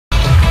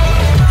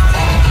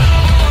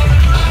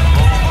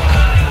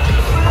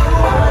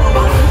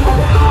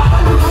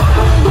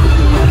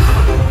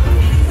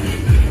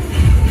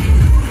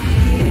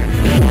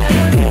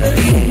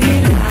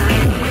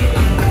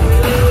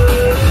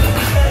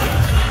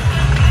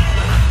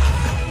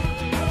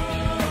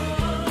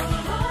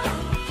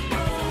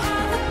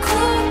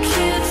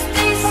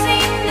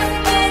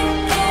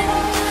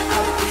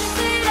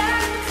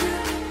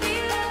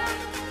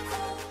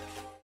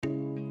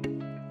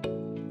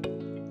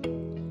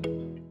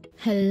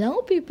Hello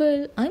people,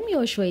 I'm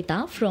your Shweta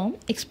from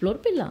explore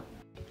పిల్లా.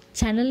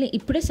 ఛానల్ని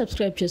ఇప్పుడే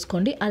సబ్స్క్రైబ్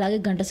చేసుకోండి. అలాగే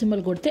గంట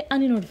సింబల్ కొడితే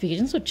అన్ని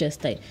నోటిఫికేషన్స్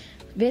వచ్చేస్తాయి.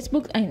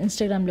 ఫేస్బుక్ అండ్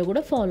ఇన్స్టాగ్రామ్లో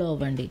కూడా ఫాలో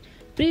అవ్వండి.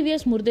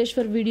 ప్రీవియస్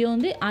మురుదేశ్వర్ వీడియో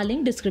ఉంది, ఆ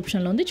లింక్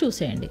డిస్క్రిప్షన్లో ఉంది,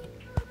 చూసేయండి.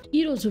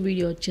 ఈరోజు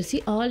వీడియో వచ్చేసి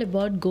all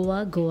about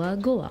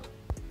Goa.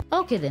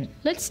 Okay then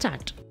let's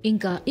start.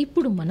 ఇంకా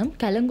ఇప్పుడు మనం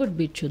కలంగుట్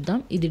బీచ్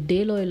చూద్దాం. ఇది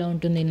డేలో ఎలా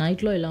ఉంటుంది,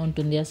 నైట్లో ఎలా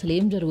ఉంటుంది, అసలు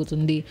ఏం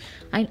జరుగుతుంది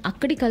అండ్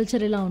అక్కడి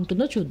కల్చర్ ఎలా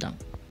ఉంటుందో చూద్దాం.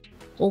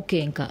 ఓకే,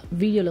 ఇంకా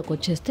వీడియోలోకి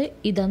వచ్చేస్తే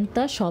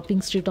ఇదంతా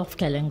షాపింగ్ స్ట్రీట్ ఆఫ్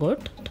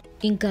కలంగుట్.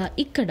 ఇంకా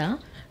ఇక్కడ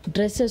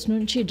డ్రెస్సెస్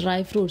నుంచి డ్రై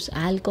ఫ్రూట్స్,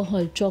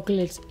 ఆల్కహాల్,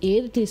 చాక్లెట్స్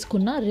ఏది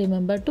తీసుకున్నా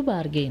రిమెంబర్ టు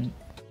బార్గెయిన్.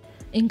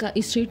 ఇంకా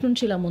ఈ స్ట్రీట్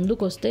నుంచి ఇలా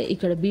ముందుకు వస్తే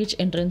ఇక్కడ బీచ్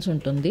ఎంట్రన్స్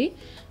ఉంటుంది.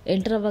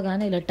 ఎంటర్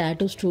అవ్వగానే ఇలా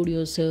టాటూ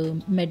స్టూడియోస్,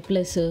 మెడ్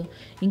ప్లస్,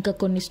 ఇంకా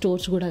కొన్ని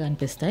స్టోర్స్ కూడా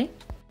కనిపిస్తాయి.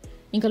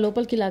 ఇంకా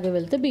లోపలికి ఇలాగే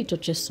వెళ్తే బీచ్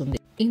వచ్చేస్తుంది.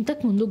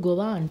 ఇంతకుముందు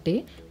గోవా అంటే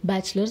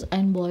బ్యాచిలర్స్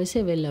అండ్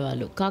బాయ్సే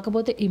వెళ్ళేవాళ్ళు,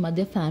 కాకపోతే ఈ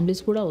మధ్య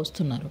ఫ్యామిలీస్ కూడా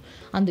వస్తున్నారు.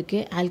 అందుకే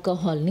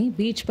ఆల్కహాల్ని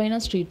బీచ్ పైన,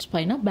 స్ట్రీట్స్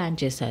పైన బ్యాన్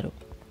చేశారు.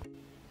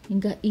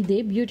 ఇంకా ఇదే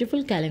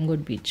బ్యూటిఫుల్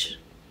కలంగుట్ బీచ్.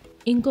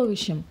 ఇంకో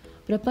విషయం,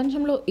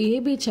 ప్రపంచంలో ఏ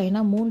బీచ్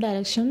అయినా మూన్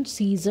డైరెక్షన్,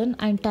 సీజన్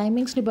అండ్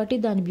టైమింగ్స్ని బట్టి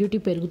దాని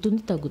బ్యూటీ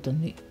పెరుగుతుంది,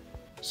 తగ్గుతుంది.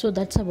 So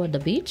that's about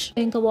the beach.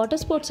 ఇంకా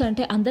వాటర్ స్పోర్ట్స్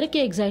అంటే అందరికీ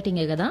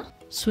ఎగ్జైటింగే కదా.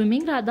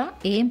 స్విమ్మింగ్ రాదా?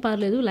 ఏం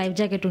పర్లేదు, లైఫ్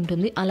జాకెట్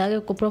ఉంటుంది. అలాగే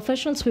ఒక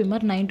ప్రొఫెషనల్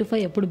స్విమ్మర్ 9 to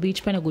 5 ఎప్పుడు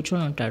బీచ్ పైన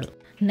కూర్చొని ఉంటాడు.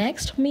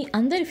 నెక్స్ట్ మీ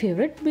అందరి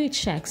ఫేవరెట్ బీచ్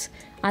షాక్స్.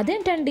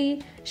 అదేంటండి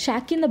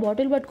షాక్ కింద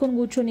బాటిల్ పట్టుకొని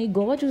కూర్చొని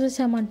గోవా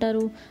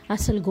చూసేసామంటారు?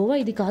 అసలు గోవా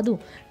ఇది కాదు.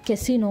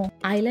 Casino,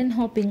 island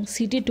hopping,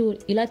 city tour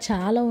ఇలా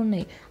చాలా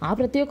ఉన్నాయి. ఆ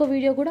ప్రతి ఒక్క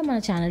వీడియో కూడా మన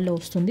ఛానల్లో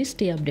వస్తుంది.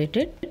 Stay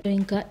updated.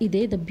 ఇంకా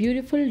ఇదే the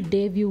beautiful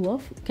day view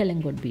of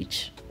Calangute beach.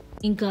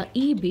 ఇంకా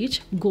ఈ బీచ్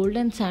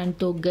గోల్డెన్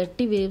శాండ్తో,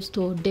 గట్టి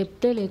వేవ్స్తో,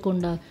 డెప్తే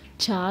లేకుండా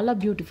చాలా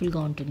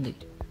బ్యూటిఫుల్గా ఉంటుంది.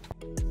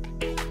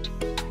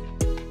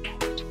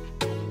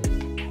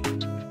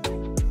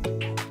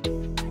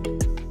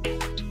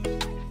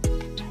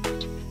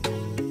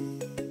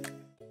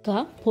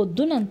 ఇంకా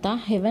పొద్దునంతా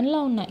హెవెన్లా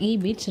ఉన్న ఈ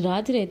బీచ్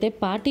రాత్రి అయితే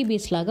పార్టీ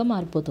బీచ్ లాగా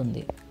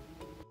మారిపోతుంది.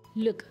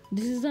 Look,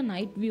 this is the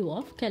night view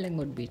of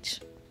Calangute beach.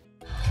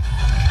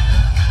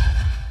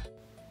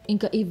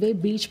 ఇంకా ఇవే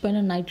బీచ్ పైన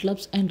నైట్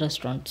క్లబ్స్ అండ్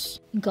రెస్టారెంట్స్.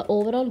 ఇంకా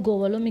ఓవరాల్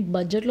గోవాలో మీకు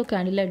బడ్జెట్లో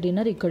క్యాండిల్ లైట్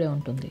డిన్నర్ ఇక్కడే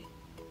ఉంటుంది.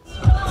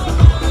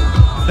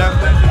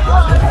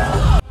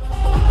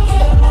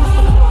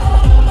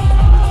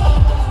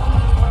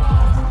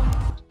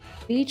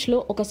 బీచ్లో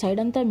ఒక సైడ్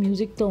అంతా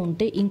మ్యూజిక్తో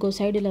ఉంటే ఇంకో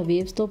సైడ్ ఇలా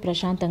వేవ్స్తో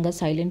ప్రశాంతంగా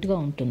సైలెంట్గా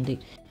ఉంటుంది.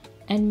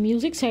 అండ్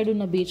మ్యూజిక్ సైడ్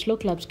ఉన్న బీచ్లో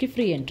క్లబ్స్కి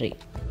ఫ్రీ ఎంట్రీ.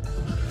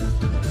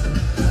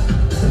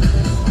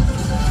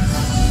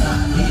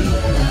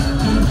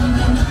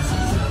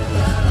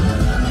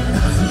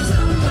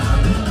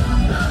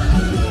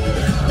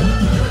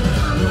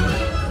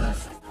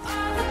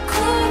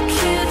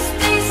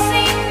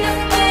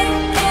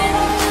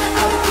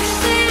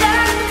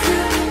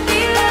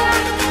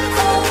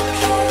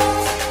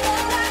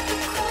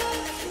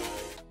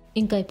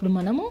 ఇంకా ఇప్పుడు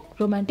మనము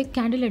రొమాంటిక్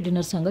క్యాండిల్ లైట్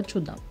డిన్నర్ సంగతి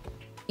చూద్దాం.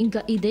 ఇంకా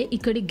ఇదే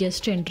ఇక్కడి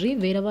గెస్ట్ ఎంట్రీ.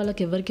 వేరే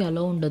వాళ్ళకి ఎవరికి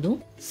అలో ఉండదు.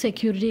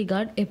 సెక్యూరిటీ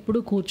గార్డ్ ఎప్పుడు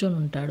కూర్చొని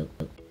ఉంటాడు.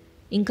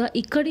 ఇంకా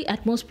ఇక్కడి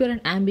అట్మాస్ఫియర్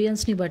అండ్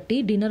అంబియన్స్ని బట్టి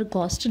డిన్నర్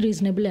కాస్ట్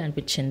రీజనబుల్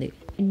అనిపించింది.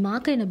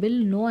 మాకైన bill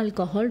no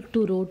alcohol,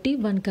 2 roti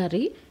 1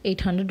 curry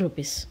 800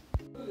 rupees.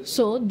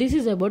 So this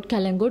is about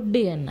Calangute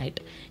day and night.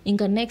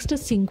 ఇంకా next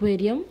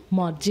Sinquerim,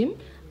 Morjim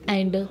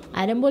and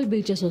Arambol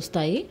beaches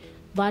వస్తాయి.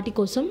 వాటి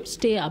కోసం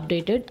స్టే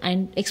అప్డేటెడ్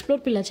అండ్ ఎక్స్ప్లోర్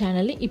పిల్లా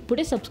ఛానల్ని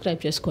ఇప్పుడే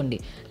సబ్స్క్రైబ్ చేసుకోండి.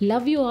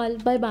 Love you all,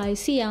 bye bye,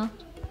 see yeah.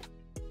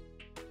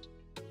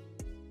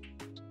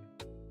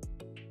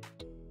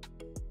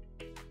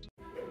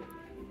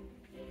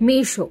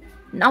 Meesho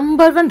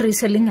number 1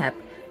 reselling app.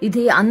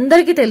 ఇది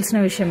అందరికీ తెలిసిన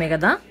విషయమే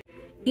కదా.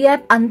 ఈ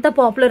యాప్ అంత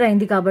పాపులర్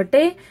అయింది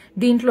కాబట్టి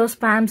దీంట్లో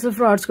స్పామ్స్,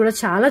 ఫ్రాడ్స్ కూడా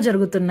చాలా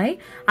జరుగుతున్నాయి.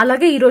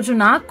 అలాగే ఈరోజు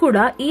నాకు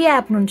కూడా ఈ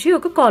యాప్ నుంచి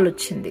ఒక కాల్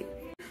వచ్చింది.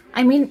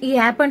 ఈ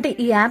యాప్ అంటే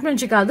ఈ యాప్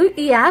నుంచి కాదు,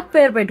 ఈ యాప్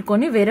పేరు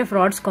పెట్టుకొని వేరే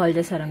ఫ్రాడ్స్ కాల్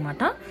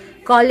చేశారనమాట.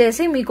 కాల్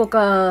చేసి మీకు ఒక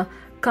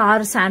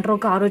కార్, శాంట్రో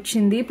కార్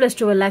వచ్చింది, ప్లస్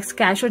 12 lakhs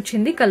క్యాష్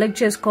వచ్చింది, కలెక్ట్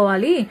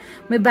చేసుకోవాలి,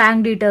 మీ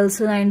బ్యాంక్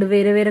డీటెయిల్స్ అండ్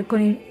వేరే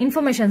కొన్ని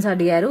ఇన్ఫర్మేషన్స్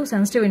అడిగారు,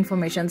 సెన్సిటివ్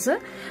ఇన్ఫర్మేషన్స్.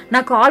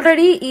 నాకు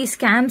ఆల్రెడీ ఈ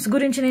స్కామ్స్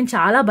గురించి నేను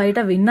చాలా బయట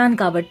విన్నాను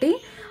కాబట్టి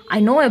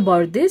ఐ నో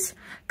అబౌట్ దిస్.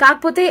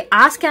 కాకపోతే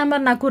ఆ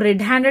స్కామర్ నాకు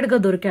రెడ్ హ్యాండెడ్గా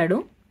దొరికాడు.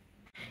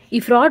 ఈ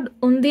ఫ్రాడ్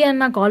ఉంది అని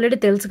నాకు ఆల్రెడీ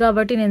తెలుసు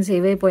కాబట్టి నేను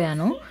సేవ్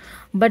అయిపోయాను.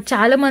 బట్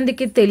చాలా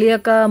మందికి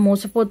తెలియక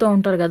మోసపోతూ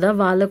ఉంటారు కదా,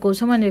 వాళ్ళ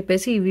కోసం అని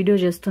చెప్పేసి ఈ వీడియో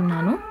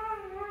చేస్తున్నాను.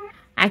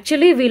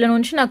 యాక్చువల్లీ వీళ్ళ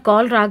నుంచి నాకు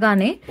కాల్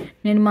రాగానే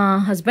నేను మా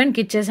హస్బెండ్కి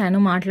ఇచ్చేసాను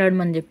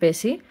మాట్లాడమని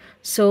చెప్పేసి.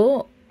 సో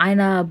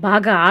ఆయన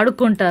బాగా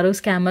ఆడుకుంటారు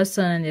స్కామర్స్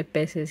అని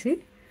చెప్పేసి.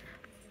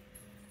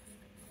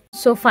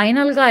 సో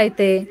ఫైనల్గా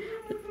అయితే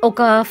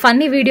ఒక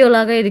ఫన్నీ వీడియో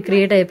లాగా ఇది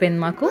క్రియేట్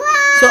అయిపోయింది మాకు.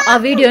 సో ఆ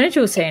వీడియోని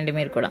చూసేయండి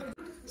మీరు కూడా.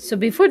 So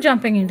before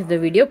jumping in to the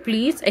video,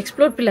 please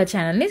explore పిల్లా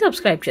ఛానల్ని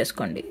సబ్స్క్రైబ్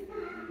చేసుకోండి.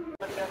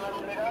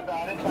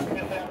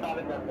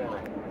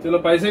 चलो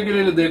पैसे के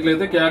लिए देख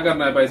लेते क्या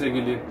करना है पैसे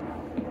के लिए।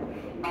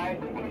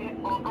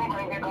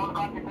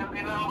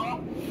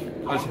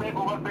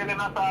 गूगल पे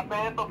लेना चाहते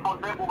हैं तो फोन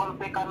पे गूगल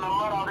पे का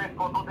नंबर और एक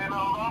फोटो देना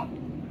होगा।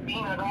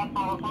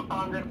 3,500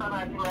 ट्रांजेक्शन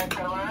ऐसी मैच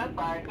करवाए,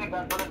 10 से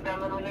 10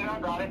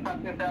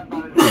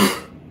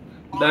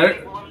 डायरेक्ट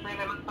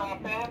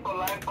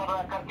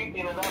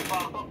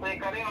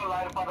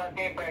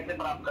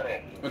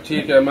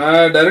ठीक है, मैं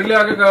डायरेक्टली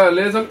आके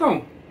ले सकता हूँ?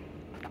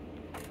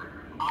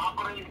 आप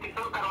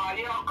रजिस्ट्रेशन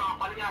करवाइए और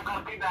कंपनी आकर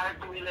के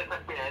डायरेक्ट भी ले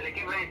सकते हैं,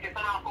 लेकिन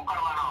रजिस्ट्रेशन आपको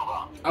करवाना होगा।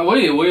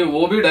 वही वही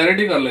वो भी डायरेक्ट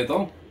ही कर लेता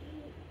हूँ।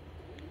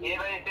 ये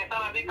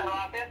रजिस्ट्रेशन अभी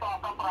करवाते हैं तो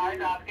आपका प्राइस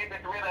आज के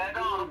डेट में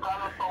रहेगा और कल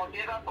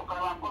पहुंचेगा तो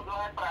कल आपको जो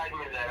है प्राइस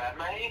मिल जाएगा।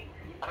 नहीं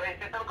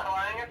रजिस्ट्रेशन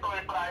करवाएंगे तो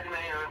ये प्राइस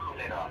नहीं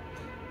मिलेगा।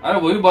 अरे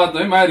वही बात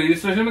नहीं, मैं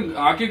रजिस्ट्रेशन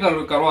आके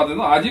करवा देता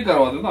हूँ, आज ही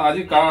करवा देता हूँ। आज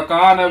ही कहाँ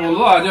आना है बोल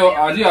दो,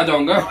 आज ही आ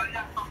जाऊंगा।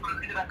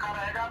 रखा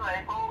रहेगा,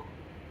 नहीं तो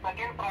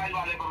सेकेंड प्राइस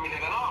वाले को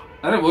मिलेगा ना।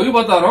 अरे वही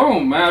बता रहा हूँ,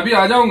 मैं अभी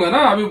आ जाऊंगा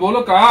ना। अभी बोलो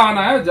कहाँ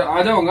आना है,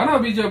 आ जाऊंगा ना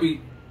अभी से अभी।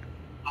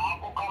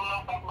 आपको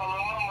कर्नाटक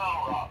बंगला आना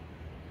होगा।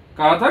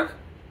 कहाँ तक?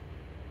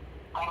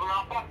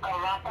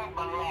 कर्नाटक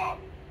बंगला।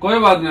 कोई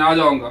बात नहीं, आ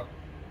जाऊंगा।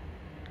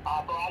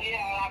 तो आइए,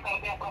 आया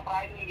करके आपका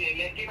प्राइस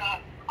मिलेगा, लेकिन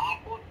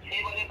आपको 6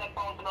 बजे तक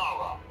पहुंचना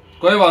होगा।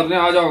 कोई बात नहीं,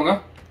 आ जाऊंगा।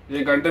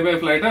 1 घंटे में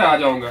फ्लाइट है, आ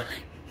जाऊंगा,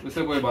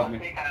 इससे कोई बात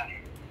नहीं।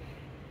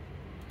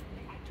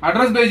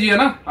 एड्रेस भेजिए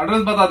ना,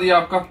 एड्रेस बता दिए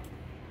आपका।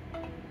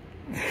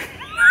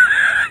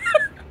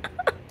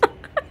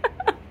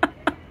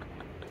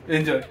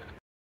 ఎంజాయ్.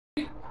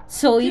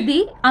 సో ఇది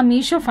ఆ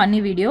మీషో ఫన్నీ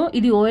వీడియో.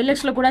 ఇది OLX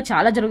లో కూడా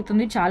చాలా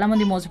జరుగుతుంది, చాలా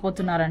మంది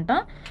మోసపోతున్నారంట.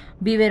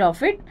 Beware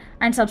of it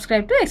and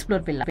subscribe to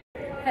explore పిల్ల.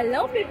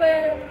 Hello people,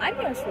 I'm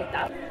your Shweta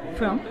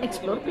from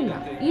explore పిల్ల.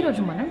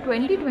 ఈరోజు మనం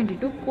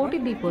 2022 కోటి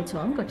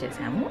దీపోత్సవంకి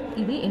వచ్చేసాము.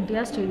 ఇది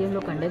ఎన్టీఆర్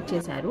స్టేడియంలో కండక్ట్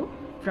చేశారు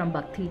ఫ్రమ్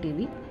భక్తి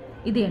టీవీ.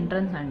 ఇది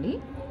ఎంట్రన్స్ అండి.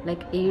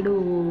 లైక్ 7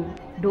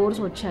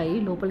 డోర్స్ వచ్చాయి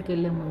లోపలికి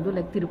వెళ్ళే ముందు,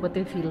 లైక్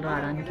తిరుపతి ఫీల్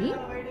రావడానికి.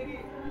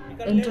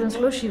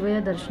 ఎంట్రన్స్లో శివయ్య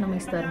దర్శనం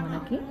ఇస్తారు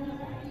మనకి.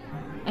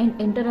 అండ్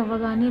ఎంటర్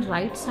అవ్వగానే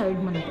రైట్ సైడ్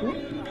మనకు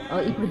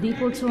ఇప్పుడు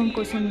దీపోత్సవం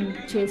కోసం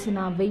చేసిన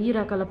 1000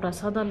 రకాల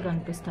ప్రసాదాలు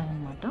కనిపిస్తాయి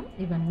అన్నమాట.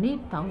 ఇవన్నీ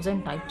 1000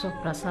 టైప్స్ ఆఫ్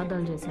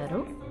ప్రసాదాలు చేశారు.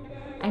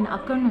 అండ్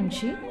అక్కడ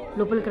నుంచి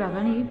లోపలికి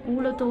రాగానే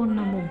పూలతో ఉన్న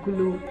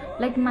ముగ్గులు,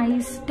 లైక్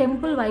నైస్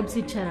టెంపుల్ వైబ్స్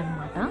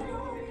ఇచ్చారనమాట.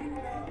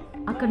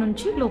 అక్కడ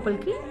నుంచి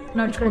లోపలికి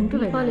నడుచుకుంటూ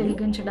దీపాలు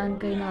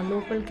వెలిగించడానికైనా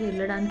లోపలికి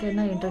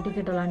వెళ్ళడానికైనా ఎంటర్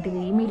టికెట్ అలాంటిది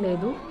ఏమీ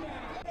లేదు.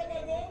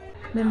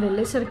 మేము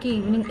వెళ్ళేసరికి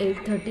ఈవినింగ్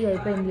 8:30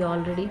 అయిపోయింది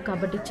ఆల్రెడీ,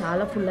 కాబట్టి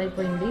చాలా ఫుల్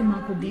అయిపోయింది.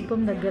 మాకు దీపం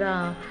దగ్గర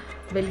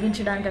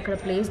వెలిగించడానికి అక్కడ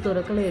ప్లేస్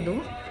దొరకలేదు.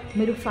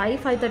 మీరు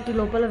 5-5:30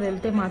 లోపల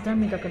వెళ్తే మాత్రం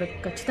మీకు అక్కడ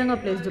ఖచ్చితంగా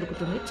ప్లేస్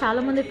దొరుకుతుంది.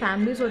 చాలామంది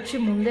ఫ్యామిలీస్ వచ్చి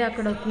ముందే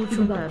అక్కడ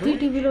కూర్చుంటారు.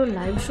 టీవీలో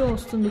లైవ్ షో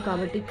వస్తుంది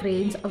కాబట్టి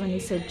క్రెయిన్స్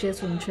అవన్నీ సెట్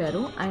చేసి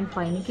ఉంచారు. అండ్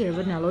పైనకి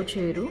ఎవరిని అలౌ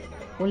చేయరు,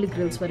 ఓన్లీ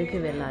గ్రిల్స్ వరకే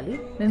వెళ్ళాలి.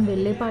 మేము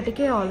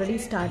వెళ్ళేపాటికే ఆల్రెడీ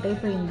స్టార్ట్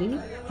అయిపోయింది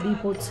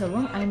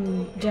దీపోత్సవం. అండ్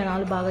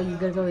జనాలు బాగా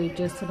ఈగర్గా వెయిట్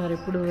చేస్తున్నారు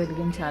ఎప్పుడు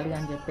వెలిగించాలి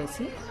అని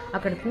చెప్పేసి.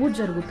 అక్కడ పూజ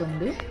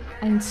జరుగుతుంది.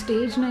 అండ్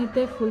స్టేజ్ని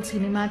అయితే ఫుల్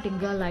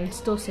సినిమాటిక్గా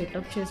లైట్స్తో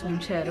సెటప్ చేసి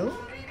ఉంచారు.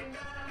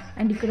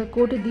 అండ్ ఇక్కడ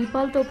కోటి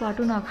దీపాలతో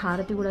పాటు నాకు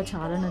హారతి కూడా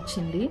చాలా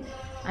నచ్చింది.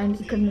 అండ్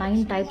ఇక్కడ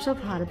 9 టైప్స్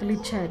ఆఫ్ హారతులు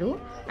ఇచ్చారు.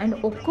 అండ్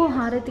ఒక్కో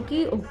హారతికి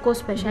ఒక్కో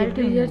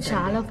స్పెషాలిటీ. ఇయర్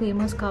చాలా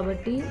ఫేమస్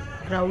కాబట్టి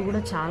క్రౌడ్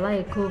కూడా చాలా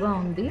ఎక్కువగా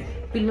ఉంది.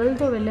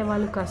 పిల్లలతో వెళ్ళే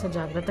వాళ్ళు కాస్త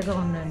జాగ్రత్తగా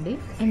ఉండండి.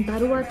 అండ్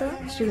తరువాత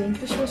శ్రీ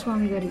వెంకటేశ్వర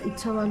స్వామి గారి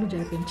ఉత్సవాలు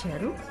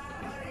జరిపించారు.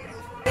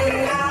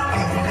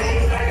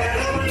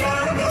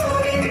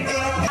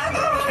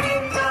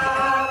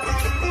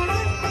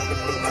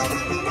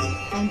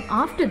 అండ్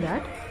ఆఫ్టర్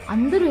దాట్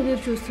అందరూ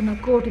ఎదురు చూస్తున్న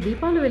కోటి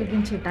దీపాలు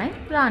వెలిగించే టైం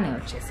రానే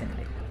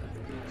వచ్చేసింది.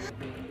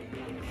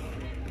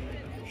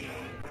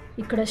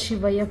 ఇక్కడ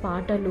శివయ్య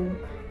పాటలు,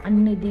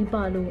 అన్ని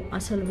దీపాలు,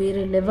 అసలు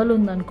వేరే లెవెల్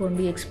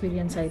ఉందనుకోండి.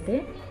 ఎక్స్పీరియన్స్ అయితే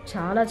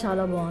చాలా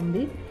చాలా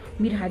బాగుంది.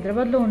 మీరు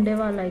హైదరాబాద్లో ఉండే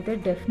వాళ్ళు అయితే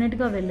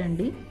డెఫినెట్గా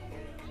వెళ్ళండి.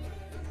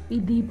 ఈ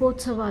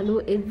దీపోత్సవాలు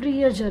ఎవ్రీ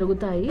ఇయర్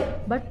జరుగుతాయి,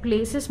 బట్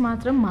ప్లేసెస్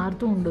మాత్రం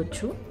మారుతూ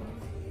ఉండొచ్చు.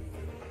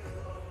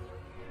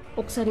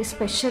 ఒకసారి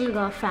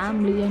స్పెషల్గా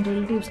ఫ్యామిలీ అండ్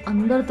రిలేటివ్స్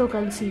అందరితో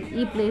కలిసి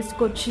ఈ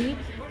ప్లేస్కి వచ్చి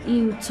ఈ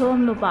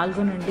ఉత్సవంలో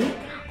పాల్గొనండి.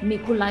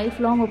 మీకు లైఫ్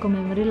లాంగ్ ఒక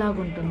మెమరీ లాగా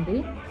ఉంటుంది.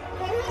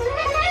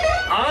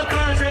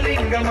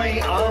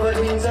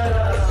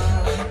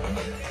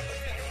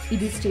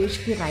 ఇది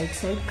స్టేజ్కి రైట్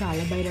సైడ్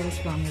కాలభైరవ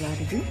స్వామి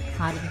గారిది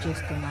హారతి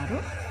చేస్తున్నారు.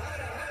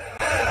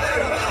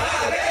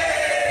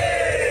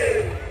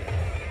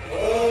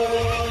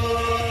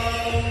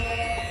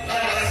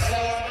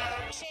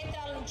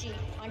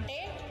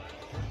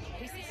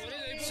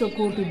 సో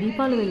కోటి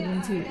దీపాలు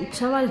వెలిగించి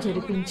ఉత్సవాలు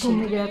జరిపించి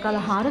 9 రకాల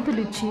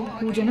హారతులు ఇచ్చి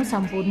పూజను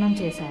సంపూర్ణం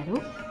చేశారు.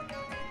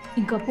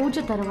 ఇంకా పూజ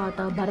తర్వాత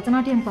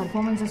భరతనాట్యం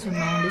పర్ఫార్మెన్సెస్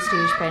ఉన్నాయండి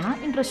స్టేజ్ పైన.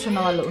 ఇంట్రెస్ట్ ఉన్న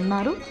వాళ్ళు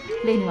ఉన్నారు,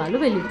 లేని వాళ్ళు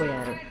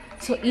వెళ్ళిపోయారు.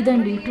 సో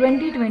ఇదండి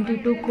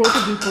 2022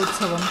 కోటి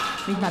దీపోత్సవం.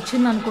 మీకు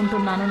నచ్చింది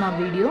అనుకుంటున్నాను నా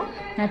వీడియో.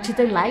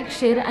 నచ్చితే like,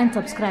 share and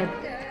subscribe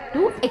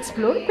to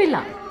explore పిల్ల.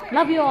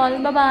 Love you all,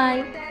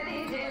 bye.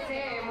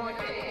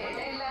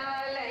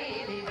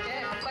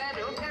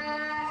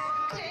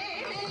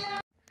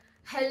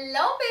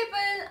 Hello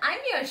people,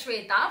 I'm your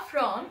Shweta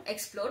from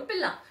explore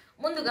పిల్ల.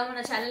 ముందుగా మన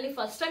ఛానల్ని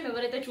ఫస్ట్ టైం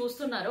ఎవరైతే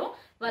చూస్తున్నారో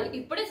వాళ్ళు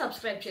ఇప్పుడే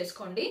సబ్స్క్రైబ్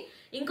చేసుకోండి.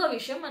 ఇంకో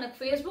విషయం, మనకు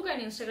ఫేస్బుక్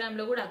అండ్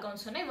ఇన్స్టాగ్రామ్లో కూడా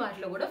అకౌంట్స్ ఉన్నాయి,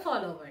 వాటిలో కూడా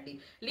ఫాలో అవ్వండి.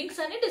 లింక్స్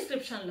అన్ని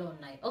డిస్క్రిప్షన్లో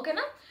ఉన్నాయి,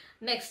 ఓకేనా?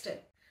 నెక్స్ట్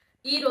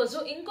ఈరోజు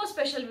ఇంకో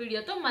స్పెషల్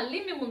వీడియోతో మళ్ళీ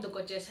మీ ముందుకు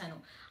వచ్చేసాను.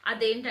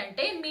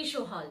 అదేంటంటే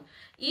మీషో హాల్.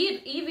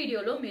 ఈ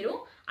వీడియోలో మీరు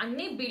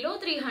అన్ని బిలో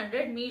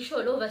 300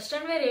 మీషోలో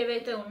వెస్ట్రన్ వేర్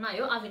ఏవైతే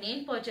ఉన్నాయో అవి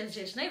నేను పర్చేస్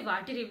చేసినాయి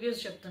వాటి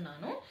రివ్యూస్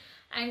చెప్తున్నాను.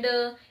 అండ్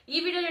ఈ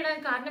వీడియో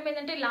చేయడానికి కారణం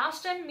ఏంటంటే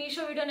లాస్ట్ టైం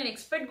మీషో వీడియో నేను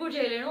ఎక్స్పెక్ట్ కూడా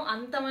చేయలేను,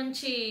 అంత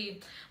మంచి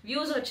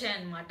వ్యూస్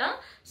వచ్చాయన్నమాట.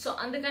 సో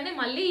అందుకని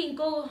మళ్ళీ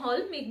ఇంకో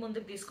హాల్ మీకు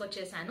ముందుకు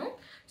తీసుకొచ్చేసాను.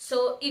 సో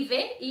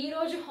ఇవే ఈ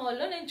రోజు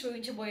హాల్లో నేను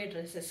చూపించబోయే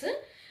డ్రెస్సెస్.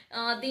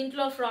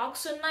 దీంట్లో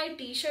ఫ్రాక్స్ ఉన్నాయి,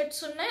 టీ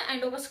షర్ట్స్ ఉన్నాయి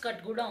అండ్ ఒక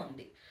స్కర్ట్ కూడా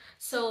ఉంది.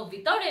 So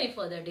without any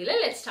further delay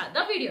let's start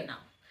the video now.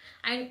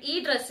 And ఈ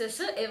డ్రెస్సెస్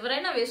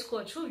ఎవరైనా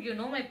వేసుకోవచ్చు. You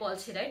know my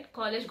policy right.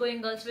 College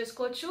going girls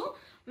వేసుకోవచ్చు,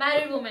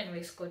 మ్యారీడ్ ఉమెన్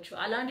వేసుకోవచ్చు.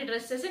 అలాంటి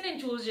డ్రెస్సెస్ నేను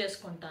చూస్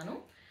చేసుకుంటాను.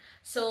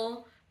 సో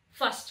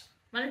ఫస్ట్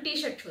మనం టీ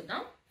షర్ట్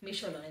చూద్దాం.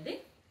 మీషోలోనిది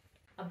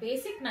ఆ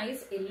basic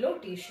nice yellow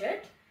T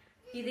shirt.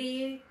 ఇది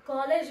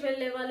కాలేజ్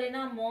వెళ్ళే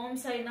వాళ్ళైనా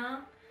మామ్స్ అయినా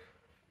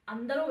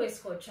అందరూ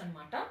వేసుకోవచ్చు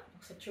అనమాట.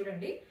 ఒకసారి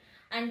చూడండి.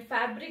 అండ్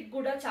ఫ్యాబ్రిక్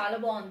కూడా చాలా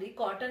బాగుంది,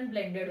 కాటన్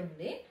బ్లెండెడ్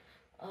ఉంది.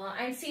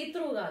 అండ్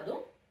సీత్రూ కాదు,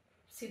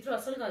 సీత్రూ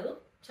అసలు కాదు,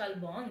 చాలా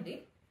బాగుంది.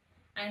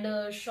 అండ్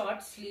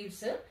షార్ట్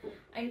స్లీవ్స్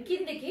అండ్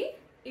కిందికి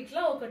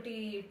ఇట్లా ఒకటి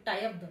టై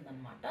అప్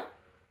ఉందన్నమాట.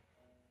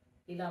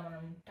 ఇలా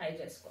మనం టై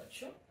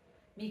చేసుకోవచ్చు.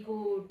 మీకు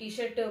టీ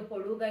షర్ట్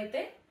పొడుగుగా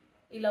అయితే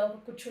ఇలా ఒక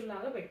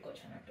కుచ్చుల్లాగా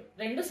పెట్టుకోవచ్చు అన్నట్టు.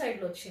 రెండు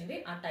సైడ్లు వచ్చింది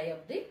ఆ టై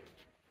అప్ది.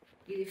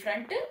 ఇది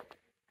front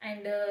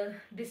and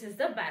this is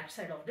the back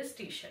side of this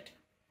T shirt.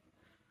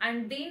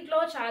 And దీంట్లో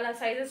చాలా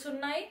సైజెస్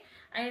ఉన్నాయి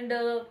అండ్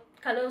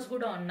కలర్స్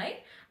కూడా ఉన్నాయి.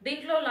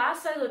 దీంట్లో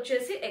లాస్ట్ సైజ్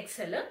వచ్చేసి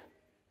XL.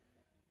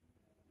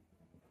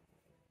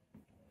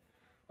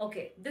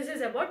 Okay, this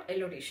is about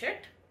yellow T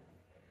shirt.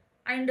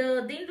 And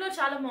దీంట్లో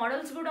చాలా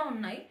మోడల్స్ కూడా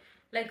ఉన్నాయి.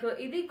 లైక్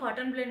ఇది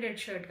కాటన్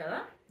బ్లెండెడ్ షర్ట్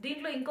కదా,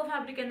 దీంట్లో ఇంకో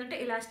ఫ్యాబ్రిక్ ఏంటంటే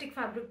ఎలాస్టిక్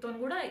ఫ్యాబ్రిక్తో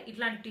కూడా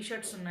ఇట్లాంటి టీ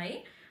షర్ట్స్ ఉన్నాయి.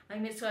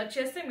 అవి మీరు సర్చ్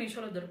చేస్తే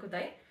మీషోలో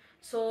దొరుకుతాయి.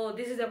 So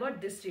this is about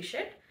this T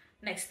shirt.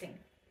 Next thing,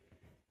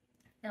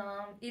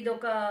 ఇది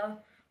ఒక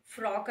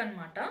ఫ్రాక్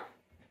అనమాట.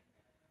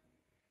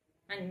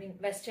 I mean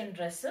western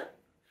dress.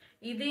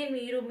 ఇది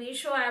మీరు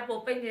మీషో యాప్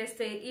ఓపెన్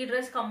చేస్తే ఈ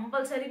డ్రెస్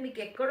కంపల్సరీ మీకు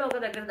ఎక్కడో ఒక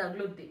దగ్గర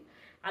తగులుద్ది.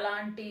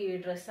 అలాంటి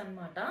డ్రెస్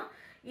అనమాట.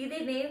 ఇది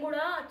నేను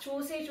కూడా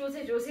చూసి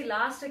చూసి చూసి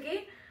లాస్ట్కి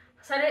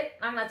సరే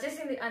నాకు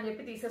నచ్చేసింది అని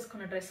చెప్పి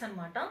తీసేసుకున్న డ్రెస్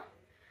అనమాట.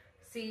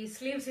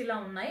 స్లీవ్స్ ఇలా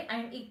ఉన్నాయి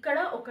అండ్ ఇక్కడ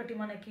ఒకటి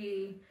మనకి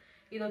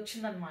ఇది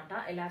వచ్చిందనమాట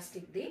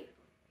ఎలాస్టిక్ది.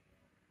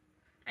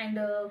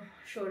 అండ్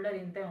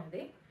షోల్డర్ ఇంతే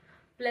ఉంది.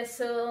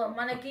 ప్లస్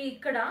మనకి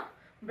ఇక్కడ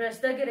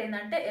బ్రెస్ట్ దగ్గర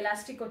ఏంటంటే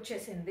ఎలాస్టిక్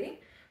వచ్చేసింది.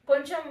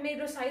 కొంచెం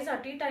మీరు సైజ్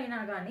అటు ఇటు అయినా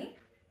కానీ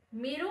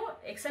మీరు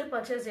ఎక్సెల్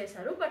పర్చేస్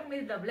చేశారు, బట్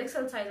మీరు డబుల్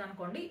ఎక్సెల్ సైజ్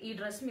అనుకోండి, ఈ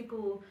డ్రెస్ మీకు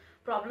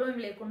ప్రాబ్లం ఏం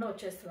లేకుండా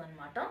వచ్చేస్తుంది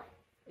అనమాట.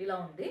 ఇలా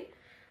ఉంది.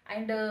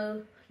 అండ్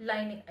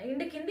లైనింగ్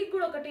అండ్ కిందికి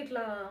కూడా ఒకటి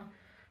ఇట్లా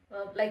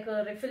లైక్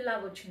రిఫిల్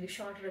లాగా వచ్చింది,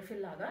 షార్ట్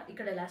రిఫిల్ లాగా.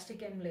 ఇక్కడ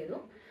ఎలాస్టిక్ ఏం లేదు.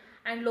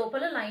 అండ్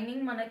లోపల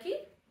లైనింగ్ మనకి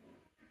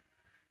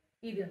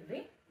ఇది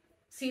ఉంది,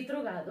 సీత్రూ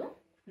కాదు,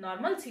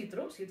 నార్మల్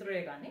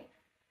సీత్రూయే కానీ.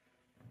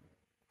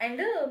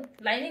 అండ్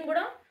లైనింగ్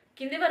కూడా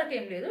కింది వరకు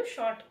ఏం లేదు,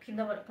 షార్ట్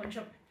కింద వరకు,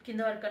 కొంచెం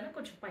కింద వరకు కన్నా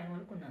కొంచెం పైన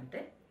వరకు ఉంది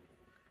అంతే.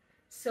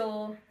 So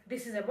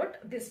this is about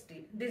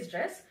this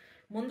dress.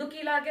 ముందుకి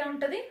ఇలాగే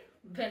ఉంటుంది,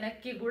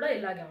 వెనక్కి కూడా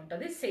ఇలాగే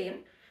ఉంటుంది సేమ్.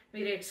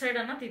 మీరు ఎట్ సైడ్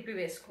అన్నా తిప్పి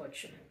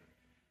వేసుకోవచ్చు.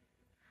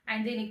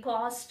 అండ్ దీని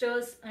కాస్ట్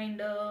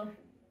అండ్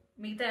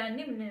మిగతా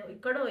అన్ని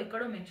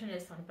ఇక్కడో మెన్షన్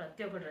చేస్తాను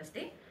ప్రతి ఒక్క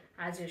డ్రెస్ది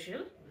యాజ్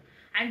యూజువల్.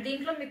 అండ్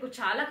దీంట్లో మీకు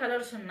చాలా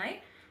కలర్స్ ఉన్నాయి.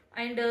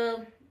 అండ్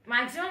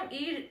మ్యాక్సిమం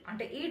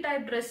ఈ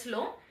టైప్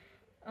డ్రెస్లో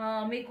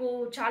మీకు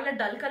చాలా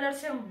డల్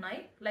కలర్సే ఉన్నాయి,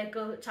 లైక్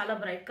చాలా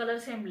బ్రైట్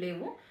కలర్స్ ఏం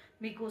లేవు.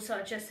 మీకు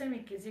సర్చ్ చేస్తే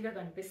మీకు ఈజీగా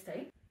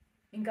కనిపిస్తాయి.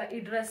 ఇంకా ఈ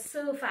డ్రెస్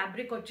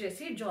ఫ్యాబ్రిక్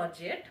వచ్చేసి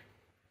జార్జెట్,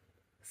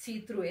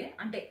 సీత్రూయే,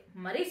 అంటే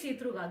మరీ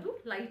సీత్రూ కాదు,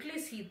 లైట్లీ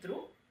సీత్రూ.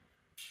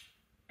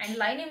 అండ్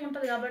లైనింగ్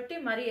ఉంటుంది కాబట్టి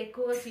మరీ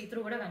ఎక్కువ సీత్రూ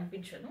కూడా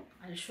కనిపించదు.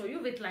 I show you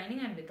with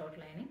lining and without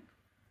lining.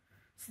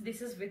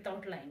 This is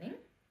without lining,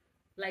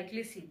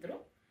 lightly see-through.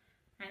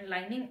 And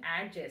lining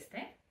add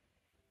చేస్తే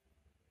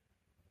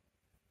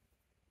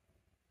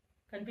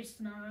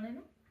కనిపిస్తున్నాను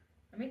నేను,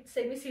 I mean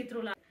semi see-through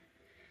law.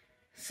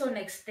 So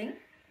next thing,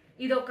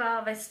 ఇది ఒక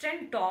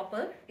వెస్ట్రన్ టాప్.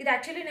 ఇది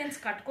యాక్చువల్లీ నేను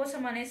స్కర్ట్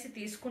కోసం అనేసి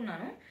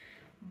తీసుకున్నాను,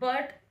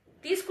 బట్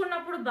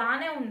తీసుకున్నప్పుడు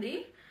బాగానే ఉంది.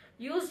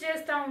 యూజ్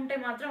చేస్తూ ఉంటే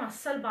మాత్రం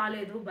అస్సలు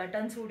బాగాలేదు,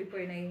 బటన్స్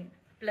ఊడిపోయినాయి.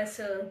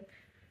 ప్లస్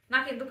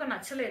నాకు ఎందుకో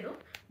నచ్చలేదు,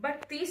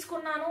 బట్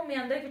తీసుకున్నాను. మీ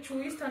అందరికి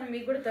చూపిస్తాను,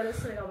 మీకు కూడా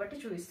తెలుస్తుంది కాబట్టి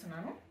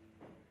చూపిస్తున్నాను.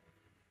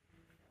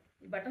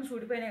 ఈ బటన్స్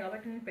ఊడిపోయినాయి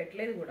కాబట్టి నేను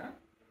పెట్టలేదు కూడా.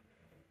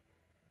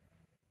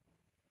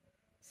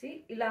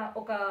 ఇలా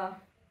ఒక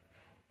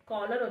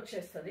కాలర్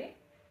వచ్చేస్తుంది.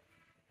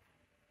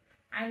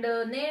 అండ్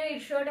నేను ఈ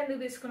షర్ట్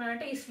ఎందుకు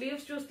తీసుకున్నానంటే ఈ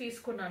స్లీవ్స్ చూసి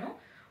తీసుకున్నాను,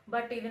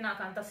 బట్ ఇది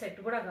నాకు అంత సెట్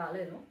కూడా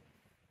కాలేదు.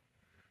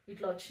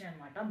 ఇట్లా వచ్చినాయి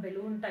అనమాట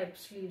బెలూన్ టైప్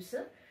స్లీవ్స్.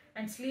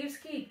 అండ్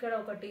స్లీవ్స్కి ఇక్కడ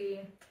ఒకటి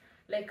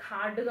లైక్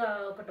హార్డ్గా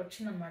ఒకటి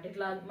వచ్చిందనమాట,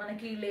 ఇట్లా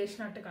మనకి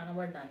లేచినట్టు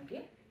కనబడడానికి.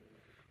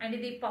 అండ్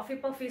ఇది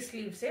పఫీ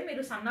స్లీవ్సే.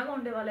 మీరు సన్నగా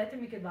ఉండే వాళ్ళైతే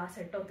మీకు ఇది బాగా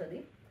సెట్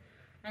అవుతుంది.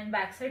 అండ్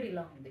బ్యాక్ సైడ్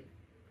ఇలా ఉంది.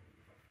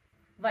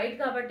 వైట్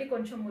కాబట్టి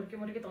కొంచెం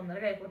మురికి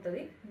తొందరగా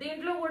అయిపోతుంది.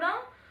 దీంట్లో కూడా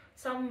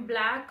సమ్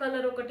బ్లాక్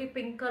కలర్, ఒకటి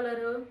pink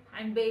colour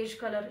and beige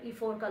colour, ఈ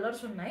 4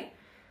 కలర్స్ ఉన్నాయి.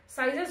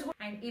 సైజెస్.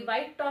 అండ్ ఈ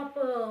వైట్ టాప్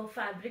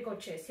ఫ్యాబ్రిక్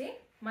వచ్చేసి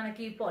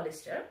మనకి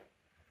పాలిస్టర్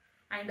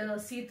అండ్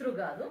సీత్రూ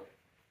కాదు,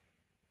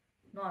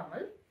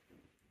 నార్మల్.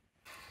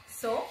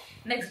 సో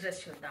నెక్స్ట్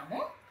డ్రెస్ చూద్దాము.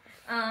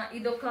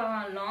 ఇదొక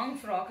లాంగ్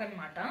ఫ్రాక్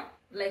అనమాట.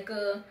 లైక్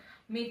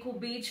మీకు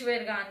బీచ్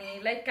వేర్ కానీ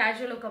లైక్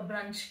క్యాజువల్ ఒక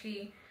బ్రంచ్కి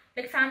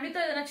లైక్ ఫ్యామిలీతో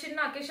ఏదైనా చిన్న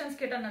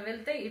అకేషన్స్కి ఎటన్నా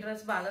వెళ్తే ఈ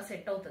డ్రెస్ బాగా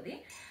సెట్ అవుతుంది.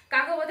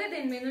 కాకపోతే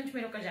దీని మీద నుంచి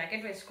మీరు ఒక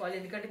జాకెట్ వేసుకోవాలి,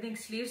 ఎందుకంటే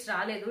దీనికి స్లీవ్స్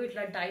రాలేదు,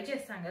 ఇట్లా డై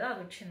చేస్తాం కదా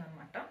అది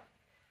వచ్చిందనమాట.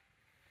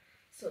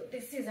 So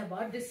this is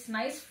about this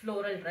nice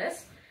floral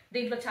dress.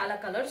 దీంట్లో చాలా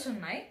కలర్స్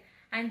ఉన్నాయి.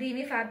 అండ్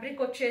దీని ఫ్యాబ్రిక్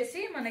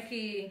వచ్చేసి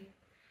మనకి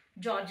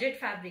జార్జెట్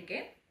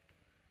ఫ్యాబ్రికే.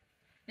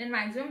 నేను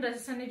మ్యాక్సిమం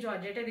డ్రెస్సెస్ అన్ని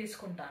జార్జెటే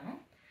తీసుకుంటాను.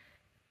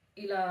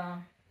 ఇలా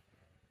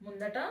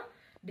ముందట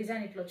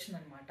డిజైన్ ఇట్లా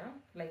వచ్చిందనమాట.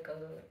 లైక్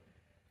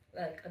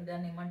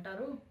దాన్ని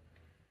ఏమంటారు,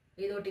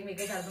 ఏదోటి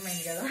మీకైతే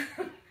అర్థమైంది కదా.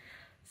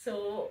 సో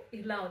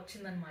ఇలా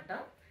వచ్చిందనమాట.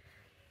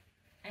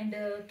 అండ్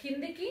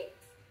కిందికి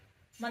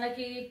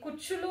మనకి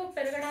కుచ్చులు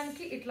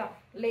పెరగడానికి ఇట్లా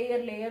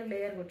లేయర్ లేయర్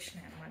లేయర్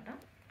వచ్చినాయి అనమాట.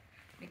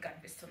 మీకు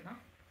కనిపిస్తుందా?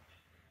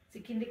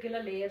 కిందికి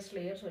ఇలా లేయర్స్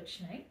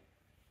వచ్చినాయి.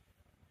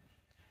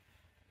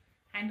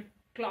 అండ్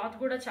క్లాత్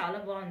కూడా చాలా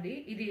బాగుంది.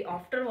 ఇది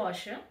ఆఫ్టర్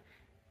వాష్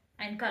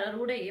అండ్ కలర్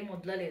కూడా ఏం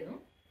వదలలేదు.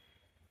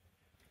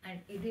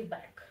 అండ్ ఇది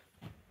బ్యాక్.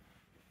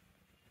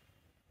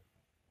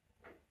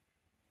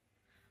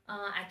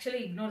 యాక్చువల్లీ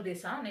ఇగ్నోర్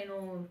చేసా, నేను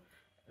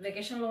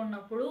వెకేషన్లో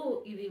ఉన్నప్పుడు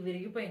ఇది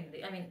విరిగిపోయింది,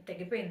 ఐ మీన్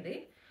తెగిపోయింది.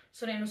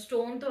 సో నేను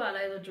స్టోన్తో అలా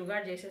ఏదో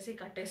జుగాడ్ చేసేసి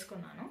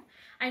కట్టేసుకున్నాను.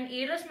 అండ్ ఈ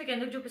డ్రెస్ మీకు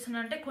ఎందుకు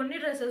చూపిస్తున్నాను అంటే కొన్ని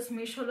డ్రెస్సెస్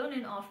మీషోలో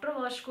నేను ఆఫ్టర్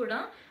వాష్ కూడా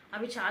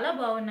అవి చాలా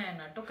బాగున్నాయి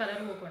అన్నట్టు,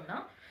 కలర్ పోకుండా.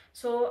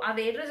 సో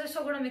అవి ఏ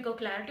డ్రెస్సెస్లో కూడా మీకు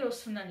క్లారిటీ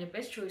వస్తుందని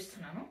చెప్పేసి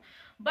చూపిస్తున్నాను.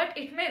 But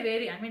it may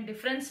vary, I mean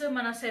difference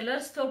మన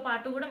సెల్లర్స్తో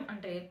పాటు కూడా,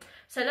 అంటే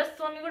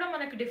సెల్లర్స్తో కూడా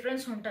మనకి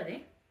డిఫరెన్స్ ఉంటుంది.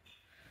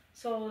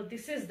 So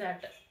this is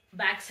that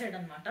back side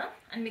అనమాట.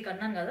 అండ్ మీకు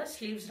అన్నాను కదా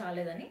స్లీవ్స్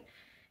రాలేదని,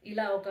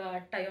 ఇలా ఒక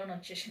టైన్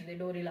వచ్చేసింది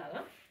డోరీ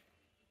లాగా.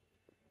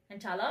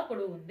 అండ్ చాలా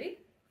పొడవు ఉంది.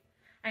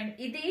 అండ్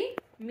ఇది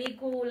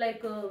మీకు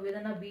లైక్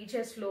ఏదైనా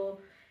బీచెస్లో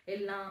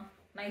వెళ్ళినా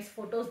నైస్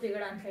ఫొటోస్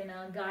దిగడానికైనా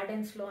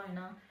గార్డెన్స్లో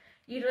అయినా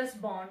ఈ డ్రెస్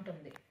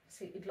బాగుంటుంది.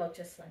 ఇట్లా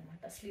వచ్చేస్తుంది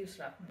అనమాట స్లీవ్స్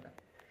రాకుండా.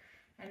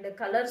 అండ్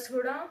కలర్స్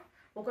కూడా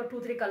ఒక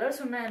 2-3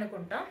 కలర్స్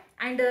ఉన్నాయనుకుంటా.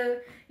 అండ్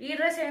ఈ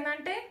డ్రెస్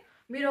ఏంటంటే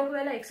మీరు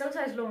ఒకవేళ ఎక్సెల్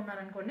సైజ్లో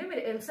ఉన్నారనుకోండి,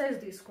 మీరు ఎల్ సైజ్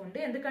తీసుకోండి.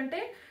 ఎందుకంటే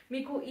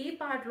మీకు ఈ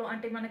పార్ట్లో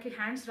అంటే మనకి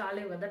హ్యాండ్స్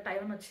రాలేవు కదా,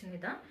 టైన్ వచ్చింది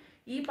కదా,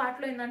 ఈ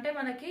పార్ట్లో ఏంటంటే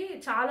మనకి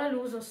చాలా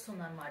లూజ్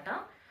వస్తుంది అనమాట.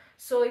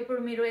 సో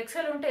ఇప్పుడు మీరు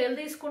ఎక్సెల్ ఉంటే ఎల్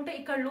తీసుకుంటే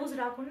ఇక్కడ లూజ్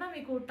రాకుండా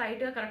మీకు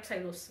టైట్గా కరెక్ట్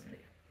సైజ్ వస్తుంది.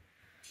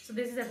 So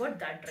this is about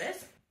that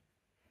dress.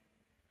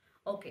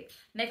 Okay,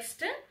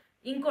 next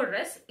ఇంకో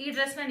డ్రెస్. ఈ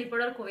డ్రెస్ నేను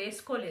ఇప్పటివరకు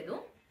వేసుకోలేదు,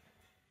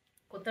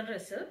 కొత్త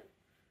డ్రెస్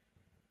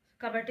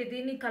కాబట్టి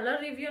దీని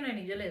కలర్ రివ్యూ నేను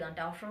ఇవ్వలేదు,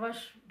 అంటే ఆఫ్టర్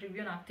వాష్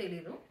రివ్యూ నాకు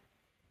తెలీదు.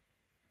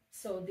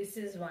 So this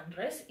is one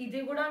dress. ఇది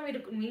కూడా మీరు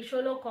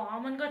మీషోలో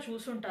కామన్గా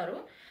చూసుంటారు.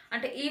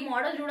 అంటే ఈ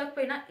మోడల్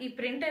చూడకపోయినా ఈ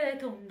ప్రింట్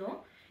ఏదైతే ఉందో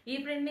ఈ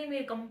ప్రింట్ని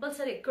మీరు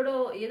కంపల్సరీ ఎక్కడో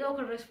ఏదో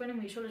ఒక డ్రెస్ పైన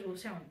మీషోలో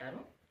చూసే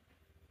ఉంటారు.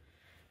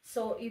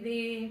 సో ఇది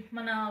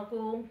మనకు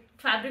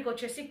ఫ్యాబ్రిక్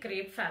వచ్చేసి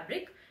క్రేప్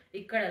ఫ్యాబ్రిక్,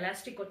 ఇక్కడ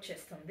ఎలాస్టిక్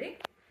వచ్చేస్తుంది.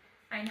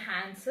 అండ్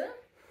హ్యాండ్స్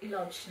ఇలా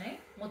వచ్చినాయి.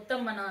 మొత్తం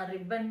మన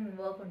రిబ్బన్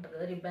వర్క్ ఉంటుంది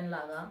కదా, రిబ్బన్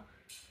లాగా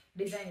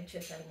డిజైన్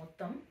ఇచ్చేసారు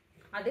మొత్తం,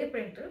 అదే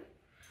ప్రింట్.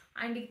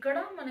 అండ్ ఇక్కడ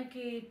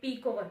మనకి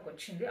పీకో వర్క్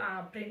వచ్చింది ఆ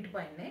ప్రింట్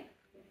పైనే.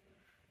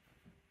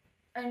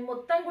 అండ్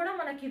మొత్తం కూడా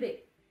మనకి ఇదే,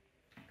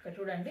 ఇక్కడ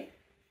చూడండి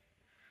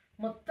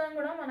మొత్తం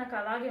కూడా మనకు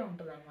అలాగే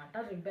ఉంటుంది అనమాట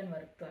రిబ్బన్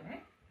వర్క్తోనే.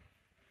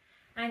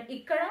 అండ్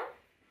ఇక్కడ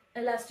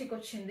ఎలాస్టిక్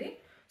వచ్చింది.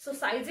 సో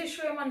సైజ్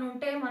ఇష్యూ ఏమన్నా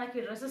ఉంటే మనకి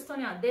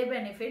డ్రెస్సెస్తోని అదే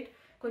బెనిఫిట్,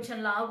 కొంచెం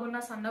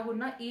లాగున్నా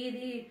సన్నగున్నా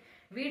ఇది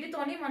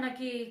వీటితోని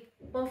మనకి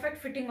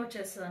పర్ఫెక్ట్ ఫిట్టింగ్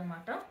వచ్చేస్తుంది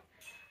అనమాట.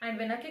 అండ్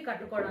వెనక్కి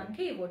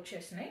కట్టుకోవడానికి ఇవి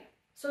వచ్చేసినాయి.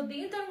 సో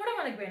దీంతో కూడా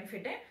మనకి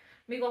బెనిఫిటే.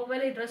 మీకు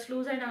ఒకవేళ ఈ డ్రెస్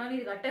లూజ్ అయినా కానీ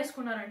ఇది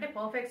కట్టేసుకున్నారంటే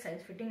పర్ఫెక్ట్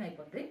సైజ్ ఫిట్టింగ్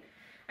అయిపోద్ది.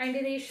 అండ్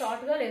ఇది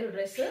షార్ట్గా లేదు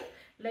డ్రెస్,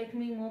 లైక్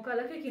మీ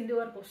మోకాలకి కింది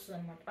వరకు వస్తుంది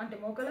అనమాట, అంటే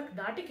మోకాలకి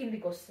దాటి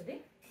కిందికి వస్తుంది.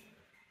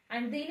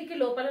 అండ్ దీనికి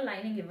లోపల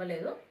లైనింగ్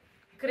ఇవ్వలేదు,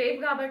 క్రేప్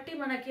కాబట్టి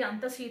మనకి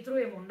అంత సీత్రూ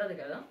ఏమి ఉండదు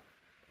కదా.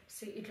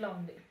 ఇట్లా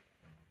ఉంది,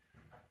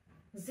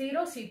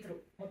 జీరో సీత్రూ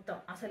మొత్తం,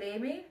 అసలు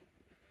ఏమీ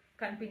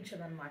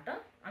కనిపించదు అనమాట.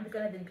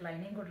 అందుకనే దీనికి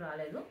లైనింగ్ కూడా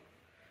రాలేదు.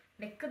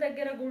 నెక్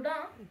దగ్గర కూడా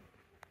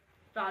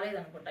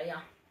రాలేదనుకుంటా, యా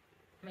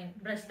మీన్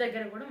బ్రెస్ట్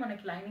దగ్గర కూడా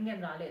మనకి లైనింగ్ ఏం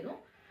రాలేదు.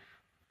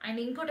 అండ్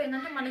ఇంకోటి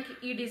ఏంటంటే మనకి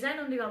ఈ డిజైన్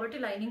ఉంది కాబట్టి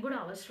లైనింగ్ కూడా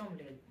అవసరం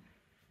లేదు.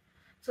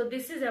 So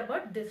this is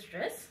about this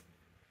dress.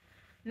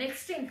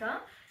 Next ఇంకా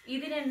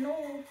ఇది నేను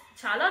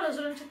చాలా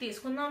రోజుల నుంచి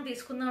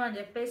తీసుకుందాం అని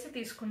చెప్పేసి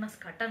తీసుకున్న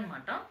స్కర్ట్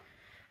అనమాట.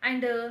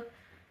 అండ్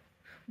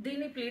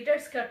దీన్ని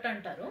ప్లీటెడ్ స్కర్ట్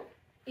అంటారు.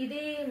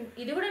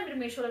 ఇది కూడా మీరు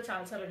మీషోలో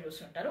చాలాసార్లు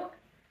చూస్తుంటారు.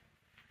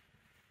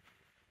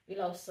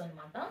 ఇలా వస్తుంది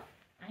అనమాట.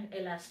 అండ్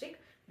ఎలాస్టిక్,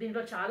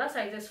 దీంట్లో చాలా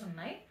సైజెస్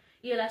ఉన్నాయి.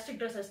 ఈ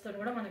ఎలాస్టిక్ డ్రెస్సెస్తో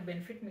కూడా మనకి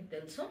బెనిఫిట్ మీకు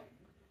తెలుసు.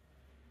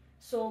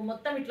 సో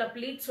మొత్తం ఇట్లా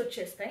ప్లీట్స్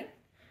వచ్చేస్తాయి.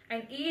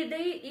 అండ్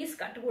ఈ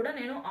స్కర్ట్ కూడా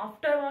నేను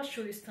ఆఫ్టర్ వాష్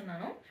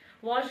చూపిస్తున్నాను.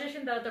 వాష్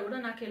చేసిన తర్వాత కూడా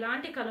నాకు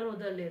ఎలాంటి కలర్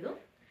వదలలేదు.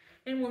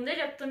 నేను ముందే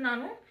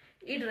చెప్తున్నాను,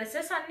 ఈ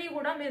డ్రెస్సెస్ అన్నీ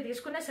కూడా మీరు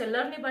తీసుకునే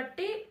సెల్లర్ని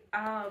బట్టి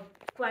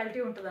క్వాలిటీ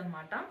ఉంటుంది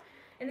అనమాట.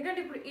 ఎందుకంటే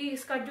ఇప్పుడు ఈ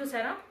స్కర్ట్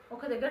చూసారా,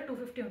 ఒక దగ్గర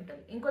 250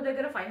 ఉంటుంది, ఇంకో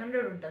దగ్గర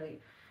 500 ఉంటుంది.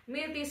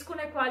 మీరు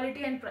తీసుకునే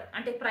క్వాలిటీ అండ్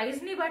అంటే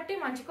ప్రైస్ని బట్టి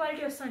మంచి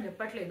క్వాలిటీ వస్తుందని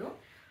చెప్పట్లేదు,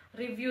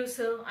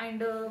 రివ్యూస్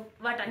అండ్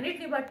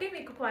వాటన్నిటిని బట్టి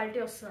మీకు క్వాలిటీ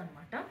వస్తుంది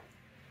అనమాట.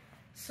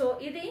 సో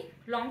ఇది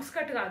లాంగ్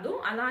స్కర్ట్ కాదు,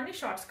 అలా అని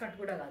షార్ట్ స్కర్ట్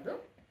కూడా కాదు,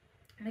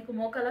 మీకు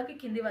మోకాలకి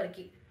కింది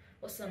వరకు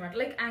వస్తుంది అనమాట,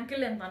 లైక్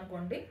యాంకిల్ లెంత్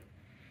అనుకోండి.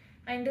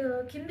 అండ్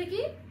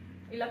కిందికి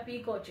ఇలా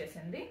పీకో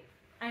వచ్చేసింది.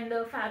 And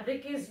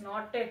fabric is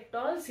not at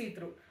all see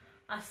through,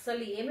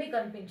 అస్సలు ఏమీ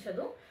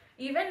కనిపించదు.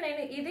 ఈవెన్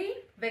నేను ఇది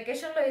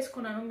వెకేషన్లో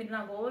వేసుకున్నాను, మీరు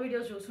నా గోవా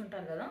వీడియోస్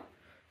చూసుంటారు కదా,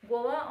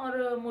 గోవా ఆర్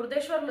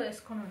మురుదేశ్వర్లో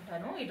వేసుకొని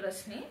ఉంటాను ఈ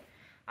డ్రెస్ని.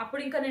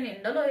 అప్పుడు ఇంకా నేను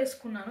ఎండలో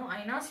వేసుకున్నాను,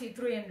 అయినా సీ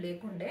త్రూ ఏం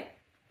లేకుండే.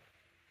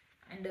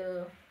 అండ్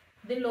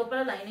దీని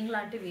లోపల లైనింగ్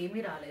లాంటివి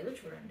ఏమీ రాలేదు,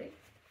 చూడండి,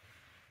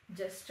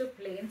 just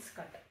plain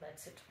skirt,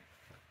 that's it.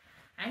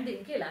 And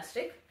దీనికి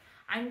ఎలాస్టిక్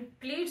అండ్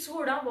ప్లీట్స్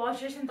కూడా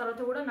వాష్ చేసిన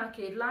తర్వాత కూడా నాకు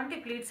ఎలాంటి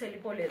ప్లీట్స్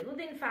వెళ్ళిపోలేదు.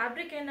 దీని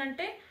ఫ్యాబ్రిక్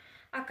ఏంటంటే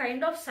ఆ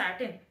కైండ్ ఆఫ్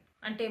సాటిన్,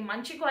 అంటే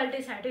మంచి క్వాలిటీ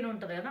సాటిన్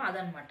ఉంటుంది కదా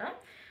అదనమాట.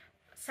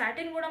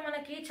 సాటిన్ కూడా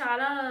మనకి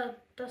చాలా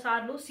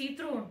సార్లు సీ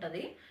త్రూ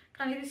ఉంటుంది,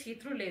 కానీ ఇది సీ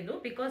త్రూ లేదు,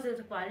 because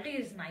the quality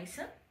is nice.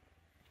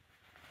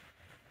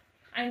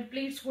 And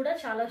pleats కూడా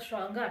చాలా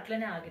స్ట్రాంగ్గా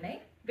అట్లనే ఆగినాయి.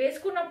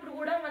 వేసుకున్నప్పుడు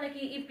కూడా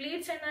మనకి ఈ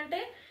ప్లీట్స్ ఏంటంటే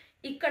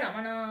ఇక్కడ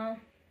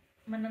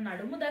మన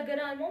నడుము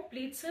దగ్గర ఏమో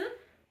ప్లీట్స్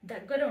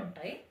దగ్గర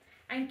ఉంటాయి,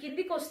 అండ్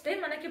కిందికి వస్తే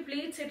మనకి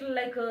ప్లీట్స్ ఇట్లా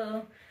లైక్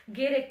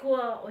గేర్ ఎక్కువ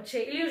వచ్చే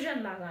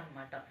ఇల్యూజన్ లాగా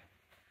అనమాట.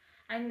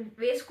 అండ్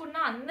వేసుకున్న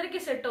అందరికీ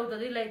సెట్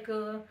అవుతుంది, లైక్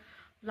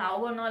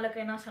లావు ఉన్న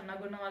వాళ్ళకైనా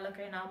సన్నగా ఉన్న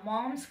వాళ్ళకైనా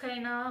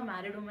మామ్స్కైనా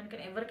మ్యారీడ్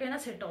ఉమెన్కైనా ఎవరికైనా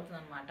సెట్ అవుతుంది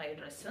అనమాట ఈ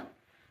dress.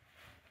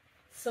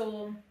 So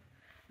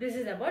this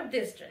is about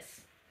this dress.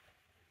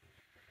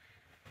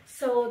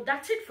 So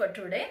that's it for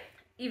today.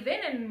 ఇవే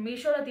నేను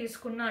మీషోలో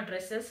తీసుకున్న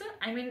డ్రెస్సెస్.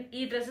 ఐ మీన్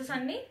ఈ డ్రెస్సెస్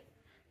అన్నీ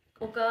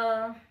ఒక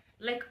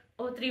లైక్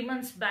 3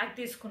 months బ్యాక్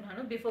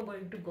తీసుకున్నాను, before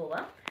going to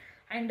Goa.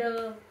 And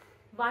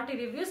వాటి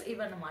రివ్యూస్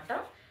ఇవన్నమాట.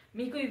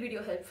 మీకు ఈ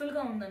వీడియో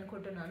హెల్ప్ఫుల్గా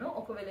ఉందనుకుంటున్నాను.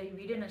 ఒకవేళ ఈ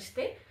వీడియో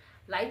నచ్చితే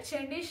లైక్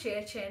చేయండి,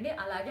 షేర్ చేయండి,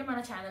 అలాగే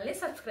మన ఛానల్ని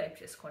సబ్స్క్రైబ్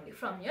చేసుకోండి.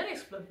 ఫ్రమ్ యువర్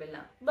ఎక్స్ప్లోర్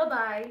పిల్లా,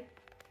 bye.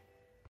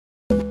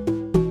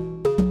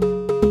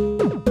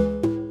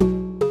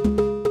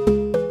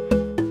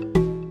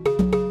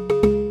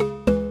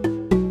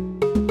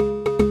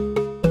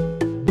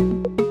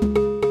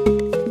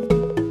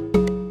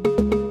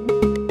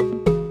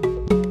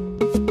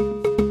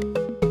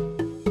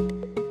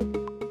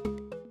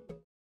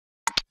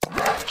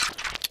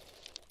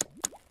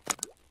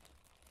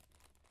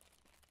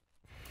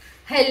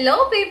 Hello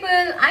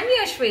people, I'm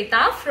Shweta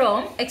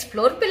from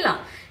explore పిల్లా.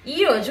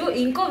 ఈరోజు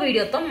ఇంకో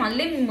వీడియోతో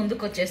మళ్ళీ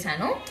ముందుకు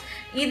వచ్చేసాను.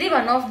 ఇది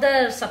one of the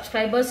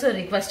subscribers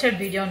requested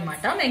video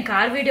అనమాట. మేము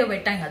కార్ వీడియో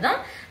పెట్టాం కదా,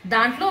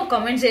 దాంట్లో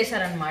కామెంట్స్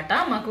చేశారనమాట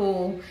మాకు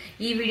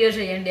ఈ వీడియో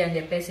చేయండి అని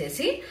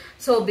చెప్పేసి.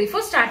 So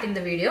before starting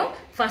the video,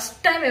 first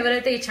time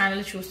ఎవరైతే ఈ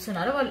ఛానల్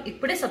చూస్తున్నారో వాళ్ళు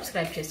ఇప్పుడే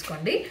సబ్స్క్రైబ్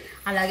చేసుకోండి.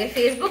 అలాగే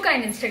ఫేస్బుక్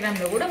అండ్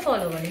ఇన్స్టాగ్రామ్లో కూడా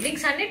ఫాలో అవ్వండి,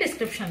 లింక్స్ అన్ని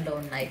డిస్క్రిప్షన్లో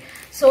ఉన్నాయి.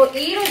 సో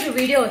ఈ రోజు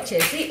వీడియో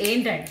వచ్చేసి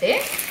ఏంటంటే,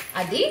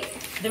 అది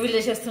రివీల్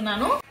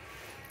చేసేస్తున్నాను,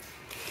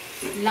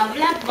 లవ్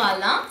ల్యాప్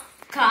వాళ్ళ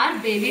కార్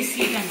బేబీ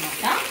సీట్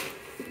అనమాట.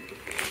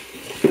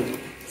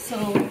 సో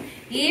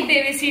ఈ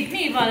బేబీ సీట్ని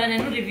ఇవాళ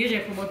నేను రివ్యూ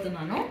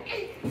చెప్పబోతున్నాను.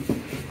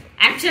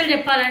 యాక్చువల్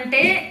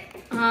చెప్పాలంటే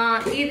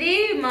ఇది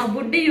మా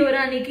బుడ్డి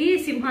యువరానికి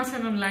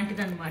సింహాసనం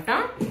లాంటిది అనమాట.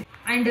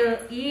 అండ్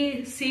ఈ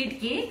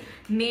సీట్కి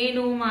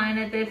నేను మా ఆయన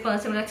అయితే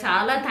పర్సనల్గా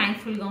చాలా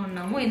థ్యాంక్ఫుల్గా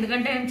ఉన్నాము,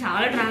 ఎందుకంటే మేము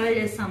చాలా ట్రావెల్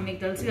చేస్తాం,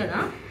 మీకు తెలుసు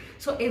కదా.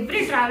 సో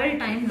ఎవ్రీ ట్రావెల్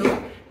టైంలో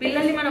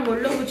పిల్లల్ని మనం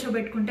ఒళ్ళో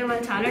కూర్చోబెట్టుకుంటే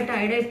వాళ్ళు చాలా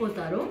టైర్డ్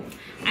అయిపోతారు.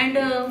 అండ్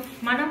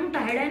మనం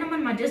టైర్డ్ అయినా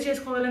మనం అడ్జస్ట్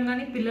చేసుకోగలం,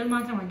 కానీ పిల్లలు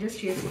మాత్రం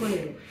అడ్జస్ట్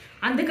చేసుకోలేరు.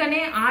 అందుకనే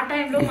ఆ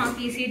టైంలో మాకు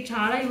ఈ సీట్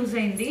చాలా యూజ్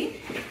అయింది.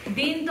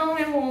 దీంతో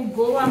మేము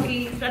గోవాకి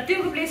ప్రతి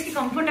ఒక్క ప్లేస్కి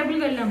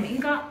కంఫర్టబుల్గా వెళ్ళాము.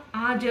 ఇంకా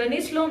ఆ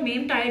జర్నీస్లో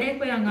మేము టైర్డ్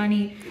అయిపోయాం,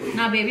 కానీ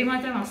నా బేబీ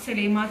మాత్రం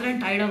అస్సలు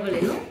ఏమాత్రం టైర్డ్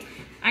అవ్వలేదు.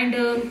 అండ్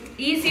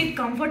ఈ సీట్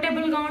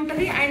కంఫర్టబుల్గా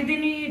ఉంటుంది, అండ్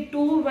దీన్ని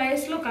 2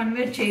 waysలో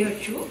కన్వర్ట్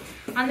చేయొచ్చు.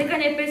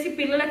 అందుకని చెప్పేసి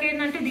పిల్లలకి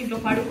ఏంటంటే దీంట్లో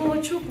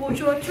పడుకోవచ్చు,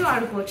 కూర్చోవచ్చు,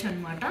 ఆడుకోవచ్చు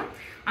అనమాట.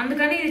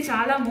 అందుకని ఇది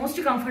చాలా మోస్ట్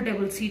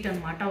కంఫర్టబుల్ సీట్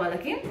అనమాట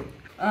వాళ్ళకి.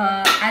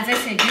 యాజ్ ఐ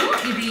సెడ్ యూ,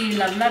 ఇది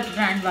లవ్ ల్యాప్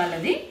బ్రాండ్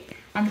వాళ్ళది,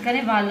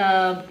 అందుకని వాళ్ళ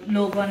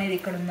లోగో అనేది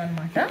ఇక్కడ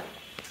ఉందన్నమాట,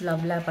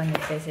 లవ్ ల్యాప్ అని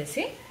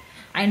చెప్పేసి.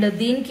 అండ్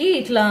దీనికి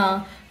ఇట్లా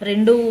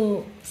 2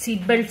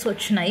 సీట్ బెల్ట్స్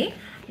వచ్చినాయి.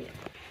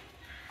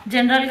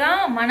 జనరల్గా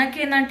మనకి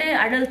ఏంటంటే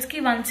అడల్ట్స్కి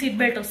 1 సీట్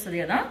బెల్ట్ వస్తుంది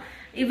కదా,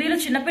 వీళ్ళు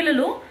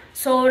చిన్నపిల్లలు,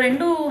 సో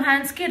 2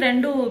 హ్యాండ్స్కి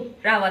 2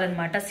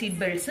 రావాలన్నమాట సీట్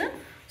బెల్ట్స్.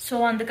 సో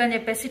అందుకని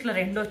చెప్పేసి ఇట్లా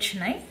 2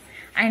 వచ్చినాయి.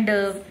 అండ్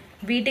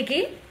వీటికి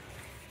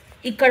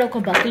ఇక్కడ ఒక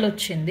బకిల్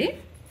వచ్చింది.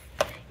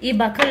 ఈ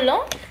బకిల్లో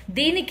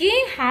దీనికి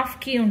హాఫ్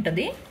కీ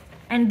ఉంటుంది,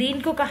 అండ్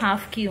దీనికి ఒక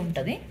హాఫ్ కీ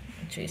ఉంటుంది,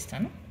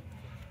 చూస్తాను.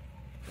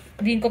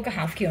 దీనికి ఒక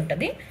హాఫ్ కీ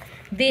ఉంటుంది,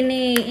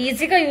 దీన్ని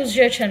ఈజీగా యూజ్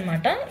చేయొచ్చు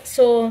అనమాట.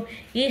 సో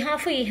ఈ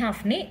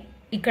హాఫ్ని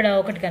ఇక్కడ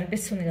ఒకటి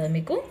కనిపిస్తుంది కదా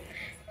మీకు,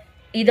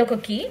 ఇదొక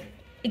కీ,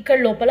 ఇక్కడ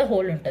లోపల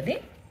హోల్ ఉంటుంది.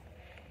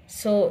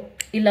 సో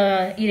ఇలా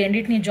ఈ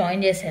రెండింటిని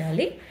జాయిన్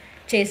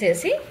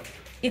చేసేసి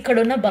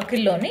ఇక్కడున్న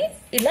బకిల్లోని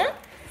ఇలా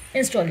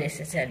ఇన్స్టాల్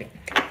చేసేసేయాలి.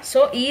 సో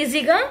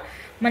ఈజీగా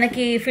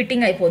మనకి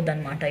ఫిట్టింగ్ అయిపోద్ది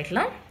అనమాట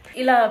ఇట్లా.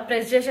 ఇలా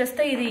ప్రెస్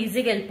చేసేస్తే ఇది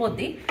ఈజీగా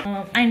వెళ్ళిపోద్ది.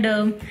 అండ్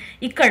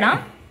ఇక్కడ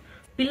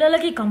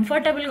పిల్లలకి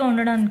కంఫర్టబుల్గా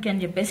ఉండడానికి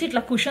అని చెప్పేసి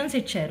ఇట్లా కుషన్స్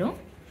ఇచ్చారు,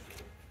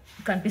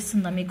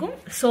 కనిపిస్తుందా మీకు?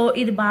 సో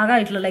ఇది బాగా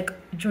ఇట్లా లైక్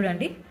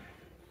చూడండి,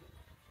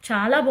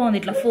 చాలా బాగుంది.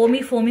 ఇట్లా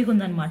ఫోమీగా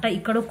ఉందన్నమాట.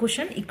 ఇక్కడ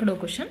కుషన్, ఇక్కడ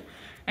కుషన్,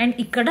 అండ్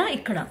ఇక్కడ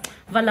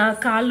వాళ్ళ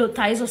కాళ్ళు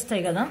థైస్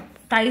వస్తాయి కదా,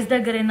 థైస్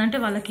దగ్గర ఏంటంటే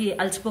వాళ్ళకి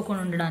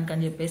అలసిపోకుండా ఉండడానికి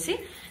అని చెప్పేసి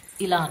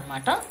ఇలా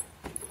అనమాట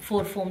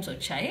 4 ఫోమ్స్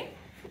వచ్చాయి.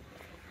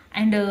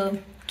 అండ్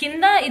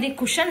కింద ఇది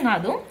కుషన్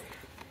కాదు,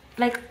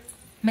 లైక్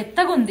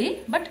మెత్తగా ఉంది,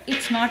 but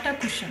it's not a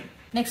cushion.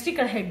 Next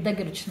ఇక్కడ హెడ్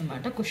దగ్గర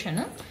వచ్చిందన్నమాట కుషన్.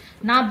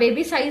 నా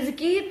బేబీ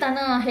సైజ్కి తన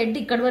హెడ్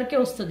ఇక్కడి వరకే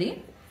వస్తుంది.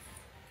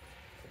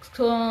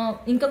 సో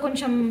ఇంకా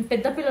కొంచెం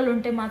పెద్ద పిల్లలు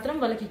ఉంటే మాత్రం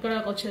వాళ్ళకి ఇక్కడ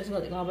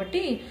వచ్చేస్తుంది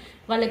కాబట్టి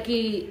వాళ్ళకి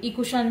ఈ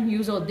కుషన్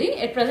యూజ్ అవుద్ది.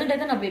 ఎట్ ప్రజెంట్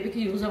అయితే నా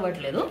బేబీకి యూజ్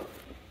అవ్వట్లేదు.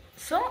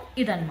 సో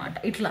ఇదన్నమాట.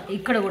 ఇట్లా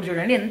ఇక్కడ కూడా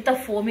చూడండి ఎంత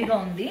ఫోమీగా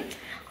ఉంది.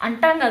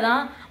 అంటాం కదా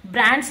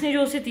బ్రాండ్స్ని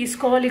చూసి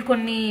తీసుకోవాలి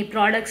కొన్ని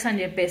ప్రోడక్ట్స్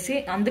అని చెప్పేసి,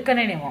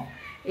 అందుకనేనేమో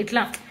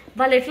ఇట్లా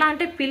వాళ్ళు ఎట్లా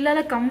అంటే పిల్లల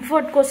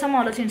కంఫర్ట్ కోసం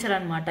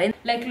ఆలోచించారనమాట.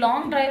 లైక్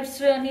లాంగ్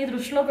డ్రైవ్స్ని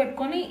దృష్టిలో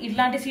పెట్టుకొని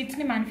ఇట్లాంటి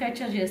సీట్స్ని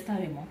మ్యానుఫ్యాక్చర్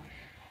చేస్తారేమో,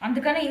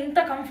 అందుకనే ఇంత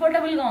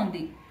కంఫర్టబుల్గా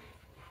ఉంది.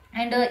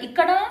 అండ్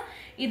ఇక్కడ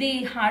ఇది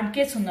హార్డ్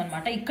కేస్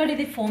ఉందన్నమాట. ఇక్కడ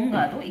ఇది ఫోమ్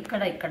కాదు,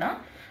 ఇక్కడ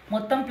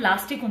మొత్తం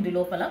ప్లాస్టిక్ ఉంది.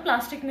 లోపల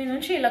ప్లాస్టిక్ మీద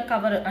నుంచి ఇలా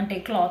కవర్ అంటే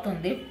క్లాత్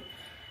ఉంది.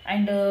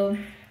 అండ్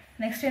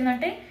నెక్స్ట్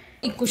ఏంటంటే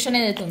ఈ కుషన్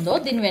ఏదైతే ఉందో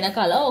దీని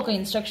వెనకాల ఒక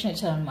ఇన్స్ట్రక్షన్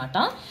ఇచ్చారనమాట.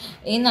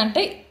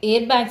 ఏంటంటే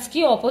ఎయిర్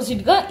బ్యాగ్స్కి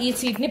ఆపోజిట్గా ఈ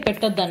సీట్ని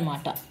పెట్టొద్దు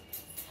అనమాట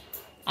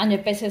అని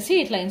చెప్పేసి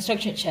ఇట్లా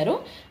ఇన్స్ట్రక్షన్ ఇచ్చారు.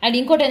 అండ్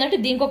ఇంకోటి ఏంటంటే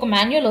దీనికి ఒక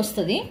మాన్యువల్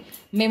వస్తుంది.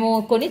 మేము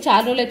కొన్ని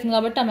చాలా రోజులు అవుతుంది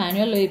కాబట్టి ఆ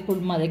మాన్యువల్ ఇప్పుడు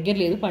మా దగ్గర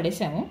లేదు,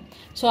 పడేసాము.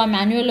 సో ఆ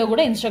మాన్యువల్లో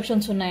కూడా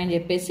ఇన్స్ట్రక్షన్స్ ఉన్నాయని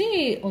చెప్పేసి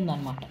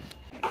ఉందన్నమాట.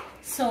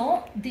 సో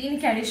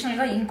దీనికి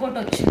అడిషనల్గా ఇంకోటి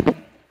వచ్చింది,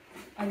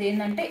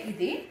 అదేంటంటే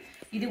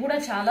ఇది కూడా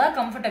చాలా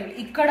కంఫర్టబుల్.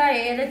 ఇక్కడ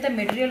ఏదైతే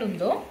మెటీరియల్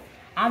ఉందో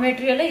ఆ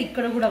మెటీరియలే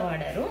ఇక్కడ కూడా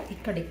వాడారు,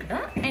 ఇక్కడ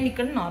అండ్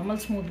ఇక్కడ నార్మల్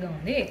స్మూత్గా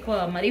ఉంది, ఎక్కువ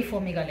మరీ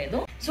ఫోమీగా లేదు.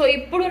 సో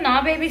ఇప్పుడు నా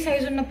బేబీ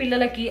సైజ్ ఉన్న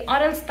పిల్లలకి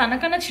ఆర్ఎల్స్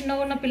తనకన్నా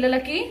చిన్నగా ఉన్న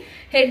పిల్లలకి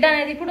హెడ్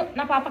అనేది ఇప్పుడు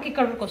నా పాపకి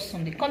ఇక్కడ వరకు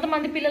వస్తుంది.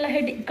 కొంతమంది పిల్లల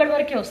హెడ్ ఇక్కడ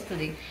వరకే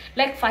వస్తుంది.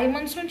 లైక్ 5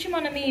 months నుంచి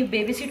మనం ఈ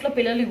బేబీ సీట్లో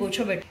పిల్లల్ని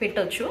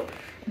పెట్టొచ్చు.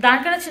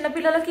 దానికన్నా చిన్న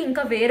పిల్లలకి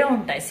ఇంకా వేరే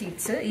ఉంటాయి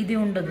సీట్స్, ఇది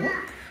ఉండదు.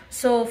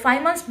 సో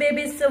 5 months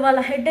బేబీస్ వాళ్ళ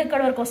హెడ్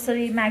ఎక్కడ వరకు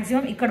వస్తుంది,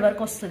 మ్యాక్సిమం ఇక్కడ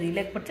వరకు వస్తుంది,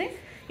 లేకపోతే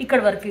ఇక్కడ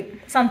వరకు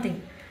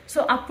సంథింగ్.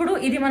 సో అప్పుడు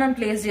ఇది మనం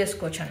ప్లేస్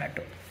చేసుకోవచ్చు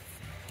అన్నట్టు.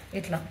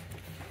 ఇట్లా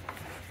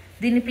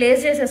దీన్ని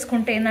ప్లేస్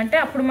చేసేసుకుంటే ఏంటంటే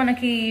అప్పుడు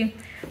మనకి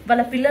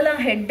వాళ్ళ పిల్లల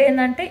హెడ్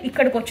ఏంటంటే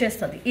ఇక్కడికి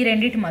వచ్చేస్తుంది ఈ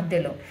రెండింటి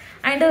మధ్యలో.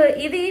 అండ్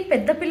ఇది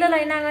పెద్ద పిల్లలు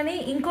అయినా కానీ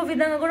ఇంకో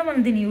విధంగా కూడా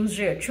మనం దీన్ని యూజ్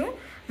చేయొచ్చు.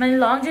 మనం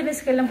లాంగ్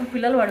జర్నీస్కి వెళ్ళినప్పుడు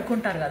పిల్లలు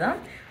పడుకుంటారు కదా,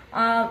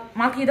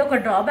 మాకు ఇది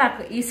ఒక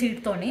డ్రాబ్యాక్ ఈ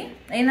సీట్తోని.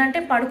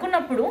 ఏంటంటే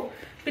పడుకున్నప్పుడు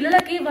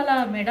పిల్లలకి వాళ్ళ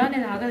మెడ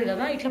అనేది ఆగదు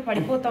కదా, ఇట్లా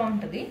పడిపోతూ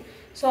ఉంటుంది.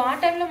 సో ఆ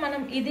టైంలో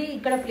మనం ఇది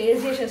ఇక్కడ ప్లేస్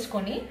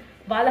చేసేసుకొని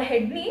వాళ్ళ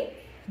హెడ్ని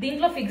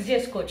దీంట్లో ఫిక్స్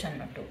చేసుకోవచ్చు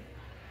అన్నట్టు.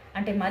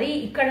 అంటే మరీ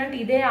ఇక్కడంటే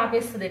ఇదే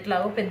ఆపేస్తుంది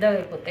ఎట్లాగో పెద్దగా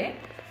అయిపోతే.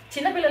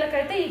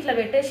 చిన్నపిల్లలకైతే ఇట్లా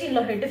పెట్టేసి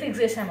ఇంట్లో హెడ్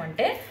ఫిక్స్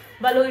చేసామంటే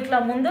వాళ్ళు ఇట్లా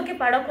ముందుకి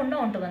పడకుండా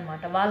ఉంటుంది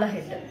అనమాట వాళ్ళ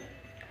హెడ్.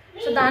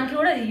 సో దానికి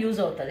కూడా ఇది యూజ్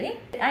అవుతుంది.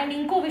 అండ్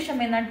ఇంకో విషయం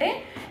ఏంటంటే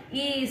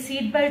ఈ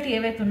సీట్ బెల్ట్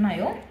ఏవైతే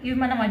ఉన్నాయో ఇవి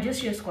మనం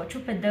అడ్జస్ట్ చేసుకోవచ్చు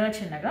పెద్దగా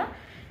చిన్నగా.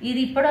 ఇది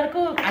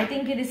ఇప్పటివరకు ఐ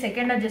థింక్ ఇది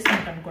సెకండ్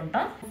అడ్జస్ట్మెంట్ అనుకుంటా.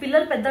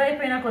 పిల్లలు పెద్దగా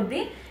అయిపోయిన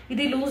కొద్దీ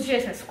ఇది లూజ్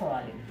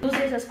చేసేసుకోవాలి. లూజ్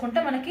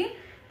చేసేసుకుంటే మనకి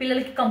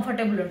పిల్లలకి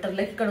కంఫర్టబుల్ ఉంటుంది,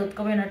 లైక్ ఇక్కడ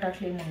ఉతకపోయినట్టు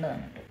అట్లా ఏమి ఉండదు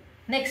అన్నట్టు.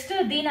 నెక్స్ట్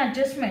దీని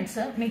అడ్జస్ట్మెంట్స్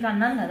మీకు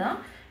అన్నాను కదా,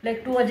 లైక్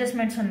 2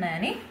 అడ్జస్ట్మెంట్స్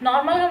ఉన్నాయని.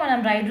 నార్మల్గా మనం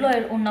రైడ్లో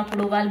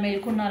ఉన్నప్పుడు వాళ్ళు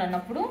మేలుకున్నారు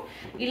అన్నప్పుడు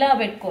ఇలా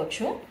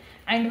పెట్టుకోవచ్చు.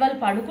 అండ్ వాళ్ళు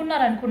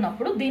పడుకున్నారు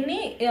అనుకున్నప్పుడు దీన్ని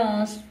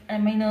ఐ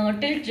మీన్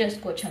టిల్ట్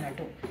చేసుకోవచ్చు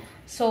అన్నట్టు.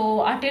 సో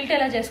ఆ టిల్ట్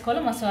ఎలా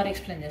చేసుకోవాలో మా సార్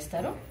ఎక్స్ప్లెయిన్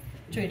చేస్తారు,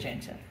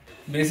 చూపించండి సార్.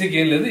 బేసిక్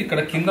ఏం లేదు, ఇక్కడ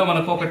కింద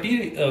మనకు ఒక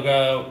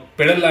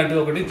పెడల్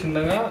లాంటిది ఒకటి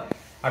చిన్నగా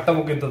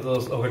అట్టముక్కింత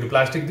ఒకటి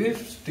ప్లాస్టిక్ది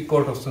స్టిక్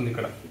అవుట్ వస్తుంది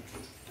ఇక్కడ.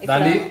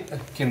 దాని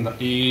కింద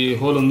ఈ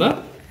హోల్ ఉందా,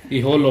 ఈ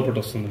హోల్ లోపల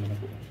వస్తుంది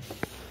మనకు.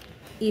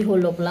 ఈ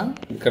హోల్ లోపల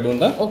ఇక్కడ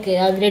ఉందా, ఓకే,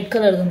 అది రెడ్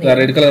కలర్ ఉంది,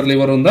 రెడ్ కలర్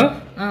లివర్ ఉందా.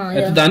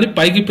 దాన్ని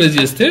పైకి ప్రెస్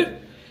చేస్తే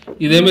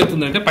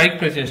ఇదేమైతుందంటే పైకి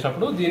ప్రెస్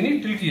చేసినప్పుడు దీన్ని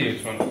టిల్ట్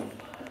చేయొచ్చు మనం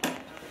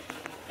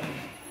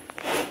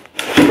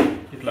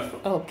ఇట్లా.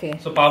 ఓకే.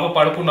 సో పాప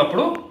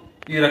పడుకున్నప్పుడు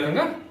ఈ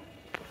రకంగా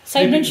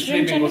సైడ్ నుంచి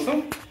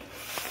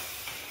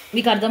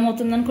మీకు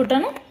అర్థమవుతుంది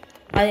అనుకుంటాను.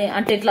 అది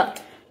అంటే ఇట్లా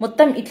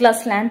మొత్తం ఇట్లా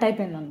స్లాంట్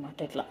అయిపోయింది అనమాట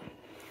ఇట్లా.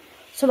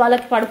 సో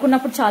వాళ్ళకి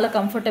పడుకున్నప్పుడు చాలా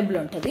కంఫర్టబుల్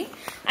ఉంటుంది.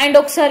 అండ్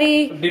ఒకసారి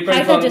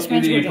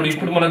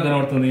ఇప్పుడు మనకు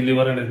కనబడుతుంది ఈ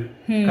లివర్ అనేది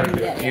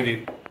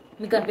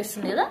మీకు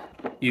అనిపిస్తుంది కదా,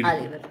 ఆ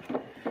లివర్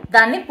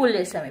దాన్ని పుల్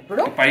చేసాం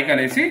ఇప్పుడు పైకి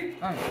అనేసి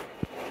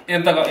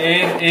ఎంత ఏ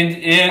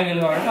యాంగిల్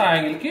కావాలంటే ఆ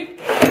యాంగిల్ కి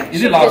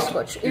ఇది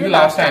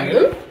లాస్ట్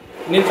యాంగిల్,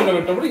 నిల్చుని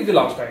పెట్టినప్పుడు ఇది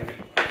లాస్ట్ యాంగిల్.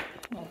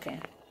 ఓకే,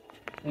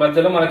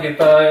 మధ్యలో మనకి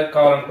ఎంత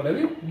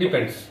కావాలనుకునేది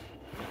డిపెండ్స్.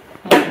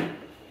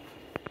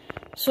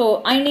 సో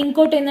అండ్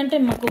ఇంకోటి ఏంటంటే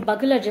మాకు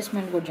బకిల్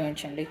అడ్జస్ట్మెంట్ కూడా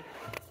చేయించండి.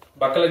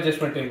 బకిల్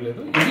అడ్జస్ట్మెంట్ ఏం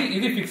లేదు,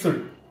 ఇది ఫిక్స్డ్,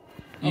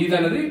 ఇది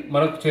అనేది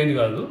మనకు చేంజ్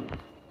కాదు.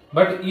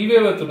 బట్ ఇవి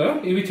ఏవైతున్నాయో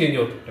ఇవి చేంజ్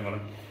అవుతుంటాయి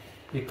మనకి.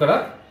 ఇక్కడ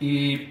ఈ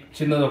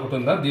చిన్నది ఒకటి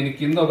ఉందా, దీని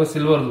కింద ఒక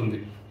సిల్వర్ ఉంది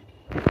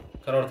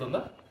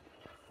కనబడుతుందా,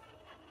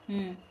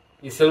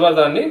 ఈ సిల్వర్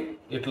దాన్ని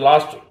ఇట్లా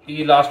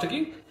లాస్ట్కి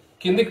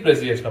కిందికి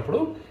ప్రెస్ చేసినప్పుడు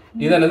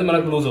ఇది అనేది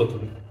మనకు లూజ్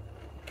అవుతుంది.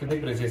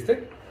 కిందికి ప్రెస్ చేస్తే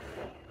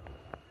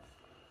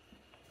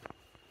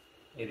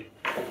ఇది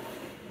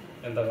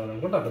ఎంత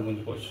కావాలనుకుంటే అంత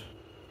గుంజుకోవచ్చు.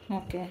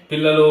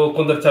 పిల్లలు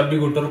కొందరు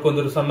చబ్బిగా ఉంటారు,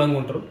 కొందరు సన్నంగా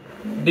ఉంటారు,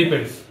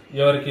 డిపెండ్స్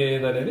ఎవరికి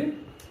ఏదనేది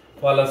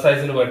వాళ్ళ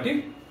సైజుని బట్టి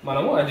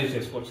మనము అడ్జస్ట్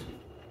చేసుకోవచ్చు.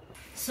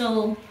 సో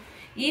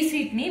ఈ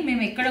సీట్ని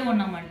మేము ఎక్కడ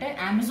కొన్నామంటే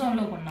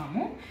అమెజాన్లో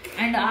కొన్నాము.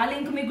 అండ్ ఆ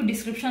లింక్ మీకు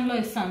డిస్క్రిప్షన్లో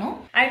ఇస్తాను.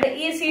 అండ్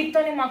ఈ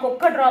సీట్తోని మాకు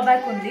ఒక్క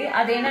డ్రాబ్యాక్ ఉంది.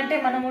 అదేంటంటే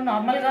మనము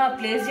నార్మల్గా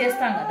ప్లేస్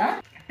చేస్తాం కదా,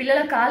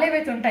 పిల్లల కాళ్ళు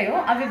ఏవైతే ఉంటాయో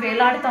అవి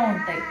వేలాడుతూ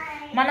ఉంటాయి.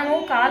 మనము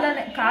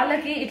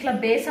కాళ్ళకి ఇట్లా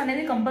బేస్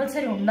అనేది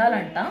కంపల్సరీ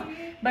ఉండాలంట.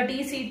 బట్ ఈ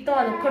సీట్తో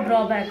అదొక్క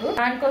డ్రాబ్యాక్.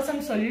 దానికోసం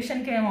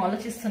సొల్యూషన్కి మేము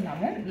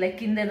ఆలోచిస్తున్నాము. లైక్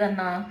కింద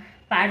ఏదన్నా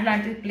ప్యాడ్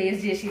లాంటిది ప్లేస్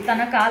చేసి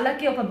తన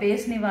కాళ్ళకి ఒక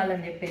బేస్ని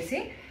ఇవ్వాలని చెప్పేసి.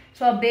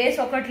 సో ఆ బేస్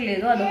ఒకటి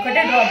లేదు,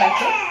 అదొక్కటే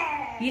డ్రాబ్యాక్.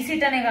 ఈ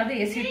సీట్ అనే కాదు,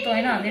 ఏ సీట్తో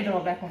అయినా అదే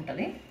డ్రాబ్యాక్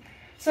ఉంటుంది.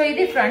 సో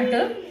ఇది ఫ్రంట్.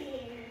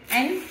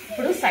 అండ్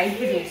ఇప్పుడు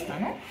సైడ్కి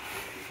చూస్తాను.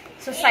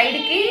 సో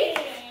సైడ్కి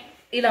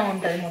ఇలా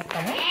ఉంటుంది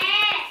మొత్తము.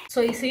 సో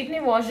ఈ సీట్ని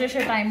వాష్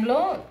చేసే టైంలో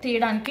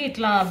తీయడానికి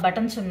ఇట్లా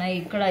బటన్స్ ఉన్నాయి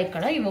ఇక్కడ.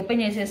 ఇవి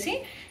ఓపెన్ చేసేసి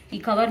ఈ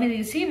కవర్ని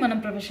తీసి మనం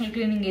ప్రొఫెషనల్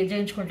క్లీనింగ్ ఏం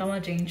చేయించుకుంటామో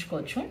అది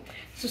చేయించుకోవచ్చు.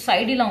 సో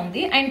సైడ్ ఇలా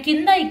ఉంది. అండ్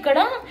కింద ఇక్కడ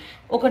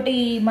ఒకటి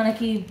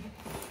మనకి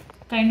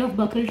కైండ్ ఆఫ్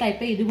బకిల్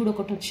టైప్ ఇది కూడా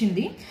ఒకటి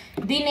వచ్చింది.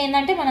 దీన్ని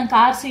ఏంటంటే మనం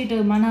కార్ సీట్,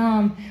 మన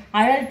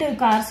అడల్ట్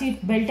కార్ సీట్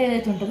బెల్ట్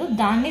ఏదైతే ఉంటుందో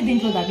దాన్ని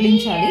దీంట్లో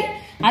తగిలించాలి.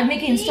 అది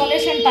మీకు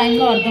ఇన్స్టాలేషన్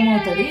టైంలో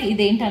అర్థమవుతుంది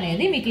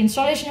ఇదేంటనేది. మీకు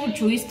ఇన్స్టాలేషన్ కూడా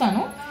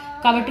చూపిస్తాను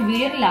కాబట్టి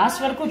వీడియోని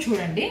లాస్ట్ వరకు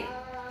చూడండి.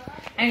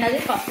 అండ్ అది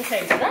ఫస్ట్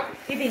సైడ్ కదా,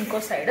 ఇది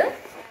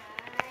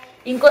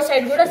ఇంకో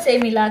సైడ్ కూడా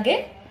సేమ్ ఇలాగే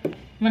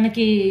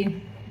మనకి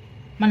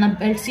మన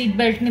సీట్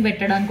బెల్ట్ని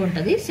పెట్టడానికి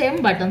ఉంటుంది. సేమ్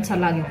బటన్స్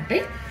అలాగే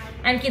ఉంటాయి.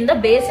 అండ్ కింద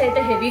బేస్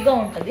అయితే హెవీగా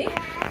ఉంటుంది.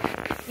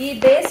 ఈ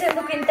బేస్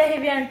ఎందుకు ఇంత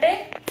హెవీ అంటే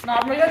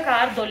నార్మల్గా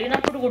కార్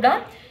దొలినప్పుడు కూడా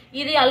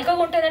ఇది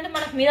అల్కగా ఉంటుందంటే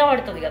మనకు మీద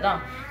పడుతుంది కదా.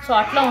 సో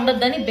అట్లా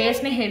ఉండొద్దని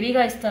బేస్ని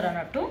హెవీగా ఇస్తారు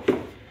అన్నట్టు.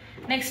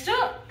 నెక్స్ట్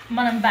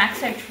మనం బ్యాక్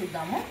సైడ్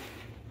చూద్దాము.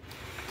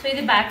 సో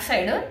ఇది బ్యాక్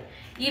సైడ్.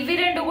 ఇవి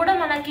రెండు కూడా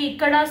మనకి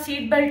ఇక్కడ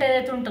సీట్ బెల్ట్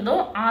ఏదైతే ఉంటుందో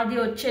అది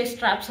వచ్చే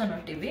స్ట్రాప్స్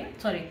అన్నట్టు ఇవి,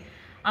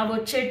 అవి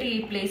వచ్చేటి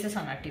ప్లేసెస్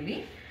అన్నట్టు ఇవి.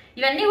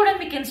 ఇవన్నీ కూడా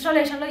మీకు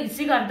ఇన్స్టాలేషన్లో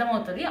ఈజీగా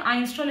అర్థమవుతుంది. ఆ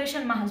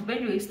ఇన్స్టాలేషన్ మా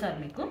హస్బెండ్ చూపిస్తారు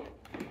మీకు.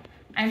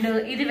 అండ్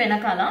ఇది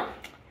వెనకాల.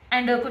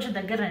 అండ్ కొంచెం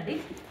దగ్గర రండి.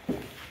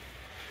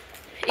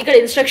 ఇక్కడ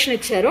ఇన్స్ట్రక్షన్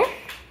ఇచ్చారు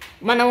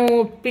మనము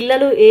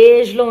పిల్లలు ఏ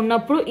ఏజ్లో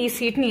ఉన్నప్పుడు ఈ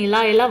సీట్ని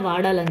ఎలా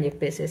వాడాలని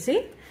చెప్పేసి.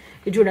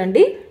 ఇది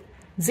చూడండి,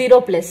 0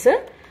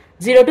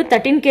 to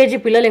 13 kg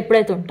పిల్లలు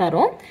ఎప్పుడైతే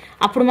ఉంటారో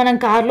అప్పుడు మనం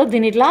కార్లో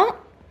దీన్ని ఇట్లా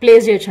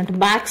ప్లేస్ చేయొచ్చు అంట.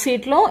 బ్యాక్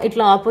సీట్లో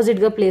ఇట్లా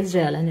ఆపోజిట్గా ప్లేస్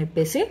చేయాలని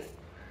చెప్పేసి.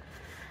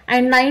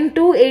 అండ్ 9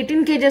 to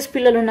 18 kgs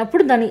పిల్లలు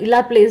ఉన్నప్పుడు దాన్ని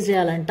ఇలా ప్లేస్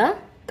చేయాలంట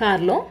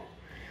కార్లో.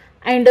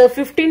 And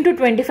 15 to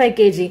 25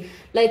 kg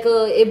like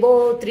above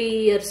 3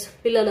 years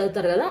పిల్లలు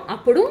అవుతారు కదా,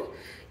 అప్పుడు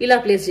ఇలా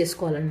ప్లేస్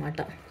చేసుకోవాలన్నమాట.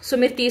 సో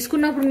మీరు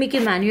తీసుకున్నప్పుడు మీకు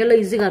ఈ మాన్యువల్లో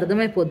ఈజీగా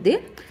అర్థమైపోద్ది.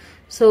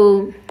 సో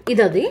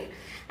ఇది అది.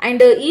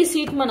 అండ్ ఈ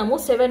సీట్ మనము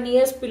 7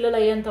 years పిల్లలు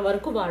అయ్యేంత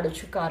వరకు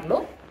వాడచ్చు కార్లో.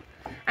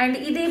 అండ్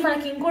ఇది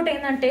మనకి ఇంకోటి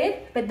ఏంటంటే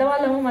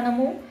పెద్దవాళ్ళము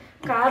మనము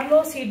కార్లో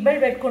సీట్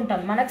బెల్ట్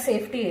పెట్టుకుంటాం, మనకు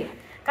సేఫ్టీ.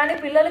 కానీ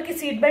పిల్లలకి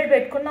సీట్ బెల్ట్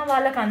పెట్టుకున్న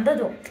వాళ్ళకి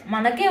అందదు.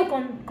 మనకే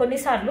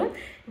కొన్నిసార్లు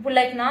ఇప్పుడు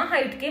లైక్ నా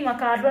హైట్కి మా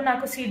కార్లో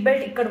నాకు సీట్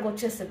బెల్ట్ ఇక్కడికి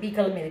వచ్చేస్తుంది,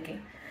 పీకల మీదకి,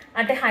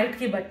 అంటే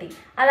హైట్కి బట్టి.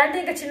 అలాంటి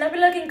ఇంకా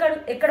చిన్నపిల్లలకి ఇంకా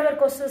ఎక్కడి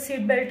వరకు వస్తుంది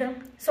సీట్ బెల్ట్.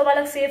 సో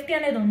వాళ్ళకి సేఫ్టీ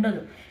అనేది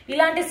ఉండదు.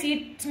 ఇలాంటి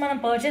సీట్స్ మనం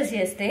పర్చేస్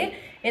చేస్తే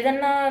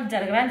ఏదన్నా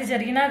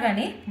జరిగినా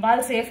కానీ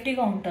వాళ్ళు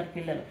సేఫ్టీగా ఉంటారు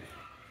పిల్లలు.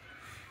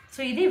 సో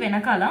ఇది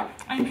వెనకాల.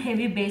 అండ్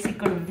హెవీ బేస్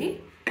ఇక్కడ ఉంది.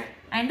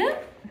 అండ్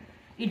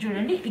ఇది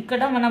చూడండి,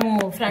 ఇక్కడ మనము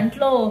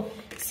ఫ్రంట్లో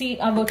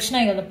అవి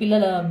వచ్చినాయి కదా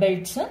పిల్లల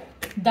బెల్ట్స్,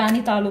 దాని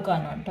తాలూకా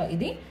అనమాట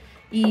ఇది.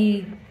 ఈ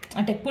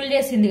అంటే పుల్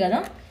చేసింది కదా,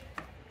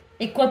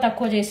 ఎక్కువ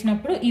తక్కువ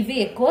చేసినప్పుడు ఇవి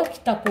ఎక్కువ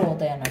తక్కువ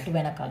అవుతాయి అన్నట్టు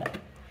వెనకాల.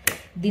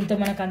 దీంతో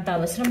మనకు అంత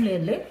అవసరం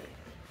లేదులే.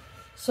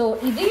 సో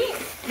ఇది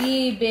ఈ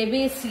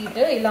బేబీ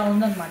సీట్ ఇలా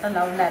ఉందన్నమాట,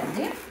 లవ్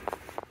ల్యాబ్ది.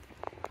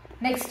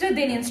 నెక్స్ట్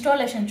దీని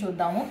ఇన్స్టాలేషన్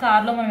చూద్దాము.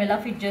 కార్లో మనం ఎలా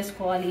ఫిట్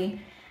చేసుకోవాలి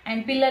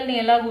అండ్ పిల్లల్ని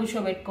ఎలా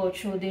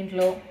కూర్చోబెట్టుకోవచ్చు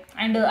దీంట్లో.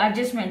 అండ్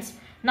అడ్జస్ట్మెంట్స్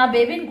నా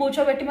బేబీని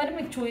కూర్చోబెట్టి మరి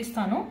మీకు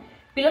చూపిస్తాను.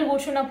 పిల్లలు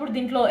కూర్చున్నప్పుడు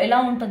దీంట్లో ఎలా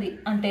ఉంటుంది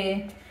అంటే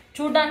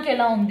చూడడానికి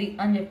ఎలా ఉంది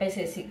అని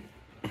చెప్పేసి.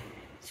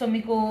 సో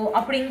మీకు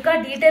అప్పుడు ఇంకా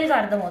డీటెయిల్గా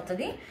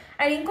అర్థమవుతుంది.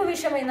 అండ్ ఇంకో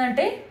విషయం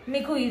ఏంటంటే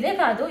మీకు ఇదే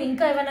కాదు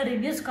ఇంకా ఏమైనా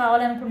రివ్యూస్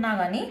కావాలనుకున్నా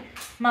కానీ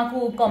మాకు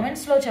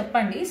కామెంట్స్లో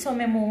చెప్పండి. సో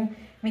మేము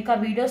మీకు ఆ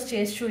వీడియోస్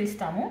చేసి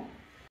చూపిస్తాము.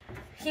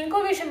 ఇంకో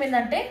విషయం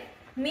ఏంటంటే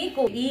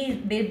మీకు ఈ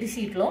బేబీ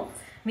సీట్లో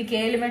మీకు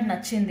ఏ ఎలిమెంట్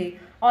నచ్చింది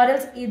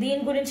ఆర్ఎల్స్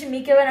దీని గురించి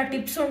మీకు ఏమైనా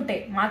టిప్స్ ఉంటే,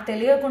 మాకు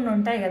తెలియకుండా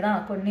ఉంటాయి కదా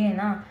కొన్ని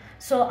అయినా,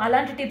 సో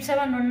అలాంటి టిప్స్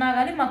ఏమైనా ఉన్నా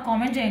కానీ మాకు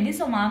కామెంట్ చేయండి.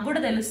 సో మాకు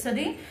కూడా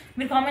తెలుస్తుంది.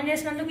 మీరు కామెంట్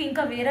చేసినందుకు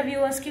ఇంకా వేరే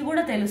వ్యూవర్స్కి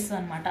కూడా తెలుస్తుంది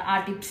అనమాట ఆ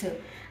టిప్స్.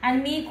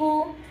 అండ్ మీకు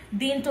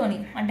దీంతో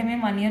అంటే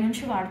మేము 1 year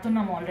నుంచి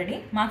వాడుతున్నాము ఆల్రెడీ,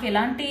 మాకు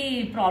ఎలాంటి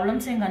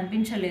ప్రాబ్లమ్స్ ఏం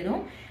కనిపించలేదు,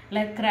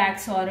 లైక్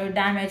క్రాక్స్ ఆర్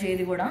డ్యామేజ్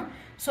ఏది కూడా.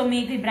 సో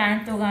మీకు ఈ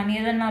బ్రాండ్తో కానీ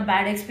ఏదైనా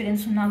బ్యాడ్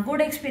ఎక్స్పీరియన్స్ ఉన్నా,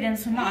 గుడ్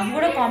ఎక్స్పీరియన్స్ ఉన్నా అది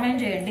కూడా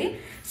కామెంట్ చేయండి.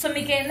 సో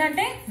మీకు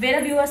ఏంటంటే వేరే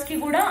వ్యూవర్స్కి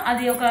కూడా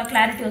అది ఒక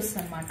క్లారిటీ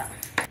వస్తుంది అనమాట.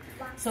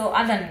 సో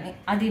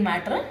అది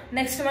మ్యాటర్.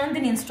 నెక్స్ట్ మనం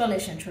దీని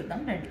ఇన్స్టాలేషన్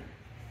చూద్దాం రండి.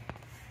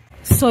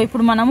 సో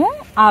ఇప్పుడు మనము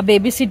ఆ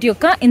బేబీ సీట్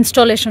యొక్క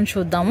ఇన్స్టాలేషన్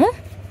చూద్దాము.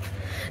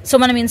 సో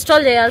మనం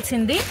ఇన్స్టాల్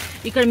చేయాల్సింది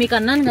ఇక్కడ మీకు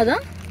అన్నాను కదా,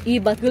 ఈ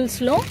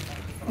బకిల్స్లో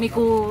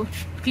మీకు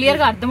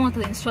క్లియర్గా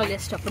అర్థమవుతుంది ఇన్స్టాల్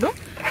చేసేటప్పుడు.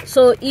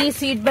 సో ఈ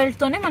సీట్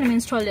బెల్ట్తోనే మనం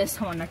ఇన్స్టాల్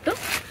చేస్తాం అన్నట్టు.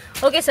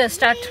 Okay sir,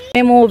 start.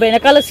 మేము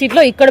వెనకాల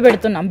సీట్లో ఇక్కడ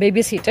పెడుతున్నాం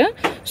బేబీ సీట్.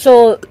 సో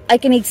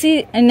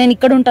నేను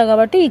ఇక్కడ ఉంటాను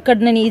కాబట్టి ఇక్కడ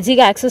నేను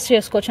ఈజీగా యాక్సెస్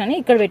చేసుకోవచ్చు అని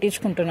ఇక్కడ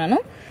పెట్టించుకుంటున్నాను.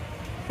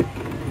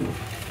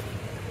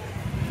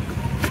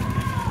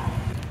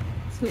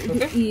 సో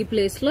ఈ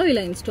ప్లేస్లో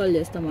ఇలా ఇన్స్టాల్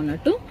చేస్తాం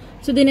అన్నట్టు.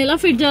 సో దీన్ని ఎలా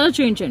ఫిట్ చేయాలో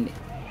చూపించండి.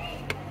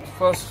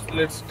 First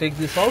let's take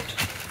this out.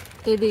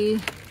 ఇది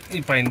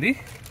ఈ పైంది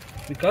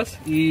బికాస్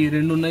ఈ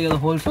రెండు ఉన్నాయి కదా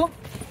హోల్స్,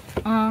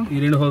 ఈ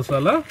రెండు హోల్స్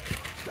వల్ల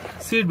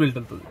సీట్ బెల్ట్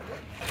వెళ్తుంది.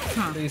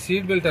 ఈ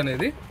సీట్ బెల్ట్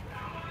అనేది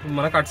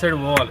మనకు అటు సైడ్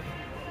పోవాలి.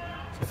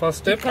 సో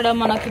ఫస్ట్ స్టెప్ ఇక్కడ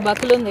మనకి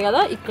బకులు ఉంది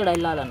కదా, ఇక్కడ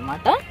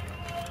వెళ్ళాలన్నమాట.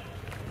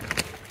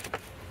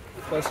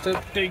 First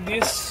step take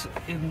this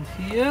in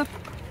here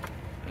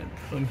and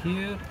from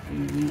here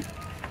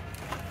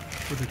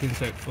put it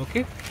inside.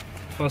 Okay,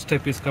 first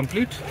step is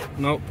complete.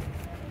 Now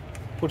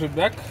put it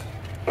back.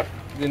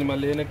 దీన్ని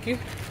మళ్ళీ వెనక్కి.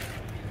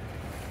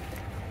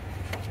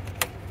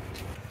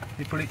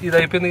 ఇప్పుడు ఇది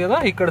అయిపోయింది కదా,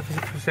 ఇక్కడ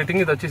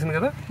సెట్టింగ్ ఇది వచ్చేసింది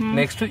కదా.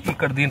 నెక్స్ట్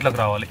ఇక్కడ దీంట్లోకి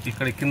రావాలి.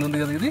 ఇక్కడ కింద ఉంది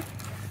కదా ఇది,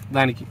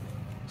 దానికి.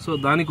 సో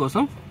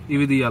దానికోసం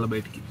ఇవి తీయాలి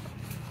బయటికి.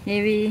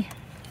 ఇవి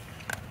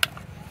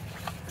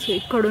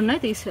ఇక్కడ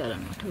ఉన్నాయి,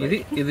 తీసేయాలన్నమాట.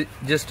 ఇది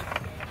జస్ట్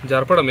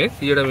జరపడమే,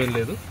 తీయడం ఏం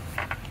లేదు.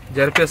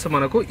 జరిపేస్తే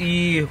మనకు ఈ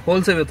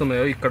హోల్స్ ఏవైతే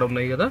ఉన్నాయో ఇక్కడ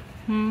ఉన్నాయి కదా,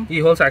 ఈ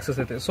హోల్స్ యాక్సెస్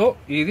అవుతాయి. సో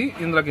ఇది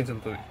ఇందులోకి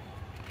వెళ్తుంది.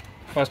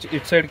 ఫస్ట్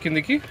ఇట్ సైడ్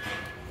కిందికి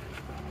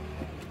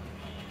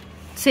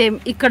సేమ్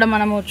ఇక్కడ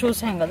మనము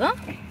చూసాం కదా,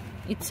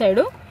 ఇటు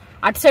సైడ్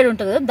అటు సైడ్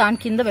ఉంటుంది కదా, దాని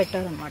కింద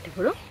పెట్టాలన్నమాట.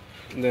 ఇప్పుడు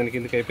దాని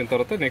కిందకి అయిపోయిన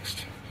తర్వాత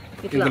నెక్స్ట్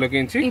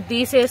ఇందులోకి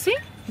తీసేసి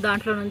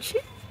దాంట్లో నుంచి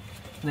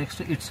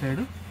నెక్స్ట్ ఇట్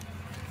సైడ్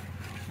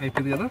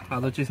అయిపోయింది కదా,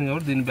 అది వచ్చేసింది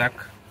కాబట్టి దీన్ని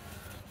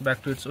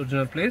back to it's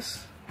original place.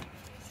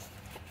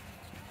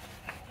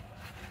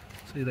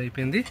 So ఇది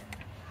అయిపోయింది.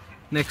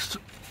 నెక్స్ట్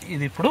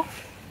ఇది ఇప్పుడు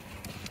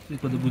ఇది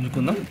కొద్దిగా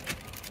గుంజుకుందాం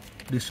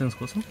డిస్టెన్స్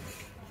కోసం.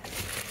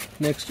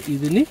 నెక్స్ట్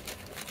ఇదిని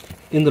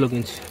ఇందులోకి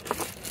నుంచి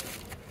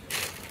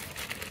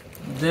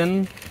then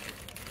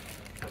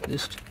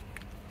just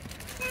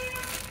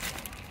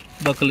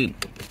buckle in,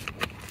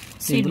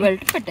 seat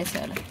belt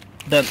పెట్టేసేయాలి.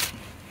 డన్,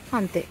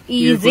 అంతే.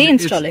 Easy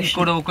installation.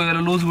 కూడా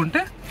ఒకవేళ లూజ్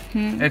ఉంటే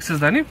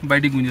ఎక్సెస్ దాన్ని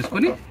బయటికి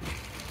గుంజేసుకొని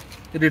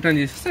రిటర్న్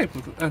చేసేస్తే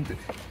అయిపోతుంది, అంతే.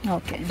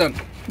 Okay, done,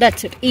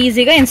 that's it.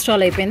 ఈజీగా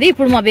ఇన్స్టాల్ అయిపోయింది.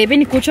 ఇప్పుడు మా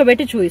బేబీని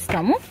కూర్చోబెట్టి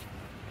చూపిస్తాము.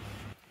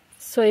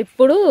 సో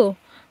ఇప్పుడు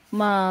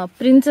మా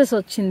ప్రిన్సెస్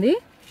వచ్చింది,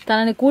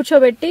 తనని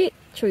కూర్చోబెట్టి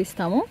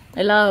చూపిస్తాము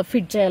ఎలా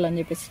ఫిట్ చేయాలని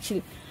చెప్పేసి,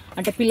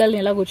 అంటే పిల్లల్ని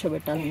ఎలా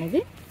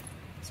కూర్చోబెట్టాలనేది.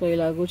 సో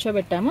ఇలా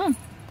కూర్చోబెట్టామా,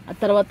 ఆ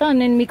తర్వాత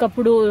నేను మీకు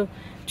అప్పుడు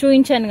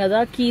చూపించాను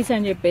కదా కీస్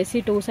అని చెప్పేసి,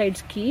 2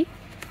 sides కీ.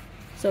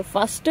 సో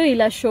ఫస్ట్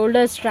ఇలా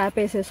షోల్డర్ స్ట్రాప్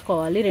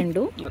వేసేసుకోవాలి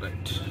రెండు.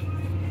 రైట్,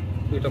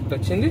 ఇటు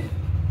వచ్చింది.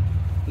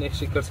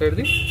 నెక్స్ట్ ఇక్కడ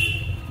సైడ్ది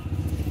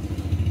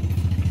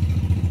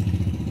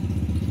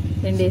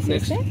రెండు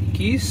వేసేసి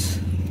కీస్.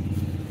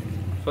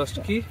 ఫస్ట్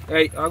కీ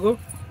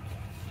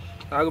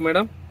ఆగు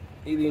మేడం,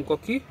 ఇది ఇంకో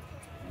కీ.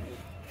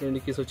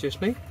 2 keys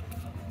వచ్చేసినాయి.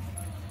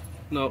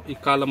 నా ఈ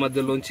కాళ్ళ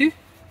మధ్యలోంచి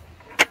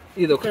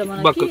ఇది ఒక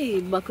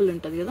బకుల్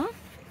ఉంటుంది కదా,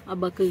 ఆ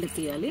బకుల్ని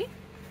తీయాలి.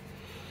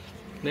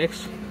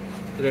 నెక్స్ట్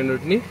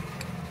రెండింటిని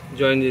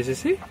జాయిన్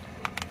చేసేసి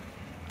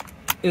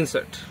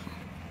ఇన్సర్ట్.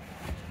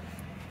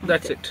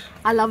 That's it.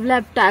 ఆ లవ్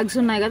ల్యాబ్ ట్యాగ్స్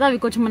ఉన్నాయి కదా, అవి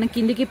కొంచెం మన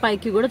కిందికి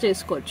పైకి కూడా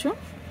చేసుకోవచ్చు.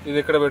 ఇది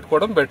ఇక్కడ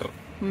పెట్టుకోవడం బెటర్,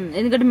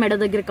 ఎందుకంటే మెడ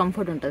దగ్గర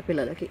కంఫర్ట్ ఉంటుంది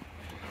పిల్లలకి.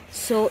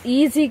 సో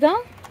ఈజీగా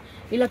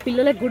ఇలా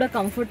పిల్లలకు కూడా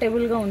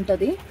కంఫర్టబుల్గా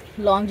ఉంటుంది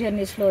లాంగ్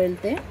జర్నీస్లో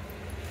వెళ్తే.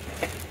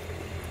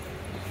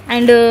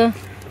 అండ్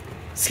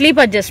స్లీప్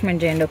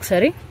అడ్జస్ట్మెంట్ చేయండి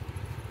ఒకసారి.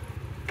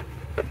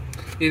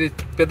 ఇది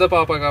పెద్ద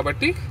పాప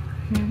కాబట్టి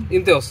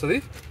ఇంతే వస్తుంది.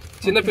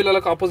 చిన్న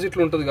పిల్లలకు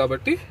ఆపోజిట్లో ఉంటుంది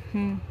కాబట్టి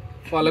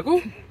వాళ్ళకు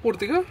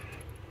పూర్తిగా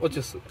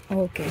వచ్చేస్తుంది.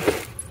 ఓకే,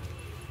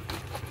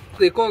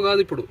 ఎక్కువ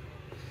కాదు ఇప్పుడు,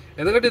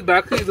 ఎందుకంటే ఇది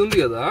బ్యాక్ ఇది ఉంది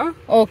కదా.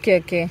 ఓకే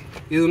ఓకే,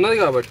 ఇది ఉన్నది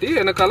కాబట్టి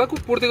వెనకాలకు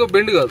పూర్తిగా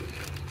బెండ్ కాదు.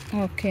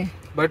 ఓకే,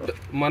 బట్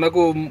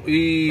మనకు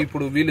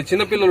ఇప్పుడు వీళ్ళు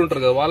చిన్న పిల్లలు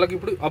ఉంటారు కదా, వాళ్ళకి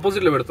ఇప్పుడు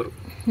ఆపోజిట్ లో పెడతారు.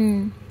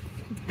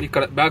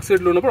 ఇక్కడ బ్యాక్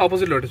సైడ్ లో ఉన్నప్పుడు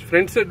ఆపోజిట్ లో పెట్టచ్చు,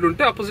 ఫ్రంట్ సైడ్ లో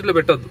ఉంటే ఆపోజిట్ లో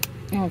పెట్టద్దు.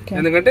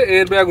 ఎందుకంటే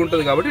ఎయిర్ బ్యాగ్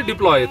ఉంటుంది కాబట్టి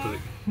డిప్లాయ్ అవుతుంది.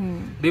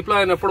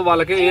 డిప్లాయ్ అయినప్పుడు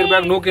వాళ్ళకి ఎయిర్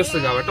బ్యాగ్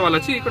నోకేస్తుంది కాబట్టి వాళ్ళు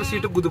వచ్చి ఇక్కడ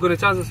సీటు గుద్దుకునే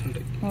ఛాన్సెస్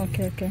ఉంటాయి.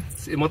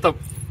 మొత్తం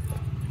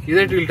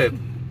ఇదే టిల్ టైప్.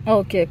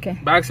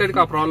 బ్యాక్ సైడ్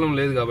కి ఆ ప్రాబ్లం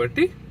లేదు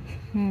కాబట్టి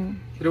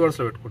రివర్స్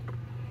లో పెట్టుకుంటారు.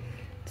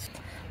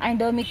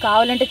 అండ్ మీకు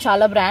కావాలంటే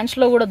చాలా బ్రాండ్స్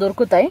లో కూడా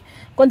దొరుకుతాయి.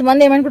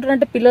 కొంతమంది ఏమనుకుంటారు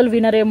అంటే పిల్లలు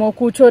వినరేమో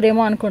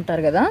కూర్చోరేమో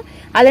అనుకుంటారు కదా.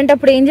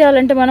 అలాంటప్పుడు ఏం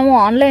చేయాలంటే మనము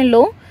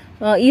ఆన్లైన్లో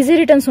ఈజీ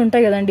రిటర్న్స్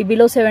ఉంటాయి కదండి,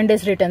 బిలో 7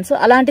 days రిటర్న్స్.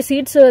 అలాంటి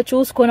సీట్స్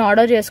చూసుకొని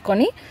ఆర్డర్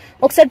చేసుకొని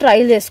ఒకసారి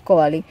ట్రయల్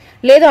చేసుకోవాలి.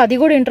 లేదా అది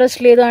కూడా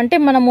ఇంట్రెస్ట్ లేదు అంటే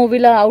మనము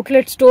వీళ్ళ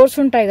అవుట్లెట్ స్టోర్స్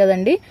ఉంటాయి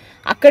కదండి,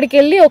 అక్కడికి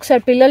వెళ్ళి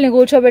ఒకసారి పిల్లల్ని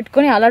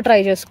కూర్చోబెట్టుకొని అలా ట్రై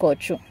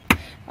చేసుకోవచ్చు.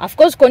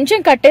 అఫ్కోర్స్ కొంచెం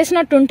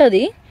కట్టేసినట్టు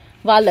ఉంటుంది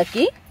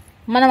వాళ్ళకి.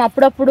 మనం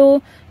అప్పుడప్పుడు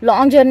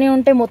లాంగ్ జర్నీ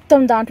ఉంటే మొత్తం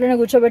దాంట్లోనే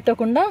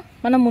కూర్చోబెట్టకుండా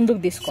మనం ముందుకు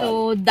తీసుకోవాలి.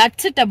 So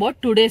that's it about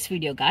today's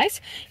video guys.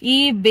 ఈ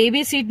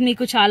బేబీ సీట్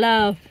మీకు చాలా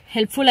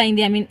హెల్ప్ఫుల్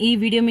అయింది. ఐ మీన్ ఈ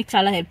వీడియో మీకు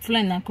చాలా హెల్ప్ఫుల్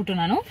అయింది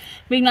అనుకుంటున్నాను.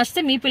 మీకు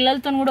నచ్చితే మీ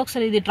పిల్లలతో కూడా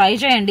ఒకసారి ఇది ట్రై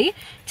చేయండి.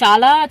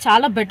 చాలా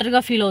చాలా బెటర్గా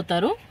ఫీల్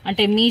అవుతారు.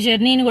 అంటే మీ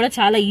జర్నీని కూడా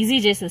చాలా ఈజీ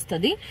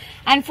చేసేస్తుంది.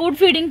 అండ్ ఫుడ్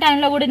ఫీడింగ్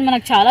టైంలో కూడా ఇది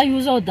మనకు చాలా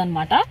యూజ్ అవుతుంది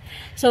అనమాట.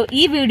 సో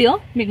ఈ వీడియో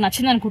మీకు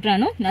నచ్చింది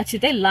అనుకుంటున్నాను.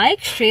 నచ్చితే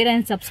like, share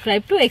and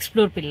subscribe to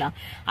explore పిల్ల.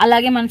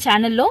 అలాగే మన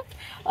ఛానల్లో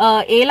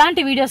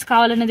ఎలాంటి వీడియోస్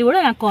కావాలనేది కూడా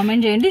నాకు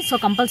కామెంట్ చేయండి. సో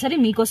కంపల్సరీ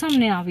మీకోసం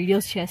నేను ఆ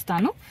వీడియోస్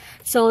చేస్తాను.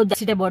 So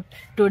that's it about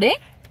today.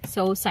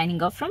 So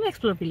signing off from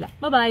Explore Pilla.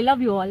 Bye bye.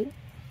 Love you all.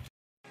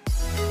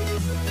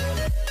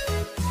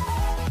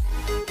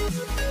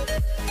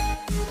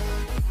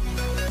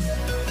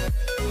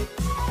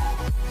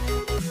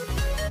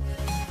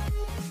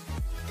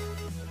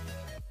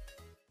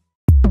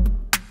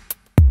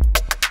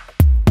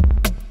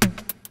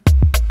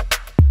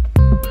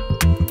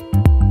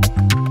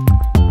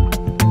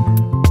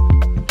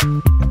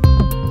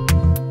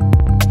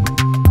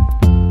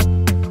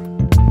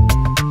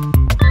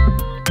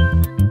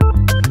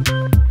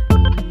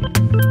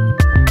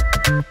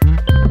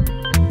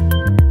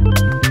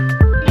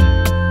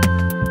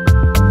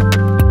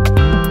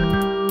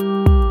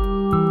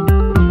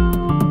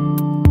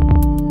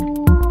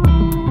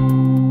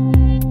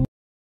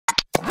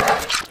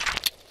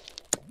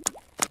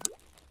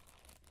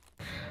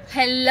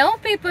 Hello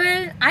people,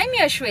 I'm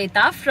your Shweta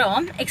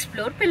from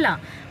explore పిల్లా.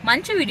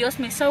 మంచి వీడియోస్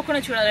మిస్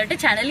అవ్వకుండా చూడాలంటే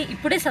ఛానల్ని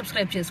ఇప్పుడే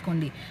సబ్స్క్రైబ్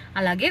చేసుకోండి.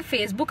 అలాగే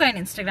ఫేస్బుక్ అండ్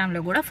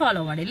ఇన్స్టాగ్రామ్లో కూడా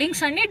ఫాలో అవ్వండి.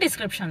 లింక్స్ అన్ని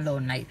డిస్క్రిప్షన్లో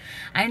ఉన్నాయి.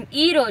 అండ్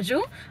ఈ రోజు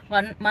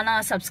మన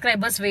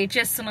సబ్స్క్రైబర్స్ వెయిట్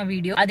చేస్తున్న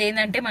వీడియో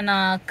అదేంటంటే మన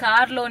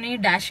కార్లోని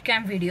డాష్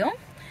క్యామ్ వీడియో.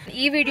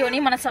 ఈ వీడియోని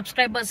మన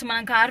సబ్స్క్రైబర్స్,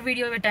 మనం కార్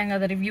వీడియో పెట్టాం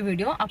కదా, రివ్యూ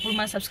వీడియో, అప్పుడు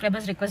మన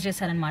సబ్స్క్రైబర్స్ రిక్వెస్ట్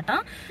చేశారనమాట.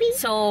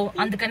 సో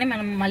అందుకని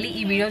మనం మళ్ళీ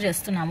ఈ వీడియో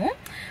చేస్తున్నాము.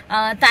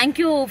 Thank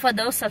you for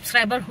the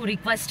subscriber who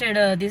requested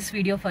this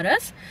video for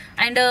us.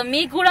 And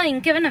మీకు కూడా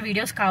ఇంకేమైనా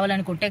వీడియోస్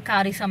కావాలనుకుంటే,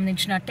 కార్కి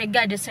సంబంధించిన టెక్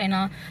గ్యాడ్జెట్స్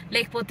అయినా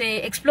లేకపోతే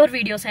ఎక్స్ప్లోర్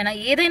వీడియోస్ అయినా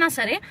ఏదైనా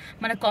సరే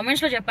మన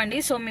కామెంట్స్లో చెప్పండి.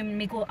 సో మేము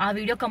మీకు ఆ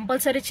వీడియో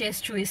కంపల్సరీ చేసి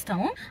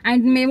చూపిస్తాము.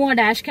 అండ్ మేము ఆ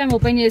డాష్ క్యామ్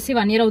ఓపెన్ చేసి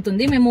 1 year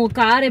అవుతుంది. మేము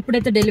కార్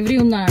ఎప్పుడైతే డెలివరీ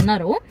ఉందని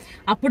అన్నారో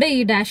అప్పుడే ఈ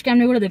డాష్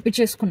క్యామ్ని కూడా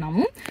తెప్పించేసుకున్నాము.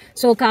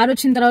 సో కార్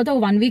వచ్చిన తర్వాత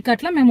 1 week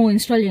అట్లా మేము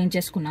ఇన్స్టాల్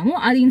చేయించేసుకున్నాము.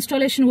 అది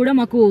ఇన్స్టాలేషన్ కూడా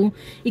మాకు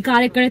ఈ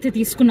కార్ ఎక్కడైతే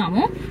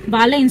తీసుకున్నామో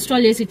వాళ్ళే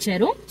ఇన్స్టాల్ చేసి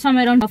ఇచ్చారు. సమ్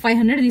అరౌండ్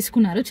 500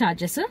 తీసుకున్నారు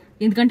చార్జెస్,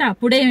 ఎందుకంటే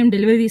అప్పుడే మేము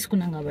డెలివరీ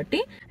తీసుకున్నాం కాబట్టి.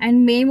 అండ్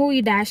మేము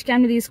ఈ డాష్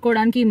క్యామ్ ని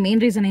తీసుకోవడానికి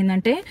మెయిన్ రీజన్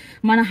ఏంటంటే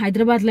మన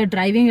హైదరాబాద్ లో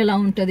డ్రైవింగ్ ఎలా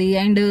ఉంటుంది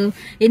అండ్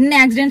ఎన్ని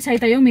యాక్సిడెంట్స్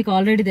అవుతాయో మీకు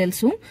ఆల్రెడీ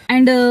తెలుసు.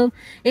 అండ్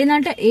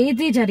ఏంటంటే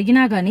ఏది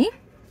జరిగినా గానీ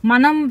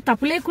మనం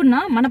తప్పు లేకున్నా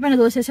మన పైన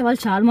దోసేసే వాళ్ళు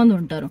చాలా మంది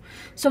ఉంటారు.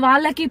 సో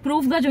వాళ్ళకి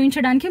ప్రూఫ్ గా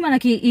చూపించడానికి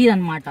మనకి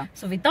ఇదన్నమాట.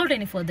 So without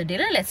any further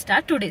delay let's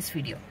start today's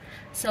video.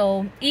 So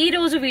ఈ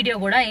రోజు వీడియో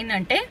కూడా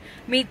ఏంటంటే,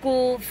 మీకు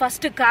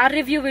ఫస్ట్ కార్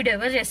రివ్యూ వీడియో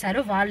ఎవరు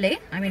చేశారో వాళ్ళే,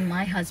 I mean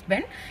my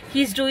husband,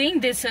 he's doing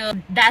this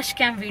dash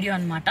cam video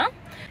అనమాట.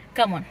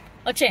 కమాన్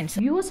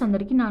వచ్చేయండి. వ్యూవర్స్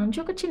అందరికి నా నుంచి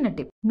ఒక చిన్న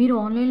టిప్. మీరు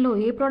ఆన్లైన్ లో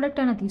ఏ ప్రోడక్ట్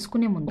అయినా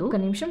తీసుకునే ముందు ఒక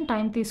నిమిషం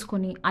టైం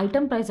తీసుకుని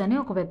ఐటమ్ ప్రైస్ అనే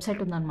ఒక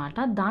వెబ్సైట్ ఉందన్నమాట,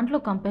 దాంట్లో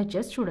కంపేర్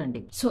చేసి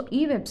చూడండి. సో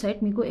ఈ వెబ్సైట్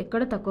మీకు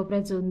ఎక్కడ తక్కువ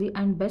ప్రైస్ ఉంది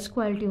అండ్ బెస్ట్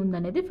క్వాలిటీ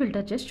ఉందనేది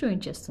ఫిల్టర్ చేసి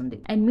చూపించేస్తుంది.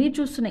 అండ్ మీరు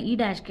చూస్తున్న ఈ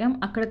డాష్ క్యామ్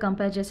అక్కడ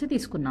కంపేర్ చేసి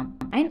తీసుకున్నాం.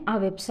 అండ్ ఆ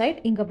వెబ్సైట్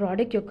ఇంకా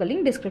ప్రోడక్ట్ యొక్క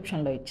లింక్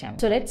డిస్క్రిప్షన్ లో ఇచ్చాం.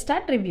 So let's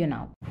start review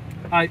now.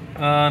 Hi,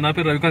 నా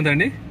పేరు రవికాంత్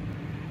అండి,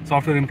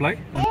 సాఫ్ట్వేర్ ఎంప్లాయ్.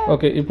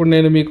 ఓకే, ఇప్పుడు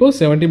నేను మీకు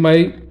 70 మై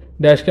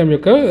డాష్ క్యామ్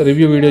యొక్క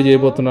రివ్యూ వీడియో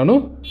చేయబోతున్నాను.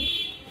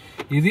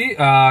 ఇది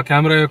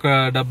కెమెరా యొక్క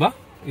డబ్బా.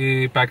 ఈ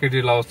ప్యాకేజ్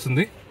ఇలా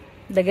వస్తుంది.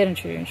 దగ్గర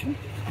నుంచి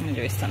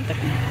చూపిస్తాను.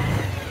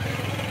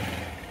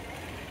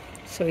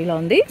 సో ఇలా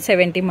ఉంది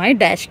 70 my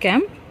dash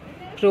cam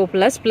pro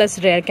plus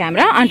rear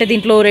camera. అంటే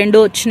దీంట్లో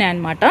 2 వచ్చినాయి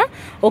అనమాట.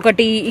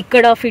 ఒకటి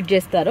ఇక్కడ ఫిట్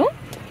చేస్తారు,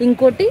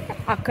 ఇంకోటి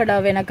అక్కడ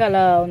వెనకాల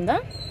ఉందా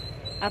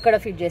అక్కడ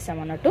ఫిట్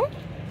చేసామన్నట్టు.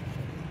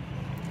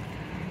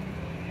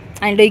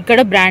 అండ్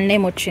ఇక్కడ బ్రాండ్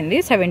నేమ్ వచ్చింది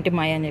 70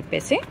 మై అని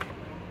చెప్పేసి.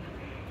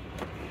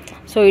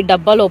 సో ఈ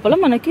డబ్బా లోపల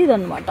మనకి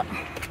ఇదన్నమాట.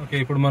 ఓకే,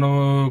 ఇప్పుడు మనం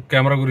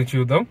కెమెరా గురించి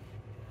చూద్దాం.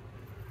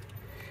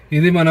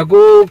 ఇది మనకు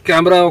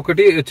కెమెరా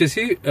ఒకటి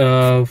వచ్చేసి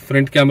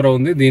ఫ్రంట్ కెమెరా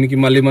ఉంది. దీనికి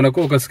మళ్ళీ మనకు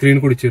ఒక స్క్రీన్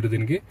కూడా ఇచ్చారు.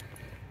 దీనికి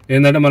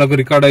ఏంటంటే మనకు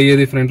రికార్డ్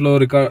అయ్యేది ఫ్రంట్ లో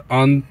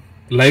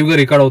లైవ్ గా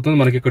రికార్డ్ అవుతుంది,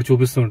 మనకి ఇక్కడ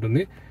చూపిస్తూ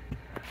ఉంటుంది.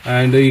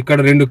 అండ్ ఇక్కడ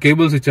 2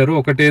 కేబుల్స్ ఇచ్చారు.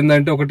 ఒకటి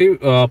ఏంటంటే ఒకటి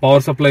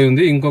పవర్ సప్లై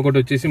ఉంది, ఇంకొకటి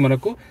వచ్చేసి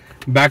మనకు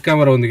బ్యాక్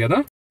కెమెరా ఉంది కదా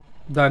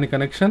దాని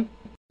కనెక్షన్.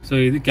 సో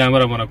ఇది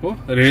కెమెరా మనకు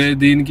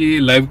దీనికి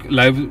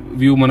లైవ్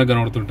వ్యూ మనకు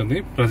కనబడుతుంటుంది,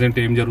 ప్రజెంట్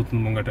ఏం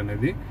జరుగుతుంది ముంగట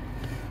అనేది.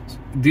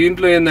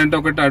 దీంట్లో ఏంటంటే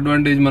ఒకటి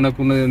అడ్వాంటేజ్ మనకు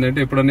ఉన్నది ఏంటంటే,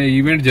 ఎప్పుడైనా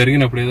ఈవెంట్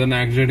జరిగినప్పుడు ఏదైనా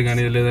యాక్సిడెంట్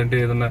కానీ లేదంటే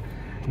ఏదైనా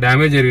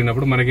డ్యామేజ్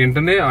జరిగినప్పుడు మనకి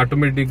వెంటనే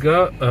ఆటోమేటిక్ గా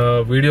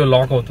వీడియో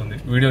లాక్ అవుతుంది.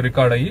 వీడియో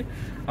రికార్డ్ అయ్యి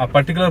ఆ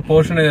పర్టికులర్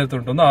పోర్షన్ ఏదైతే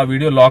ఉంటుందో ఆ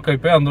వీడియో లాక్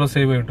అయిపోయి అందులో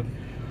సేవ్ అయి ఉంటుంది.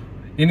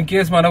 ఇన్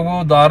కేస్ మనకు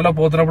దారిలో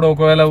పోతున్నప్పుడు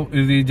ఒకవేళ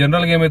ఇది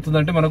జనరల్ గా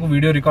ఏమవుతుందంటే, మనకు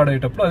వీడియో రికార్డ్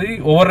అయ్యేటప్పుడు అది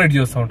ఓవర్ రైట్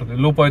చేస్తూ ఉంటుంది,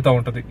 లూప్ అవుతూ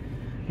ఉంటుంది.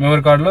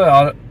 మెమరీ కార్డులో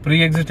ప్రీ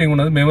ఎగ్జిస్టింగ్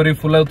ఉన్నది మెమరీ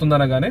ఫుల్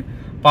అవుతుందనగానే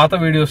పాత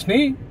వీడియోస్ ని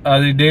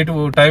అది డేట్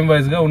టైం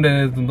వైజ్ గా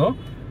ఉండేదైతుందో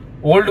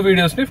ఓల్డ్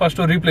వీడియోస్ ని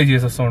ఫస్ట్ రీప్లే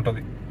చేసేస్తూ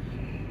ఉంటుంది.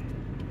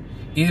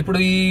 ఇప్పుడు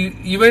ఈ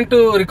ఈవెంట్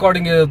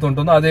రికార్డింగ్ ఏదైతే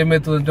ఉంటుందో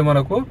అదేమవుతుందంటే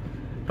మనకు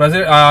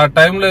ఆ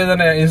టైంలో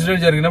ఏదైనా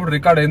ఇన్సిడెంట్ జరిగినప్పుడు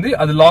రికార్డ్ అయింది,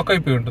 అది లాక్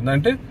అయిపోయి ఉంటుంది.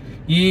 అంటే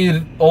ఈ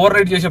ఓవర్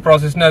రైట్ చేసే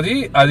ప్రాసెస్ ని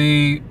అది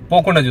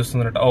పోకుండా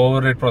చూస్తుంది అన్నట్టు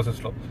ఓవర్ రైట్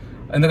ప్రాసెస్ లో.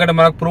 ఎందుకంటే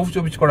మనకు ప్రూఫ్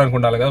చూపించుకోవడానికి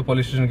ఉండాలి కదా,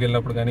 పోలీస్ స్టేషన్కి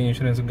వెళ్ళినప్పుడు కానీ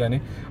ఇన్సూరెన్స్ కానీ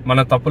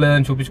మన తప్పు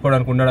లేదని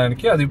చూపించుకోవడానికి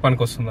ఉండడానికి అది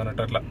పనికి వస్తుంది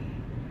అన్నట్టు అట్లా.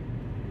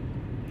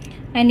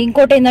 అండ్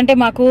ఇంకోటి ఏంటంటే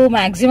మాకు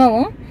మాక్సిమం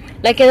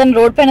లైక్ ఏదైనా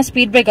రోడ్ పైన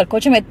స్పీడ్ బ్రేకర్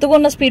కొంచెం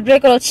ఎత్తుకున్న స్పీడ్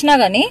బ్రేకర్ వచ్చినా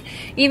గానీ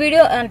ఈ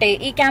వీడియో అంటే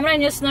ఈ కెమెరా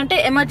ఏం చేస్తుందంటే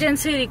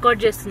ఎమర్జెన్సీ రికార్డ్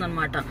చేస్తుంది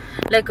అనమాట.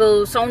 Like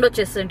sound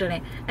వచ్చేస్తుంటేనే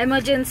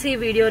emergency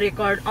video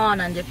record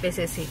on అని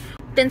చెప్పేసి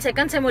 10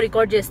 seconds ఏమో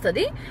రికార్డ్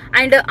చేస్తుంది.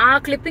 అండ్ ఆ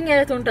క్లిప్పింగ్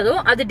ఏదైతే ఉంటుందో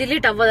అది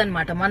డిలీట్ అవ్వదు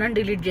అనమాట మనం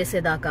డిలీట్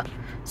చేసేదాకా.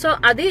 సో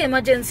అది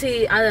ఎమర్జెన్సీ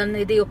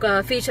అనేది ఒక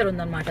ఫీచర్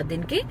ఉందన్నమాట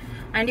దీనికి.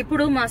 అండ్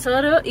ఇప్పుడు మా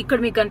సార్ ఇక్కడ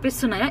మీకు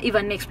కనిపిస్తున్నాయా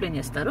ఇవన్నీ ఎక్స్ప్లెయిన్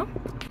చేస్తారు.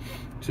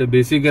 సో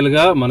బేసికల్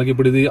గా మనకి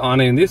ఇప్పుడు ఇది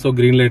ఆన్ అయింది, సో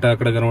గ్రీన్ లైట్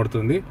అక్కడ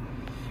కనబడుతుంది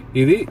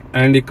ఇది.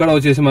 అండ్ ఇక్కడ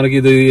వచ్చేసి మనకి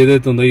ఇది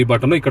ఏదైతే ఉందో ఈ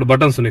బటన్, ఇక్కడ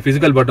బటన్స్ ఉన్నాయి,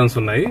 ఫిజికల్ బటన్స్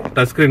ఉన్నాయి,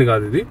 టచ్ స్క్రీన్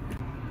కాదు ఇది.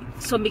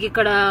 సో మీకు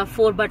ఇక్కడ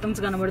 4 buttons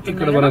కనబడుతుంది,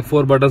 ఇక్కడ మనకు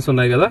 4 buttons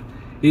ఉన్నాయి కదా.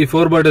 ఈ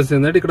 4 buttons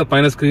ఏంటంటే ఇక్కడ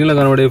పైన స్క్రీన్ లో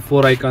కనబడే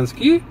 4 icons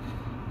కి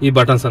ఈ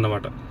బటన్స్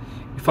అన్నమాట.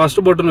 ఫస్ట్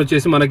బటన్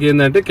వచ్చేసి మనకి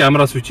ఏంటంటే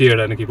కెమెరా స్విచ్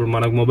చేయడానికి. ఇప్పుడు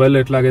మనకు మొబైల్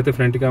ఎట్లాగైతే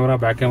ఫ్రంట్ కెమెరా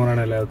బ్యాక్ కెమెరా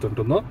అనేది ఎలా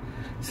ఉంటుందో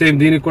సేమ్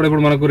దీనికి కూడా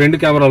ఇప్పుడు మనకు 2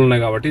 కెమెరాలు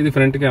ఉన్నాయి కాబట్టి ఇది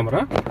ఫ్రంట్ కెమెరా,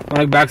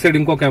 మనకు బ్యాక్ సైడ్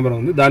ఇంకో కెమెరా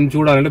ఉంది, దాన్ని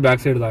చూడాలంటే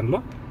బ్యాక్ సైడ్ దానిలో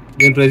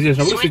దీన్ని ప్రెస్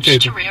చేసినప్పుడు స్విచ్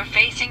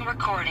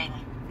అవుతుంది.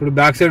 ఇప్పుడు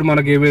బ్యాక్ సైడ్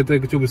మనకి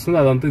ఏమైతే చూపిస్తుందో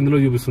అదంతా ఇందులో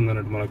చూపిస్తుంది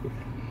అన్నట్టు మనకు.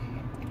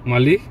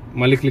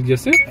 మళ్ళీ క్లిక్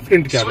చేస్తే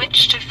ఫ్రంట్ కెమెరా.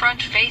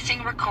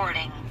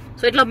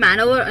 సో ఇట్లా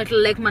ఓవర్ ఇట్లా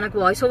లైక్ మనకు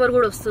వాయిస్ ఓవర్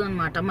కూడా వస్తుంది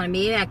అనమాట మనం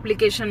ఏ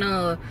అప్లికేషన్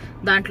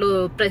దాంట్లో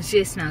ప్రెస్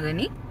చేసినా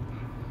గానీ.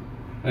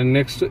 అండ్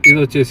నెక్స్ట్ ఇది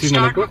వచ్చేసి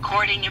మనకు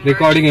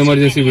రికార్డింగ్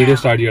ఎమర్జెన్సీ వీడియో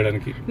స్టార్ట్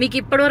చేయడానికి. మీకు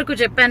ఇప్పటి వరకు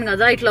చెప్పాను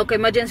కదా ఇట్లా ఒక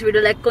ఎమర్జెన్సీ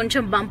వీడియో లైక్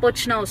కొంచెం బంప్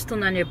వచ్చినా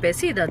వస్తుంది అని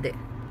చెప్పేసి ఇది అదే.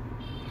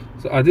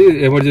 సో అది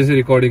ఎమర్జెన్సీ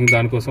రికార్డింగ్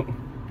దానికోసం.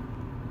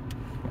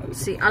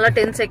 అలా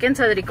 10 seconds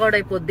అది రికార్డ్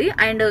అయిపోద్ది.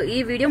 అండ్ ఈ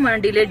వీడియో మనం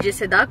డిలీట్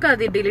చేసేదాకా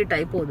అది డిలీట్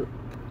అయిపోదు.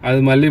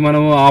 అది మళ్ళీ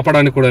మనం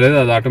ఆపడానికి కూడా లేదు,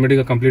 అది ఆటోమేటిక్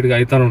గా కంప్లీట్ గా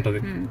అయితానే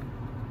ఉంటది.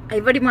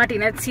 ఎవరి మాట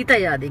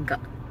సీతయ్య అది ఇంకా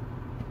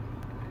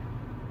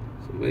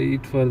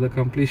wait for the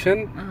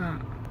completion.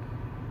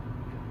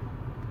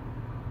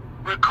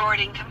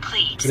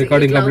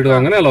 Recording complete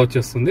కాగానే అలా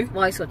వచ్చేస్తుంది,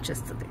 వాయిస్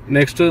వచ్చేస్తుంది.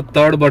 నెక్స్ట్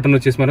థర్డ్ బటన్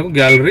వచ్చేసి మనకు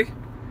గ్యాలరీ.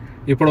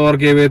 ఇప్పటి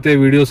వరకు ఏవైతే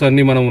వీడియోస్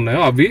అన్ని మనం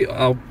ఉన్నాయో అవి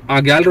ఆ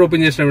గ్యాలరీ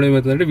ఓపెన్ చేసినప్పుడు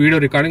ఏమవుతుందంటే వీడియో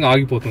రికార్డింగ్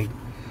ఆగిపోతుంది.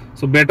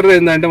 సో బెటర్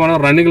ఏంటంటే మనం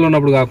రన్నింగ్ లో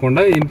ఉన్నప్పుడు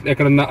కాకుండా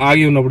ఎక్కడన్నా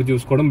ఆగి ఉన్నప్పుడు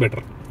చూసుకోవడం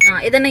బెటర్.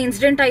 ఏదైనా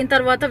ఇన్సిడెంట్ అయిన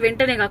తర్వాత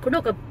వెంటనే కాకుండా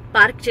ఒక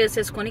పార్క్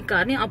చేసేసుకొని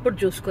కార్ని అప్పుడు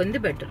చూసుకుంది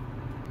బెటర్.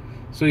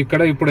 సో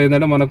ఇక్కడ ఇప్పుడు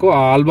ఏంటంటే మనకు ఆ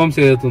ఆల్బమ్స్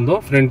ఏదైతుందో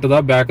ఫ్రంట్ దా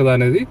బ్యాక్ దా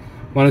అనేది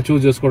మనం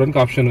చూస్ చేసుకోవడానికి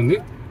ఆప్షన్ ఉంది.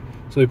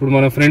 సో ఇప్పుడు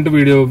మనం ఫ్రంట్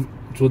వీడియో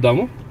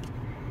చూద్దాము.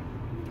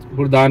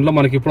 ఇప్పుడు దాంట్లో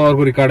మనకి ఇప్పటి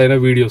వరకు రికార్డ్ అయిన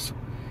వీడియోస్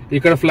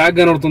ఇక్కడ ఫ్లాగ్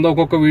కనబడుతుందో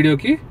ఒక్కొక్క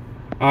వీడియోకి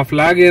ఆ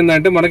ఫ్లాగ్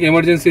ఏంటంటే మనకి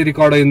ఎమర్జెన్సీ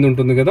రికార్డ్ అయింది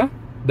ఉంటుంది కదా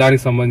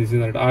దానికి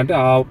సంబంధించింది అంటే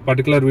ఆ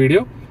పర్టికులర్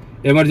వీడియో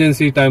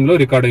ఎమర్జెన్సీ టైంలో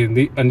రికార్డ్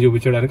అయింది అని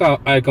చూపించడానికి ఆ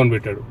ఐకాన్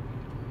పెట్టాడు.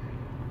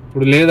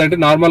 ఇప్పుడు లేదంటే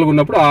నార్మల్గా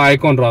ఉన్నప్పుడు ఆ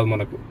ఐకాన్ రాదు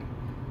మనకు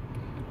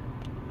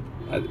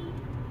అది.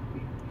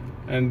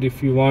 అండ్ ఇఫ్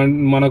యూ వాంట్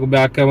మనకు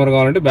బ్యాక్ కెమెరా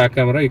కావాలంటే బ్యాక్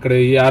కెమెరా ఇక్కడ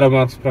ఈ ఆరో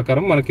మార్క్స్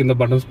ప్రకారం మన కింద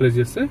బటన్స్ ప్రెస్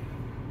చేస్తే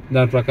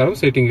దాని ప్రకారం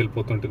సెట్టింగ్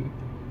వెళ్ళిపోతుంటుంది.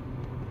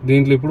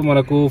 దీంట్లో ఇప్పుడు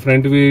మనకు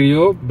front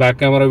video, back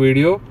camera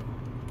video,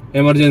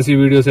 emergency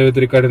videos ఏవైతే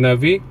రికార్డ్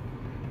అయినవి,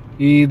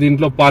 ఈ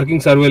దీంట్లో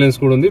పార్కింగ్ సర్వేలెన్స్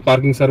కూడా ఉంది.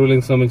 పార్కింగ్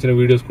సర్వేలెన్స్ సంబంధించిన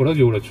వీడియోస్ కూడా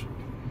చూడొచ్చు.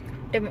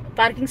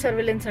 పార్కింగ్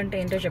సర్వేలెన్స్ అంటే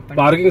ఏంటో చెప్పండి.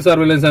 పార్కింగ్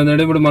సర్వేలెన్స్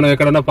అంటే ఇప్పుడు మనం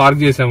ఎక్కడన్నా పార్క్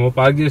చేసాము,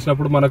 పార్క్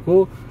చేసినప్పుడు మనకు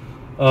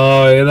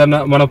ఏదన్నా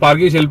మనం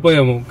పార్క్ చేసి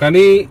వెళ్ళిపోయాము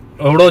కానీ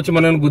ఎవడో వచ్చి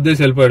మనం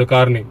గుద్దేసి వెళ్ళిపోయాడు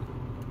కార్ని,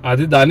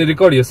 అది దాన్ని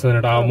రికార్డ్ చేస్తుంది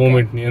అన్నట్టు ఆ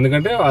మూమెంట్ ని.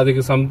 ఎందుకంటే అది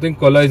సంథింగ్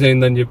కొలైజ్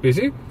అయిందని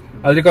చెప్పేసి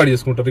అది రికార్డ్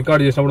చేసుకుంటారు.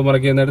 రికార్డ్ చేసినప్పుడు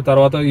మనకి ఏంటంటే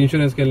తర్వాత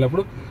ఇన్సూరెన్స్కి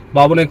వెళ్ళినప్పుడు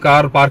బాబు నేను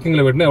కార్ పార్కింగ్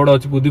లో పెట్టినా ఎవడో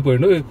వచ్చి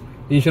గుద్దిపోయిండు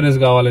ఇన్సూరెన్స్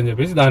కావాలని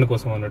చెప్పేసి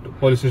దానికోసం అన్నట్టు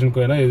పోలీస్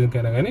స్టేషన్కి అయినా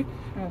ఏదికైనా కానీ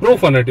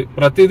ప్రూఫ్ అన్నట్టు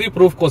ప్రతిదీ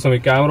ప్రూఫ్ కోసం.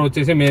 ఈ కెమెరా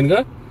వచ్చేసి మెయిన్ గా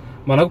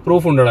మనకు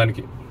ప్రూఫ్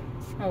ఉండడానికి.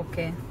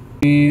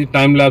 ఈ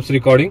టైమ్ ల్యాబ్స్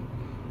రికార్డింగ్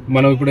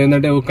మనం ఇప్పుడు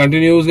ఏంటంటే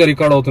కంటిన్యూస్ గా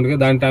రికార్డ్ అవుతుంది కదా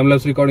దాని టైమ్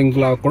ల్యాబ్స్ రికార్డింగ్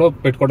కూడా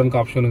పెట్టుకోవడానికి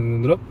ఆప్షన్ ఉంది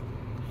ఇందులో.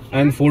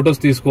 అండ్ ఫొటోస్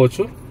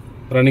తీసుకోవచ్చు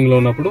రన్నింగ్ లో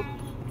ఉన్నప్పుడు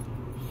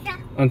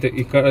అంతే.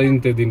 ఇక్కడ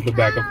ఇంతే దీంట్లో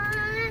బ్యాకప్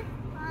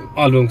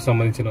ఆల్బమ్ కి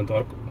సంబంధించినంత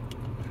వరకు.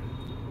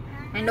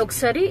 అండ్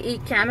ఒకసారి ఈ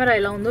కెమెరా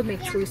ఎలా ఉందో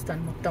మీకు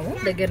చూపిస్తాను మొత్తము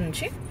దగ్గర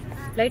నుంచి.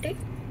 లైట్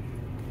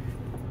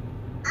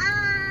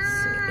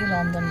ఇలా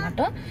ఉందన్నమాట.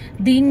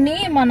 దీన్ని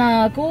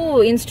మనకు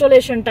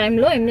ఇన్స్టాలేషన్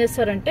టైంలో ఏం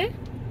చేస్తారంటే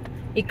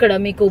ఇక్కడ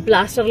మీకు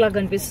ప్లాస్టర్ లాగా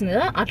కనిపిస్తుంది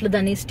కదా అట్లా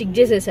దాన్ని స్టిక్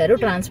చేసేసారు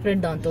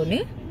ట్రాన్స్పరెంట్ దాంతో.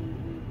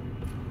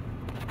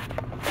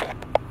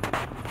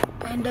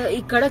 అండ్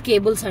ఇక్కడ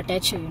కేబుల్స్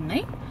అటాచ్ అయి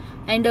ఉన్నాయి.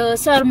 అండ్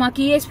సార్ మాకు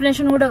ఈ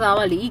ఎక్స్ప్లెనేషన్ కూడా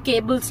కావాలి, ఈ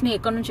కేబుల్స్ ని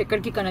ఎక్కడి నుంచి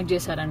ఎక్కడికి కనెక్ట్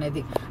చేశారు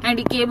అనేది. అండ్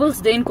ఈ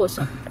కేబుల్స్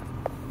దేనికోసం?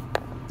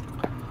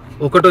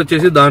 ఒకటి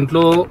వచ్చేసి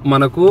దాంట్లో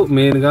మనకు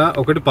మెయిన్ గా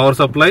ఒకటి పవర్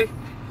సప్లై,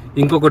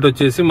 ఇంకొకటి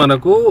వచ్చేసి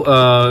మనకు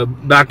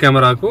బ్యాక్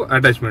కెమెరాకు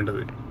అటాచ్మెంట్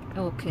అది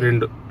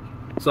రెండు.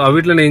 సో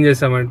అవిట్లని ఏం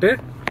చేసామంటే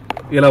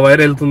ఇలా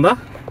వైర్ వెళ్తుందా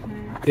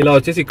ఇలా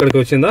వచ్చేసి ఇక్కడికి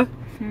వచ్చిందా,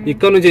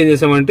 ఇక్కడ నుంచి ఏం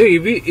చేసామంటే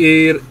ఇవి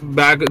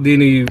బ్యాక్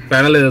దీని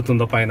ప్యానల్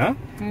ఏదవుతుందో పైన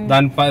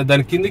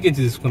దాని కిందికి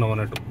తీసుకున్నాం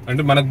అన్నట్టు.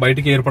 అంటే మనకు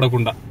బయటికి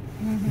ఏర్పడకుండా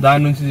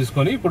దాని నుంచి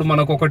తీసుకొని ఇప్పుడు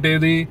మనకు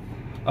ఒకటేది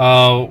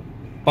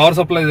పవర్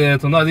సప్లై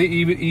ఏదైతుందో అది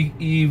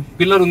ఈ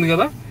పిల్లర్ ఉంది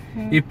కదా,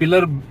 ఈ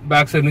పిల్లర్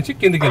బ్యాక్ సైడ్ నుంచి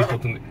కిందికి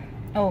వెళ్ళిపోతుంది.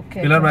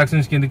 పిల్లర్ బ్యాక్ సైడ్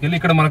నుంచి కిందికి వెళ్ళి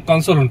ఇక్కడ మనకు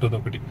కన్సోల్ ఉంటుంది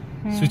ఒకటి,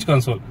 స్విచ్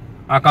కన్సోల్.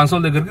 ఆ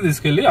కన్సోల్ దగ్గరికి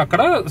తీసుకెళ్లి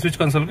అక్కడ స్విచ్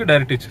కన్సోల్ కి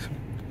డైరెక్ట్ ఇచ్చేసి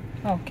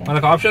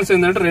మనకు ఆప్షన్స్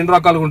ఏంటంటే 2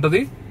 రకాలుగా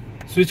ఉంటుంది.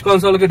 స్విచ్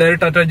కన్సోల్ కి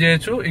డైరెక్ట్ అటాచ్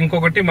చేయొచ్చు,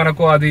 ఇంకొకటి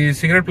మనకు అది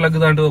సిగరెట్ ప్లగ్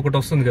దాంట్లో ఒకటి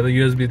వస్తుంది కదా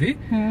యూఎస్బిది,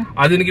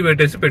 అదినికి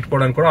పెట్టేసి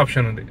పెట్టుకోవడానికి కూడా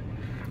ఆప్షన్ ఉంది.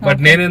 బట్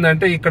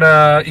నేనేందంటే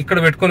ఇక్కడ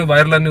పెట్టుకుని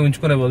వైర్లన్నీ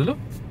ఉంచుకునే బదులు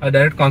అది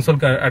డైరెక్ట్ కన్సోల్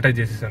కి అటాచ్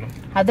చేసేసాను.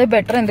 అదే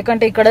బెటర్,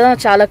 ఎందుకంటే ఇక్కడ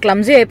చాలా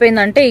క్లమ్జీ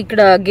అయిపోయిందంటే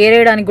ఇక్కడ గేర్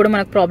వేయడానికి కూడా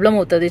మనకు ప్రాబ్లం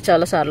అవుతుంది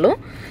చాలా సార్లు.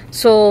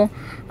 సో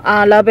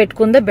అలా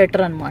పెట్టుకుందే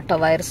బెటర్ అనమాట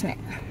వైర్స్ ని.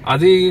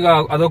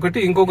 అదొకటి.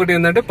 ఇంకొకటి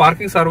ఏంటంటే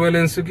పార్కింగ్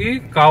సర్వేలెన్స్ కి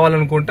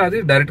కావాలనుకుంటే అది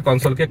డైరెక్ట్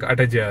కన్సోల్ కి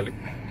అటాచ్ చేయాలి.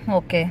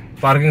 ఓకే,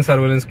 పార్కింగ్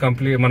సర్వేలెన్స్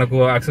కంప్లీట్ మనకు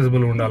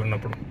యాక్సెసిబుల్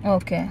ఉండాలన్నప్పుడు.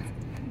 ఓకే,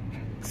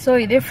 సో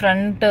ఇదే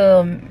ఫ్రంట్.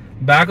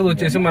 బ్యాక్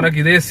వచ్చేసి మనకి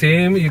ఇదే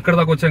సేమ్ ఇక్కడ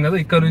దాకా వచ్చాం కదా,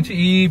 ఇక్కడ నుంచి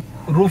ఈ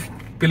రూఫ్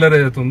పిల్లర్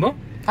ఏదైతే ఉందో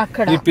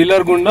అక్కడ ఈ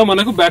పిల్లర్ గుండా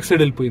మనకు బ్యాక్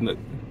సైడ్ వెళ్ళిపోయింది.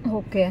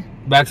 ఓకే,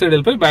 బ్యాక్ సైడ్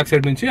వెళ్ళిపోయి బ్యాక్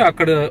సైడ్ నుంచి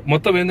అక్కడ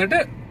మొత్తం ఏంటంటే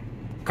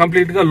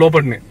కంప్లీట్ గా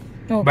లోపలనే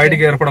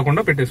బయటికి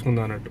ఏర్పడకుండా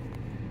పెట్టేసుకుందాం అన్నట్టు.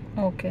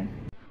 ఓకే,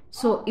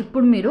 సో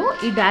ఇప్పుడు మీరు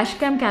ఈ డాష్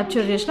క్యామ్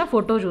క్యాప్చర్ చేసిన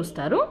ఫోటో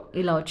చూస్తారు.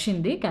 ఇలా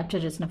వచ్చింది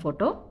క్యాప్చర్ చేసిన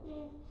ఫోటో.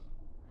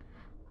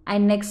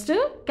 అండ్ నెక్స్ట్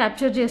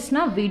క్యాప్చర్ చేసిన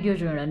వీడియో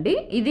చూడండి.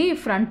 ఇది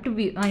ఫ్రంట్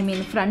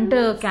ఫ్రంట్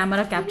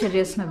కెమెరా క్యాప్చర్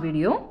చేసిన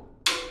వీడియో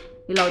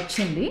ఇలా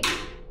వచ్చింది.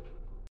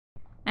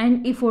 అండ్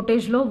ఈ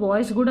ఫోటేజ్లో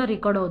వాయిస్ కూడా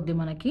రికార్డ్ అవుద్ది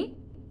మనకి.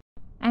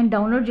 అండ్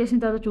డౌన్లోడ్ చేసిన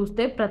తర్వాత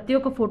చూస్తే ప్రతి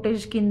ఒక్క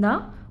ఫోటేజ్ కింద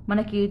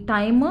మనకి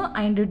టైమ్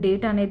అండ్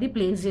డేట్ అనేది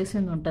ప్లేస్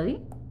చేసింది ఉంటుంది.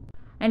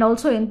 అండ్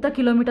ఆల్సో ఎంత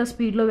కిలోమీటర్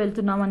స్పీడ్లో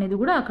వెళ్తున్నాం అనేది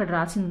కూడా అక్కడ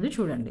రాసింది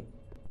చూడండి.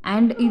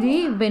 అండ్ ఇది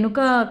వెనుక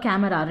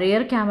కెమెరా,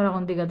 రేర్ కెమెరా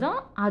ఉంది కదా,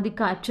 అది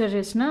క్యాప్చర్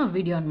చేసిన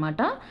వీడియో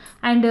అనమాట.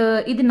 అండ్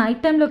ఇది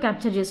నైట్ టైంలో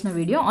క్యాప్చర్ చేసిన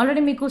వీడియో.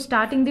 ఆల్రెడీ మీకు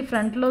స్టార్టింగ్ది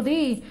ఫ్రంట్లోది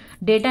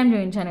డే టైం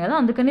చూపించాను కదా,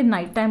 అందుకని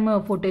నైట్ టైం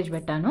ఫుటేజ్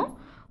పెట్టాను.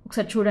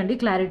 ఒకసారి చూడండి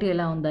క్లారిటీ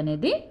ఎలా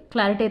ఉందనేది.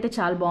 క్లారిటీ అయితే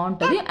చాలా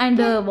బాగుంటుంది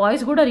అండ్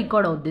వాయిస్ కూడా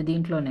రికార్డ్ అవుద్ది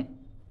దీంట్లోనే.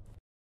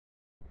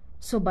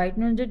 సో బయట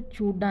నుంచి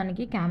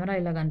చూడడానికి కెమెరా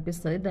ఇలా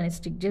కనిపిస్తుంది, దాన్ని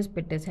స్టిక్ చేసి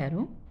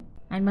పెట్టేశారు.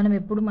 అండ్ మనం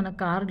ఎప్పుడు మన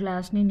కార్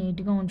గ్లాస్ని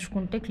నీట్గా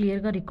ఉంచుకుంటే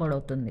క్లియర్గా రికార్డ్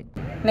అవుతుంది.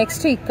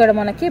 నెక్స్ట్ ఇక్కడ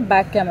మనకి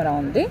బ్యాక్ కెమెరా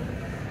ఉంది.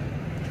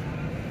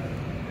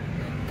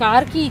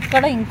 కార్కి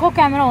ఇక్కడ ఇంకో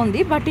కెమెరా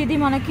ఉంది, బట్ ఇది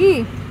మనకి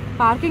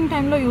పార్కింగ్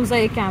టైంలో యూజ్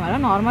అయ్యే కెమెరా.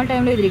 నార్మల్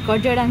టైంలో ఇది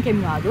రికార్డ్ చేయడానికి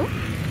ఏం కాదు,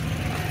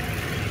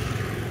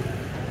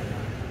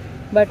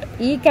 బట్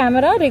ఈ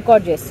కెమెరా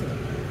రికార్డ్ చేస్తుంది.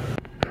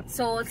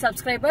 సో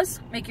సబ్స్క్రైబర్స్,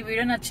 మీకు ఈ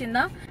వీడియో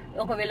నచ్చిందా?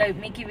 ఒకవేళ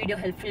మీకు ఈ వీడియో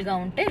హెల్ప్ఫుల్గా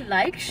ఉంటే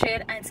like,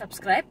 share and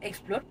subscribe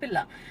explore పిల్ల.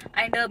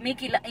 అండ్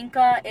మీకు ఇలా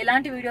ఇంకా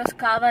ఎలాంటి వీడియోస్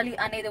కావాలి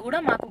అనేది కూడా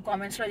మాకు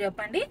కామెంట్స్లో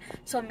చెప్పండి.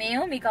 సో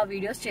మేము మీకు ఆ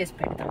వీడియోస్ చేసి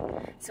పెడతాం.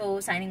 So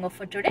signing off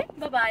for today,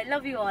 bye,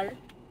 love you all.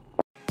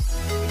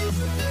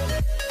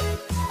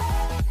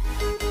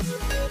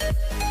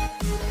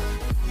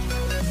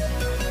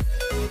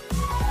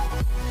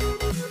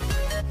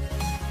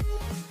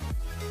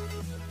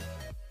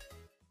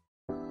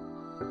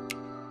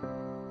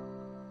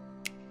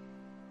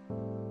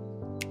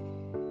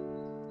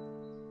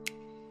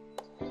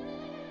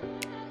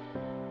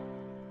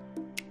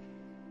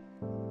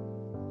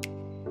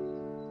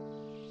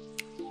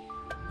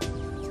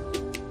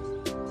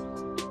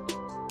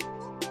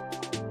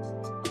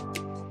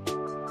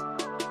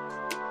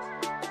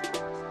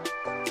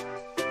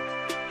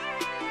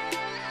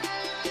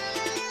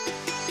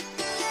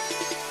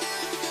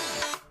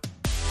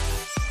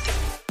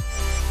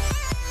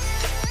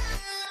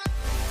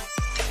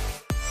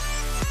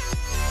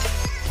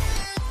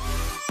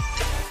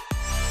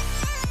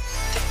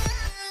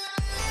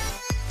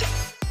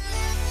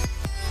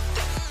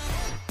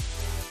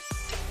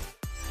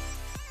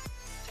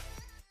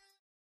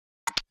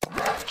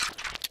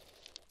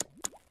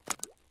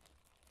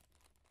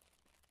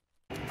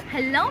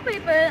 Hello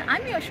people,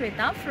 I'm your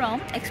Shweta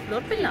from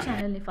explore పిల్ల.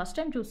 ఛానల్ని ఫస్ట్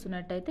టైం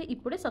చూస్తున్నట్టయితే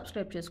ఇప్పుడే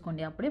సబ్స్క్రైబ్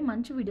చేసుకోండి, అప్పుడే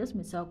మంచి వీడియోస్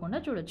మిస్ అవ్వకుండా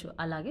చూడొచ్చు.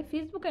 అలాగే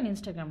ఫేస్బుక్ అండ్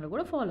ఇన్స్టాగ్రామ్లో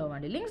కూడా ఫాలో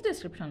అవ్వండి, లింక్స్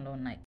డిస్క్రిప్షన్లో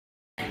ఉన్నాయి.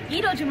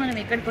 ఈరోజు మనం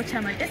ఎక్కడికి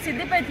వచ్చామంటే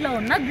సిద్దిపేటలో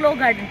ఉన్న గ్లో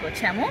గార్డెన్కి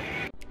వచ్చాము.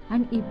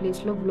 అండ్ ఈ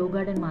ప్లేస్లో గ్లో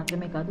గార్డెన్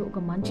మాత్రమే కాదు,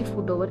 ఒక మంచి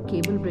ఫుట్ ఓవర్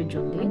కేబుల్ బ్రిడ్జ్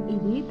ఉంది.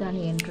 ఇది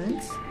దాని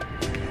ఎంట్రన్స్.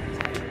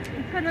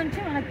 ఇక్కడ నుంచి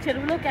మనకు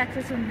చెరువులోకి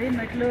యాక్సెస్ ఉంది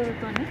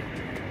మెట్లుతోని.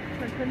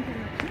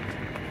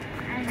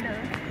 అండ్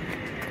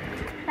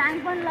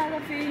ట్యాంక్ బండ్ లాగా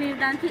ఫీల్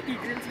చేయడానికి ఈ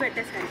గ్రిల్స్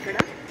పెట్టేసారు ఇక్కడ.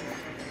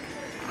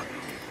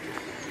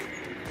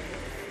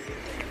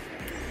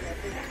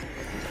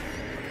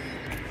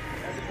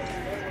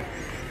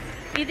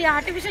 ఇది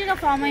ఆర్టిఫిషియల్గా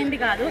ఫామ్ అయింది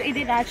కాదు,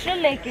 ఇది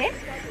న్యాచురల్ లేకే.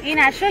 ఈ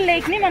న్యాచురల్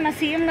లేక్ని మన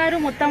సీఎం గారు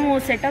మొత్తం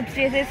సెటప్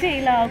చేసేసి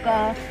ఇలా ఒక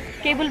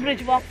cable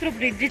bridge, walk through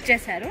bridge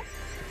ఇచ్చేసారు.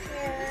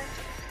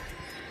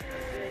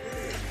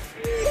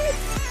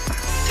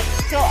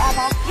 సో ఆ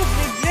వాక్ త్రూ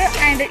బ్రిడ్జ్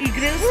అండ్ ఈ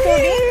గ్రిల్స్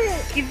తోని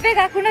ఇవే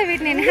కాకుండా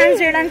వీటిని ఎన్హాన్స్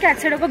చేయడానికి అటు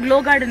సైడ్ ఒక గ్లో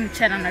గార్డెన్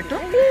ఇచ్చారు అన్నట్టు.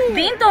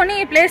 దీంతో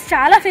ఈ ప్లేస్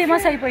చాలా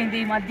ఫేమస్ అయిపోయింది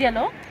ఈ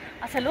మధ్యలో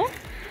అసలు.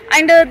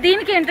 అండ్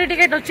దీనికి ఎంట్రీ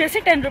టికెట్ వచ్చేసి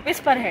 10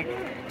 rupees per head.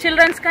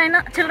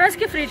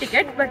 చిల్డ్రన్స్కి free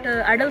ticket, but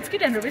అడల్ట్స్కి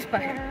 10 rupees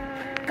per head.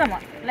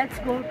 Come on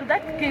let's go to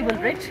that cable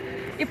bridge.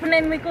 ఇప్పుడు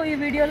నేను మీకు ఈ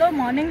వీడియోలో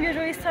మార్నింగ్ వ్యూ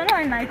చూపిస్తాను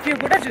అండ్ నైట్ వ్యూ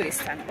కూడా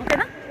చూపిస్తాను,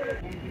 ఓకేనా?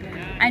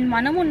 అండ్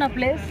మనం ఉన్న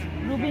ప్లేస్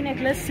రూబీ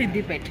నెక్లెస్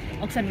సిద్దిపేట్.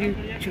 ఒకసారి వ్యూ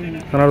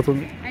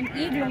చూడండి. అండ్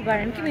ఈ గ్లో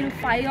గార్డెన్కి మీరు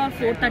 5 or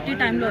 4:30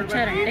 టైంలో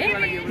వచ్చారంటే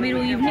మీరు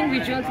evening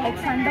visuals like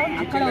sun down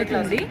అక్కడ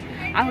అవుతుంది.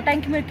 ఆ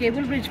టైంకి మీరు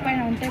కేబుల్ బ్రిడ్జ్ పైన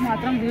ఉంటే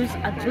మాత్రం వ్యూస్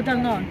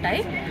అద్భుతంగా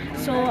ఉంటాయి.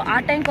 సో ఆ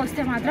టైంకి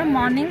వస్తే మాత్రం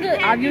మార్నింగ్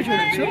ఆ వ్యూ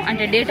చూడొచ్చు,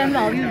 అంటే డే టైంలో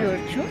ఆ వ్యూ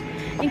చూడొచ్చు.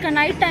 ఇంకా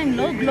నైట్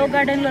టైంలో గ్లో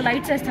గార్డెన్లో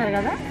లైట్స్ వేస్తారు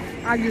కదా,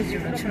 ఆ వ్యూస్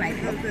చూడొచ్చు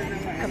నైట్లో.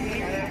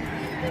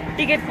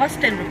 Ticket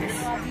cost 10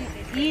 rupees.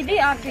 ఇది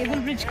ఆ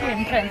కేబుల్ బ్రిడ్జ్కి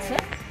ఎంట్రన్స్.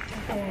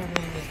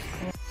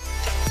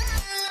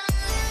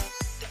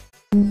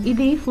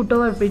 ఇది ఫుట్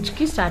ఓవర్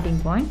బ్రిడ్జ్కి స్టార్టింగ్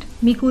పాయింట్.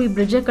 మీకు ఈ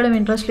బ్రిడ్జ్ ఎక్కడం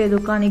ఇంట్రెస్ట్ లేదు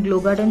కానీ గ్లో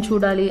గార్డెన్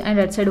చూడాలి and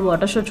at side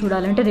water show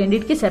చూడాలి అంటే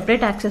రెండింటికి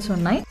సెపరేట్ యాక్సెస్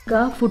ఉన్నాయి.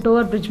 ఇంకా ఫుట్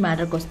ఓవర్ బ్రిడ్జ్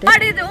మ్యాటర్కి వస్తే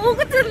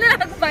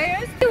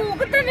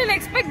నేను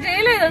ఎక్స్పెక్ట్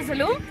చేయలేదు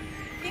అసలు.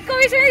 ఇంకో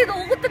విషయం, ఇది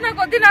ఊగుతున్న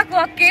కొద్ది నాకు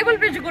ఆ కేబుల్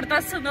బ్రిడ్జ్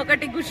గుర్తొస్తుంది.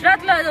 ఒకటి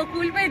గుజరాత్ లో ఏదో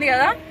కూలిపోయింది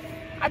కదా,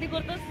 అది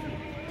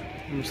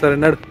గుర్తొస్తుంది. సరే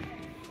నడు.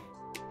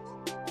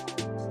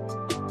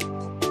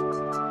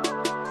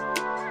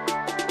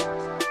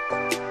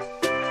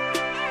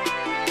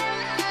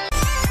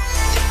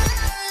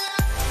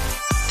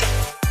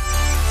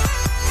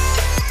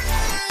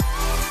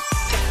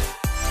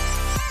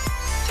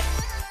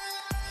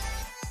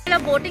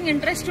 బోటింగ్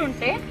ఇంట్రెస్ట్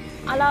ఉంటే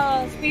అలా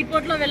స్పీడ్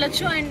బోట్ లో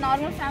వెళ్ళొచ్చు అండ్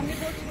నార్మల్ ఫ్యామిలీ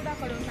బోట్స్ కూడా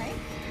అక్కడ ఉన్నాయి.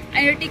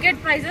 అండ్ టికెట్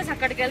ప్రైజెస్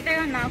అక్కడికి వెళ్తే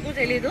నాకు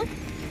తెలీదు,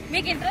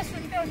 మీకు ఇంట్రెస్ట్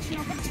ఉంటే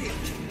వచ్చినప్పుడు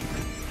చేయొచ్చు.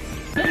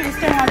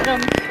 చూస్తే మాత్రం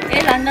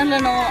ఏ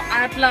లండన్లోనో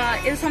అట్లా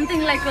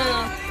సంథింగ్ లైక్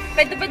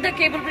పెద్ద పెద్ద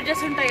కేబుల్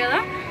బ్రిడ్జెస్ ఉంటాయి కదా,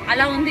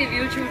 అలా ఉంది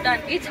వ్యూ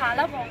చూడడానికి.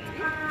 చాలా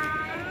బాగుంది.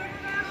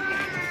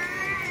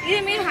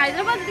 ఇది మీరు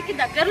హైదరాబాద్కి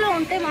దగ్గరలో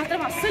ఉంటే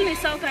మాత్రం అస్సలు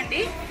మిస్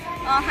అవ్వకండి.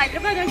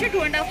 హైదరాబాద్ నుంచి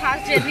 2.5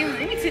 hours జర్నీ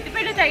ఉంది. మీకు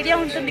సిద్దిపేట ఐడియా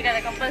ఉంటుంది కదా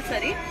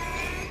కంపల్సరీ.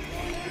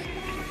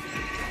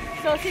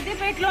 సో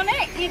సిద్దిపేటలోనే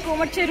ఈ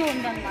కోమటి చెరువు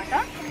ఉందన్నమాట.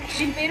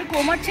 దీని పేరు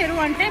కోమటి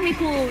చెరువు అంటే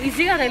మీకు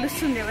ఈజీగా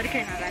తెలుస్తుంది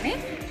ఎవరికైనా, కానీ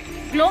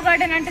గ్లో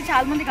గార్డెన్ అంటే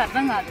చాలా మందికి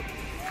అర్థం కాదు.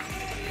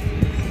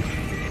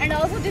 And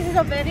also this is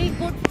a very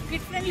good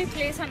kid friendly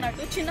place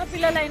అన్నట్టు. చిన్న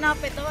పిల్లలైనా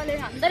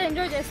పెద్దవాళ్ళైనా అందరూ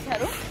ఎంజాయ్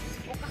చేస్తారు.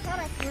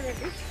 ఒక్కసారి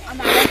చూడండి ఆ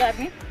మేడం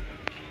గారిని,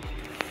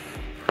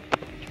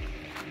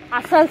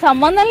 అసలు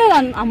సంబంధం లేదు.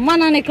 అమ్మ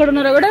నాన్న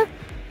ఎక్కడున్నారో కూడా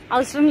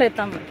అవసరం లేదు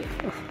తమకి.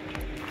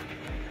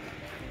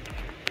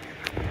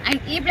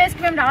 అండ్ ఈ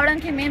ప్లేస్కి మేము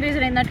రావడానికి మెయిన్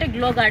రీజన్ ఏంటంటే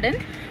గ్లో గార్డెన్.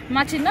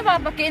 మా చిన్న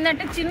పాపకి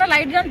ఏంటంటే చిన్న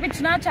లైట్గా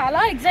అనిపించినా చాలా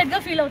ఎగ్జైట్గా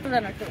ఫీల్ అవుతుంది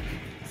అన్నట్టు.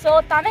 సో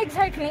తన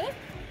ఎగ్జైట్ని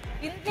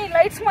ఇన్ని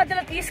లైట్స్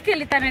మధ్యలో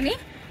తీసుకెళ్ళి తనని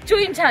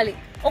చూపించాలి.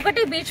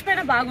 ఒకటి బీచ్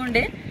పైన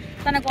బాగుండే,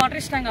 తనకు వాటర్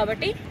ఇష్టం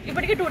కాబట్టి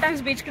ఇప్పటికీ 2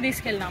 times బీచ్కి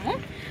తీసుకెళ్ళినాము.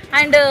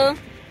 అండ్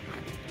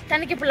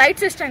తనకి ఇప్పుడు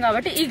లైట్స్ ఇష్టం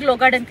కాబట్టి ఈ గ్లో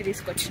గార్డెన్కి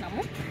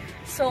తీసుకొచ్చినాము.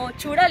 సో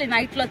చూడాలి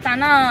నైట్లో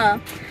తన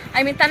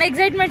తన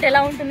ఎగ్జైట్మెంట్ ఎలా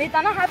ఉంటుంది,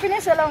 తన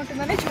హ్యాపీనెస్ ఎలా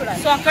ఉంటుందని చూడాలి.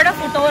 సో అక్కడ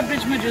ఫుట్ ఓవర్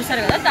బ్రిడ్జ్ మీరు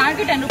చూసారు కదా,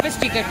 దానికి 10 రూపీస్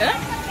టికెట్.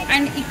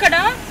 అండ్ ఇక్కడ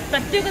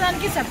ప్రతి ఒక్క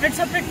దానికి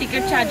సెపరేట్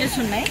టికెట్ ఛార్జెస్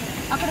ఉన్నాయి.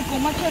 అక్కడ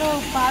కొమ్మచెరు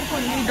పార్క్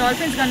ఉంది,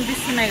 డాల్ఫిన్స్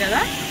కనిపిస్తున్నాయి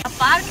కదా, ఆ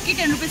పార్క్కి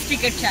 10 రూపీస్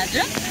టికెట్ ఛార్జ్.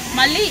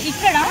 మళ్ళీ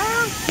ఇక్కడ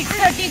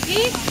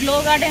 6:30కి గ్లో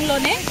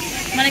గార్డెన్లోనే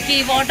మనకి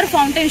వాటర్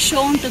ఫౌంటైన్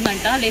షో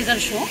ఉంటుందంట,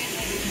 లేజర్ షో.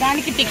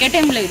 దానికి టికెట్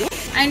ఏం లేదు.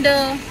 అండ్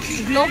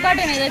గ్లో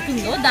గార్డెన్ ఏదైతే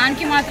ఉందో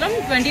దానికి మాత్రం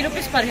 20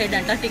 రూపీస్ పర్ హెడ్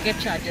అంట టికెట్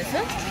ఛార్జెస్.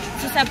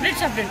 సో సెపరేట్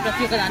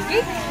ప్రతి ఒక్క దానికి.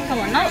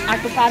 మొన్న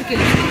అటు పార్క్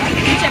వెళ్ళిస్తున్నాం.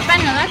 నేను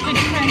చెప్పాను కదా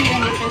కిడ్స్ ఫ్రెండ్లీ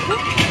అని చెప్పేసి.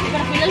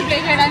 ఇక్కడ పిల్లలు ప్లే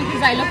చేయడానికి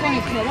జైలోఫోన్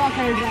ఇచ్చారు,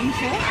 అక్కడ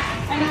డ్రమ్స్,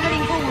 అండ్ ఇక్కడ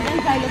ఇంకో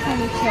వుడెన్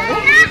జైలోఫోన్ ఇచ్చారు.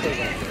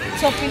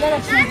 సో పిల్లలు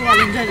వచ్చినప్పుడు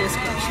వాళ్ళు ఎంజాయ్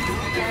చేసుకోవచ్చు.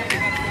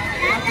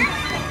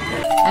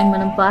 అండ్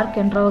మనం పార్క్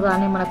ఎంటర్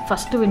అవ్వగానే మనకు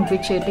ఫస్ట్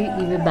వినిపించేటి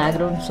ఇవి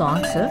బ్యాక్గ్రౌండ్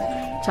సాంగ్స్.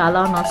 చాలా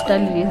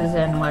నాస్టాల్జియస్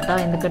అనమాట,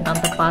 ఎందుకంటే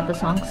అంత పాత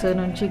సాంగ్స్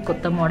నుంచి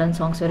కొత్త మోడర్న్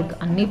సాంగ్స్ వరకు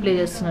అన్నీ ప్లే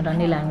చేస్తున్నారు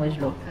అన్ని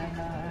లాంగ్వేజ్లో.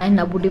 అండ్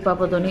నా బుడ్డి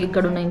పాపతోని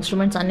ఇక్కడ ఉన్న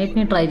ఇన్స్ట్రుమెంట్స్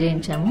అన్నిటినీ ట్రై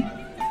చేయించాము.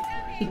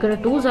 ఇక్కడ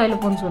 2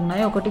 జైలోఫోన్స్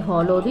ఉన్నాయి, ఒకటి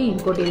హాలోది,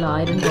 ఇంకోటి ఇలా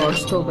ఐరన్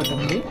రాడ్స్తో ఒకటి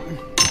ఉంది,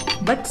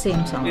 బట్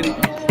సేమ్ సాంగ్.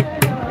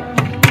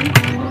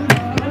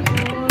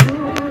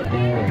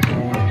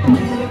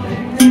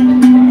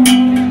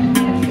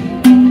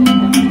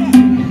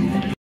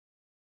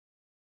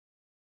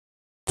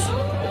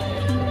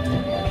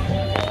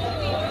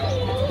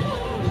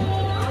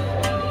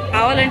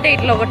 కావాలంటే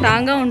ఇట్లా ఒక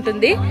టాంగా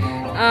ఉంటుంది,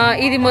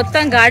 ఇది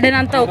మొత్తం గార్డెన్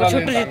అంతా ఒక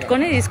చుట్టూ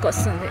చుట్టుకొని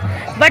తీసుకొస్తుంది.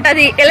 బట్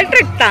అది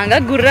ఎలక్ట్రిక్ టాంగా,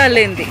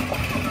 గుర్రాలేంది.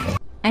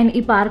 అండ్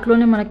ఈ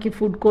పార్క్లోనే మనకి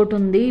ఫుడ్ కోర్ట్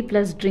ఉంది,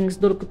 ప్లస్ డ్రింక్స్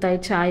దొరుకుతాయి,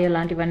 చాయ్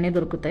అలాంటివన్నీ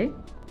దొరుకుతాయి.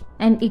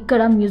 అండ్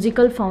ఇక్కడ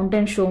మ్యూజికల్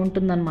ఫౌంటైన్ షో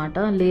ఉంటుందన్నమాట,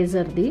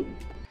 లేజర్ది.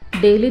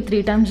 డైలీ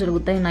 3 times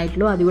జరుగుతాయి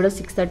నైట్లో, అది కూడా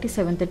 6:30,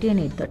 7:30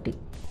 and 8:30.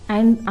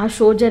 అండ్ ఆ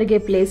షో జరిగే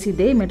ప్లేస్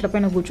ఇదే, మెట్ల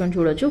పైన కూర్చొని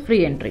చూడొచ్చు, ఫ్రీ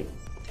ఎంట్రీ.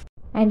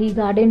 అండ్ ఈ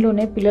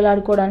గార్డెన్లోనే పిల్లలు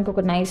ఆడుకోవడానికి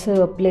ఒక నైస్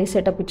ప్లే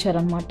సెటప్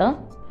ఇచ్చారనమాట.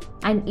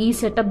 అండ్ ఈ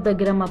సెటప్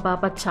దగ్గర మా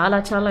పాప చాలా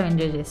చాలా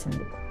ఎంజాయ్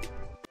చేసింది.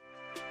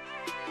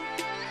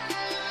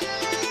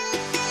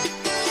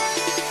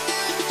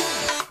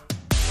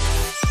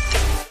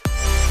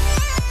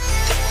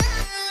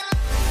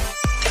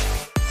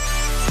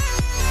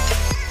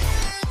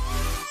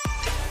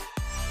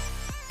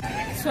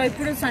 సో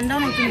ఇప్పుడు సన్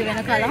డౌన్ అవుతుంది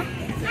వెనకాల,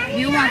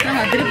 వ్యూ మాత్రం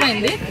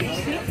అదిరిపోయింది.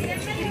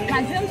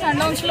 మాక్సిమం సన్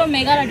డౌన్స్ లో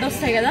మెగా రెడ్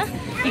వస్తాయి కదా,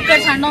 ఇక్కడ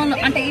సన్ డౌన్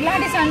అంటే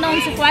ఇలాంటి sun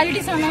downs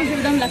quality sun downs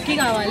చూడడం లక్కీ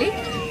కావాలి.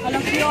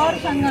 అలా ప్యూర్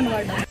సన్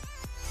అనమాట.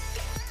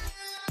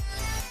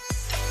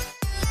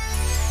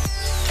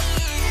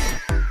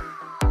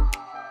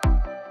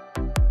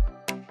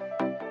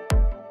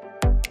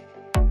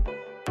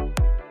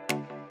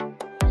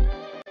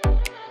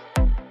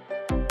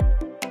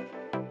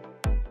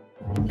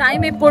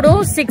 టైం ఇప్పుడు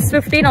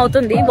 6:15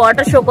 అవుతుంది.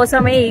 వాటర్ షో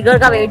కోసమే ఈగర్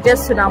గా వెయిట్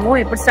చేస్తున్నాము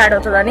ఎప్పుడు స్టార్ట్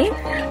అవుతుందని.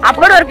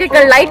 అప్పటి వరకు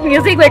ఇక్కడ లైట్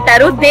మ్యూజిక్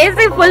పెట్టారు,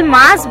 దేశీ ఫుల్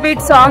మాస్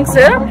బీట్ సాంగ్స్.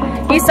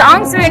 ఈ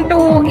సాంగ్స్ వింటూ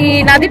ఈ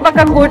నది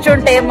పక్కన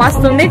కూర్చుంటే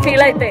మస్తుంది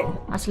ఫీల్ అయితే.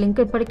 అసలు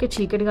ఇంకా ఇప్పటికే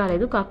చీకటి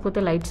కాలేదు, కాకపోతే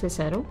లైట్స్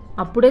వేసారు.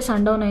 అప్పుడే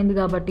సన్ డౌన్ అయింది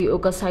కాబట్టి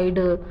ఒక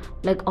సైడ్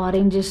లైక్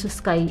ఆరెంజెస్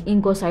స్కై,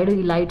 ఇంకో సైడ్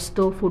ఈ లైట్స్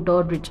తో ఫుట్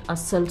ఓవర్ బ్రిడ్జ్.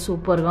 అస్సలు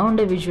సూపర్ గా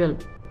ఉండే విజువల్.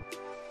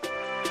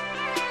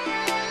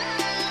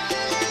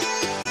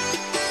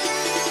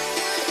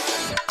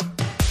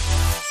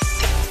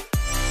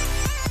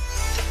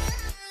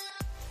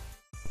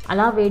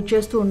 అలా వెయిట్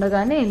చేస్తూ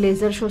ఉండగానే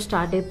లేజర్ షో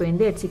స్టార్ట్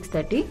అయిపోయింది at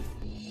 6:30.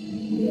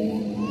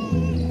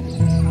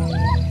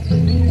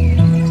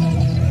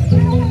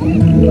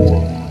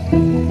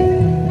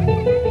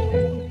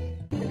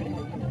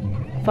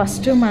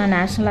 ఫస్ట్ మన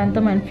నేషనల్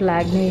యాంథమ్ అండ్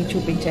ఫ్లాగ్ని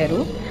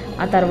చూపించారు.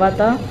 ఆ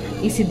తర్వాత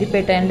ఈ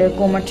సిద్దిపేట అండ్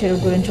కోమట్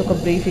చెరువు గురించి ఒక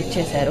బ్రీఫ్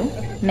ఇచ్చేశారు.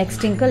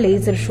 నెక్స్ట్ ఇంకా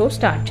లేజర్ షో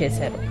స్టార్ట్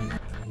చేశారు.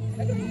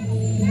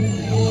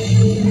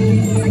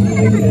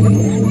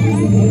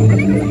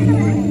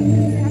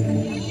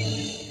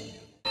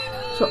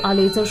 సో ఆ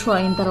లేజర్ షో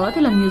అయిన తర్వాత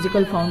ఇలా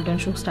మ్యూజికల్ ఫౌంటైన్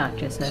షో స్టార్ట్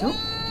చేశారు.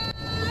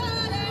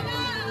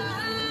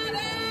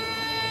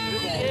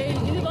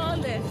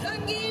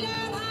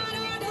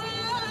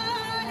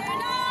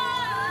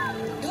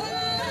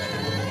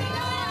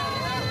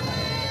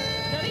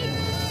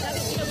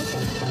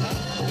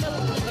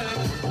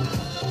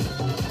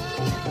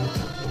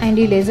 అండ్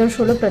ఈ లేజర్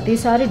షోలో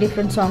ప్రతిసారి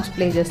డిఫరెంట్ సాంగ్స్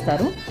ప్లే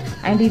చేస్తారు.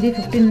 అండ్ ఇది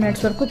 15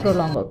 minutes వరకు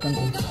ప్రొలాంగ్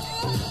అవుతుంది.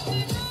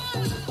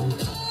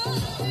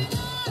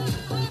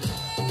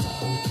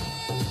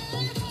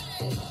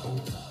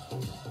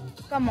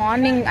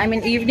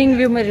 మార్నింగ్ ఈవినింగ్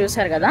వ్యూ మీరు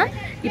చూసారు కదా,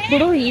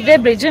 ఇప్పుడు ఇదే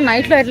బ్రిడ్జ్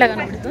నైట్ లో ఎట్లా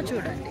కనబడుతుందో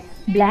చూడండి.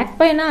 బ్లాక్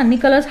పైన అన్ని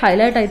కలర్స్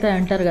హైలైట్ అవుతాయి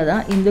అంటారు కదా,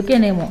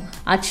 ఇందుకేనేమో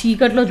ఆ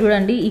చీకట్లో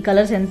చూడండి ఈ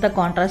కలర్స్ ఎంత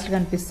కాంట్రాస్ట్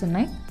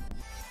కనిపిస్తున్నాయి.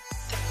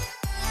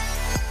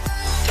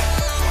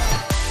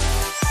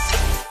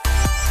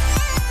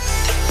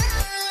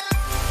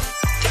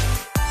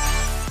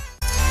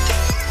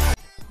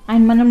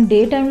 అండ్ మనం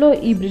డే టైంలో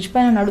ఈ బ్రిడ్జ్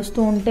పైన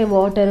నడుస్తూ ఉంటే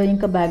వాటర్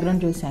ఇంకా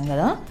బ్యాక్గ్రౌండ్ చూసాం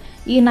కదా,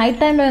 ఈ నైట్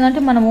టైంలో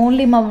ఏంటంటే మనం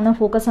ఓన్లీ మన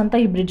ఫోకస్ అంతా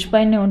ఈ బ్రిడ్జ్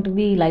పైనే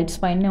ఉంటుంది, ఈ లైట్స్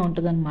పైనే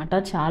ఉంటుంది అనమాట.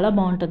 చాలా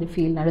బాగుంటుంది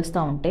ఫీల్ నడుస్తూ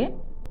ఉంటే.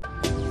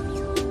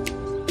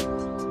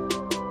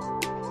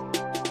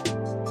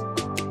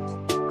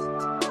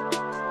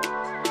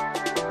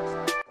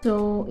 సో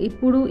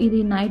ఇప్పుడు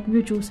ఇది నైట్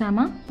వ్యూ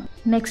చూసామా.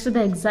 నెక్స్ట్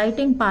ద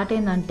ఎగ్జైటింగ్ పార్ట్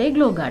ఏంటంటే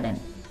glow garden.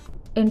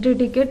 Entry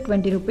ticket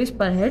 20 rupees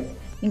per head.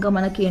 ఇంకా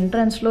మనకి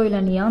ఎంట్రన్స్లో ఇలా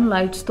నియాన్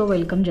లైట్స్తో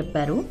వెల్కమ్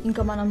చెప్పారు.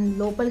 ఇంకా మనం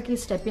లోపలికి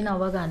స్టెప్ ఇన్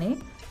అవ్వగానే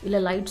ఇలా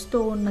లైట్స్తో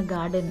ఉన్న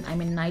గార్డెన్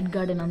నైట్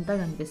గార్డెన్ అంతా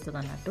కనిపిస్తుంది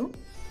అన్నట్టు.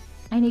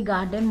 అండ్ ఈ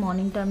గార్డెన్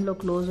మార్నింగ్ టైంలో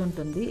క్లోజ్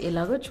ఉంటుంది,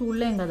 ఎలాగో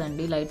చూడలేం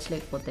కదండి లైట్స్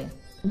లేకపోతే.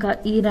 ఇంకా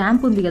ఈ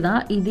ర్యాంప్ ఉంది కదా,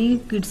 ఇది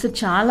కిడ్స్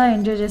చాలా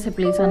ఎంజాయ్ చేసే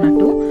ప్లేస్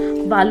అన్నట్టు.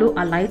 వాళ్ళు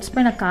ఆ లైట్స్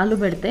పైన కాళ్ళు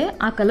పెడితే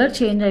ఆ కలర్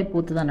చేంజ్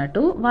అయిపోతుంది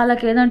అన్నట్టు.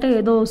 వాళ్ళకి ఏదంటే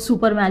ఏదో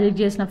సూపర్ మ్యాజిక్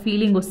చేసిన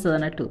ఫీలింగ్ వస్తుంది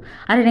అన్నట్టు,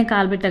 అరే నేను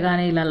కాలు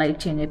పెట్టగానే ఇలా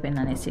లైట్ చేంజ్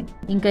అయిపోయింది అనేసి.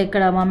 ఇంకా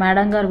ఇక్కడ మా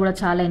మేడం గారు కూడా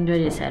చాలా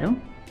ఎంజాయ్ చేశారు.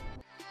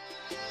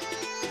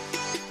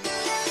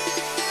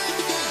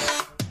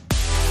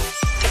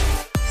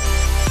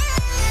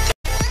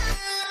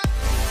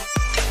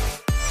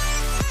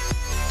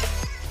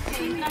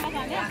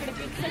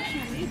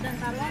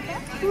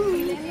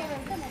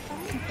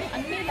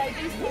 అన్ని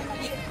లైటింగ్స్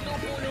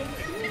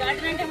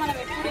గార్డెన్ అంటే మనం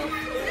ఎప్పుడు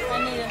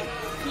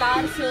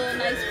ఫ్లవర్స్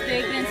నైస్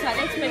ఫ్రేగ్రెన్స్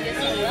అదే ఎక్స్పెక్ట్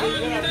చేస్తాం కదా.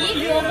 ఈ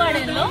గ్లో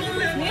గార్డెన్ లో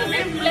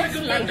మ్యూజిక్ ప్లస్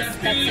లైట్స్.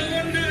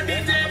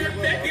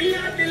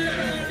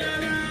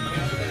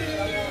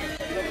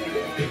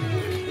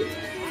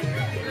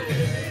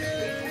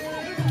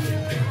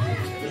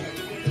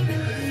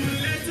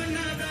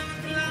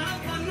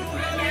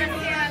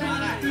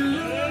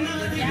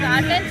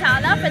 గార్డెన్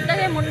చాలా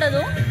పెద్దగా ఏమి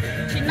ఉండదు,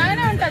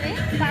 చిన్నగానే ఉంటుంది.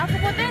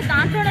 కాకపోతే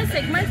దాంట్లోనే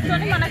సెగ్మెంట్స్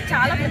తోని మనకు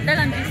చాలా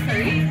పెద్దగా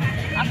అనిపిస్తుంది.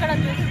 అక్కడ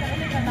చూసిన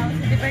ఇక్కడ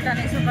సిద్దిపేట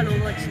అనేసి ఒక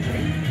లోగో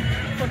వచ్చింది,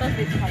 ఫొటోస్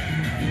తీసుకోవాలి.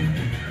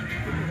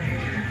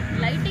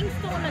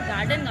 లైటింగ్స్తో ఉన్న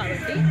గార్డెన్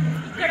కాబట్టి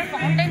ఇక్కడ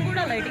ఫౌంటైన్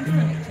కూడా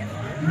లైటింగ్స్తో ఇచ్చారు.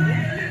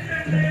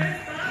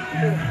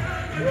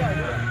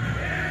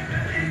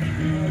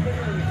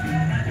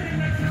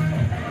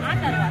 ఆ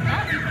తర్వాత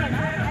ఇక్కడ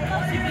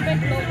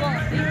సిద్దిపేట లోగో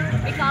ఉంది,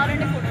 మీకు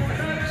కావాలంటే ఫోటో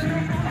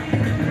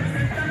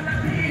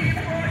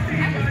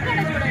ఇక్కడ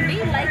చూడండి.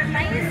 లైక్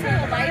నైస్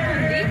వైబ్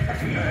ఉంది,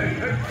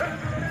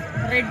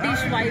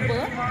 రెడ్డిష్ వైబ్.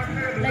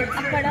 లైక్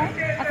అక్కడ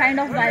ఆ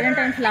కైండ్ ఆఫ్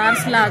వ్యాలంటైన్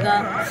ఫ్లవర్స్ లాగా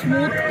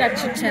స్మూత్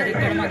కట్స్ ఇచ్చారు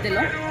ఇక్కడ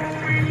మధ్యలో.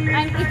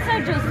 అండ్ ఇట్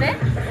సైడ్ చూస్తే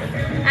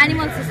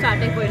యానిమల్స్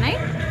స్టార్ట్ అయిపోయినాయి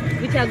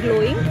విచ్ ఆర్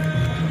గ్లోయింగ్.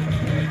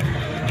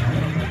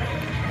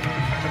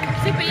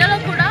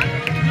 పిల్లలకు కూడా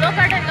గ్లో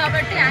గార్డెన్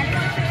కాబట్టి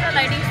యానిమల్స్ కూడా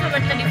లైటింగ్స్లో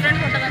పెడితే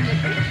డిఫరెంట్ ఉంటుందని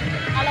చెప్పి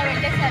అలా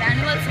పెట్టేసారు.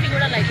 యానిమల్స్కి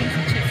కూడా లైటింగ్స్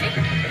వచ్చేసి.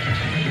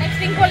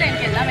 నెక్స్ట్ ఇంకో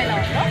లేన్కి వెళ్దాం ఎలా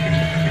ఉందో.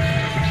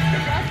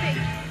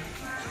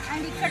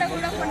 అండ్ ఇక్కడ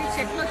కూడా కొన్ని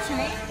చెట్లు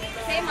వచ్చినాయి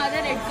సేమ్ అదే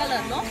రెడ్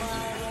కలర్లో.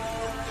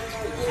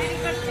 అండ్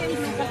ఇక్కడ సేమ్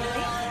బ్లూ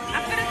కలర్.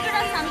 అక్కడక్కడ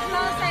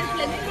sunflowers and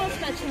Fleming rose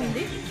statue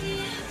ఉంది.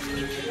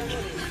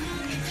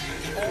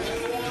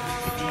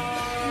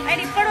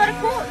 అండ్ ఇప్పటి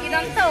వరకు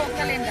ఇదంతా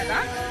ఒక్కలేం కదా.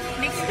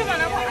 నెక్స్ట్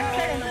మనము అటు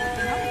సైడ్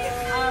వెళ్ళబోతున్నాం.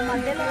 ఆ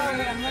మధ్యలో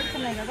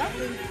కనబడుతున్నాయి కదా,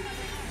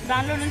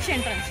 దానిలో నుంచి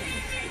ఎంట్రన్స్ ఉంది.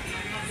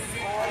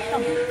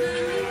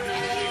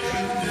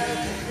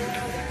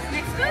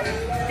 నెక్స్ట్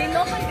దీని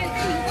లోపలికి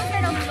వెళ్తే ఇంకో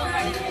సైడ్ ఆఫ్ గ్లో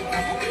గార్డెన్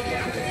వెళ్తాము.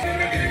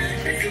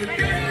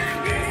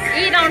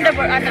 ఈ రౌండ్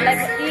అంటే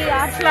లైక్ ఈ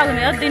ఆర్చ్ లాగా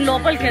ఉంది కదా, దీని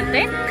లోపలికి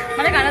వెళ్తే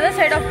మనకి another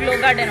side of glow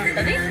garden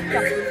ఉంటుంది.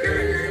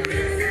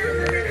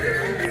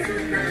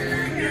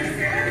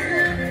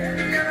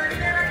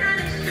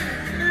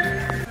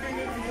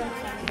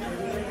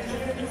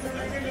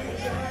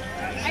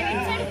 అండ్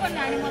ఇటు సైడ్ కొన్ని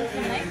యానిమల్స్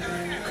ఉన్నాయి.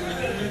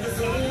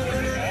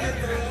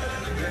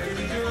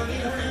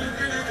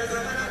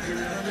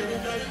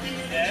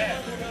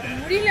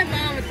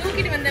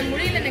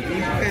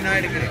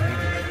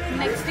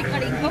 నెక్స్ట్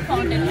ఇక్కడ ఇంకో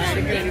ఫౌంటైన్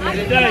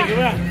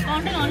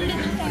ఫౌంటైన్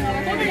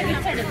ఆల్రెడీ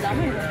ఇటు సైడ్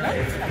వెళ్దాము.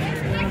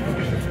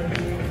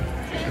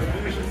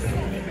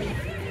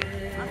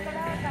 అక్కడ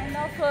కైండ్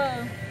ఆఫ్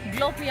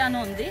గ్లో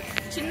పియానో ఉంది.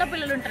 చిన్న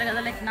పిల్లలు ఉంటారు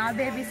కదా, లైక్ నా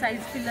బేబీ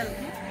సైజ్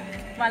పిల్లలకి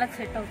వాళ్ళకి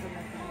సెట్ అవుతుంది.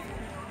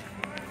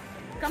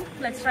 Come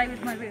let's try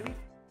with my baby.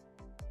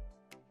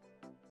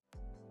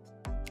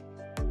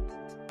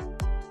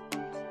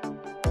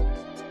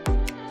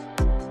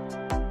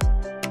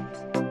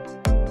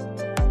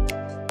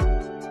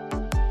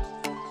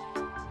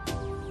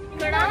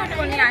 ఇక్కడ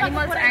కొన్ని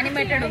యానిమల్స్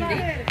యానిమేటెడ్ ఉంది.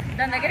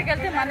 దాని దగ్గరికి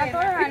వెళ్తే మనతో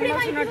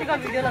యానిమల్స్ ఉన్నట్టుగా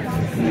వీడియోలో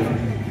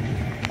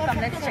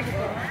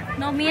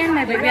no me and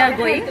my baby are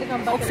going.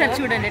 ఒకసారి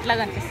చూడండి ఎట్లా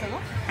కనిపిస్తుందో.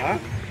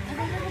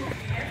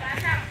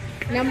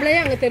 நம்மளே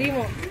அங்க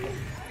தெரியுமோ.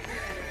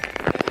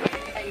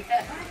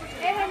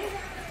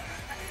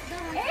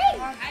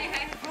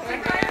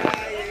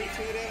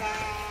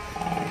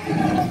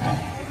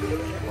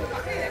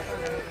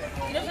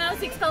 ఈరోజు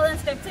 6000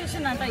 స్టెప్స్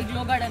వేసిందంట ఈ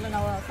గ్లో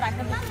గార్డెన్లో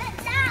ఫ్రాక్టర్.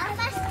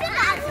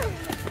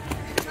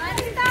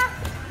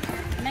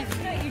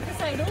 నెక్స్ట్ ఇటు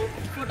సైడ్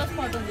ఫోటో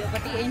స్పాట్ ఉంది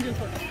ఒకటి, ఏంజల్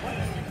ఫోటో స్పాట్.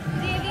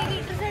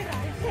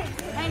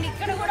 అండ్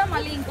ఇక్కడ కూడా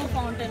మళ్ళీ ఇంకో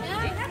ఫౌంటైన్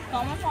ఉంది.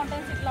 కామన్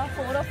ఫౌంటైన్స్ ఇట్లా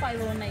 4 or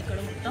 5 ఉన్నాయి ఇక్కడ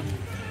మొత్తం.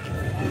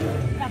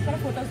 అక్కడ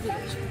ఫొటోస్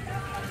దిగచ్చు.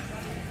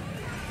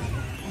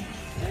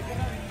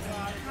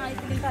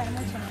 ఇప్పుడు ఇంకా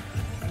యానిమల్స్ ఉన్నాయి.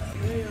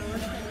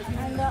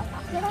 అండ్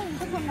అక్కడ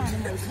ఇంకా కొన్ని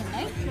యానిమల్స్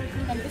ఉన్నాయి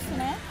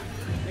కనిపిస్తున్నాయా.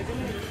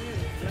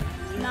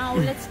 నా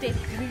లెట్స్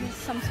టేక్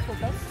సమ్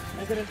ఫొటోస్.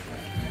 ఇక్కడ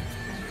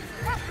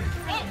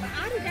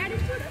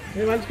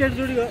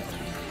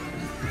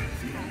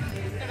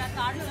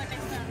కార్డులు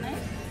కట్టేసి ఉన్నాయి.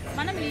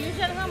 మనం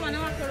యూజువల్గా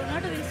మనం అక్కడ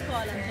ఉన్నట్టు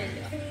తీసుకోవాలంటే.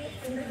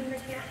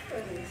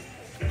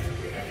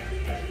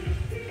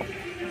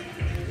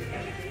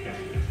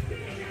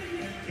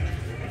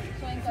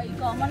 సో ఇంకా ఈ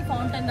కామన్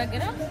ఫౌంటైన్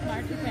దగ్గర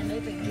మనకి పెండ్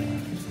అయిపోయింది.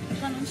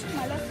 ఇక్కడ నుంచి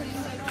మళ్ళీ సేమ్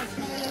వేలో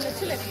వచ్చిన వేలో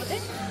వెళ్ళొచ్చు, లేకపోతే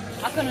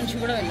అక్కడ నుంచి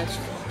కూడా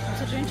వెళ్ళొచ్చు.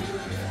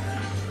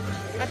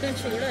 అటు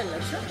నుంచి కూడా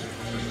వెళ్ళొచ్చు.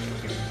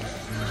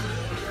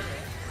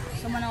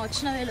 సో మనం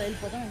వచ్చిన వేలో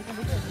వెళ్ళిపోతాం.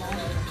 ఎందుకంటే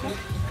బాగుంటుంది.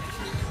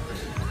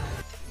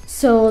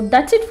 So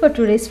that's it for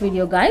today's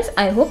video guys.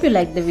 I hope you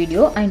like the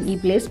video and ఈ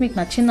ప్లేస్ మీకు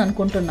నచ్చింది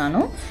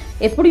అనుకుంటున్నాను.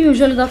 ఎప్పుడు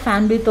యూజువల్గా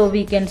ఫ్యామిలీతో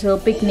వీకెండ్స్,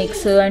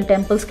 పిక్నిక్స్ అండ్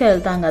టెంపుల్స్కి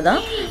వెళ్తాం కదా.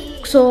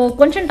 సో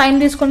కొంచెం టైం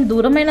తీసుకొని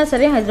దూరమైనా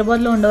సరే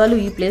హైదరాబాద్లో ఉండేవాళ్ళు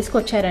ఈ ప్లేస్కి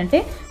వచ్చారంటే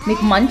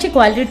మీకు మంచి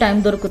క్వాలిటీ టైం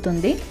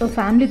దొరుకుతుంది. సో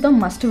ఫ్యామిలీతో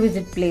మస్ట్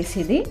విజిట్ ప్లేస్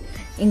ఇది.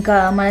 ఇంకా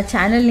మన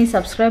ఛానల్ని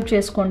సబ్స్క్రైబ్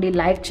చేసుకోండి,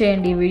 లైక్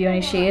చేయండి,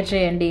 వీడియోని షేర్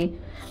చేయండి.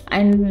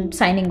 And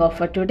signing off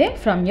for today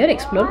from your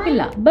explore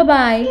పిల్ల.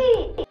 Bye.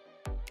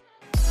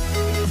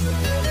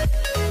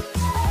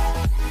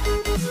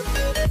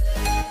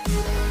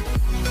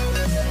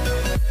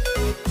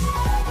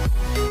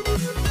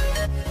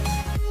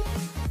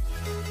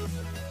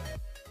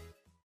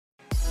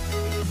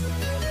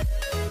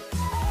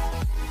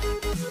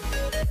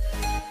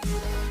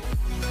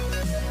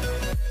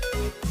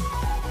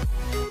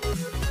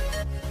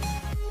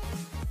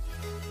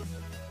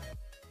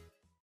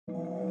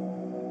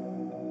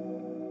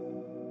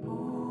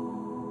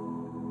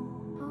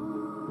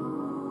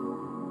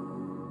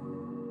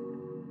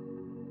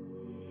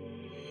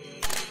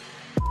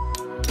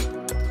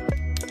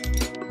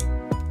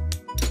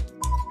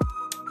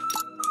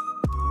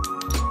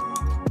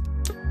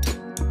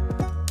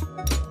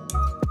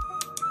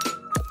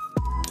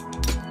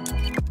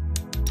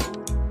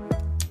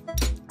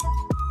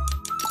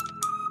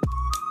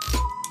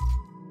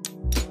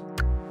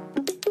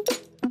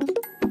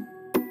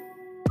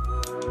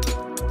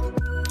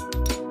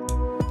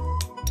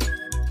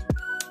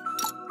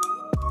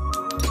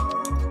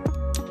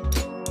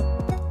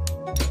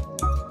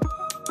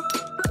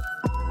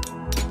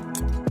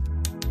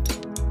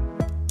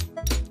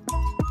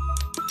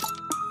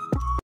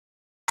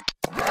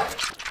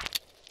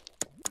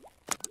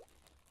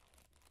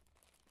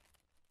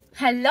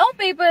 Hello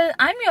people,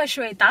 I'm your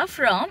Shweta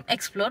from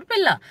explore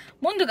పిల్లా.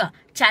 ముందుగా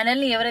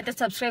ఛానల్ని ఎవరైతే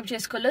సబ్స్క్రైబ్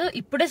చేసుకోలేదో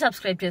ఇప్పుడే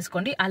సబ్స్క్రైబ్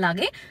చేసుకోండి.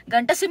 అలాగే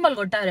గంట సింబల్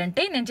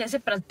కొట్టారంటే నేను చేసే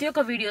ప్రతి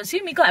ఒక్క వీడియోస్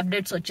మీకు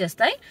అప్డేట్స్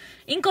వచ్చేస్తాయి.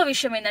 ఇంకో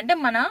విషయం ఏంటంటే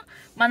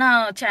మన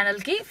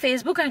ఛానల్కి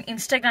ఫేస్బుక్ అండ్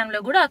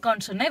ఇన్స్టాగ్రామ్లో కూడా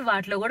అకౌంట్స్ ఉన్నాయి,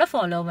 వాటిలో కూడా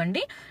ఫాలో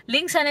అవ్వండి.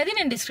 లింక్స్ అనేది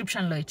నేను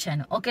డిస్క్రిప్షన్లో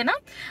ఇచ్చాను, ఓకేనా?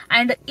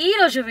 అండ్ ఈ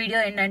రోజు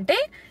వీడియో ఏంటంటే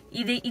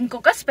ఇది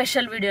ఇంకొక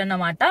స్పెషల్ వీడియో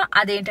అన్నమాట.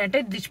 అదేంటంటే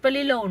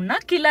డిచ్పల్లిలో ఉన్న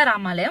కిల్లా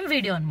రామాలయం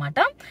వీడియో అనమాట.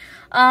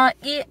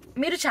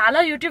 మీరు చాలా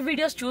యూట్యూబ్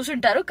వీడియోస్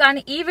చూసుంటారు,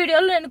 కానీ ఈ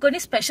వీడియోలో నేను కొన్ని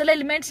స్పెషల్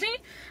ఎలిమెంట్స్ ని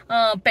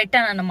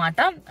పెట్టాను అన్నమాట.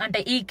 అంటే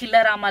ఈ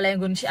కిల్లా రామాలయం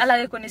గురించి,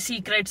 అలాగే కొన్ని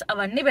సీక్రెట్స్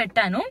అవన్నీ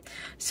పెట్టాను.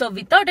 So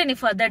without any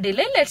further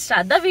delay let's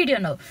start the video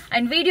now.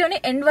 And వీడియోని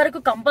ఎండ్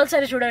వరకు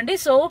కంపల్సరీ చూడండి.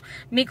 సో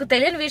మీకు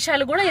తెలియని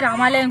విషయాలు కూడా ఈ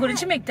రామాలయం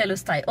గురించి మీకు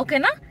తెలుస్తాయి,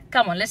 ఓకేనా?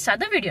 Come on, let's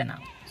start the video now.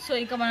 So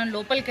ఇంకా మనం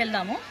లోపలికి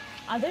వెళ్దాము.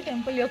 అదే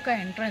టెంపుల్ యొక్క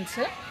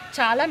ఎంట్రన్స్.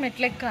 చాలా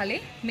మెట్లు ఎక్కాలి.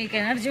 మీకు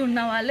ఎనర్జీ ఉన్న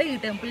వాళ్ళు ఈ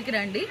టెంపుల్కి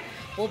రండి.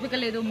 ఓపిక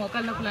లేదు,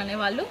 మోకాళ్ళ నొప్పులు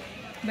అనేవాళ్ళు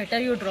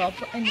బెటర్ యూ డ్రాప్,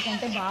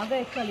 ఎందుకంటే బాగా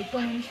ఎక్కాలి.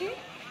 ఇక్కడ నుంచి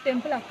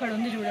టెంపుల్ అక్కడ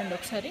ఉంది చూడండి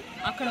ఒకసారి,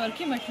 అక్కడ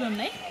వరకు మెట్లు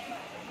ఉన్నాయి.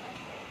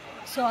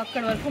 సో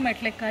అక్కడ వరకు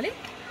మెట్లు ఎక్కాలి.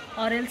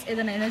 ఆరెల్స్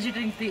ఏదైనా ఎనర్జీ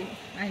డ్రింక్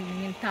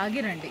నేను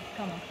తాగి రండి.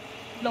 కమా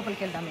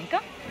లోపలికి వెళ్దాం. ఇంకా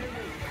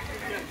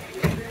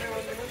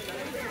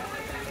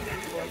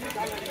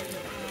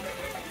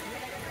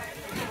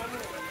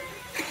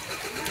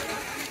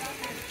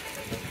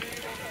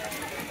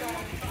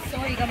సో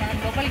ఇక మనం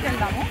లోపలికి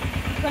వెళ్దాము.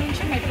 ఇక్కడ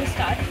నుంచి మెట్లు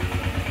స్టార్ట్.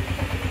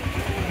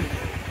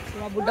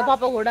 మా బుడ్డ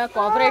పాప కూడా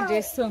కోఆపరేట్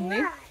చేస్తుంది,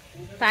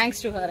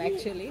 thanks to her.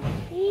 Actually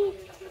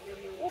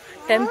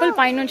temple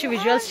పైనుంచి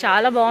విజువల్స్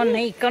చాలా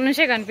బాగున్నాయి. ఇక్కడ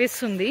నుంచే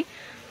కనిపిస్తుంది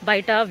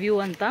బయట వ్యూ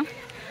అంతా.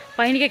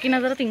 పైనకి ఎక్కిన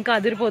తర్వాత ఇంకా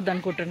అదిరిపోద్ది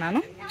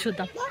అనుకుంటున్నాను.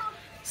 చూద్దాం.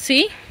 సి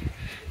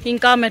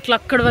ఇంకా మెట్లు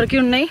అక్కడి వరకు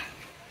ఉన్నాయి.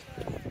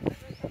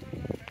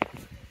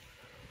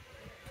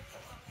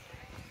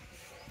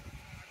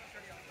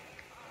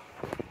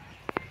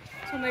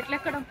 సో మెట్లు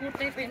ఎక్కడం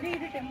పూర్తయిపోయింది.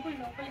 ఇది టెంపుల్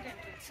లోపలికి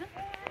ఎంట్రన్స్.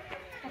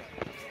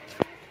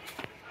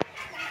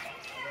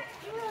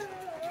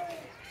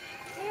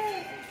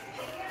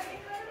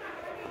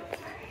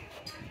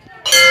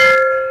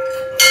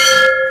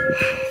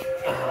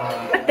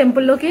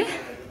 టెంపుల్లోకి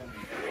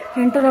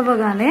ఎంటర్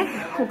అవ్వగానే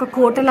ఒక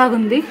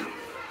కోటలాగుంది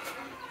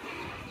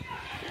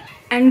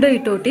అండ్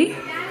ఇటోటి.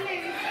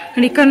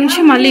 అండ్ ఇక్కడ నుంచి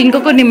మళ్ళీ ఇంకో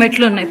కొన్ని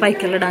మెట్లు ఉన్నాయి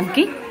పైకి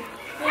వెళ్ళడానికి.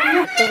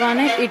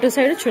 కొత్తగానే ఇటు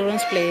side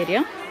children's play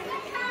area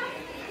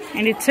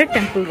and it's side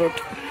temple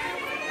road.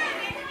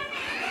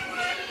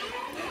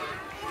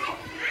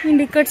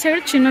 And ఇక్కడ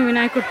సైడ్ చిన్న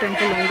వినాయకుడు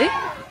టెంపుల్ ఉంది.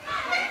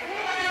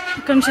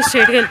 ఇక్కడ నుంచి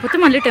స్ట్రైట్గా వెళ్ళిపోతే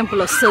మళ్ళీ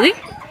టెంపుల్ వస్తుంది.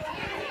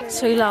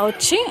 సో ఇలా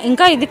వచ్చి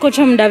ఇంకా ఇది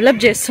కొంచెం డెవలప్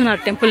చేస్తున్నారు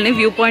టెంపుల్ని.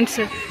 వ్యూ పాయింట్స్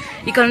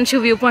ఇక్కడ నుంచి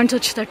వ్యూ పాయింట్స్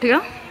వచ్చేటట్టుగా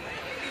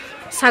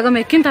సగం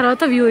ఎక్కిన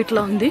తర్వాత వ్యూ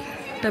ఇట్లా ఉంది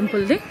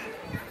టెంపుల్ది.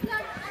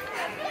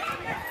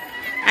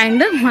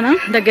 అండ్ మనం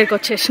దగ్గరికి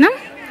వచ్చేసినాం.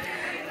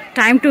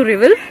 Time to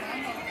reveal.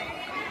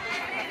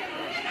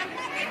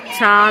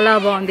 చాలా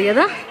బాగుంది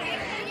కదా,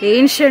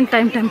 ఏన్షియంట్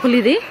టైం టెంపుల్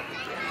ఇది.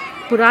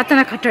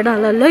 పురాతన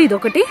కట్టడాలలో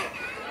ఇదొకటి.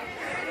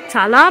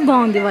 చాలా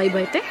బాగుంది వైబ్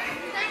అయితే.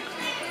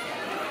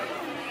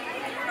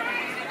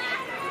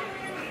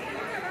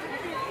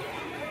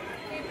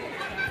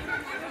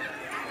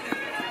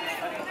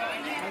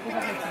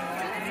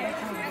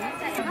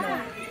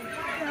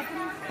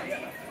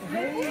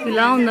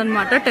 ఇలా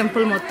ఉందన్నమాట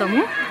టెంపుల్ మొత్తము.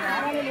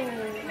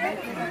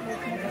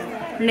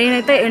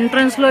 నేనైతే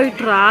ఎంట్రన్స్లో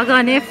ఇటు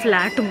రాగానే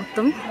ఫ్లాట్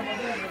మొత్తం.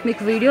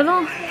 మీకు వీడియోలో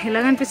ఎలా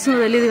కనిపిస్తుందో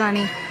తెలియదు,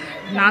 కానీ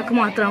నాకు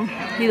మాత్రం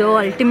ఇదో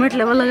అల్టిమేట్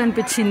లెవెల్లో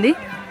కనిపించింది.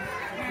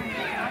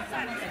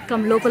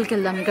 కమ్ లోపలికి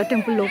వెళ్దాం. ఇంకా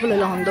టెంపుల్ లోపల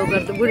ఎలా ఉందో,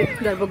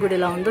 గర్భగుడి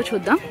ఎలా ఉందో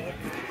చూద్దాం.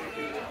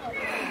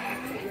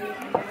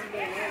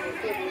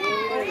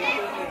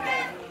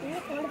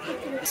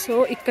 సో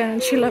ఇక్కడ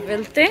నుంచి ఇలా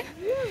వెళ్తే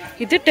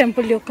ఇది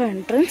టెంపుల్ యొక్క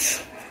ఎంట్రన్స్.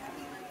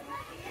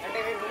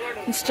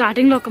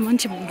 స్టార్టింగ్లో ఒక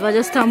మంచి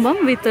ధ్వజస్తంభం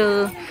విత్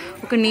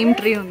ఒక నీమ్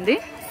ట్రీ ఉంది.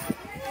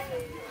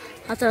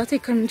 ఆ తర్వాత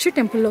ఇక్కడ నుంచి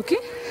టెంపుల్లోకి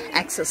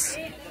యాక్సెస్.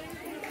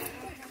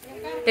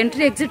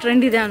 ఎంట్రీ ఎగ్జిట్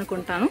రెండు ఇదే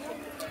అనుకుంటాను.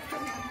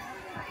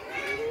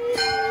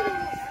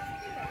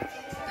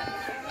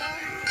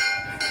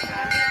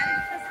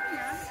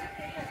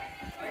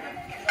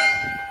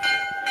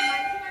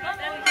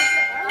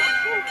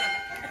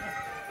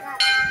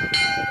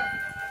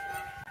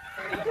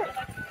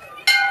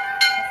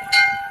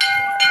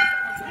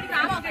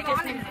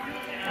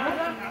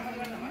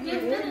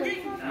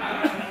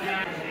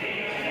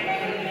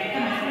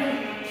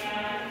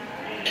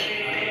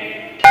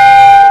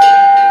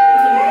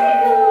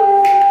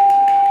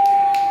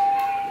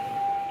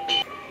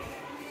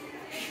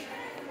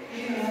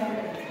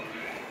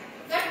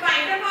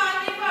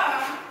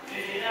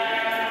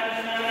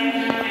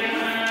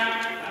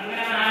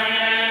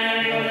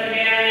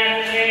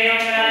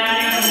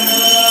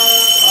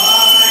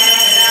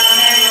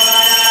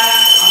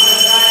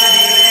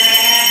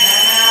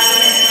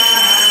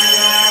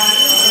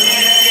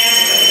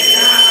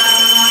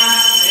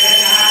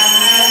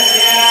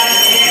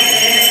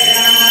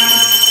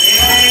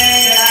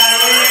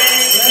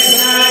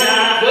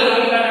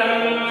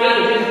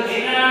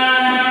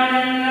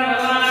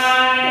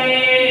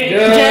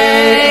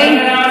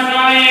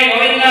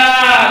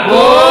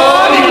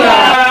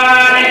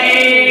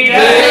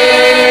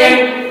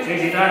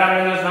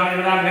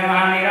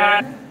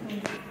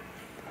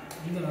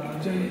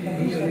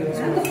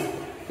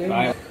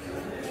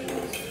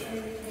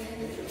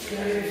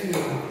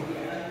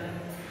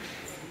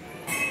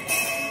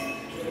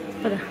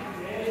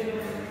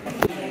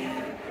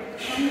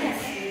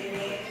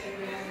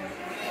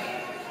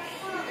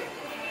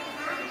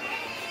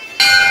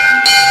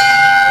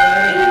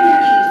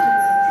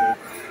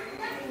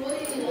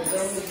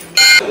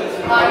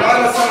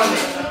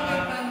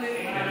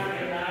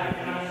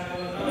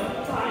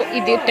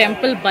 ఇది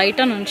టెంపుల్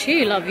బయట నుంచి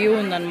ఇలా వ్యూ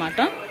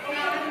ఉందన్నమాట.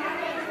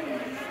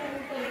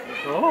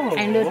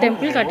 అండ్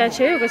టెంపుల్ కి అటాచ్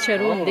అయ్యి ఒక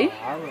చెరువు ఉంది,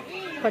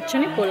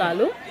 పచ్చని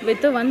పొలాలు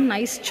విత్ వన్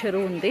నైస్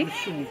చెరువు ఉంది.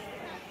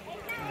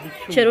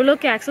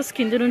 చెరువులోకి యాక్సెస్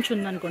కింద నుంచి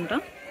ఉందనుకుంటా.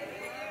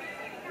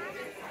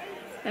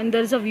 And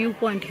there is a view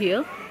point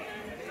here.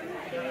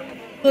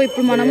 So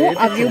ఇప్పుడు మనము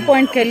ఆ వ్యూ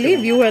పాయింట్కి వెళ్ళి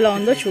వ్యూ ఎలా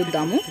ఉందో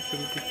చూద్దాము.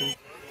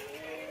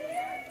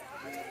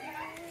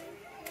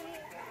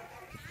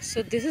 So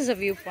this is a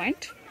view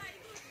point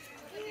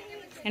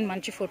and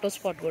మంచి ఫోటో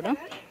స్పాట్ కూడా.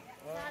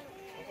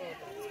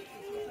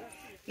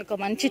 ఒక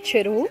మంచి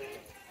చెరువు.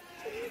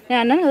 నేను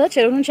అన్నాను కదా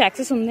చెరువు నుంచి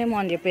యాక్సెస్ ఉందేమో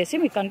అని చెప్పేసి,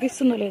 మీకు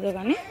కనిపిస్తుందో లేదో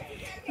కానీ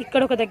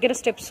ఇక్కడ ఒక దగ్గర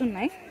స్టెప్స్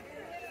ఉన్నాయి,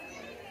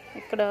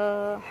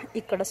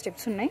 ఇక్కడ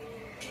స్టెప్స్ ఉన్నాయి.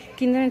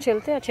 కింద నుంచి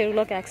వెళ్తే ఆ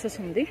చెరువులోకి యాక్సెస్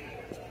ఉంది.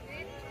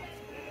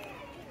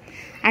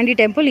 అండ్ ఈ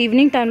టెంపుల్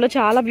ఈవినింగ్ టైంలో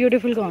చాలా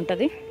బ్యూటిఫుల్గా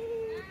ఉంటుంది.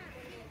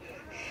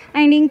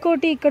 అండ్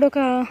ఇంకోటి ఇక్కడ ఒక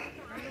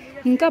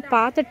ఇంకా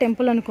పాత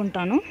టెంపుల్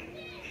అనుకుంటాను,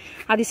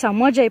 అది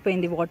సమ్మర్జ్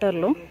అయిపోయింది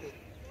వాటర్లో.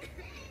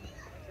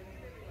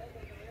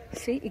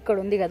 ఇక్కడ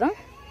ఉంది కదా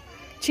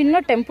చిన్న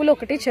టెంపుల్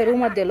ఒకటి చెరువు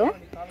మధ్యలో,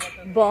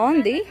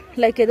 బాగుంది.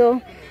 లైక్ ఏదో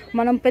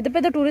మనం పెద్ద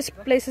పెద్ద టూరిస్ట్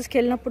ప్లేసెస్కి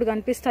వెళ్ళినప్పుడు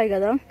కనిపిస్తాయి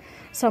కదా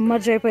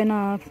సమ్మర్జ్ అయిపోయిన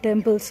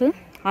టెంపుల్స్,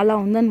 అలా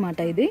ఉందన్నమాట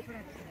ఇది.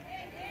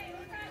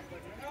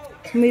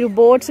 మీరు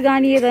బోట్స్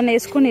కానీ ఏదైనా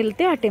వేసుకొని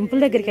వెళ్తే ఆ టెంపుల్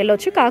దగ్గరికి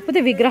వెళ్ళొచ్చు.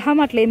 కాకపోతే విగ్రహం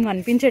అట్లా ఏం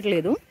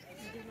కనిపించట్లేదు,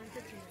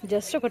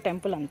 జస్ట్ ఒక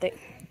టెంపుల్ అంతే.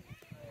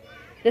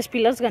 జస్ట్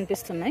పిల్లర్స్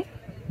కనిపిస్తున్నాయి.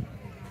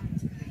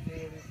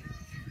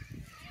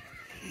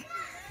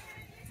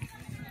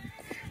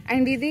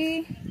 అండ్ ఇది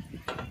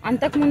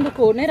అంతకుముందు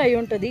కోనేరు అయి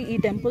ఉంటుంది ఈ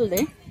టెంపుల్దే,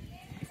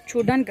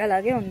 చూడ్డానికి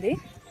అలాగే ఉంది.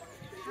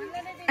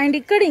 అండ్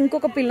ఇక్కడ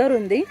ఇంకొక పిల్లర్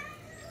ఉంది.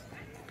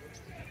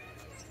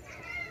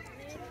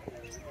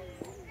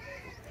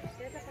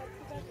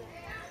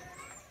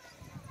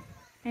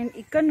 అండ్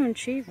ఇక్కడ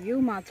నుంచి వ్యూ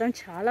మాత్రం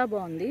చాలా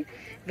బాగుంది.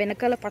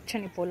 వెనకాల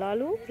పచ్చని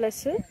పొలాలు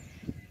ప్లస్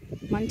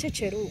మంచి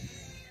చెరువు,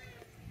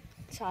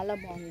 చాలా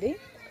బాగుంది.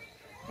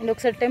 అండ్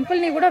ఒకసారి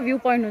టెంపుల్ని కూడా వ్యూ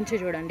పాయింట్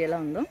నుంచి చూడండి ఎలా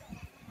ఉందో.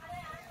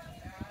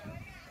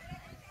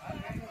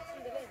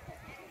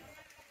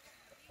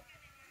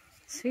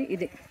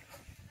 ఇది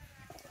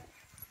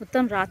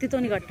మొత్తం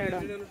రాతితోని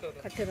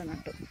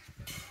కట్టారన్నట్టు.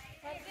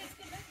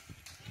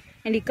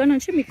 అండ్ ఇక్కడ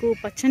నుంచి మీకు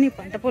పచ్చని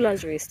పంట పొలాలు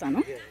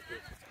చూపిస్తాను.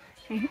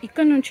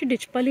 ఇక్కడ నుంచి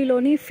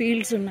డిచ్పల్లిలోని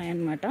ఫీల్డ్స్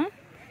ఉన్నాయన్నమాట,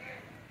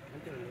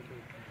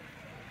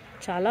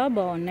 చాలా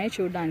బాగున్నాయి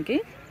చూడడానికి.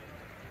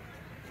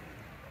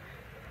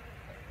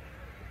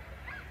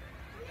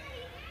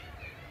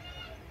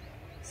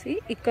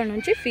 ఇక్కడ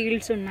నుంచి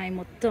ఫీల్డ్స్ ఉన్నాయి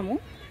మొత్తము.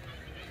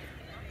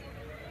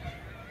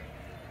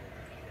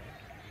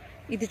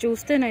 ఇది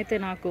చూస్తేనైతే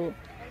నాకు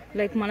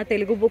లైక్ మన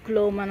తెలుగు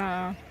బుక్లో మన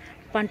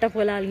పంట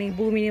పొలాల్ని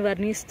భూమిని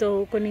వర్ణిస్తూ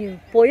కొన్ని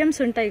పోయమ్స్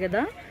ఉంటాయి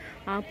కదా,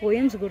 ఆ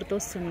పోయమ్స్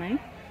గుర్తొస్తున్నాయి.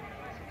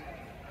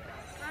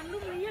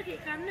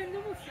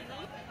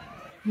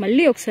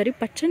 మళ్ళీ ఒకసారి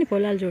పచ్చని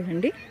పొలాలు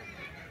చూడండి.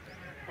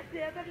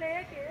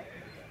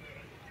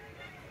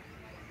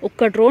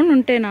 ఒక్క డ్రోన్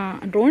ఉంటేనా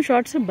డ్రోన్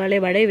షాట్స్ భలే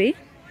పడేవి.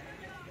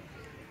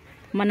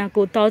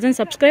 మనకు 1000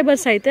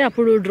 సబ్స్క్రైబర్స్ అయితే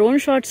అప్పుడు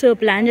డ్రోన్ షాట్స్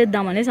ప్లాన్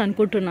చేద్దామనేసి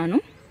అనుకుంటున్నాను.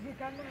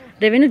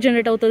 రెవెన్యూ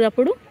జనరేట్ అవుతుంది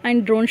అప్పుడు,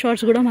 అండ్ డ్రోన్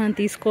షాట్స్ కూడా మనం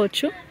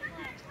తీసుకోవచ్చు.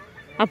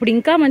 అప్పుడు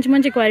ఇంకా మంచి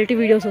మంచి క్వాలిటీ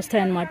వీడియోస్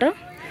వస్తాయన్నమాట.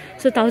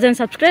 సో 1000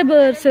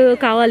 సబ్స్క్రైబర్స్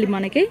కావాలి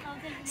మనకి.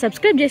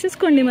 సబ్స్క్రైబ్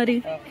చేసేసుకోండి, మరి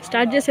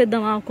స్టార్ట్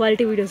చేసేద్దాం ఆ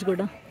క్వాలిటీ వీడియోస్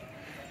కూడా.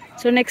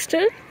 సో నెక్స్ట్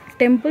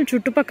టెంపుల్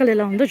చుట్టుపక్కల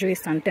ఎలా ఉందో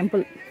చూపిస్తాను.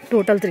 Temple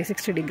total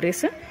 360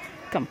 degrees.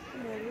 Come.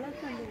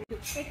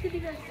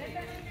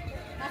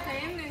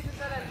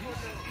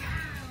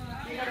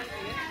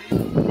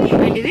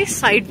 And ఇది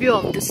side view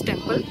of this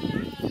temple.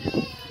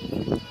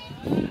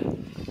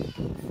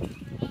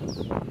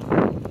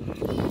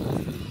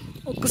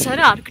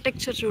 ఒక్కసారి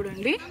ఆర్కిటెక్చర్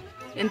చూడండి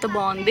ఎంత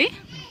బాగుంది.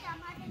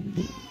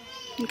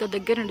 ఇంకా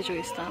దగ్గర నుండి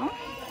చూపిస్తాను.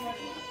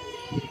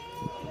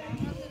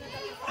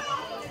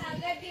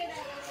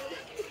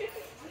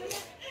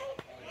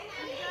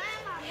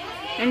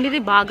 అండ్ ఇది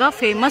బాగా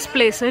ఫేమస్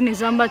ప్లేస్,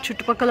 నిజామాబాద్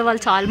చుట్టుపక్కల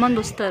వాళ్ళు చాలా మంది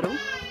వస్తారు.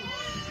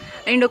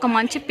 అండ్ ఒక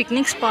మంచి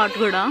పిక్నిక్ స్పాట్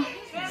కూడా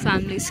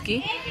ఫ్యామిలీస్కి,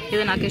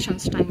 ఏదైనా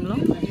అకేషన్స్ టైంలో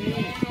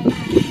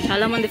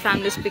చాలామంది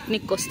ఫ్యామిలీస్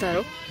పిక్నిక్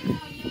వస్తారు.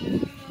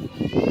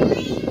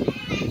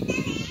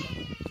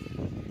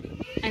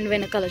 అండ్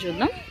వెనకాల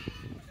చూద్దాం.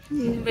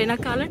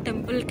 వెనకాల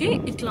టెంపుల్కి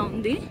ఇట్లా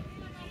ఉంది.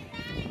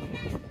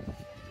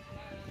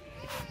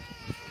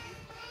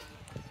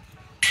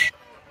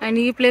 అండ్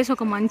ఈ ప్లేస్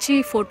ఒక మంచి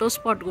ఫోటో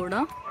స్పాట్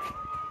కూడా.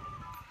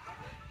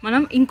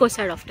 మనం ఇంకో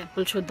సైడ్ ఆఫ్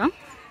టెంపుల్ చూద్దాం.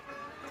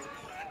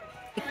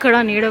 ఇక్కడ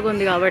నీడగా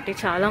ఉంది కాబట్టి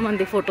చాలా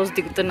మంది ఫొటోస్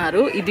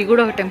దిగుతున్నారు. ఇది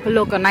కూడా ఒక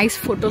టెంపుల్లో ఒక నైస్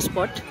ఫోటో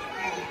స్పాట్.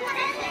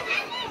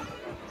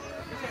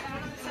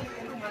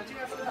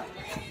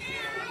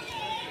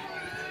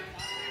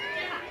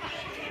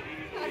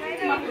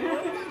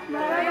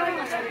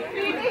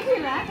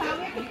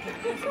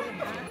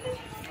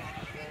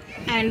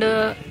 అండ్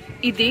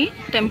ఇది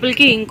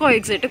టెంపుల్కి ఇంకో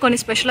ఎగ్జిట్. కొన్ని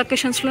స్పెషల్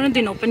అకేషన్స్లోనే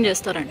దీన్ని ఓపెన్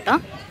చేస్తారంట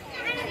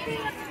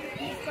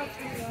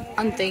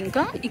అంతే.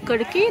 ఇంకా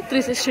ఇక్కడికి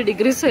 360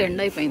 degrees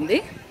ఎండ్ అయిపోయింది.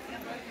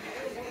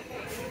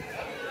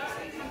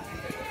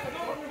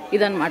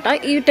 ఇదనమాట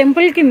ఈ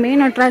టెంపుల్కి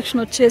మెయిన్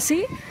అట్రాక్షన్ వచ్చేసి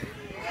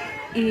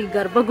ఈ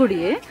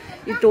గర్భగుడియే.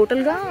 ఇది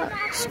టోటల్గా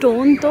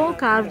స్టోన్తో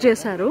కార్వ్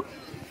చేశారు.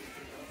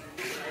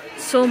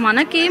 సో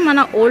మనకి మన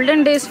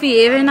ఓల్డెన్ డేస్వి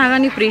ఏవైనా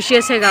కానీ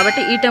ప్రీషియసే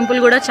కాబట్టి ఈ టెంపుల్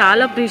కూడా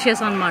చాలా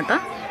ప్రీషియస్ అనమాట.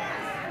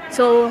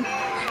 సో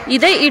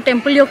ఇదే ఈ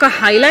టెంపుల్ యొక్క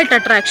హైలైట్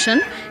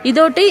అట్రాక్షన్.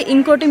 ఇదొకటి,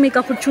 ఇంకోటి మీకు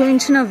అప్పుడు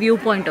చూపించిన వ్యూ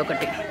పాయింట్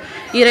ఒకటి.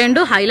 ఈ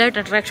రెండు highlight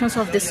attractions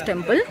of this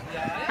temple.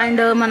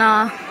 And మన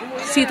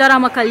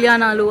సీతారామ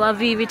కళ్యాణాలు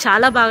అవి ఇవి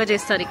చాలా బాగా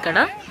చేస్తారు ఇక్కడ.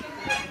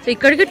 సో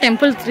ఇక్కడికి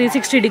టెంపుల్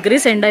 360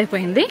 degrees ఎండ్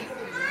అయిపోయింది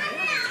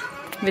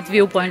with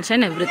view points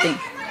and everything.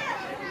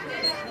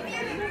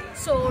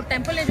 So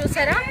టెంపుల్ని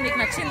చూసారా, మీకు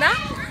నచ్చిందా?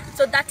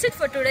 So that's it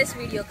for today's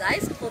video,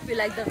 guys. Hope you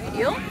like the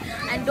video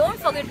and don't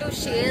forget to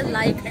share,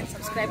 like and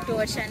subscribe to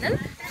our channel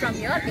from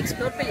your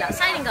Explore Pilla.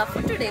 Signing off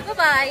for today. Bye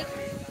bye.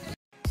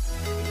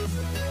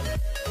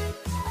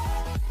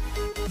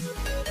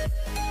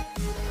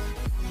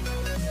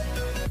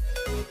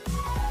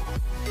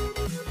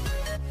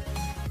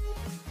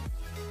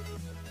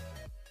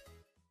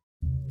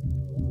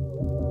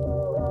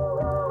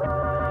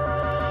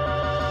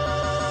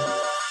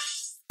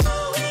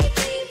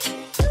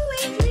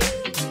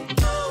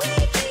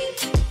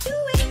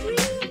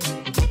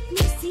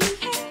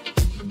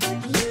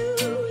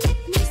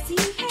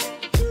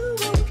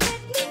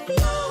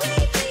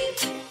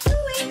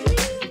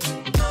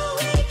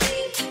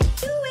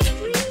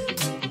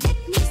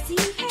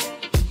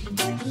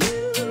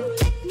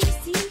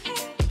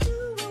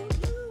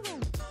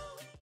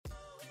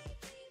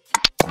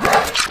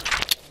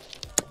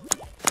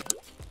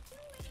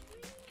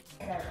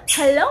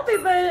 Hello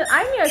people,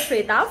 I'm your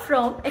Shweta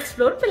from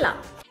explore పిల్లా.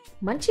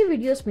 మంచి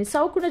videos miss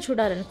అవ్వకుండా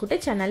చూడాలనుకుంటే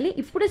ఛానల్ని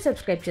ఇప్పుడే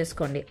subscribe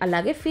చేసుకోండి.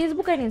 అలాగే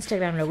Facebook and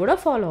ఇన్స్టాగ్రామ్లో కూడా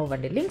ఫాలో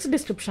అవ్వండి. లింక్స్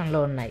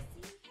డిస్క్రిప్షన్లో ఉన్నాయి.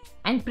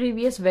 And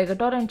previous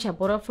Vagator and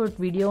Chapora fruit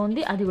video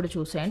ఉంది, అది కూడా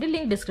చూసేయండి,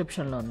 లింక్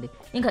డిస్క్రిప్షన్లో ఉంది.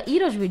 ఇంకా ఈ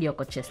రోజు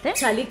వీడియోకి వచ్చేస్తే,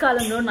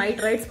 చలికాలంలో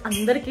నైట్ రైడ్స్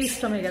అందరికీ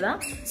ఇష్టమే కదా.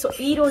 సో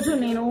ఈ రోజు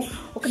నేను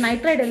ఒక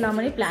నైట్ రైడ్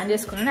వెళ్దామని ప్లాన్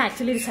చేసుకున్నాను.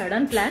 యాక్చువల్లీ ఇది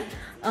సడన్ ప్లాన్.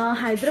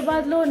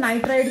 హైదరాబాద్లో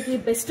నైట్ రైడ్కి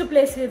బెస్ట్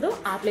ప్లేస్ ఏదో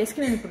ఆ ప్లేస్కి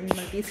నేను ఇప్పుడు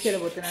మిమ్మల్ని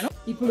తీసుకెళ్ళబోతున్నాను.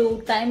 ఇప్పుడు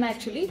టైం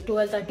యాక్చువల్లీ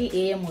 12:30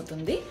 AM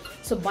అవుతుంది.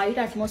 సో బయట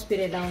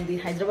అట్మాస్ఫియర్ ఎలా ఉంది,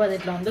 హైదరాబాద్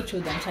ఎట్లా ఉందో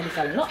చూద్దాం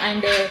చలికాలంలో.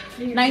 అండ్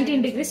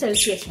 19 degrees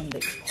Celsius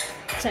ఉంది.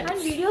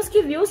 అండ్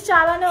వీడియోస్కి వ్యూస్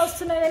చాలానే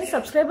వస్తున్నాయి కానీ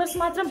సబ్స్క్రైబర్స్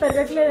మాత్రం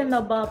పెరగట్లేదండి.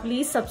 అబ్బా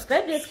ప్లీజ్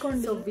సబ్స్క్రైబ్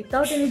చేసుకోండి. So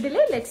without any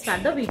delay let's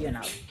start the video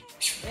now.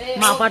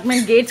 మా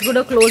అపార్ట్మెంట్ గేట్స్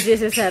కూడా క్లోజ్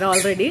చేసేసారు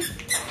ఆల్రెడీ.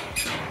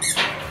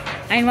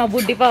 అండ్ మా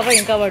బుడ్డి పాప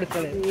ఇంకా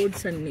పడుకోలేదు.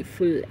 రోడ్స్ అన్ని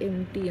full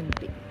empty.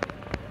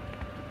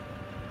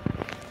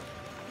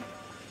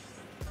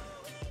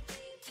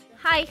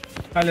 Hi.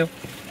 Hello.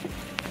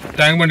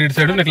 Tank bund ఇటు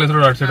సైడ్, నెక్లెస్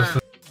రోడ్ అటు సైడ్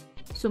వస్తుంది.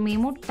 సో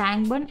మేము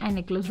tank bund and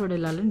necklace road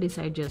వెళ్ళాలని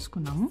డిసైడ్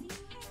చేసుకున్నాము.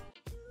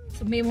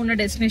 సో మేమున్న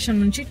డెస్టినేషన్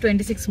నుంచి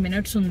 26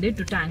 minutes ఉంది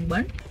టు ట్యాంక్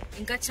బండ్.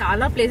 ఇంకా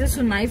చాలా ప్లేసెస్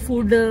ఉన్నాయి,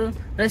 ఫుడ్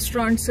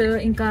రెస్టారెంట్స్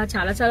ఇంకా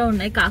చాలా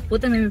ఉన్నాయి.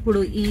 కాకపోతే మేము ఇప్పుడు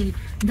ఈ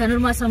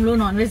ధనుర్మాసంలో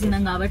నాన్ వెజ్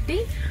తిన్నాం కాబట్టి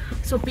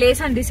సో ప్లేస్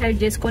అని డిసైడ్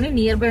చేసుకొని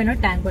నియర్ బై ఉన్న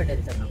ట్యాంక్ బండ్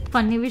వెళ్తున్నాం.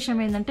 ఫన్నీ విషయం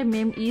ఏంటంటే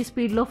మేము ఈ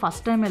స్పీడ్లో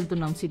ఫస్ట్ టైం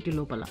వెళ్తున్నాం సిటీ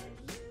లోపల.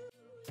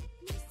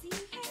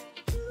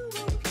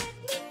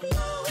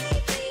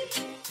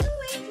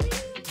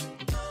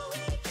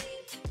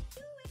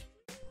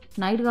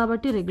 నైట్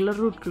కాబట్టి రెగ్యులర్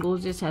రూట్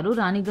క్లోజ్ చేశారు.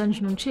 రాణిగంజ్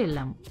నుంచి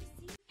వెళ్ళాము.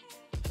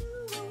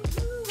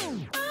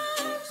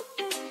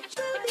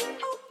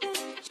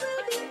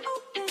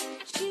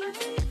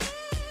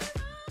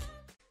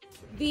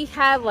 We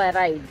have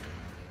arrived.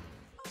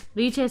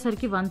 రీచ్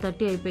అయ్యేసరికి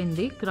 1:30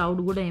 అయిపోయింది. క్రౌడ్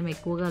కూడా ఏమి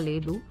ఎక్కువగా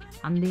లేదు.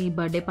 అన్ని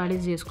బర్త్డే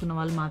పార్టీస్ చేసుకున్న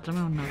వాళ్ళు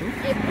మాత్రమే ఉన్నారు.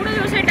 ఎప్పుడు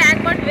చూసే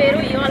ట్యాంక్ బండ్ వేరు,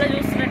 ఇవాళ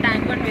చూస్తున్న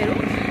ట్యాంక్ బండ్ వేరు.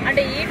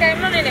 అంటే ఈ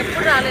టైంలో నేను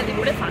ఎప్పుడు రాలేదు,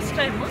 ఇప్పుడే ఫస్ట్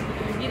టైం.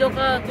 ఇది ఒక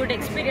గుడ్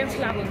ఎక్స్పీరియన్స్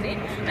లాగా ఉంది.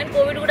 అండ్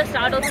కోవిడ్ కూడా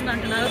స్టార్ట్ అవుతుంది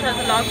అంటున్నారు.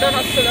 తర్వాత లాక్డౌన్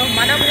వస్తుందో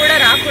మనం కూడా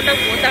రాకుండా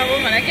పోతామో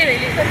మనకే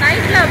తెలియదు.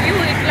 నైట్లో వ్యూ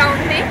ఇట్లా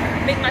ఉంది.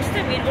 మీకు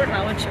నచ్చితే మీరు కూడా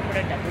రావచ్చు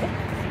ఎప్పుడంటే అప్పుడు.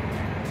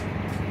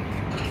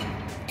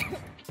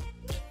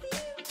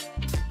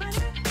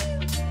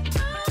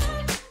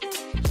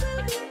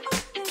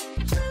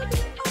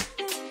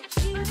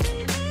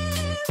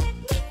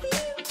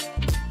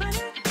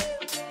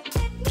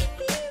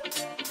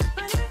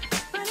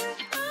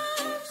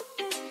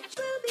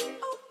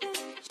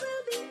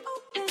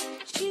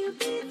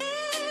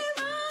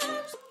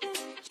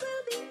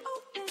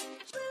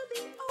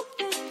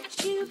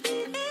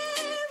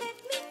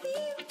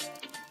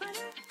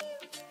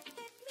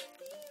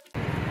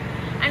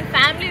 అండ్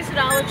ఫ్యామిలీస్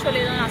రావచ్చు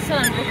లేదని అస్సలు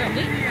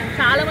అనుకోకండి.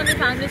 చాలా మంది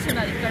ఫ్యామిలీస్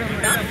ఉన్నారు ఇక్కడ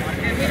కూడా.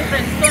 మీరు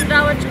ఫ్రెండ్స్తో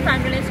రావచ్చు,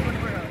 ఫ్యామిలీస్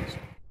కూడా రావచ్చు.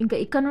 ఇంకా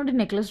ఇక్కడ నుండి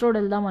నెక్లెస్ రోడ్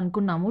వెళ్దాం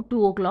అనుకున్నాము.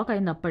 2 o'clock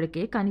అయింది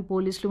అప్పటికే. కానీ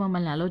పోలీసులు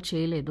మమ్మల్ని అలౌ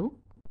చేయలేదు.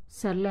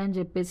 సర్లే అని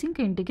చెప్పేసి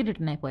ఇంకా ఇంటికి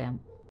రిటర్న్ అయిపోయాం.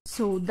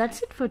 So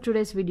that's it for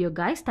today's video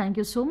guys. Thank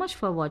you so much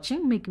for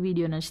watching. మీకు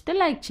వీడియో నచ్చితే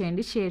లైక్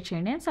చేయండి, షేర్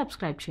చేయండి అండ్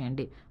సబ్స్క్రైబ్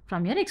చేయండి.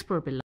 ఫ్రమ్ యువర్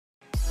ఎక్స్ప్లోర్ పిల్లా.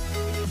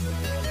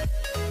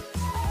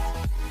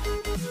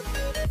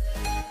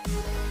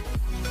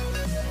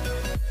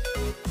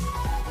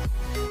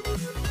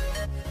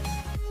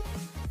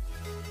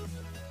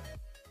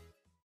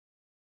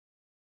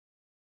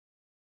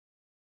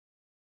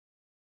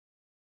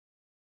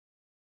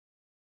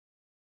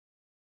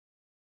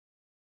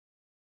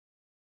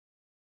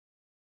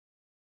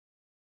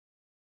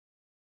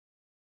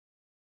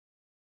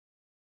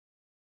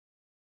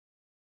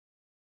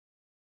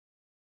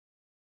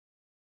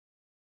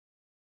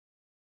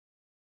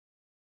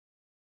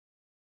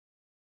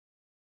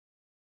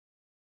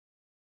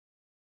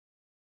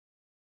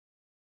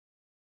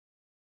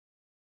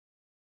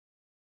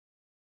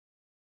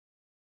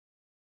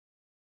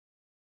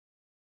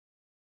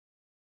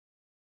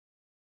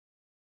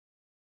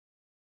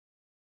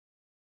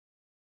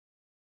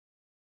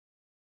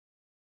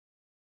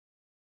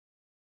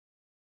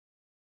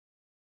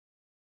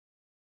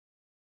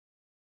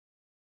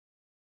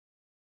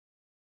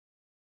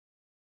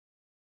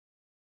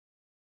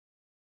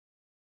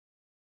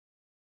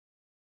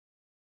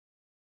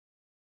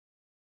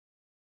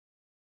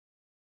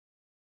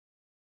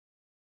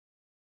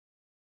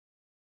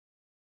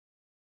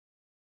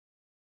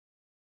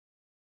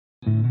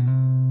 Hello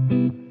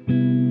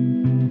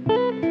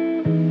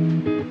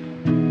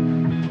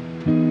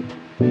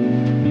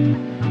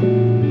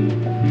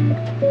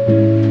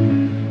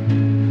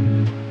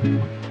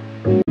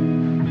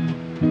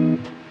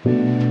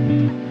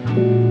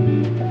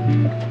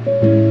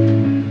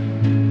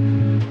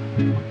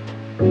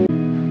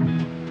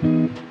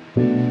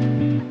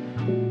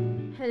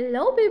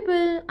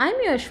people,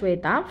 I'm your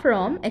Shweta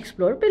from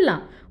explore పిల్లా.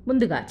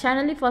 ముందుగా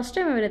ఛానల్ని ఫస్ట్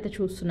టైం ఎవరైతే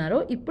చూస్తున్నారో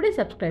ఇప్పుడే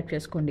సబ్స్క్రైబ్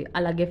చేసుకోండి.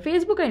 అలాగే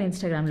ఫేస్బుక్ అండ్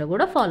ఇన్స్టాగ్రామ్లో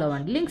కూడా ఫాలో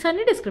అవ్వండి. లింక్స్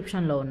అన్ని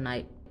డిస్క్రిప్షన్లో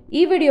ఉన్నాయి.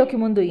 ఈ వీడియోకి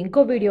ముందు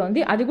ఇంకో వీడియో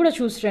ఉంది, అది కూడా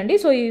చూసిరండి.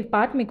 సో ఈ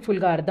పార్ట్ మీకు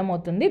ఫుల్గా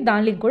అర్థమవుతుంది.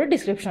 దాని లింక్ కూడా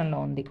డిస్క్రిప్షన్లో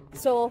ఉంది.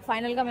 సో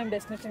ఫైనల్గా మేము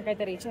డెస్టినేషన్కి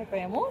అయితే రీచ్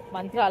అయిపోయాము,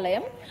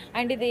 మంత్రాలయం.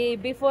 అండ్ ఇది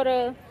బిఫోర్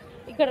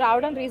ఇక్కడ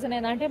రావడం రీజన్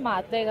ఏంటంటే మా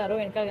అత్తయ్య గారు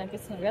వెనకాల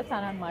కనిపిస్తుంది కదా,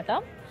 తను అనమాట.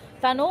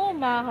 తను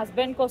మా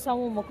హస్బెండ్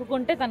కోసం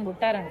మొక్కుకుంటే తను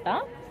పుట్టారంట.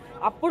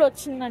 అప్పుడు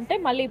వచ్చిందంటే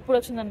మళ్ళీ ఇప్పుడు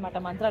వచ్చిందనమాట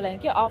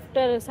మంత్రాలయానికి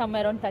ఆఫ్టర్ సమ్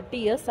అరౌండ్ 30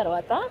 years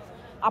తర్వాత.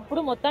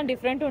 అప్పుడు మొత్తం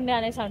డిఫరెంట్ ఉండే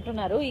అనేసి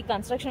అంటున్నారు. ఈ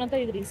కన్స్ట్రక్షన్ అంతా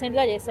ఇది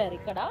రీసెంట్గా చేశారు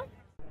ఇక్కడ.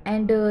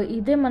 అండ్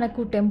ఇదే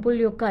మనకు టెంపుల్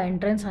యొక్క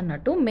ఎంట్రన్స్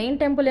అన్నట్టు. మెయిన్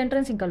టెంపుల్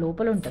ఎంట్రన్స్ ఇంకా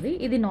లోపల ఉంటుంది,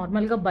 ఇది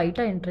నార్మల్గా బయట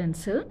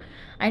ఎంట్రన్స్.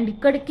 అండ్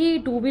ఇక్కడికి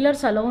 2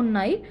 wheelers అలో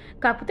ఉన్నాయి,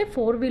 కాకపోతే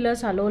 4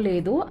 wheelers అలో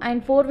లేదు.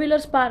 అండ్ 4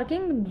 wheelers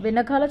పార్కింగ్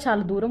వెనకాల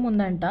చాలా దూరం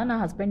ఉందంట, నా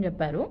హస్బెండ్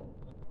చెప్పారు.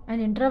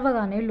 అండ్ ఎంటర్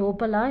అవ్వగానే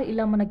లోపల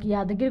ఇలా మనకి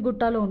యాదగిరి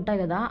గుట్టలో ఉంటాయి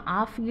కదా, ఆ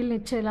ఫీల్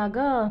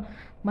ఇచ్చేలాగా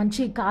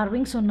మంచి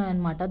కార్వింగ్స్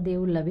ఉన్నాయన్నమాట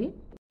దేవుళ్ళవి.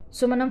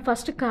 సో మనం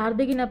ఫస్ట్ కార్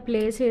దిగిన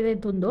ప్లేస్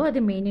ఏదైతే ఉందో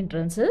అది మెయిన్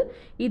ఎంట్రన్స్.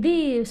 ఇది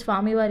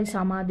స్వామివారి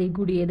సమాధి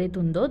గుడి ఏదైతే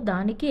ఉందో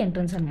దానికి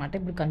ఎంట్రన్స్ అనమాట.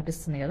 ఇప్పుడు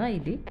కనిపిస్తుంది కదా,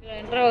 ఇది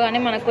ఎంటర్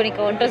అవగానే మనకు కొన్ని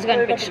కౌంటర్స్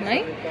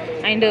కనిపించినాయి.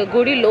 అండ్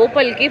గుడి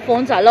లోపలికి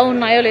ఫోన్స్ అలా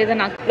ఉన్నాయో లేదో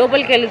నాకు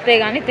లోపలికి వెళ్తే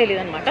కానీ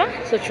తెలియదు అనమాట.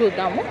 సో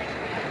చూద్దాము.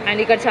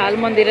 అండ్ ఇక్కడ చాలా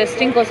మంది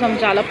రెస్టింగ్ కోసం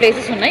చాలా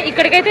ప్లేసెస్ ఉన్నాయి.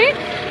 ఇక్కడికైతే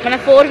మన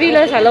 4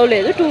 wheelers అలౌ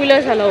లేదు, 2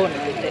 wheelers అలౌ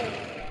ఉంటుంది.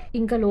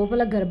 ఇంకా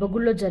లోపల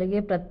గర్భగుడిలో జరిగే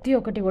ప్రతి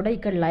ఒక్కటి కూడా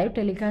ఇక్కడ లైవ్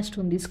టెలికాస్ట్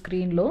ఉంది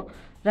స్క్రీన్లో.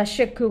 రష్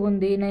ఎక్కువ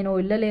ఉంది, నేను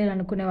వెళ్ళలేను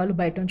అనుకునే వాళ్ళు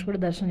బయట నుంచి కూడా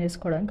దర్శనం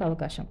చేసుకోవడానికి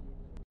అవకాశం.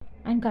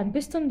 అండ్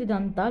కనిపిస్తుంది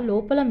ఇదంతా.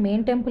 లోపల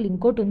మెయిన్ టెంపుల్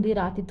ఇంకోటి ఉంది,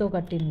 రాతితో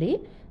కట్టింది,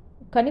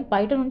 కానీ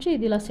బయట నుంచి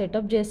ఇది ఇలా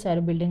సెటప్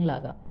చేశారు బిల్డింగ్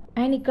లాగా.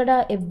 అండ్ ఇక్కడ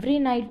ఎవ్రీ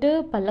నైట్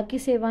పల్లకి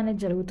సేవ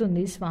అనేది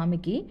జరుగుతుంది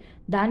స్వామికి.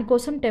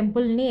 దానికోసం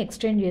టెంపుల్ని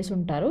ఎక్స్టెండ్ చేసి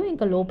ఉంటారు.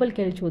 ఇంకా లోపలికి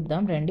వెళ్ళి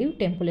చూద్దాం రండి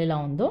టెంపుల్ ఎలా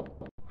ఉందో.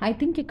 ఐ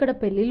థింక్ ఇక్కడ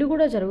పెళ్ళిళ్ళు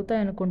కూడా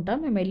జరుగుతాయి అనుకుంటా.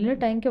 మేము వెళ్ళిన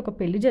టైంకి ఒక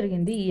పెళ్లి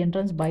జరిగింది ఈ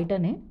ఎంట్రన్స్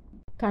బయటనే,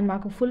 కానీ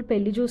మాకు ఫుల్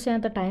పెళ్లి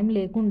చూసేంత టైం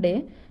లేకుండే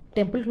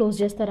టెంపుల్ క్లోజ్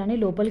చేస్తారని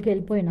లోపలికి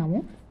వెళ్ళిపోయినాము.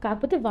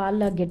 కాకపోతే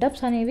వాళ్ళ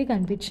గెటప్స్ అనేవి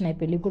కనిపించినాయి,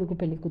 పెళ్లి కొడుకు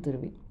పెళ్లి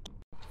కూతురువి.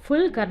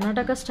 ఫుల్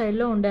కర్ణాటక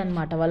స్టైల్లో ఉండే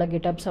అనమాట వాళ్ళ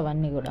గెటప్స్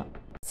అవన్నీ కూడా.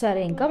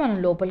 సరే ఇంకా మనం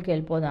లోపలికి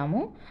వెళ్ళిపోదాము.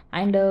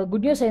 అండ్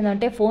గుడ్ న్యూస్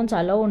ఏంటంటే ఫోన్స్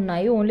అలౌ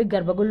ఉన్నాయి, ఓన్లీ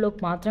గర్భగుడిలోకి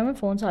మాత్రమే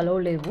ఫోన్స్ అలౌ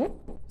లేవు.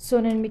 సో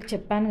నేను మీకు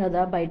చెప్పాను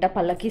కదా బయట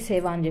పల్లకీ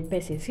సేవ అని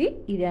చెప్పేసి,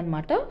 ఇది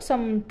అనమాట.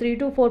 సమ్ 3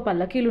 to 4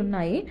 పల్లకీలు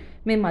ఉన్నాయి.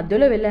 మేము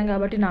మధ్యలో వెళ్ళాం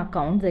కాబట్టి నాకు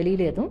కౌంట్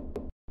తెలియలేదు.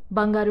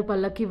 బంగారు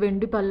పల్లకి,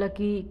 వెండి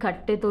పల్లకి,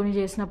 కట్టెతోని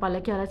చేసిన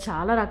పల్లకి, అలా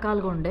చాలా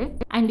రకాలుగా ఉండే.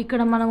 అండ్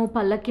ఇక్కడ మనము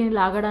పల్లకిని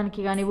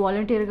లాగడానికి కానీ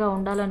వాలంటీర్గా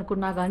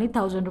ఉండాలనుకున్నా కానీ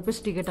 1000 rupees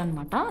టికెట్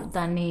అనమాట.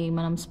 దాన్ని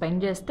మనం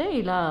స్పెండ్ చేస్తే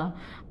ఇలా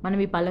మనం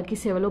ఈ పల్లకి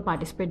సేవలో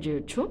పార్టిసిపేట్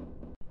చేయొచ్చు.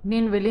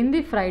 నేను వెళ్ళింది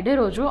ఫ్రైడే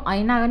రోజు,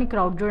 అయినా కానీ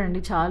క్రౌడ్ చూడండి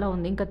చాలా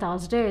ఉంది. ఇంకా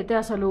థర్స్డే అయితే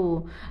అసలు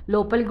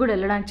లోపలికి కూడా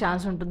వెళ్ళడానికి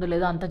ఛాన్స్ ఉంటుందో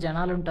లేదో, అంత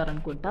జనాలు ఉంటారు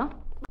అనుకుంటా.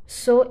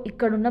 సో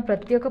ఇక్కడున్న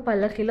ప్రతి ఒక్క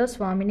పల్లకీలో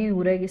స్వామిని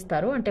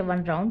ఊరేగిస్తారు. అంటే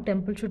 1 round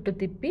టెంపుల్ చుట్టూ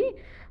తిప్పి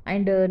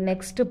అండ్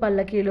నెక్స్ట్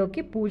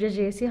పల్లకీలోకి పూజ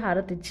చేసి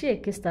హారతిచ్చి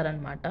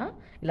ఎక్కిస్తారనమాట.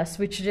 ఇలా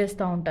స్విచ్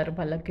చేస్తూ ఉంటారు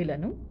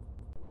పల్లకీలను.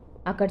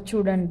 అక్కడ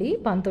చూడండి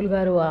పంతులు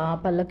గారు ఆ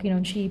పల్లకి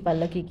నుంచి ఈ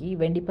పల్లకికి,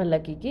 వెండి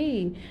పల్లకికి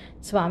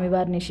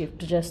స్వామివారిని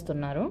షిఫ్ట్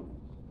చేస్తున్నారు.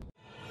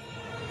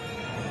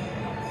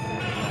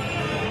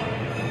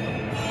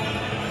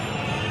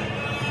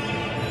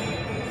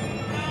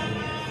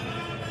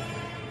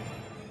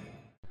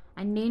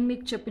 అండ్ నేను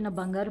మీకు చెప్పిన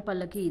బంగారు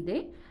పల్లకి ఇదే.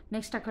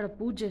 నెక్స్ట్ అక్కడ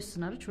పూజ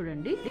చేస్తున్నారు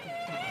చూడండి.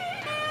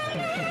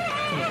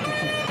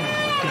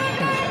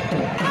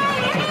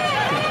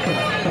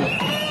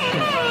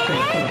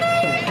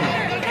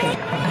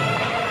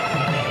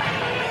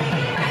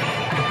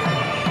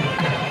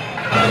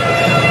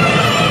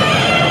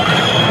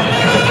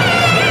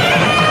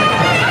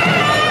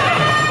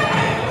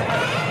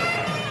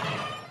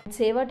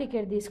 సేవా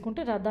టికెట్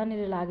తీసుకుంటే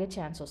రథాన్ని లాగే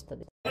ఛాన్స్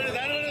వస్తుంది.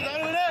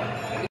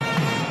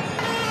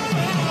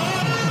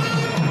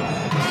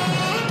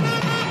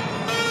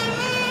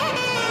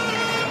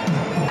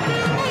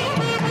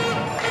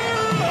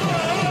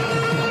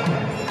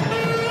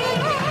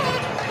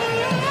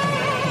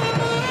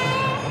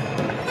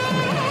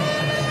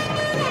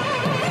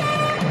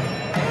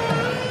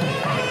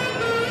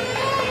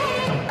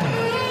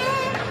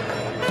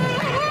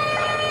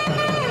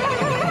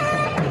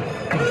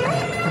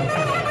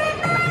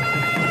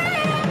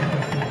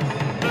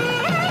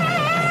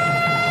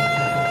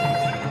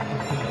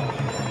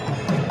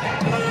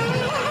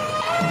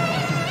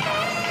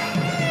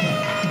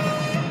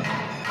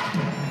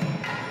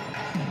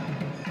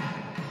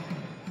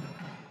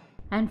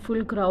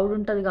 ఫుల్ క్రౌడ్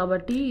ఉంటుంది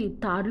కాబట్టి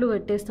తాడ్లు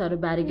పెట్టేస్తారు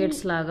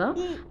బ్యారిగేడ్స్ లాగా,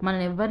 మనం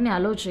ఎవరిని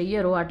అలో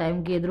చెయ్యరు ఆ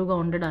టైంకి ఎదురుగా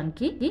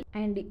ఉండడానికి.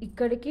 అండ్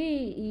ఇక్కడికి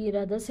ఈ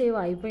రథసేవ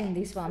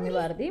అయిపోయింది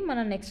స్వామివారిది.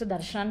 మనం నెక్స్ట్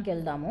దర్శనానికి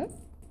వెళ్దాము.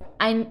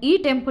 అండ్ ఈ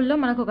టెంపుల్లో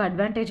మనకు ఒక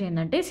అడ్వాంటేజ్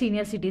ఏంటంటే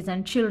senior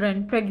citizen,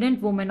 children,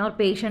 pregnant women are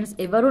patients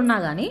ఎవరున్నా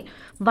కానీ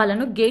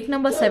వాళ్ళను గేట్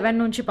నెంబర్ 7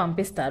 నుంచి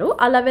పంపిస్తారు.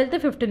 అలా వెళ్తే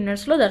 15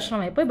 minutesలో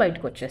దర్శనం అయిపోయి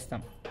బయటకు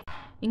వచ్చేస్తాం.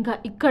 ఇంకా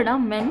ఇక్కడ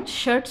మెన్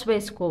షర్ట్స్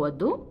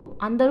వేసుకోవద్దు,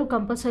 అందరూ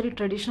కంపల్సరీ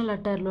ట్రెడిషనల్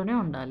అటైర్లోనే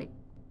ఉండాలి.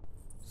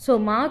 సో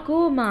మాకు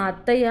మా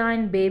అత్తయ్య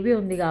అండ్ బేబీ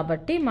ఉంది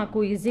కాబట్టి మాకు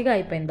ఈజీగా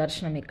అయిపోయింది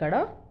దర్శనం. ఇక్కడ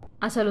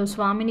అసలు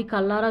స్వామిని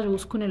కల్లారా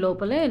చూసుకునే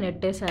లోపలే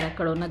నెట్టేశారు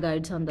అక్కడ ఉన్న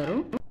గైడ్స్ అందరూ.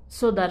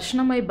 సో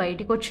దర్శనం అయి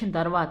బయటికి వచ్చిన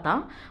తర్వాత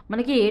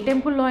మనకి ఏ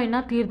టెంపుల్లో అయినా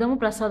తీర్థము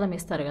ప్రసాదం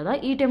ఇస్తారు కదా,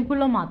 ఈ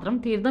టెంపుల్లో మాత్రం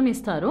తీర్థం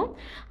ఇస్తారు.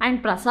 అండ్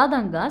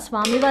ప్రసాదంగా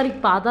స్వామివారికి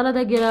పాదాల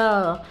దగ్గర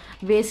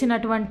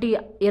వేసినటువంటి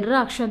ఎర్ర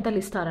అక్షంతలు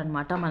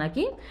ఇస్తారనమాట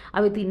మనకి.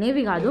 అవి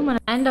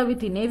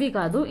తినేవి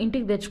కాదు,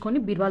 ఇంటికి తెచ్చుకొని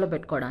బీరువాలో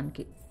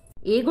పెట్టుకోవడానికి.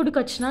 ఏ గుడికి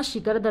వచ్చినా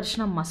శిఖర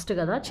దర్శనం మస్ట్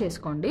కదా,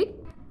 చేసుకోండి.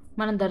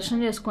 మనం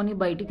దర్శనం చేసుకొని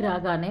బయటికి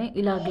రాగానే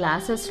ఇలా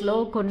గ్లాసెస్లో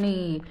కొన్ని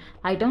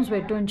ఐటమ్స్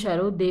పెట్టి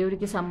ఉంచారు,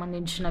 దేవుడికి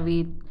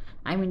సంబంధించినవి.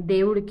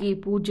 దేవుడికి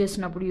పూజ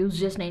చేసినప్పుడు యూజ్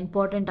చేసిన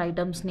ఇంపార్టెంట్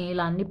ఐటమ్స్ని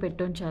ఇలా అన్నీ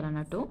పెట్టి ఉంచారు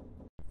అన్నట్టు.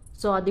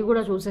 సో అది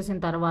కూడా చూసేసిన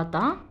తర్వాత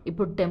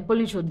ఇప్పుడు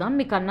టెంపుల్ని చూద్దాం.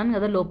 మీకు అన్నాను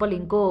కదా లోపల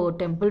ఇంకో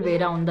టెంపుల్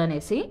వేరే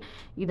ఉందనేసి,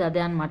 ఇది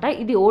అదే అనమాట.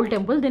 ఇది ఓల్డ్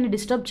టెంపుల్, దీన్ని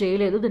డిస్టర్బ్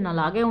చేయలేదు, దీన్ని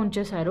అలాగే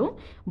ఉంచేశారు.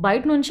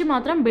 బయట నుంచి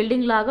మాత్రం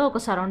బిల్డింగ్ లాగా ఒక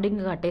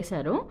సరౌండింగ్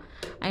కట్టేశారు.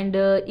 అండ్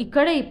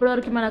ఇక్కడే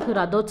ఇప్పటివరకు మనకు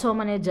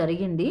రథోత్సవం అనేది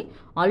జరిగింది,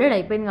 ఆల్రెడీ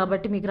అయిపోయింది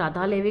కాబట్టి మీకు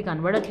రథాలు ఏవి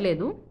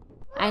కనబడట్లేదు.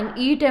 అండ్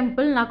ఈ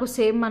టెంపుల్ నాకు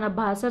సేమ్ మన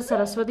బాసర్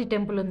సరస్వతి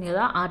టెంపుల్ ఉంది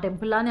కదా, ఆ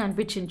టెంపుల్ లానే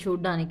అనిపించింది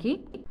చూడ్డానికి.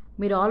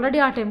 మీరు ఆల్రెడీ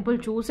ఆ టెంపుల్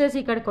చూసేసి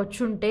ఇక్కడికి వచ్చి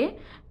ఉంటే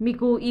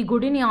మీకు ఈ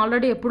గుడిని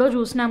ఆల్రెడీ ఎప్పుడో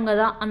చూసినాం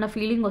కదా అన్న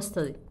ఫీలింగ్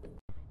వస్తుంది.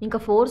 ఇంకా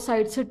 4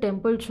 sides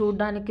టెంపుల్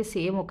చూడడానికి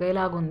సేమ్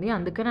ఒకేలాగుంది,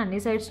 అందుకని అన్ని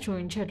సైడ్స్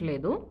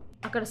చూపించట్లేదు.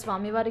 అక్కడ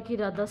స్వామివారికి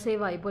రథ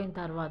సేవ అయిపోయిన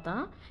తర్వాత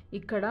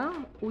ఇక్కడ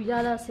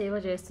ఉయ్యాల సేవ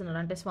చేస్తున్నారు,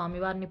 అంటే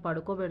స్వామివారిని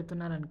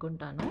పడుకోబెడుతున్నారు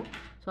అనుకుంటాను.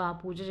 సో ఆ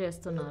పూజ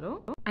చేస్తున్నారు.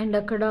 అండ్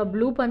అక్కడ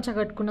బ్లూ పంచ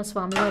కట్టుకున్న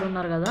స్వామివారు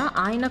ఉన్నారు కదా,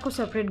 ఆయనకు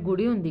సెపరేట్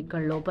గుడి ఉంది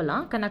ఇక్కడ లోపల,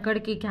 కానీ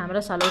అక్కడికి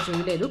కెమెరాస్ అలౌ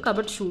చేయలేదు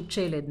కాబట్టి షూట్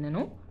చేయలేదు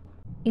నేను.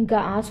 ఇంకా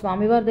ఆ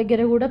స్వామివారి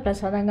దగ్గర కూడా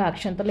ప్రసాదంగా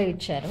అక్షంతలే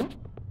ఇచ్చారు.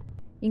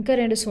 ఇంకా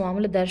 2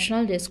 స్వాముల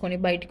దర్శనాలు చేసుకొని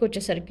బయటికి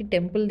వచ్చేసరికి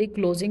టెంపుల్ది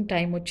క్లోజింగ్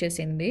టైం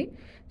వచ్చేసింది.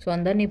 సో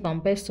అందరినీ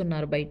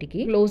పంపేస్తున్నారు బయటికి.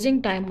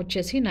 క్లోజింగ్ టైం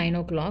వచ్చేసి 9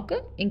 o'clock.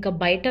 ఇంకా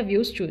బయట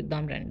వ్యూస్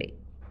చూద్దాం రండి.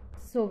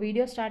 సో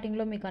వీడియో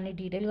స్టార్టింగ్లో మీకు అన్ని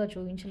డీటెయిల్గా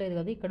చూపించలేదు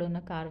కదా ఇక్కడ ఉన్న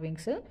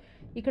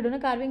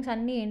కార్వింగ్స్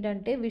అన్నీ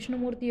ఏంటంటే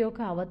విష్ణుమూర్తి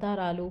యొక్క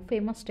అవతారాలు,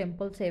 ఫేమస్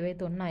టెంపుల్స్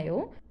ఏవైతే ఉన్నాయో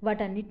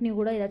వాటన్నిటిని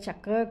కూడా ఇలా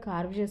చక్కగా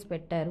కార్వ్ చేసి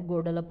పెట్టారు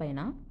గోడల పైన.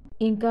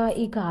 ఇంకా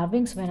ఈ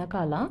కార్వింగ్స్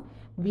వెనకాల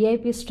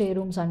విఐపి స్టే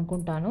రూమ్స్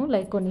అనుకుంటాను,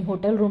 లైక్ కొన్ని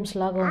హోటల్ రూమ్స్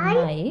లాగా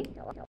ఉన్నాయి.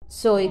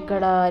 సో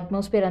ఇక్కడ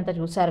అట్మాస్ఫియర్ అంతా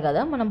చూసారు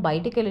కదా, మనం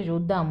బయటికి వెళ్ళి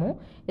చూద్దాము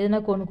ఏదైనా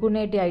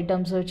కొనుక్కునేటి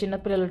ఐటమ్స్,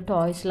 చిన్నపిల్లల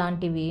టాయ్స్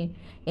లాంటివి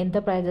ఎంత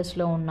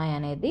ప్రైజెస్లో ఉన్నాయి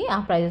అనేది. ఆ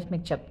ప్రైజెస్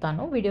మీకు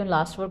చెప్తాను, వీడియోని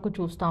లాస్ట్ వరకు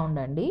చూస్తూ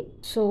ఉండండి.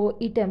 సో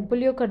ఈ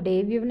టెంపుల్ యొక్క డే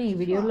వ్యూని ఈ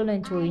వీడియోలో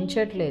నేను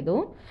చూపించట్లేదు,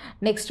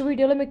 నెక్స్ట్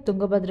వీడియోలో మీకు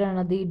తుంగభద్ర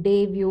నది, డే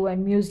వ్యూ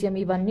అండ్ మ్యూజియం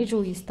ఇవన్నీ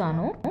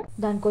చూపిస్తాను.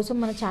 దానికోసం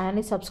మన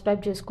ఛానల్ని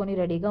సబ్స్క్రైబ్ చేసుకొని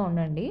రెడీగా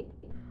ఉండండి.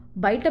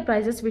 బయట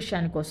ప్రైజెస్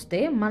విషయానికి వస్తే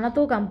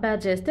మనతో కంపేర్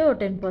చేస్తే ఓ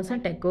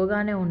 10%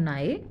 ఎక్కువగానే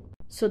ఉన్నాయి.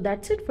 So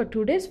that's it for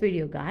today's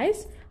video guys.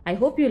 I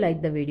hope you like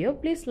the video.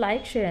 Please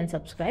like, share and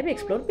subscribe.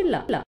 Explore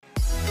Pilla.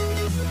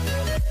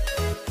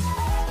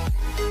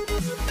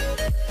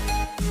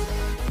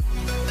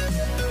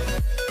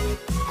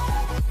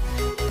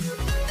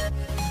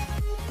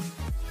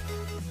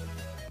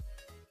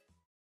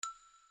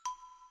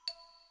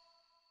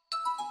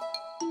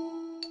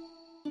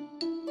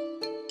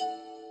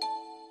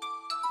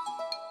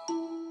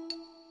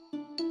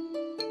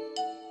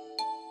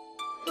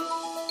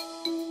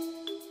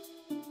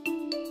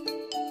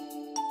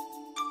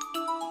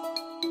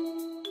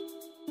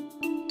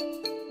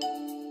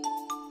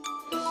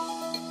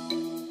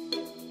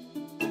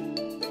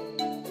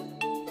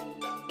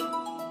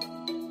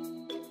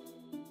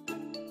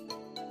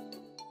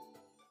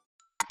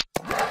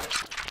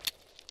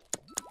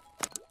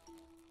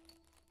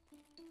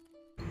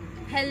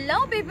 Hello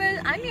people,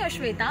 I'm your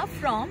Shweta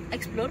from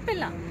explore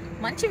పిల్ల.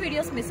 మంచి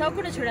వీడియోస్ మిస్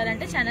అవ్వకుండా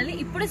చూడాలంటే ఛానల్ని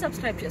ఇప్పుడే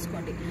సబ్స్క్రైబ్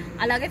చేసుకోండి.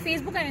 అలాగే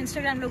ఫేస్బుక్ అండ్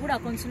ఇన్స్టాగ్రామ్లో కూడా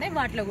అకౌంట్స్ ఉన్నాయి,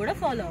 వాటిలో కూడా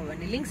ఫాలో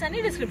అవ్వండి. లింక్స్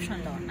అన్ని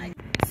డిస్క్రిప్షన్లో ఉన్నాయి.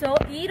 సో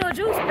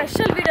ఈరోజు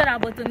స్పెషల్ వీడియో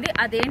రాబోతుంది.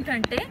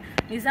 అదేంటంటే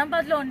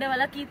నిజామాబాద్లో ఉండే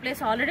వాళ్ళకి ఈ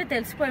ప్లేస్ ఆల్రెడీ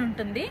తెలిసిపోయి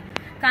ఉంటుంది,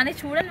 కానీ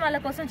చూడని వాళ్ళ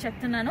కోసం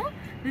చెప్తున్నాను.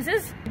 దిస్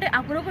ఇస్ అంటే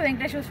అపురూప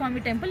వెంకటేశ్వర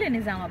స్వామి టెంపుల్ ఇన్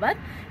నిజామాబాద్.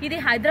 ఇది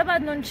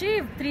హైదరాబాద్ నుంచి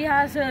 3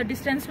 hours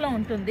డిస్టెన్స్లో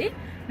ఉంటుంది.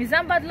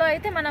 నిజామాబాద్లో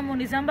అయితే మనము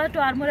నిజామాబాద్ టు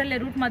ఆర్మూర్ వెళ్ళే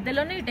రూట్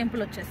మధ్యలోనే ఈ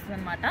టెంపుల్ వచ్చేస్తుంది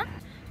అనమాట.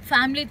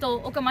 ఫ్యామిలీతో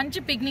ఒక మంచి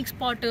పిక్నిక్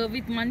స్పాట్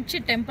విత్ మంచి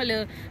temple,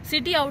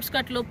 city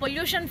అవుట్స్కట్లో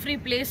pollution free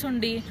place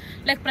ఉండి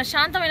లైక్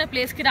ప్రశాంతమైన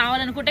ప్లేస్కి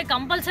రావాలనుకుంటే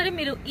కంపల్సరీ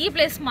మీరు ఈ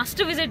ప్లేస్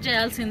మస్ట్ విజిట్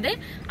చేయాల్సిందే.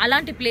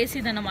 అలాంటి ప్లేస్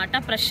ఇదన్నమాట.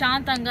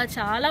 ప్రశాంతంగా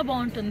చాలా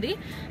బాగుంటుంది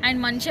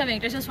అండ్ మంచిగా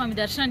వెంకటేశ్వర స్వామి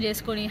దర్శనం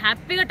చేసుకొని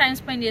హ్యాపీగా టైం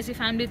స్పెండ్ చేసి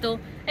ఫ్యామిలీతో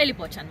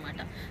వెళ్ళిపోవచ్చు అనమాట.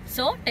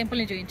 సో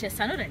టెంపుల్ని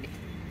చూపించేస్తాను రండి.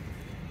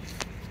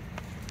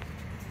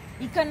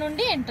 ఇక్కడ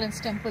నుండి ఎంట్రన్స్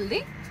టెంపుల్ది,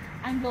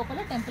 అండ్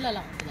లోపల టెంపుల్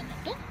అలా ఉంటుంది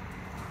అన్నట్టు.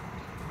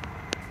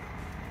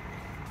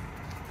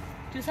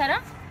 చూసారా?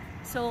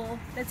 So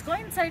let's go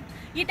in side.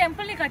 ఈ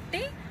టెంపుల్ని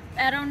కట్టి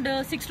అరౌండ్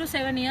 6 to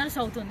 7 years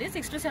అవుతుంది.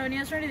 6 to 7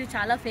 years నుండి ఇది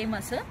చాలా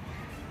ఫేమస్.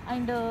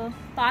 అండ్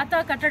పాత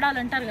కట్టడాలు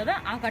అంటారు కదా,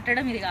 ఆ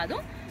కట్టడం ఇది కాదు,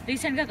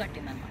 రీసెంట్గా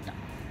కట్టిందనమాట.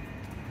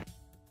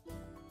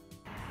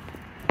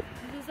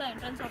 This is the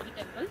entrance of the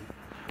temple.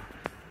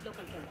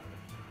 లోపలికి వెళ్దాం.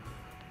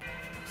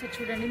 సో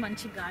చూడండి,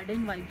 మంచి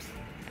గార్డెన్ వైబ్స్,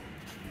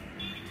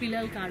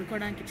 పిల్లలకి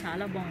ఆడుకోవడానికి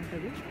చాలా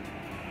బాగుంటుంది.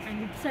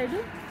 అండ్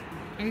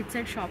ఇట్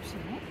సైడ్ షాప్స్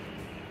ఉన్నాయి.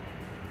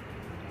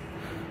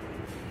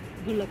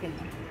 గుళ్ళోకి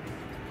వెళ్దాం.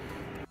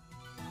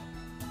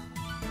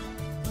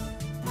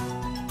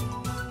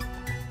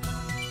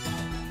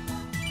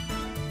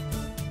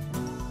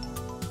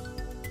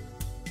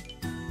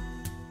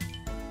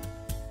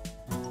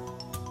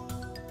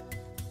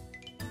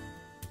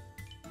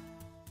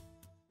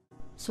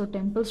 సో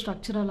టెంపుల్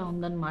స్ట్రక్చర్ అలా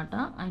ఉందన్నమాట.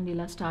 అండ్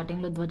ఇలా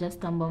స్టార్టింగ్లో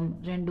ధ్వజస్తంభం,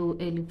 2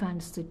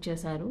 ఎలిఫెంట్స్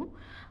ఇచ్చేశారు.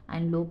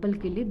 అండ్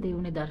లోపలికి వెళ్ళి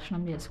దేవుని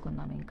దర్శనం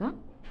చేసుకుందాం. ఇంకా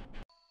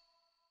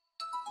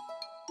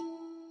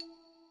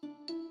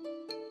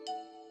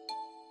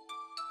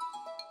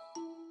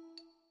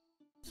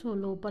సో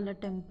లోపల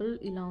టెంపుల్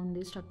ఇలా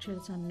ఉంది,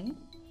 స్ట్రక్చర్స్ అన్నీ.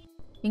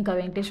 ఇంకా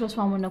వెంకటేశ్వర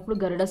స్వామి ఉన్నప్పుడు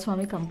గరుడ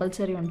స్వామి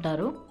కంపల్సరీ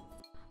ఉంటారు.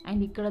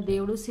 అండ్ ఇక్కడ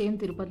దేవుడు సేమ్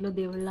తిరుపతిలో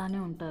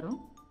దేవుళ్ళలానే ఉంటారు.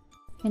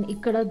 అండ్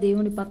ఇక్కడ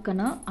దేవుని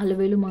పక్కన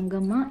అలవేలు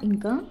మంగమ్మ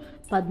ఇంకా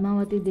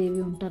పద్మావతి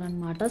దేవి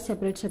ఉంటారనమాట.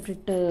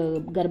 సెపరేట్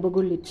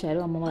గర్భగుళ్ళు ఇచ్చారు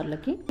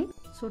అమ్మవార్లకి.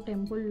 సో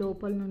టెంపుల్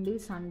లోపల నుండి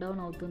సన్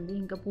డౌన్ అవుతుంది.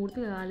 ఇంకా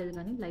పూర్తిగా కాలేదు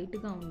కానీ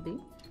లైట్గా ఉంది.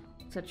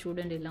 ఒకసారి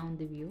చూడండి ఇలా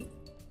ఉంది వ్యూ,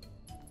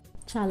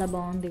 చాలా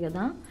బాగుంది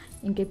కదా.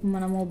 ఇంక ఇప్పుడు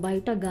మనము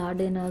బయట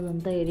గార్డెన్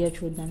అదంతా ఏరియా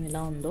చూద్దాం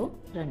ఎలా ఉందో,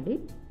 రండి.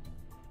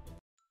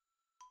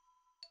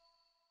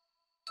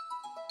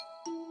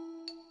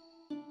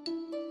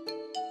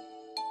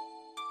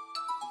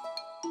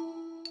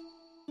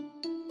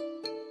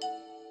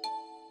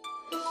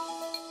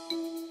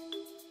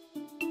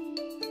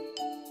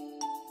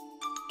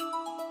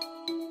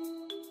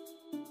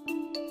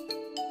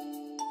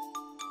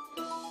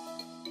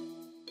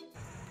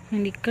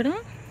 అండ్ ఇక్కడ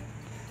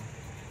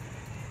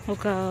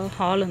ఒక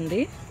హాల్ ఉంది.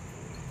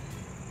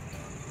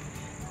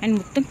 అండ్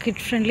మొత్తం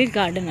కిడ్ ఫ్రెండ్లీ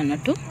గార్డెన్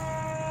అన్నట్టు,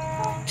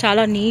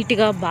 చాలా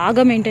నీట్గా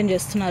బాగా మెయింటైన్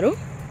చేస్తున్నారు.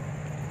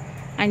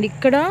 అండ్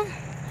ఇక్కడ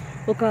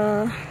ఒక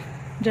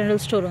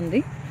జనరల్ స్టోర్ ఉంది,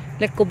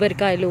 లైక్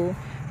కొబ్బరికాయలు,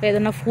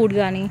 ఏదైనా ఫుడ్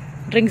కానీ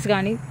డ్రింక్స్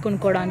కానీ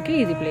కొనుక్కోవడానికి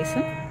ఇది ప్లేస్.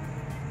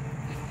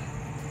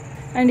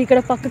 అండ్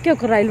ఇక్కడ పక్కకి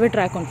ఒక రైల్వే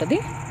ట్రాక్ ఉంటుంది,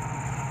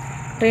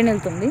 ట్రైన్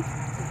వెళ్తుంది.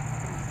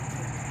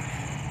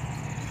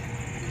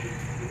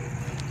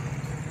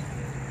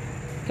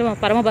 మా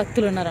పరమ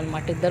భక్తులు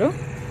ఉన్నారనమాట ఇద్దరు.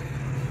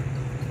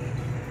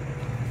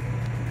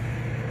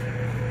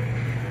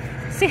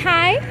 Say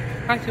hi.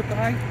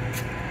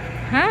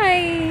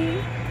 Hi,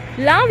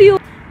 love you.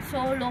 So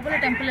లోపల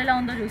టెంపుల్ ఎలా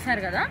ఉందో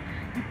చూసారు కదా.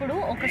 ఇప్పుడు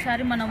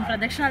ఒకసారి మనం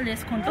ప్రదక్షిణాలు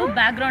చేసుకుంటూ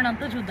బ్యాక్గ్రౌండ్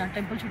అంతా చూద్దాం,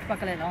 టెంపుల్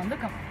చుట్టుపక్కల ఎలా ఉందో.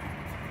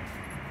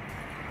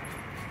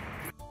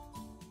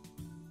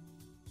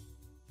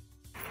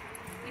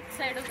 ఇటు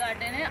సైడ్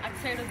గార్డెనే, అటు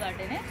సైడ్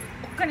గార్డెనే.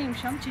 ఒక్క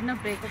నిమిషం చిన్న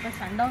బ్రేక్, ఒక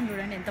సన్ డౌన్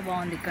చూడండి ఎంత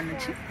బాగుంది ఇక్కడ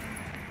నుంచి.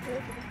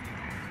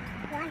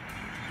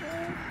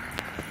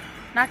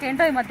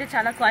 నాకేంటో ఈ మధ్య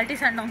చాలా క్వాలిటీ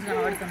సన్ డౌన్స్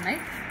కనబడుతున్నాయి.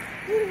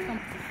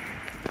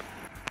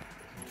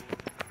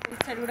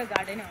 ఇటు సైడ్ కూడా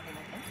గార్డెనే ఉంది.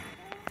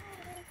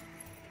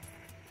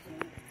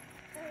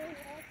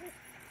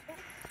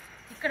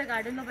 ఇక్కడ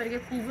గార్డెన్లో పెరిగే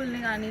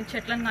పువ్వుల్ని కానీ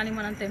చెట్లను కానీ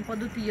మనం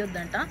తెంపొద్దు,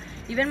 తీయొద్దంట.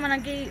 ఈవెన్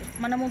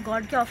మనము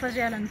గాడ్కి ఆఫర్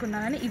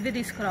చేయాలనుకున్నా కానీ ఇవి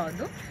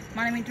తీసుకురావద్దు,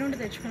 మనం ఇంటి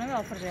నుండి తెచ్చుకున్నవి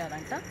ఆఫర్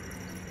చేయాలంట.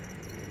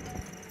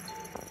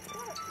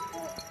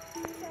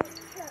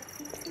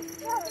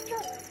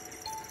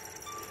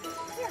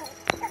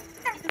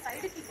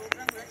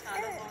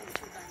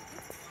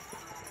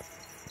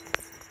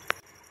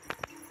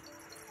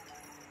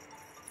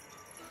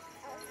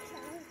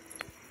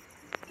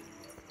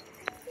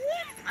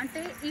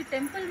 అంటే ఈ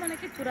టెంపుల్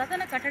మనకి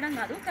పురాతన కట్టడం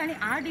కాదు, కానీ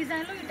ఆ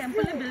డిజైన్లో ఈ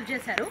టెంపుల్ని బిల్డ్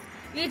చేశారు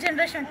ఈ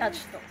జనరేషన్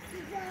టచ్తో.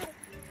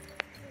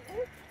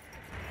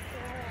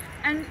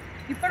 అండ్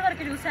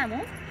ఇప్పటివరకు చూసాము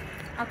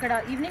అక్కడ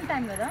ఈవినింగ్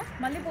టైం కదా,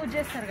 మళ్ళీ పూజ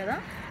చేస్తారు కదా,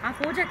 ఆ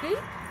పూజకి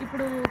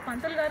ఇప్పుడు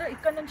పంతులు గారు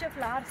ఇక్కడ నుంచే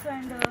ఫ్లవర్స్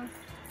అండ్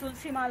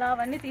తులసి మాల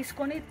అవన్నీ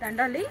తీసుకొని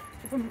దండాలి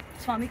ఇప్పుడు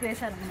స్వామికి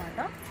వేశారనమాట.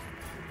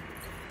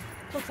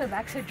 సో ఒకసారి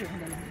బ్యాక్ సైడ్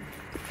చూడండి.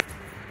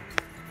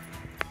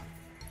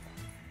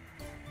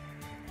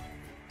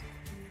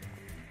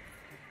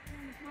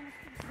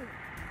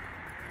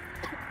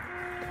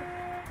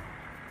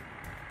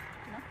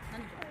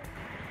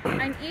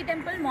 అండ్ ఈ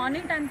టెంపుల్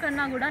మార్నింగ్ టైం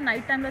కన్నా కూడా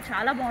నైట్ టైంలో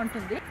చాలా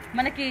బాగుంటుంది.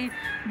 మనకి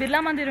బిర్లా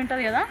మందిర్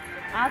ఉంటుంది కదా,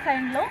 ఆ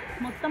టైంలో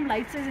మొత్తం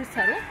లైట్స్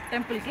వేసిస్తారు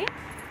టెంపుల్కి.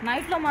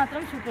 నైట్లో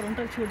మాత్రం సూపర్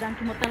ఉంటుంది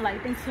చూడడానికి, మొత్తం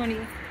లైటింగ్స్తోని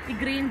ఈ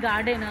గ్రీన్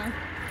గార్డెన్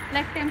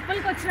లైక్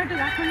టెంపుల్కి వచ్చినట్టు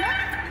కాకుండా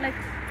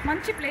లైక్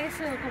మంచి ప్లేస్,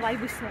 ఒక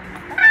వైబ్ ఇస్తుంది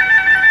అనమాట.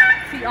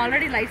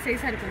 ఆల్రెడీ లైట్స్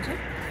వేసారు కొంచెం.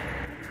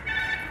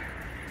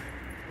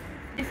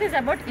 This is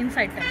about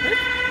inside temple.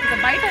 ఇంకా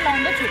బయట ఎలా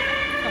ఉందో చూద్దాం.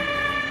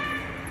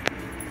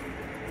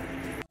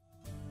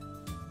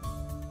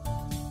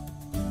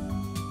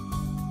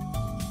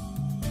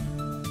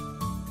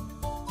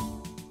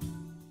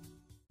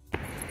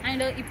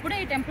 అండ్ ఇప్పుడే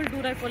ఈ టెంపుల్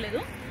టూర్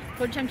అయిపోలేదు,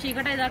 కొంచెం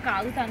చీకటి అయ్యేదాకా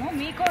ఆగుతాను.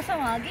 మీకోసం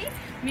ఆగి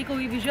మీకు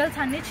ఈ విజువల్స్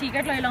అన్నీ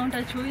చీకట్లో ఎలా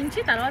ఉంటుందో చూపించి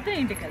తర్వాత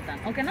ఇంటికి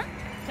వెళ్తాను. ఓకేనా?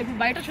 సో ఇప్పుడు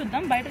బయట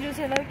చూద్దాం. బయట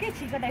చూసేసరికి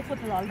చీకటి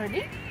అయిపోతుంది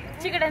ఆల్రెడీ.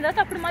 చీకటి అయిన తర్వాత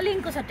అప్పుడు మళ్ళీ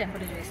ఇంకోసారి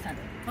టెంపుల్ చూపిస్తాను.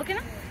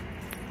 ఓకేనా?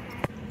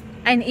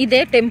 అండ్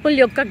ఇదే టెంపుల్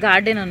యొక్క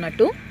గార్డెన్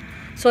అన్నట్టు.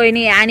 సో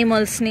ఇన్ని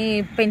యానిమల్స్ని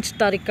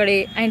పెంచుతారు ఇక్కడే.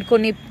 అండ్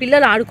కొన్ని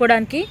పిల్లలు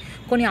ఆడుకోవడానికి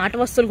కొన్ని ఆట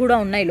వస్తువులు కూడా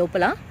ఉన్నాయి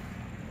లోపల.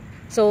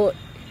 సో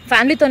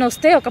ఫ్యామిలీతో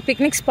వస్తే ఒక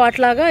పిక్నిక్ స్పాట్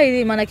లాగా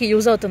ఇది మనకి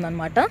యూజ్ అవుతుంది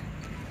అనమాట.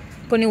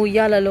 కొన్ని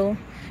ఉయ్యాలలో,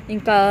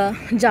 ఇంకా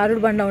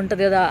జారుడు బండ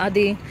ఉంటుంది కదా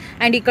అది.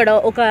 అండ్ ఇక్కడ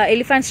ఒక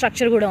ఎలిఫెంట్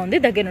స్ట్రక్చర్ కూడా ఉంది,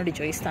 దగ్గర నుండి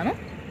చూపిస్తాను.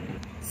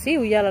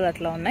 ఉయ్యాలలు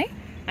అట్లా ఉన్నాయి.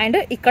 అండ్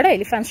ఇక్కడ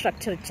ఎలిఫెంట్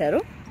స్ట్రక్చర్ ఇచ్చారు,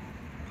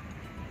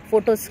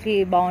 ఫొటోస్కి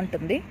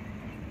బాగుంటుంది.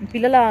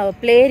 పిల్లల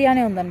ప్లే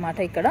ఏరియానే ఉందన్నమాట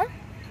ఇక్కడ.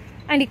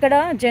 అండ్ ఇక్కడ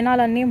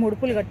జనాలన్నీ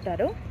ముడుపులు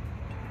కట్టారు,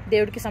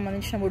 దేవుడికి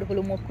సంబంధించిన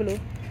ముడుపులు, మొక్కులు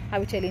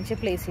అవి చెల్లించే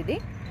ప్లేస్ ఇది.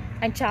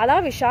 అండ్ చాలా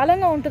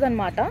విశాలంగా ఉంటుంది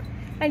అనమాట.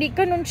 అండ్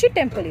ఇక్కడ నుంచి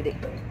టెంపుల్ ఇది.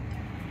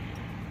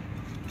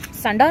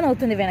 సండాన్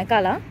అవుతుంది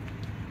వెనకాల.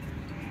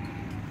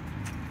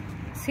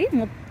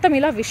 మొత్తం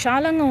ఇలా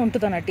విశాలంగా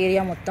ఉంటుంది అన్నట్టు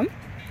ఏరియా మొత్తం.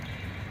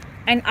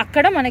 అండ్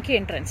అక్కడ మనకి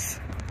ఎంట్రన్స్.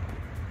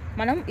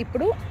 మనం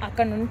ఇప్పుడు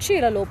అక్కడ నుంచి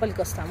ఇలా లోపలికి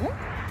వస్తాము.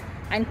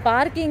 అండ్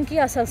పార్కింగ్కి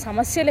అసలు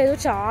సమస్య లేదు,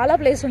 చాలా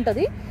ప్లేస్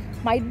ఉంటుంది.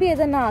 మైట్ బి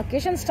ఏదైనా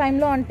అకేషన్స్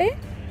టైంలో అంటే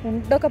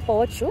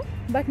ఉండకపోవచ్చు,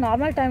 బట్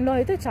నార్మల్ టైంలో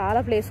అయితే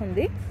చాలా ప్లేస్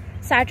ఉంది.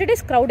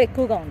 సాటర్డేస్ క్రౌడ్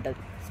ఎక్కువగా ఉంటుంది.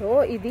 సో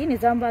ఇది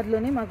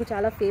నిజామాబాద్లోనే మాకు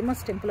చాలా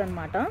ఫేమస్ టెంపుల్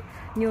అనమాట.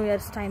 న్యూ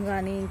ఇయర్స్ టైం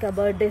కానీ ఇంకా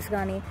బర్త్డేస్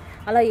కానీ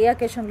అలా ఏ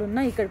అకేషన్లు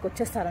ఉన్నా ఇక్కడికి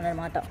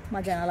వచ్చేస్తారనమాట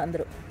మా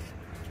జనాలందరూ.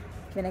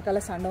 వెనకాల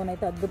సన్డౌన్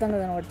అయితే అద్భుతంగా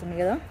కనబడుతుంది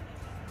కదా.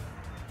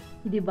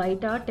 ఇది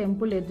బయట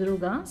టెంపుల్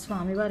ఎదురుగా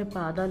స్వామివారి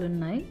పాదాలు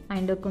ఉన్నాయి.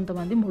 అండ్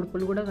కొంతమంది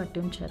ముడుపులు కూడా కట్టి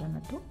ఉంచారు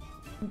అన్నట్టు.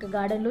 ఇంకా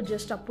గార్డెన్లో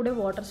జస్ట్ అప్పుడే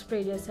వాటర్ స్ప్రే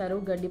చేశారు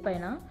గడ్డి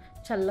పైన.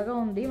 చల్లగా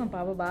ఉంది, మా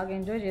పాప బాగా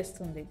ఎంజాయ్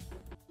చేస్తుంది.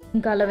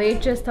 ఇంకా అలా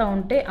వెయిట్ చేస్తూ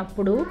ఉంటే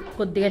అప్పుడు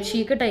కొద్దిగా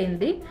చీకటి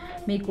అయింది.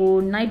 మీకు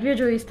నైట్ వ్యూ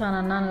చూపిస్తాను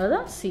అన్నాను కదా.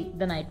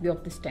 The night view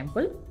of this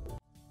temple.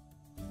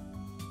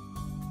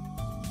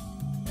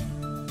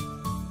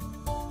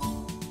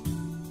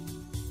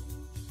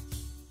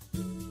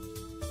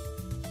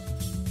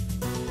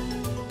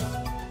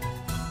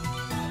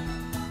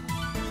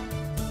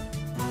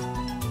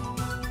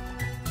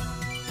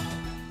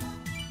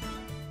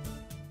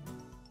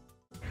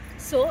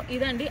 So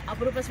ఇదండి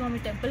అపురూప స్వామి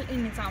టెంపుల్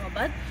ఇన్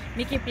నిజామాబాద్.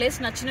 మీకు ఈ ప్లేస్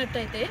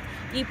నచ్చినట్టయితే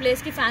ఈ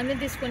ప్లేస్కి ఫ్యామిలీ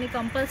తీసుకొని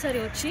కంపల్సరీ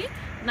వచ్చి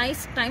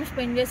నైస్ టైం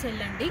స్పెండ్ చేసి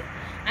వెళ్ళండి.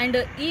 అండ్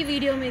ఈ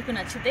వీడియో మీకు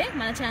నచ్చితే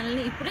మన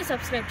ఛానల్ని ఇప్పుడే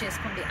సబ్స్క్రైబ్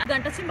చేసుకోండి.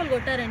 గంట సింబల్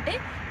కొట్టారంటే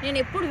నేను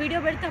ఎప్పుడు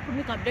వీడియో పెడితే అప్పుడు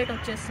మీకు అప్డేట్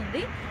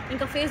వచ్చేస్తుంది.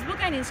 ఇంకా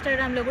ఫేస్బుక్ అండ్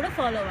ఇన్స్టాగ్రామ్లో కూడా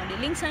ఫాలో అవ్వండి.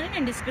 లింక్స్ అని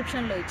నేను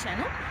డిస్క్రిప్షన్లో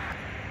ఇచ్చాను.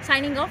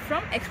 సైనింగ్ ఆఫ్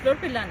ఫ్రమ్ ఎక్స్ప్లోర్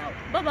పిల్లా now.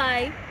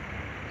 Bye.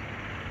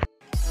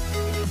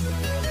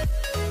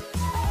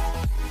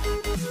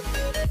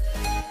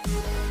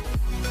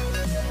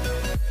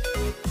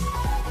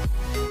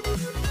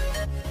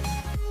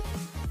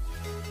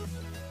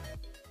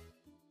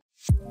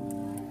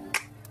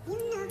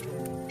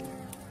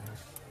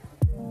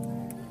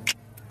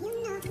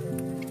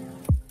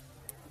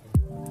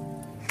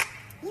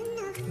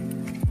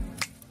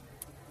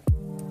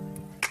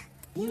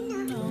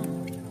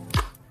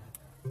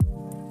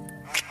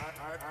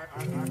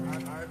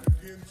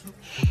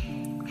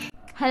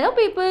 Hello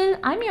people,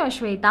 I'm your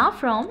Shweta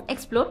from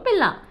explore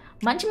పిల్లా.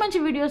 మంచి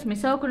వీడియోస్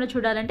మిస్ అవ్వకుండా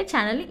చూడాలంటే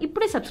ఛానల్ని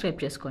ఇప్పుడే సబ్స్క్రైబ్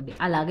చేసుకోండి.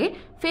 అలాగే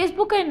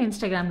ఫేస్బుక్ అండ్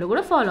ఇన్స్టాగ్రామ్లో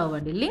కూడా ఫాలో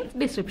అవ్వండి. లింక్స్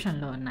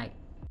డిస్క్రిప్షన్లో ఉన్నాయి.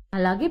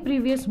 అలాగే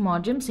previous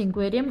మాడ్జిమ్స్,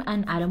 ఇంక్వేరియం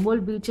and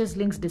Arambol beaches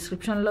links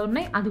డిస్క్రిప్షన్లో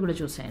ఉన్నాయి, అది కూడా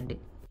చూసేయండి.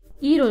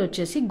 ఈ రోజు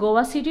వచ్చేసి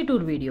Goa city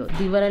tour video,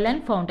 they were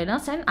island,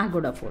 ఫౌంటైనర్స్ and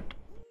Aguada fort.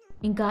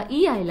 ఇంకా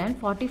ఈ ఐలాండ్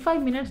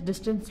 45 minutes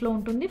డిస్టెన్స్లో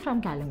ఉంటుంది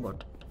ఫ్రమ్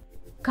క్యాలింగోట్.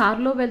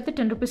 కార్లో వెళ్తే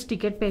 10 రూపీస్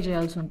టికెట్ పే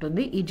చేయాల్సి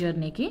ఉంటుంది ఈ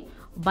జర్నీకి.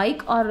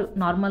 బైక్ ఆర్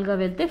నార్మల్గా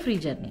వెళ్తే ఫ్రీ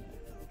జర్నీ.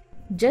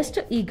 జస్ట్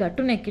ఈ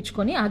గట్టును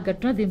ఎక్కించుకొని ఆ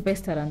గట్టును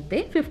దింపేస్తారు అంతే.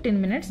 15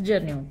 minutes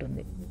జర్నీ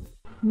ఉంటుంది.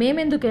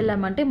 మేమెందుకు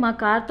వెళ్ళామంటే మా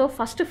కార్తో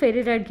ఫస్ట్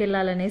ఫెరీ రైడ్కి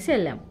వెళ్ళాలనేసి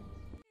వెళ్ళాం.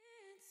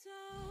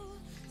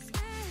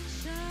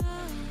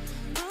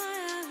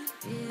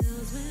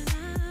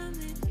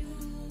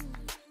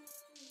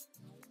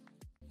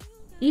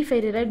 ఈ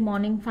ఫెరీ రైడ్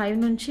మార్నింగ్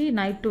 5 నుంచి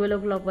నైట్ 12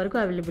 o'clock వరకు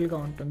అవైలబుల్గా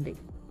ఉంటుంది.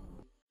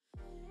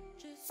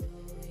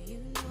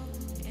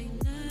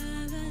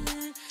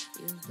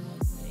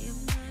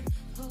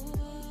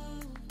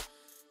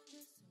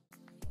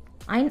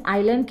 అండ్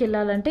ఐలాండ్కి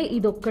వెళ్ళాలంటే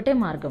ఇది ఒక్కటే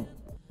మార్గం,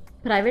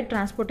 ప్రైవేట్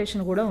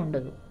ట్రాన్స్పోర్టేషన్ కూడా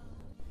ఉండదు.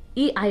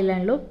 ఈ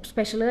ఐలాండ్లో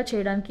స్పెషల్గా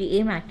చేయడానికి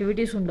ఏం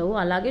యాక్టివిటీస్ ఉండవు,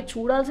 అలాగే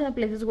చూడాల్సిన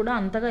ప్లేసెస్ కూడా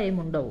అంతగా ఏమి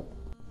ఉండవు.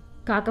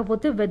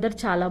 కాకపోతే వెదర్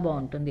చాలా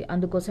బాగుంటుంది,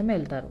 అందుకోసమే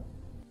వెళ్తారు.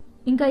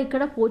 ఇంకా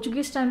ఇక్కడ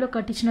పోర్చుగీస్ టైంలో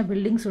కట్టించిన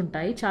బిల్డింగ్స్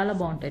ఉంటాయి, చాలా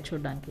బాగుంటాయి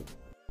చూడడానికి.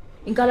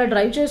 ఇంకా అలా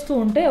డ్రైవ్ చేస్తూ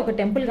ఉంటే ఒక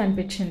టెంపుల్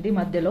కనిపించింది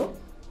మధ్యలో.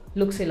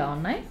 లుక్స్ ఇలా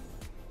ఉన్నాయి.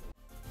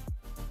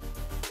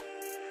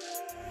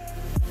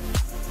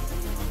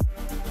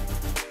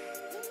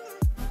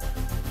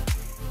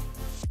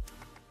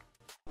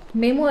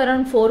 మేము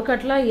అరౌండ్ 4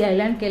 కట్లా ఈ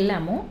ఐలాండ్కి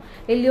వెళ్ళాము.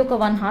 వెళ్ళి ఒక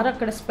 1 hour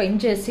అక్కడ స్పెండ్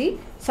చేసి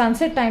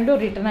సన్సెట్ టైంలో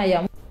రిటర్న్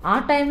అయ్యాము. ఆ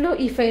టైంలో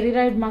ఈ ఫెరీ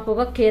రైడ్ మాకు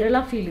ఒక కేరళ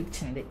ఫీల్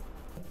ఇచ్చింది.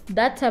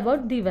 That's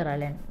about they were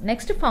island.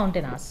 Next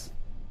ఫౌంటైనర్స్.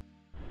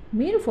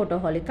 మీరు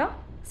ఫోటోహాలికా?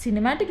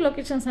 సినిమాటిక్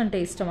లొకేషన్స్ అంటే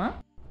ఇష్టమా?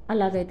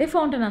 అలాగైతే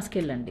ఫౌంటైన్ హౌస్కి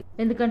వెళ్ళండి,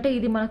 ఎందుకంటే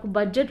ఇది మనకు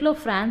బడ్జెట్లో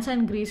ఫ్రాన్స్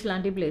అండ్ గ్రీస్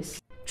లాంటి ప్లేస్.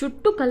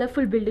 చుట్టూ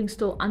కలర్ఫుల్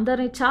బిల్డింగ్స్తో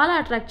అందరినీ చాలా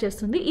అట్రాక్ట్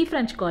చేస్తుంది ఈ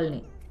ఫ్రెంచ్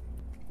కాలనీ.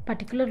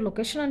 పర్టికులర్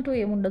లొకేషన్ అంటూ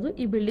ఏముండదు,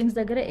 ఈ బిల్డింగ్స్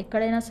దగ్గర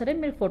ఎక్కడైనా సరే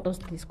మీరు ఫొటోస్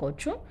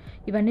తీసుకోవచ్చు.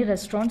 ఇవన్నీ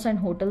రెస్టారెంట్స్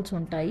అండ్ హోటల్స్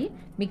ఉంటాయి.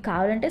 మీకు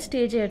కావాలంటే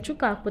స్టే చేయొచ్చు,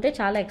 కాకపోతే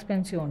చాలా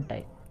ఎక్స్పెన్సివ్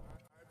ఉంటాయి.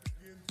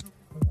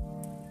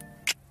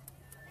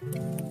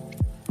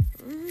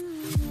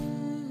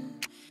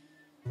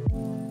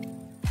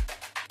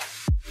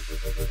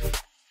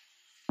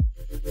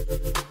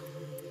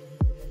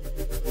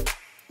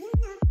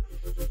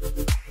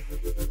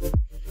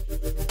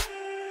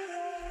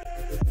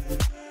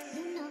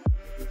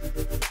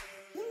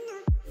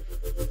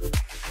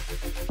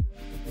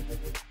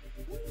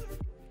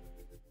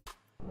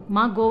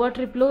 మా గోవా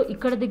ట్రిప్లో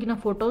ఇక్కడ దిగిన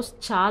ఫొటోస్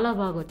చాలా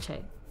బాగా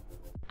వచ్చాయి.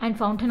 అండ్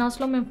ఫౌంటైన్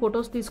హౌస్లో మేము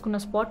ఫొటోస్ తీసుకున్న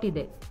స్పాట్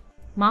ఇదే.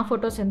 మా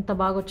ఫొటోస్ ఎంత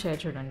బాగా వచ్చాయో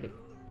చూడండి.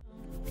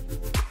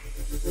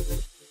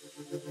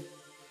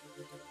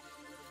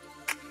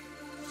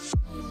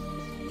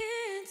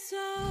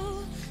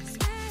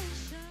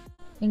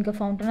 ఇంకా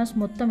ఫౌంటైన్ హౌస్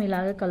మొత్తం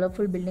ఇలాగే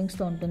కలర్ఫుల్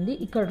బిల్డింగ్స్తో ఉంటుంది.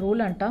 ఇక్కడ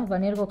రూల్ అంట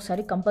 1 yearకి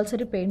ఒకసారి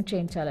కంపల్సరీ పెయింట్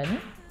చేయించాలని.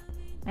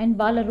 అండ్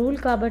వాళ్ళ రూల్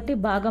కాబట్టి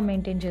బాగా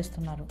మెయింటైన్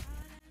చేస్తున్నారు.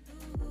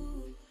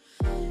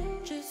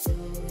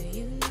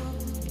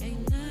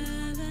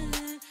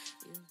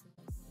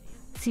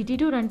 సిటీ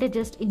టూర్ అంటే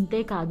జస్ట్ ఇంతే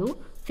కాదు,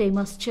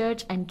 ఫేమస్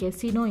చర్చ్ అండ్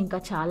కెసినో ఇంకా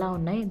చాలా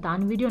ఉన్నాయి.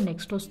 దాని వీడియో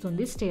నెక్స్ట్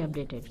వస్తుంది, stay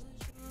updated.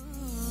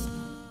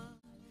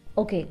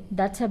 Okay,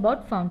 that's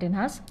about fountain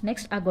house.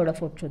 Next Aguada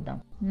fort చూద్దాం.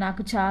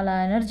 నాకు చాలా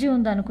ఎనర్జీ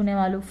ఉంది అనుకునే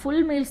వాళ్ళు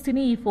ఫుల్ మీల్స్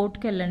తిని ఈ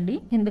ఫోర్ట్కి వెళ్ళండి,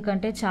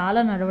 ఎందుకంటే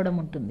చాలా నడవడం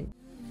ఉంటుంది.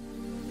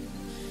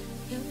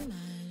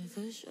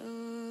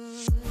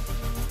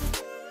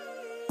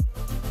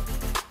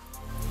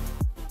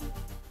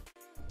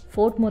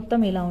 ఫోర్ట్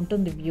మొత్తం ఇలా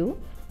ఉంటుంది వ్యూ.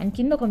 అండ్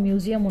కింద ఒక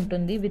మ్యూజియం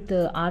ఉంటుంది విత్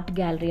ఆర్ట్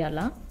గ్యాలరీ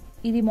అలా.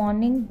 ఇది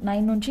మార్నింగ్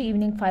 9 నుంచి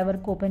ఈవినింగ్ 5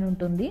 వరకు ఓపెన్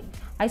ఉంటుంది.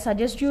 I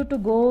suggest you to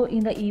go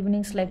in the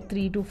evenings like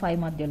 3 to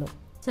 5 మధ్యలో.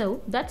 So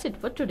that's it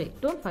for today.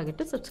 Don't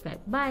forget to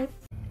subscribe. Bye.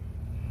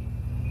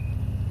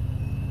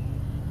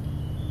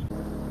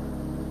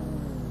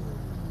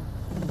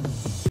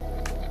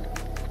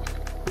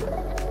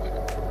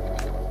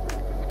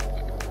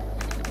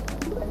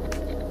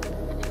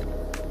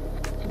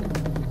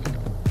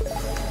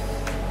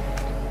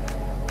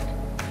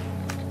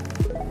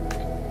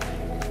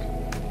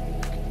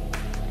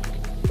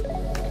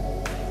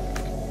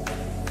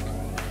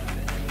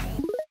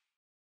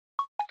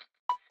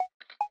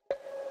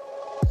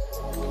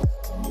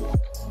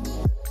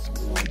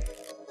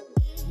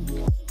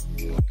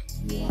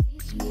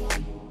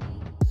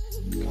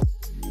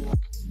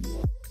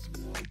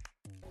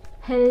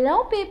 Hello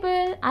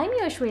people, I'm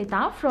your Shweta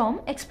from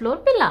explore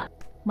పిల్లా.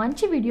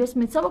 మంచి videos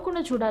miss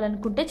అవ్వకుండా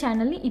చూడాలనుకుంటే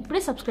ఛానల్ని ఇప్పుడే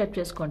subscribe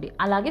చేసుకోండి.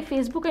 అలాగే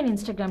ఫేస్బుక్ అండ్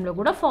ఇన్స్టాగ్రామ్లో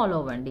కూడా ఫాలో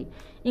అవ్వండి.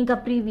 ఇంకా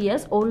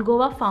previous old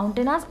Goa,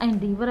 fountain house and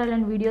river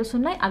island videos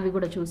ఉన్నాయి, అవి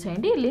కూడా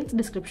చూసేయండి. లింక్స్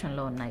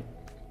డిస్క్రిప్షన్లో ఉన్నాయి.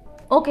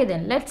 Okay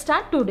then let's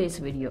start today's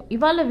video.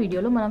 ఇవాళ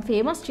వీడియోలో మనం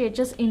famous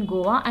churches in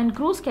Goa and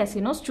cruise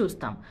casinos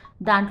చూస్తాం.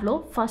 దాంట్లో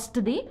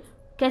ఫస్ట్ది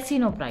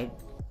కెసినో ప్రైడ్.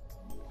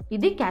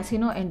 ఇది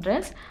casino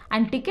entrance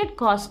and ticket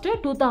cost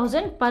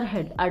 2000 per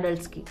head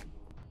అడల్ట్స్కి.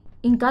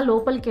 ఇంకా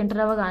లోపలికి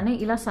ఎంటర్ అవ్వగానే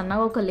ఇలా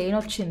సన్నగా ఒక లేన్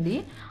వచ్చింది.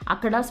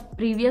 అక్కడ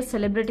ప్రీవియస్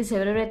సెలబ్రిటీస్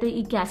ఎవరెవరైతే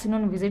ఈ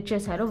క్యాసినోని విజిట్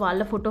చేశారో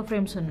వాళ్ళ ఫోటో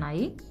ఫ్రేమ్స్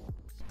ఉన్నాయి.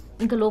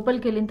 ఇంకా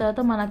లోపలికి వెళ్ళిన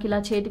తర్వాత మనకి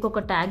ఇలా చేతికి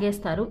ఒక ట్యాగ్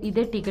వేస్తారు,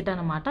 ఇదే టికెట్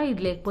అనమాట.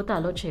 ఇది లేకపోతే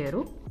అలో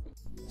చేయరు.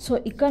 సో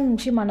ఇక్కడ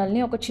నుంచి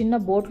మనల్ని ఒక చిన్న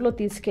బోట్లో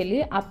తీసుకెళ్ళి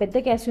ఆ పెద్ద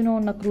క్యాసినో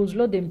ఉన్న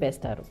క్రూజ్లో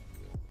దింపేస్తారు.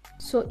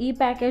 సో ఈ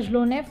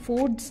ప్యాకేజ్లోనే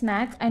food,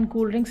 snacks and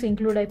cool drinks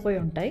include అయిపోయి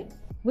ఉంటాయి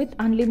with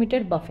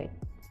unlimited buffet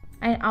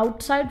and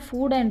outside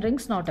food and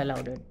drinks not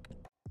allowed.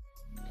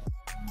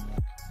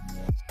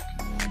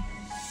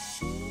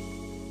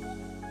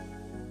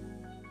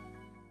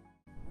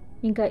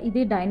 ఇంకా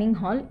ఇది డైనింగ్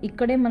హాల్.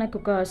 ఇక్కడే మనకు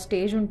ఒక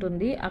స్టేజ్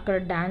ఉంటుంది, అక్కడ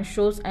dance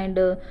shows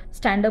and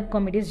stand up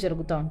comedies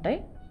జరుగుతూ ఉంటాయి.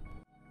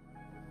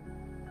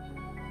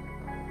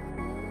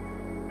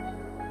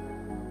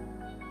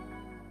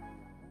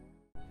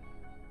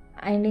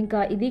 అండ్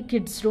ఇంకా ఇది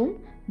కిడ్స్ రూమ్.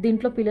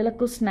 దీంట్లో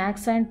పిల్లలకు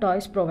స్నాక్స్ అండ్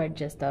టాయ్స్ ప్రొవైడ్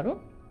చేస్తారు.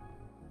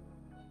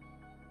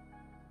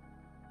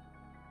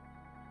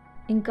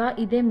 ఇంకా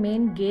ఇదే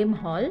మెయిన్ గేమ్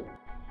హాల్.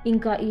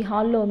 ఇంకా ఈ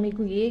హాల్లో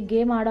మీకు ఏ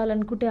గేమ్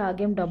ఆడాలనుకుంటే ఆ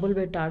గేమ్ డబ్బులు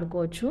పెట్టి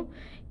ఆడుకోవచ్చు.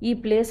 ఈ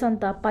ప్లేస్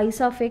అంతా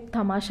పైసా ఫేక్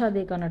తమాషా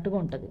దేక్ అన్నట్టుగా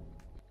ఉంటుంది.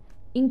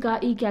 ఇంకా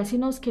ఈ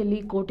క్యాసినోస్కి వెళ్ళి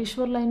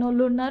కోటీశ్వర్లు అయిన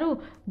వాళ్ళు ఉన్నారు,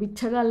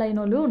 బిచ్చగాళ్ళు అయిన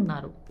వాళ్ళు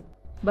ఉన్నారు.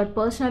 But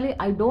personally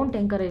I don't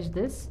encourage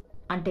this.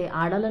 అంటే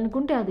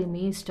ఆడాలనుకుంటే అది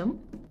మీ ఇష్టం.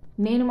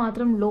 నేను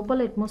మాత్రం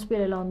లోపల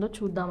అట్మాస్ఫియర్ ఎలా ఉందో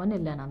చూద్దామని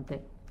వెళ్ళాను అంతే.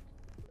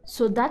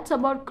 So that's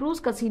about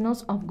cruise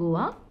casinos of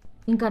Goa.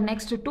 ఇంకా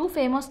next 2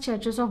 famous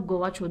churches of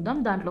Goa చూద్దాం.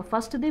 దాంట్లో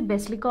ఫస్ట్ది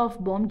basilica of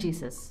balm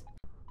Jesus.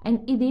 And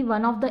ఇది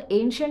one of the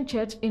ancient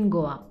church in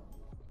Goa.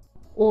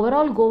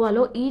 Overall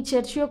గోవాలో ఈ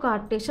చర్చ్ యొక్క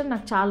ఆర్కిటెక్చర్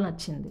నాకు చాలా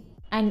నచ్చింది.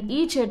 అండ్ ఈ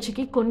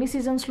చర్చ్కి కొన్ని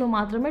సీజన్స్లో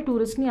మాత్రమే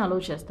టూరిస్ట్ని అలౌ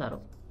చేస్తారు.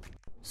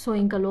 సో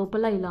ఇంకా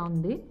లోపల ఇలా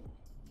ఉంది.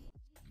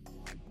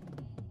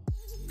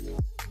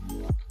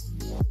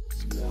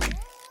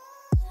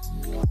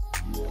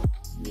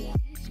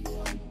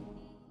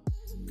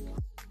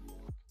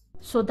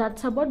 So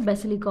that's about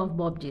basilica of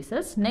Bob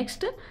Jesus.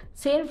 Next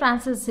Saint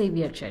Francis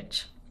saviour church.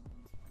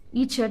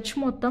 ఈ చర్చ్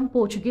మొత్తం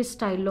పోర్చుగీస్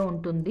స్టైల్లో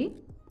ఉంటుంది.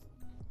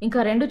 ఇంకా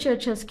 2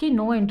 చర్చెస్కి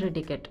no entry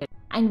ticket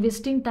and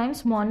visiting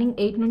times morning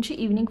 8 నుంచి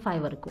ఈవినింగ్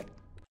 5 వరకు.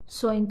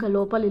 సో ఇంకా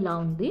లోపల ఇలా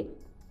ఉంది.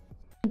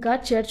 ఇంకా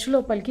చర్చ్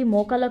లోపలికి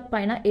మోకాళ్ళ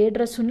పైన ఏ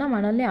డ్రెస్ ఉన్నా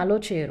మనల్ని అలో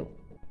చేయరు.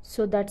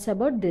 So that's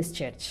about this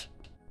church.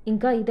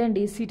 ఇంకా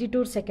ఇదండి city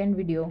tour second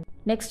video.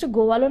 Next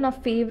గోవాలో నా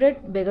favourite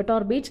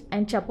బెగటార్ beach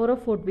and చపోరో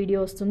fort video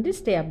వస్తుంది.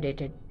 Stay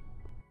updated.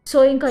 సో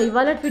ఇంకా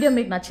ఇవాళ వీడియో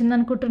మీకు నచ్చింది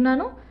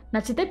అనుకుంటున్నాను.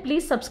 నచ్చితే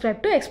ప్లీజ్ సబ్స్క్రైబ్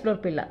టు ఎక్స్ప్లోర్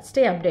పిల్ల.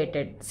 Stay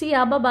updated. See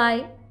yeah,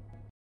 bye.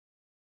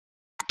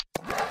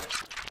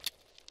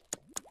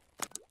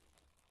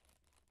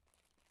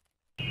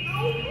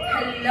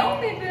 Hello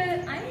people,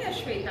 I'm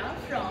యశ్వేత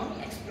from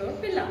explore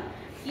పిల్ల.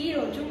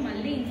 ఈరోజు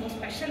మళ్ళీ ఇంకో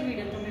స్పెషల్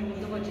వీడియోతో మేము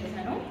ముందుకు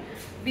వచ్చేసాను.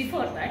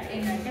 బిఫోర్ దట్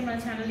ఏంటంటే మన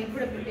ఛానల్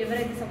ఇప్పుడు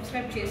ఎవరైతే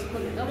సబ్స్క్రైబ్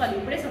చేసుకోలేదో వాళ్ళు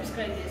ఇప్పుడే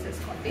సబ్స్క్రైబ్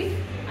చేసేసుకోండి.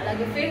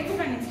 అలాగే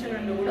ఫేస్బుక్ అండ్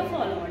ఇన్స్టాగ్రామ్లో కూడా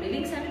ఫాలో అవ్వండి.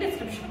 లింక్స్ అన్ని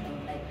డిస్క్రిప్షన్లో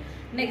ఉంటాయి.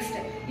 నెక్స్ట్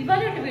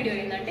ఇవాళ వీడియో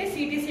ఏంటంటే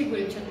సిటీసీ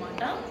గురించి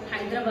అనమాట.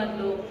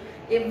 హైదరాబాద్లో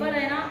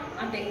ఎవరైనా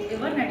అంటే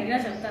ఎవరిని అడిగినా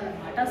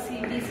చెప్తారనమాట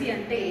సిటీసీ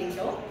అంటే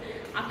ఏంటో.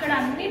 అక్కడ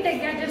అన్ని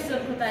టెక్ గ్యాడ్జెట్స్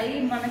దొరుకుతాయి,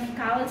 మనకి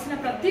కావాల్సిన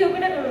ప్రతి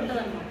ఒక్కటి అక్కడ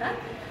ఉంటుంది అనమాట.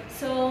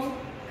 సో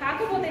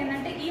కాకపోతే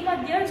ఏంటంటే ఈ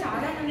మధ్య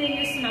చాలా మంది ఏం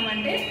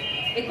చేస్తున్నామంటే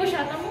ఎక్కువ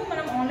శాతము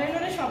మనం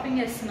ఆన్లైన్లోనే షాపింగ్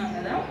చేస్తున్నాం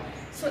కదా.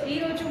 సో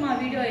ఈరోజు మా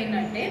వీడియో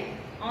ఏంటంటే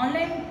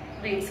ఆన్లైన్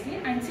రేట్స్కి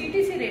అండ్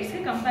సిటీసీ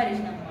రేట్స్కి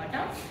కంపారిజన్ అనమాట.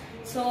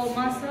 సో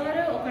మా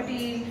సార్ ఒక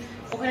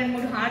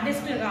 2-3 హార్డ్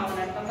డిస్క్లు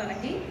కావాలంట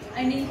తనకి.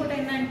 అండ్ ఇంకోటి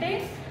ఏంటంటే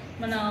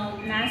మన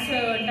మ్యాథ్స్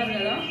అంటారు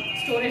కదా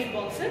స్టోరేజ్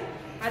బాక్స్,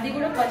 అది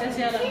కూడా పర్చేస్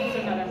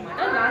చేయాలనుకుంటున్నారు అనమాట.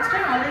 లాస్ట్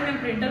టైం ఆల్రెడీ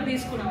మేము ప్రింటర్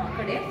తీసుకున్నాం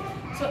అక్కడే.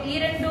 సో ఈ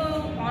 2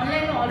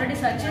 ఆన్లైన్లో ఆల్రెడీ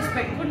సెర్చ్ చేసి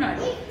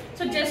పెట్టుకున్నాడు.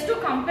 So just to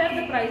compare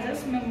the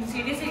prices మేము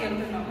సిటీసీకి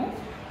వెళ్తున్నాము.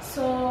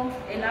 సో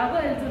ఎలాగో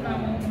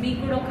వెళ్తున్నాము, మీకు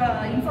కూడా ఒక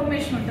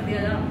ఇన్ఫర్మేషన్ ఉంటుంది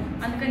కదా,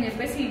 అందుకని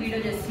చెప్పేసి ఈ వీడియో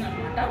చేస్తున్నాను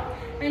అనమాట.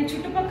 అండ్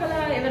చుట్టుపక్కల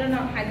ఎవరైనా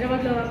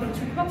హైదరాబాద్లో కాకుండా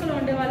చుట్టుపక్కల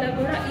ఉండే వాళ్ళకి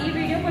కూడా ఈ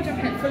వీడియో కొంచెం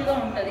హెల్ప్ఫుల్గా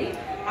ఉంటుంది.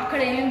 అక్కడ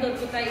ఏమేమి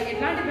దొరుకుతాయి,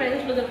 ఎట్లాంటి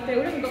ప్రైజెస్లో దొరుకుతాయి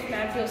కూడా మీకు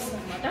క్లారిటీ వస్తుంది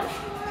అనమాట.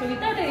 So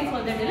without any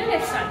further delay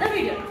let's start the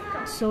video.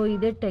 So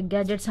ఇదే టెక్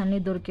గ్యాడ్జెట్స్ అన్నీ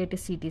దొరికేటి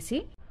సిటీసీ.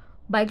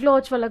 బైక్లో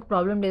వచ్చే వాళ్ళకి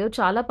ప్రాబ్లం లేదు,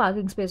 చాలా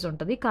పార్కింగ్ స్పేస్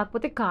ఉంటుంది.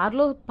 కాకపోతే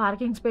కార్లో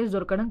పార్కింగ్ స్పేస్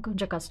దొరకడం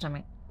కొంచెం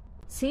కష్టమే.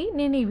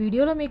 నేను ఈ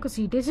వీడియోలో మీకు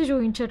సిటీసీ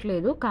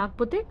చూపించట్లేదు,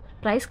 కాకపోతే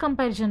ప్రైస్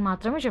కంపారిజన్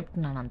మాత్రమే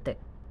చెప్తున్నాను అంతే.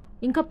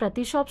 ఇంకా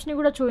ప్రతి షాప్స్ని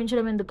కూడా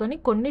చూపించడం ఎందుకని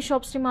కొన్ని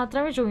షాప్స్ని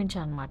మాత్రమే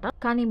చూపించాను అనమాట.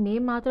 కానీ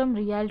మేము మాత్రం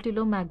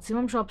రియాలిటీలో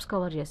మ్యాక్సిమం షాప్స్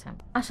కవర్ చేసాం.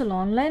 అసలు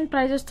ఆన్లైన్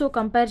ప్రైజెస్తో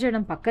కంపేర్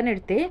చేయడం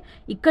పక్కనెడితే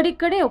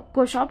ఇక్కడిక్కడే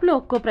ఒక్కో షాప్లో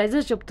ఒక్కో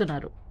ప్రైజెస్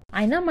చెప్తున్నారు.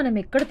 అయినా మనం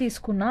ఎక్కడ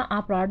తీసుకున్నా ఆ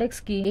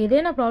ప్రోడక్ట్స్కి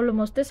ఏదైనా ప్రాబ్లం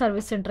వస్తే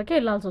సర్వీస్ సెంటర్కి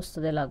వెళ్ళాల్సి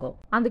వస్తుంది ఎలాగో.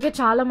 అందుకే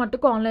చాలా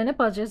మట్టుకు ఆన్లైనే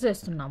పర్చేస్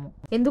చేస్తున్నాము.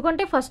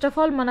 ఎందుకంటే ఫస్ట్ ఆఫ్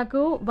ఆల్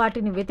మనకు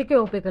వాటిని వెతికే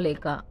ఓపిక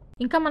లేక,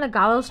 ఇంకా మనకు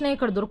కావాల్సినవి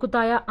ఇక్కడ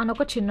దొరుకుతాయా అని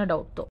ఒక చిన్న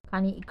డౌట్తో.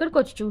 కానీ ఇక్కడికి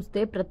వచ్చి చూస్తే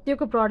ప్రతి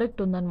ఒక్క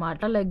ప్రోడక్ట్ ఉందన్నమాట.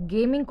 లైక్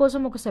గేమింగ్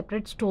కోసం ఒక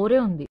సెపరేట్ స్టోరే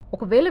ఉంది.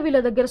 ఒకవేళ వీళ్ళ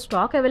దగ్గర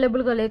స్టాక్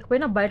అవైలబుల్గా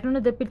లేకపోయినా బయట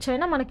నుండి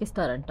తెప్పించైనా మనకి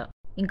ఇస్తారంట.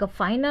 ఇంకా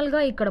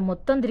ఫైనల్గా ఇక్కడ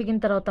మొత్తం తిరిగిన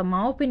తర్వాత మా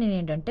ఒపీనియన్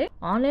ఏంటంటే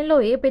ఆన్లైన్లో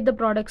ఏ పెద్ద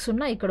ప్రోడక్ట్స్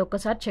ఉన్నా ఇక్కడ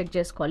ఒక్కసారి చెక్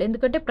చేసుకోవాలి.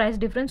 ఎందుకంటే ప్రైస్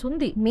డిఫరెన్స్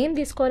ఉంది. మేము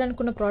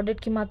తీసుకోవాలనుకున్న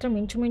ప్రోడక్ట్కి మాత్రం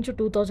ఇంచుమించు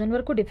 2000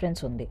 వరకు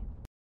డిఫరెన్స్ ఉంది.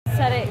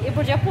 సరే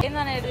ఇప్పుడు చెప్పు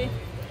ఏందనేది.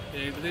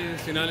 ఏంటిది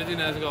సినాలజీ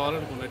నాస్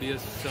కావాలనుకున్నా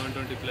DS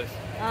 720+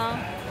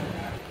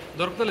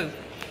 దొరకలేదు.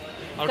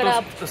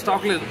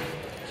 స్టాక్ లేదు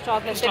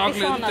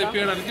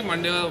తెప్పించడానికి.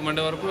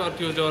 మండే వరకు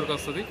ట్యూస్డే వరకు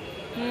వస్తుంది.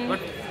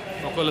 బట్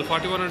ఒకళ్ళు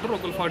 41 అంటారు,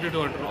 ఒకళ్ళు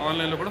 42 అంటారు.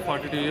 ఆన్లైన్లో కూడా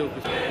 42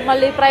 చూపిస్తుంది.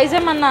 మళ్ళీ ప్రైస్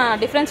ఏమన్నా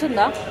డిఫరెన్స్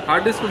ఉందా?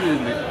 హార్డ్ డిస్క్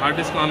ఉంది. హార్డ్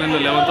డిస్క్ ఆన్లైన్లో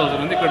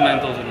 11,000 ఉంది, ఇక్కడ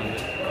 9,000 ఉంది.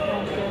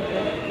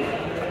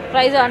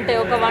 ప్రైస్ అంటే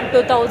ఒక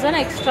 1-2,000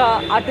 ఎక్స్ట్రా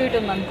అటు ఇటు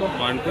ఉంది అనుకో.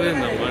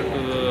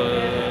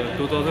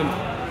 2,000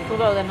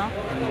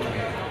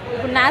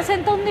 ఇప్పుడు నాస్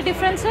ఎంత ఉంది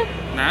డిఫరెన్స్?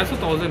 నాస్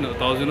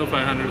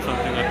 1,500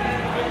 సంథింగ్.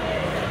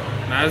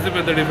 నాస్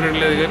పెద్ద డిఫరెంట్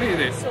లేదు కానీ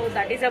ఇదే. So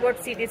that is about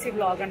CTC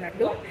blog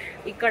అన్నట్టు.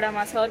 ఇక్కడ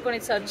మా సార్ కొన్ని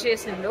సెర్చ్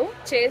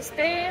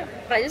చేస్తే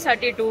prices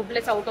 32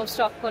 plus out of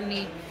stock.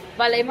 కొన్ని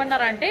వాళ్ళు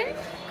ఏమన్నారంటే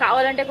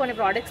కావాలంటే కొన్ని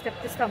ప్రోడక్ట్స్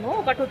తెప్పిస్తాము,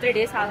 ఒక 2-3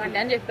 డేస్ ఆగండి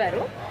అని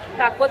చెప్పారు.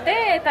 కాకపోతే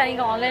తను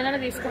ఇంకా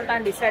ఆన్లైన్లోనే తీసుకుంటా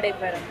అని డిసైడ్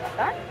అయిపోయారు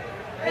అనమాట.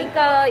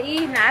 ఇంకా ఈ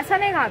నాస్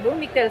అనే కాదు,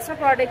 మీకు తెలిసిన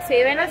ప్రోడక్ట్స్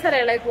ఏవైనా సరే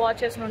లైక్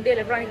వాచెస్ నుండి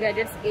ఎలక్ట్రానిక్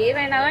గ్యాడ్జెట్స్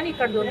ఏవైనా కానీ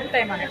ఇక్కడ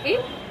దొరుకుతాయి మనకి.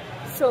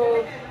 సో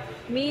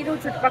మీరు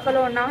చుట్టుపక్కల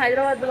ఉన్న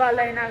హైదరాబాద్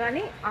వాళ్ళైనా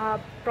కానీ ఆ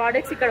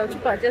ప్రోడక్ట్స్ ఇక్కడ వచ్చి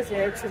పర్చేస్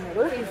చేయొచ్చు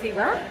మీరు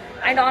ఈజీగా.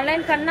 అండ్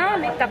ఆన్లైన్ కన్నా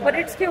మీకు తక్కువ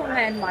రేట్స్కి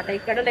ఉన్నాయన్నమాట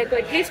ఇక్కడ. లైక్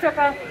అట్లీస్ట్ ఒక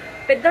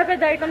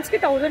పెద్ద ఐటమ్స్కి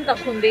 1000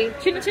 తక్కువ ఉంది,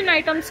 చిన్న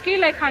ఐటమ్స్కి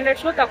లైక్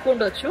 100స్లో తక్కువ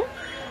ఉండొచ్చు.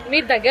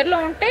 మీరు దగ్గరలో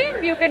ఉంటే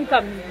యూ కెన్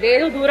కమ్.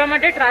 లేదు దూరం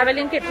అంటే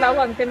ట్రావెలింగ్కి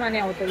ఎట్లాగో అంతే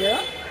మనీ అవుతుంది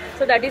కదా.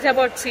 So that is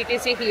about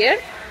CTC here.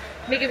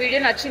 మీకు వీడియో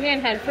నచ్చింది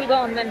అండ్ హెల్ప్ఫుల్గా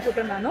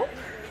ఉందనుకుంటున్నాను.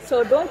 So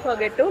don't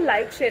forget to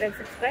like, share and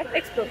subscribe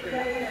explore.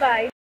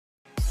 Bye.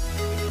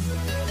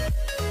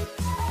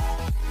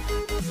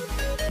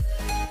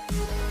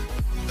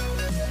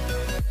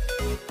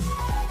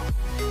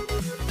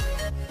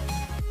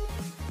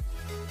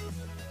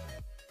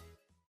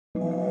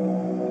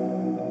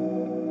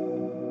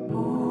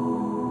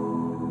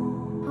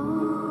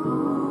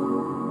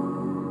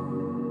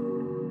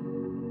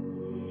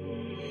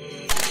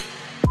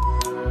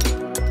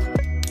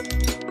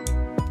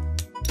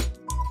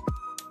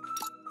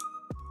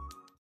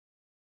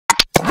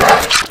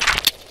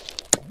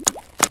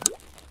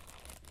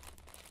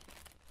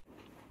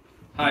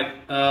 Hi,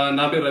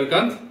 నా పేరు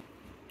రవికాంత్,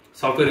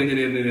 సాఫ్ట్వేర్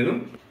ఇంజనీర్ని నేను.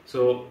 So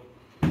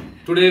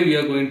today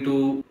we are going to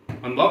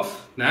unbox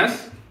NAS.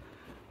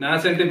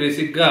 NAS అంటే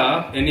బేసిక్గా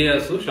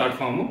NAS short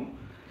form.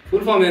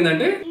 Full form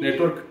ఏంటంటే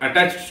network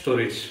attached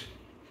storage.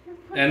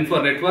 N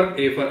for network,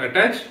 A for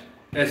attach,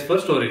 S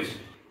for storage.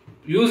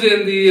 Use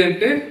ఏంది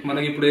అంటే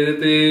మనకి ఇప్పుడు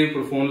ఏదైతే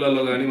ఇప్పుడు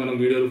ఫోన్లలో కానీ మనం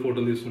వీడియోలు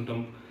ఫోటోలు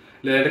తీసుకుంటాం,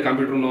 లేదంటే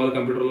కంప్యూటర్ ఉన్న వాళ్ళు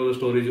కంప్యూటర్లో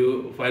స్టోరేజ్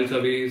ఫైల్స్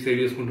అవి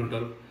సేవ్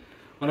చేసుకుంటుంటారు.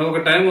 మనకు ఒక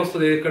టైం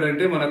వస్తుంది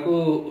ఎక్కడంటే మనకు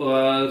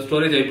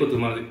స్టోరేజ్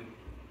అయిపోతుంది, మనది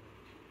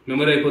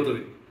మెమరీ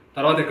అయిపోతుంది.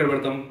 తర్వాత ఎక్కడ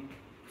పెడతాం?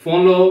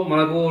 ఫోన్లో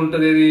మనకు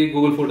ఉంటుంది ఏది,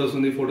 గూగుల్ ఫొటోస్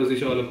ఉంది, ఫొటోస్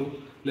తీసే వాళ్ళకు,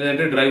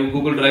 లేదంటే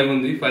గూగుల్ డ్రైవ్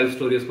ఉంది ఫైల్స్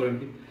స్టోర్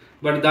చేసుకోవడానికి.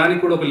 బట్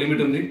దానికి కూడా ఒక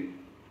లిమిట్ ఉంది.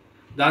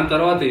 దాని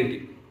తర్వాత ఏంటి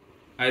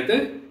అయితే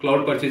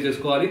క్లౌడ్ పర్చేజ్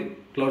చేసుకోవాలి,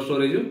 క్లౌడ్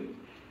స్టోరేజ్.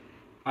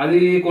 అది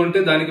కొంటే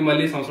దానికి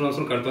మళ్ళీ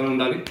సంవత్సరం కడుతూనే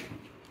ఉండాలి.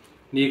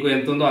 నీకు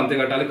ఎంత ఉందో అంతే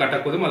కట్టాలి,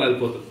 కట్టకపోతే మళ్ళీ అది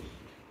పోతుంది.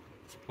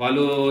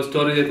 వాళ్ళు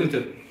స్టోరేజ్ అయితే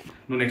ఉంచారు,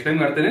 నువ్వు నెక్స్ట్ టైం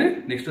కడితేనే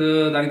నెక్స్ట్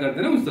దానికి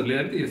కడితేనే ఉంచుతారు,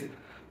 లేదంటే తీస్తారు.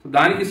 సో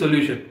దానికి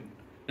సొల్యూషన్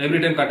ఎవ్రీ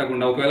టైం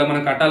కట్టకుండా, ఒకవేళ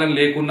మనం కట్టాలని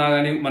లేకున్నా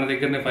కానీ మన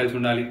దగ్గరనే ఫైల్స్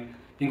ఉండాలి,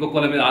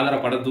 ఇంకొకళ్ళ మీద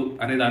ఆధారపడద్దు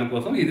అనే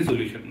దానికోసం ఇది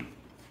సొల్యూషన్,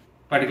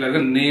 పర్టికులర్గా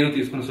నేను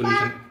తీసుకున్న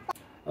సొల్యూషన్.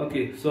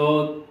 ఓకే, సో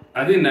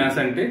అది NAS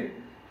అంటే.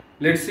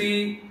 లెట్స్ సీ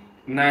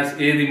NAS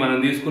ఏది మనం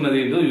తీసుకున్నది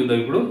ఏంటో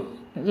చూద్దాం ఇప్పుడు.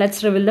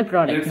 Let's reveal the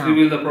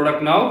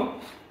product now.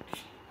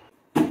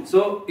 So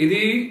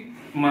ఇది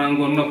మనం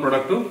కొన్న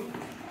ప్రొడక్ట్.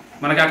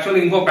 మనకి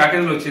యాక్చువల్లీ ఇంకో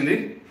ప్యాకేజ్లో వచ్చింది,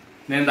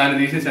 నేను దాన్ని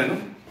తీసేసాను.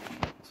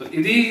 సో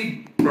ఇది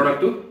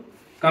ప్రొడక్ట్.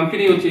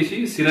 కంపెనీ వచ్చేసి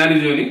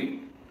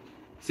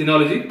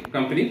సినాలజీ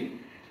కంపెనీ.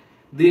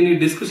 దీన్ని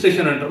డిస్క్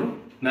స్టేషన్ అంటారు,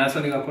 NAS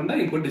అని కాకుండా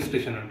ఇంకో డిస్క్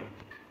స్టేషన్ అంటారు.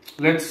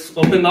 Let's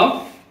open now.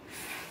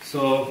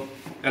 సో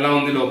ఎలా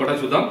ఉంది లోపల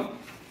చూద్దాం.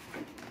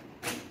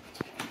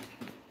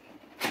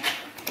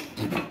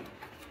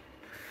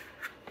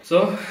 సో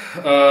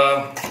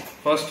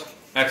ఫస్ట్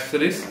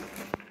యాక్సెసరీస్,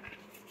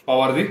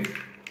 పవర్ది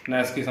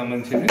NASకి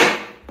సంబంధించింది.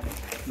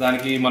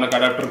 దానికి మనకు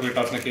అడాప్టర్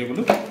పెట్టాల్సిన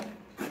కేబుల్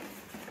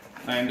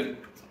అండ్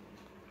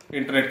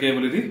ఇంటర్నెట్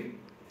కేబుల్, ఇది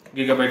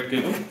గీగాబైట్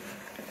కేబుల్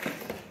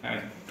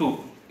అండ్ 2,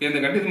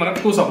 ఎందుకంటే ఇది మనకు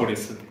 2 సపోర్ట్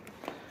ఇస్తుంది.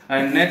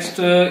 అండ్ నెక్స్ట్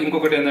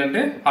ఇంకొకటి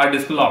ఏంటంటే హార్డ్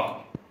డిస్క్ లాక్.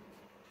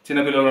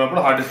 చిన్నపిల్లలు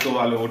ఉన్నప్పుడు హార్డ్ డిస్క్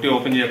వాళ్ళు ఒకటి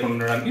ఓపెన్ చేయకుండా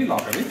ఉండడానికి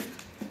లాక్ అది.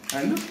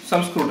 And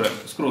some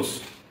screws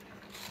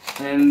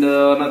and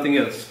nothing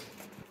else.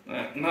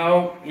 Now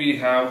we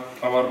have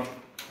our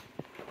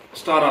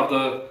star of the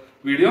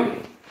video,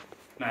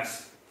 NAS.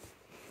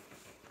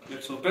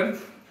 Let's open.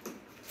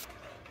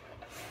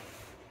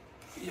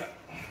 Yeah.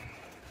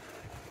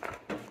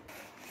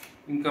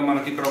 ఇంకా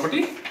మనకి ఇక్కడ ఒకటి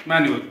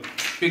మాన్యువల్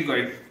క్విక్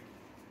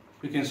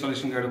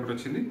ఇన్స్టాలేషన్ గైడ్ ఒకటి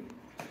వచ్చింది.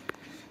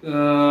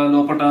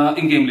 లోపల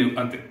ఇంకేం లేవు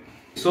అంతే.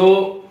 సో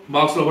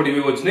బాక్స్ లో ఒకటి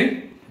ఇవి వచ్చినాయి,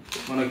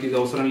 మనకి ఇది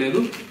అవసరం లేదు.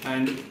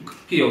 అండ్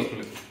కీ అవసరం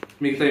లేదు,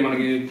 మిగతాయి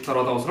మనకి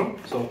తర్వాత అవసరం.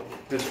 So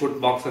let's put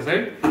box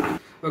aside.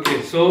 Okay,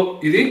 so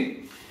ఇది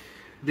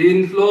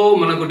దీంట్లో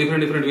మనకు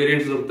డిఫరెంట్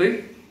వేరియంట్స్ దొరుకుతాయి.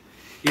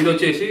 ఇది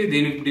వచ్చేసి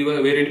దీని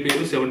వేరియంట్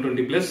పేరు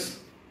 720+,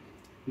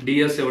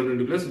 DS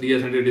 720+.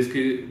 DS అంటే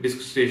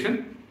డిస్క్ స్టేషన్.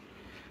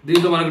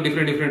 దీంట్లో మనకు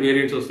డిఫరెంట్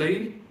వేరియంట్స్ వస్తాయి.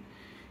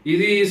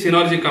 ఇది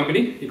సినాలజీ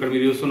కంపెనీ, ఇక్కడ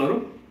మీరు చూస్తున్నారు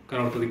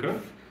కనబడుతుంది ఇక్కడ,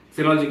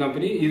 సినాలజీ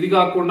కంపెనీ. ఇది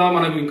కాకుండా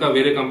మనకు ఇంకా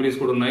వేరే కంపెనీస్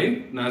కూడా ఉన్నాయి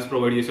NAS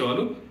ప్రొవైడ్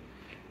చేసేవాళ్ళు.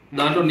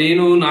 దాంట్లో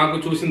నాకు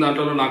చూసిన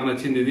దాంట్లో నాకు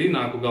నచ్చింది ఇది,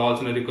 నాకు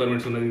కావాల్సిన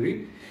రిక్వైర్మెంట్స్ ఉన్నది ఇది.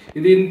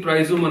 దీని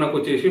ప్రైస్ మనకు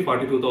వచ్చేసి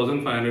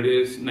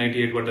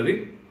 42,598 పడ్డది.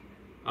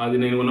 అది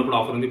నేను ఉన్నప్పుడు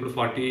ఆఫర్ ఉంది, ఇప్పుడు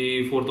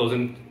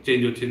 44,000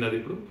 చేంజ్ వచ్చింది అది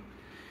ఇప్పుడు.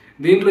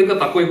 దీంట్లో ఇంకా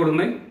తక్కువ కూడా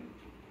ఉన్నాయి.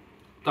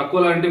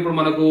 తక్కువలో అంటే ఇప్పుడు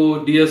మనకు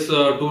DS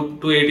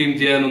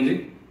 218J అని ఉంది,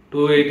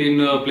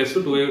 218+,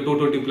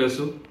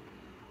 220+,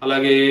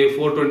 అలాగే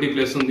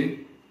 420+ ఉంది.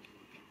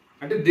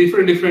 అంటే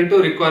different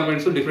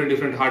requirements,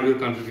 different hardware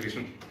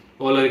configuration,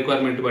 వాళ్ళ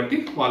రిక్వైర్మెంట్ బట్టి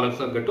వాళ్ళకి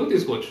తగ్గట్టు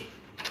తీసుకోవచ్చు.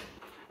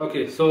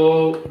 ఓకే, సో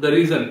ద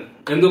రీజన్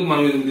ఎందుకు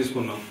మనం ఇది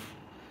తీసుకున్నాం,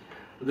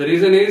 ద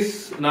రీజన్ ఈస్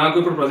నాకు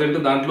ఇప్పుడు ప్రజెంట్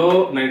దాంట్లో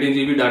 19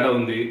 GB డేటా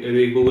ఉంది.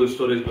 ఇది గూగుల్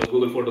స్టోరేజ్ ప్లస్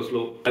గూగుల్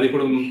ఫొటోస్లో. అది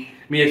ఇప్పుడు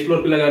మీ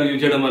ఎక్స్ప్లోర్ పిల్ల గారు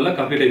యూజ్ చేయడం వల్ల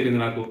కంప్లీట్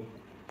అయిపోయింది నాకు.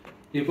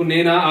 ఇప్పుడు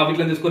నేను ఆ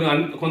వీటిలో తీసుకొని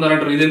కొందరు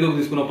అంటారు ఇది ఎందుకు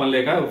తీసుకున్న పని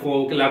లేక,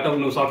 ల్యాప్టాప్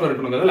నువ్వు సాఫ్ట్వేర్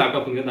పెట్టుకున్నావు కదా,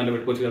 ల్యాప్టాప్ ఉంది దాంట్లో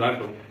పెట్టుకోవచ్చు కదా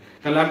అంటారు.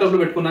 కానీ ల్యాప్టాప్లో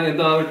పెట్టుకున్నా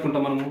ఎంత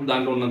పెట్టుకుంటాం మనము,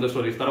 దాంట్లో ఉన్నంత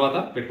స్టోరేజ్ తర్వాత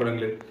పెట్టుకోవడం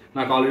లేదు.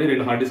 నాకు ఆల్రెడీ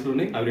 2 హార్డ్ డిస్క్లు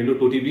ఉన్నాయి, అవి 2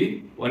 2TB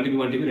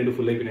 1TB 2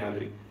 ఫుల్ అయిపోయినాయి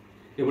ఆల్రెడీ.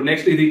 ఇప్పుడు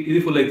నెక్స్ట్ ఇది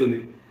ఫుల్ అవుతుంది,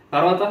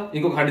 తర్వాత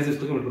ఇంకొక హార్డ్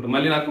డిస్క్ పెట్టుకుంటాం.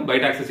 మళ్ళీ నాకు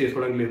బయట యాక్సెస్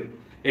చేసుకోవడానికి లేదు,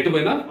 ఎటు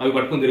పోయినా అవి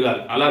పట్టుకుని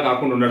తిరగాలి. అలా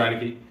కాకుండా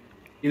ఉండడానికి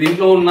ఇది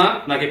ఇంట్లో ఉన్నా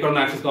నాకు ఎక్కడ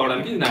యాక్సెస్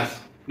కావడానికి ఇది NAS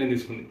నేను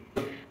తీసుకుంది.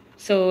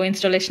 సో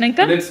ఇన్స్టాలేషన్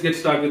ఇంకా let's get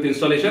start with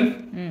installation.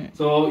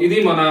 So ఇది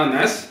మన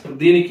NAS.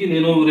 దీనికి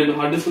నేను 2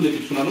 హార్డ్ డిస్క్లు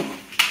తెప్పించుకున్నాను.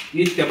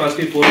 Each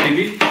capacity 4TB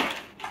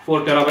 4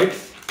 TB.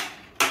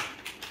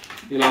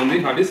 ఇలా ఉంది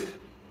హార్డ్ డిస్క్.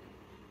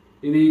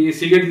 ఇది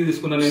సీగెట్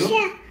తీసుకున్నాను నేను,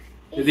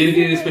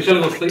 దీనికి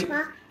స్పెషల్గా వస్తాయి.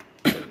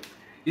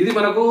 ఇది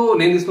మనకు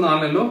నేను తీసుకున్న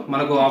ఆన్లైన్లో,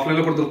 మనకు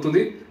ఆఫ్లైన్లో కూడా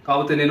దొరుకుతుంది.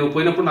 కాకపోతే నేను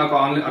పోయినప్పుడు నాకు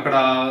ఆన్లైన్ అక్కడ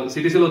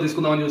సిటీసీలో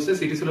తీసుకుందామని చూస్తే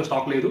సిటీసీలో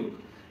స్టాక్ లేదు,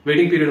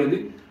 వెయిటింగ్ పీరియడ్ ఉంది.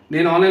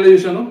 నేను ఆన్లైన్లో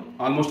చూసాను,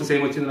 ఆల్మోస్ట్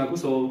సేమ్ వచ్చింది నాకు.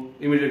 సో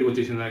ఇమీడియట్గా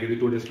వచ్చేసింది నాకు ఇది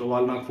 2 డేస్లో.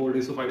 వాళ్ళు నాకు 4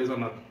 డేస్ 5 డేస్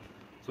అన్నారు.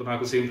 సో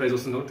నాకు సేమ్ ప్రైస్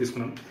వస్తుంది కాబట్టి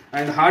తీసుకున్నాను.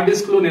 అండ్ హార్డ్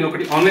డిస్క్లో నేను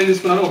ఒకటి ఆన్లైన్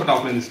తీసుకున్నాను, ఒకటి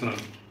ఆఫ్లైన్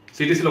తీసుకున్నాను.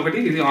 సిటీసీలో ఒకటి,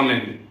 ఇది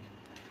ఆన్లైన్.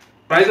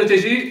 ప్రైస్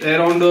వచ్చేసి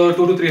అరౌండ్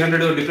 200 to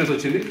 300 డిఫరెన్స్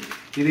వచ్చింది.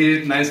 ఇది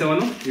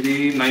 97, ఇది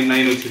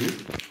 99 వచ్చింది.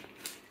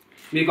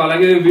 మీకు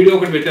అలాగే వీడియో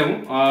ఒకటి పెట్టాము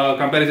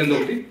కంపారిజన్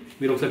ఒకటి,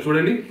 మీరు ఒకసారి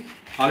చూడండి,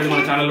 ఆల్రెడీ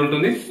మన ఛానల్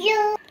ఉంటుంది.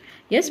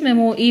 ఎస్,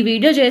 మేము ఈ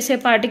video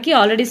చేసేపాటికి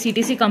already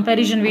CTC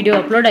comparison video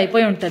upload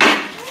అయిపోయి ఉంటుంది.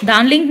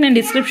 దాని లింక్ నేను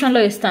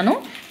డిస్క్రిప్షన్లో ఇస్తాను,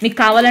 మీకు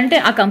కావాలంటే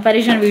ఆ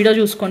కంపారిజన్ వీడియో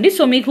చూసుకోండి.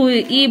 సో మీకు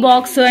ఈ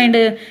బాక్స్ అండ్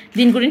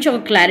దీని గురించి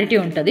ఒక క్లారిటీ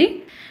ఉంటుంది.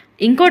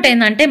 ఇంకోటి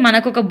ఏంటంటే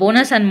మనకు ఒక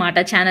బోనస్ అనమాట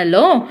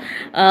ఛానల్లో.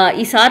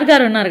 ఈ సార్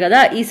గారు ఉన్నారు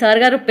కదా, ఈ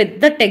సార్ గారు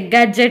పెద్ద టెక్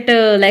గ్యాడ్జెట్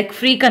లైక్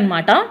ఫ్రీక్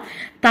అనమాట.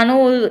 తను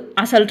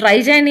అసలు ట్రై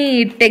చేయని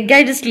టెక్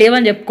గ్యాడ్జెట్స్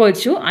లేవని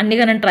చెప్పుకోవచ్చు,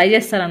 అన్నిగా నేను ట్రై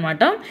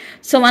చేస్తారనమాట.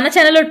 సో మన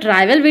ఛానల్లో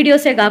ట్రావెల్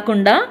వీడియోసే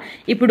కాకుండా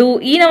ఇప్పుడు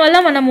ఈయన వల్ల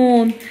మనము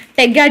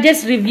టెక్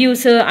గ్యాడ్జెట్స్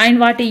రివ్యూస్ అండ్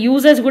వాటి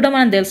యూజెస్ కూడా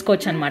మనం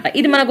తెలుసుకోవచ్చు అనమాట.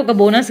 ఇది మనకు ఒక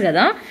బోనస్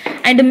కదా.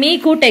 అండ్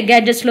మీకు టెక్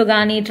గ్యాడ్జెట్స్లో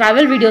కానీ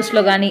ట్రావెల్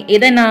వీడియోస్లో కానీ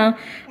ఏదైనా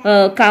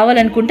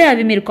కావాలనుకుంటే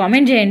అవి మీరు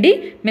కామెంట్ చేయండి,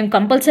 మేము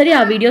కంపల్సరీ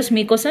ఆ వీడియోస్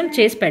మీకోసం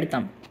చేసి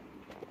పెడతాం.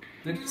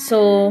 సో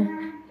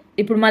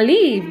ఇప్పుడు మళ్ళీ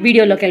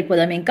వీడియోలోకి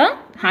వెళ్ళిపోదాం. ఇంకా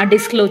హార్డ్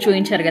డిస్క్లో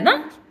చూపించారు కదా,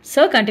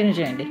 సో కంటిన్యూ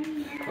చేయండి.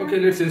 Okay,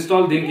 let's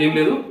install. దీనికి ఏం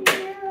లేదు,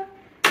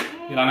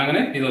 ఇలా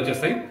అనగానే ఇది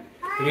వచ్చేస్తాయి.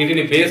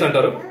 వీటిని బేస్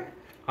అంటారు,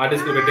 హార్డ్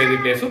డిస్క్ పెట్టేది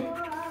బేస్.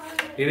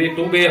 ఇది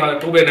 2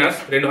 NAS,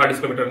 2 హార్డ్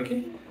డిస్క్ పెట్టడానికి.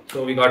 So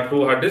we got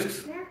 2 hard discs.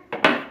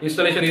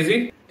 Installation easy,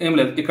 ఏం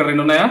లేదు. ఇక్కడ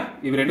 2 ఉన్నాయా,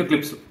 ఇవి 2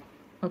 క్లిప్స్.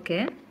 ఓకే,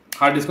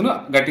 హార్డ్ డిస్క్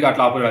గట్టిగా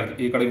అట్లా ఆపేయడానికి.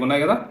 ఇక్కడ ఇవి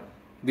ఉన్నాయి కదా,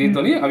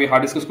 దీంతో అవి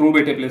హార్డ్ డిస్క్ స్క్రూ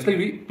పెట్టే ప్లేస్లో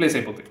ఇవి ప్లేస్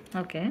అయిపోతాయి.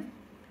 ఓకే,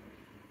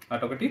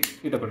 అటొకటి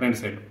ఇటొకటి 2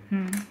 సైడ్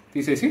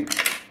తీసేసి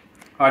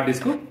హార్డ్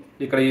డిస్క్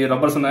ఇక్కడ ఈ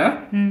రబ్బర్స్ ఉన్నాయా,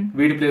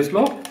 వీటి ప్లేస్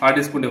లో హార్డ్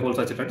డిస్క్ ఉండే హోల్స్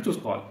వచ్చేటట్టు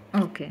చూసుకోవాలి.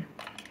 ఓకే,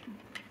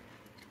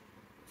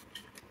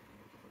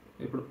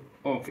 ఇప్పుడు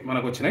ఓకే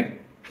మనకు వచ్చినాయి.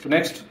 సో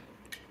నెక్స్ట్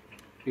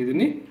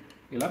ఇది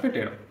ఇలా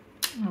పెట్టేయడం.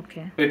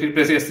 ఓకే, పెట్టి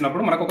ప్రెస్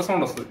చేస్తున్నప్పుడు మనకు ఒక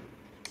సౌండ్ వస్తుంది,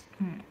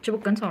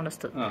 చుబుక్కని సౌండ్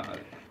వస్తుంది.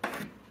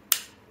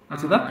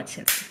 వచ్చిందా?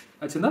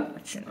 వచ్చిందా?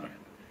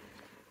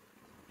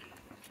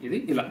 ఇది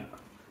ఇలా.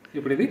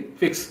 ఇప్పుడు ఇది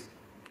ఫిక్స్,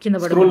 కింద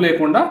స్క్రూ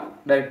లేకుండా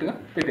డైరెక్ట్ గా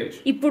పెట్టేయచ్చు.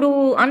 ఇప్పుడు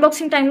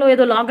అన్బాక్సింగ్ టైంలో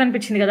ఏదో లాక్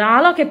అనిపించింది కదా, ఆ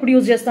లాక్ ఎప్పుడు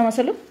యూజ్ చేస్తాం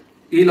అసలు?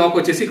 ఈ లాక్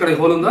వచ్చేసి ఇక్కడ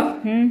హోల్ ఉందా,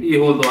 ఈ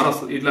హోల్ ద్వారా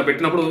వస్తుంది. ఇట్లా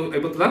పెట్టినప్పుడు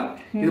అయిపోతుందా,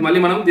 ఇది మళ్ళీ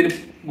మనం దీన్ని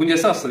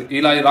గుంజేస్తే వస్తుంది.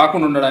 ఇలా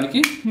రాకుండా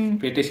ఉండడానికి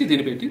పెట్టేసి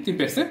దీన్ని పెట్టి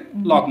తిప్పేస్తే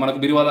లాక్ మనకు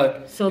బిరువాల.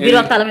 సో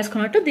బిరువా తాళం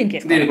వేసుకున్నట్టు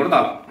దీనికి కూడా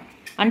తాళం,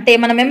 అంటే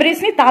మన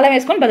మెమరీస్ ని తాళం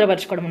వేసుకొని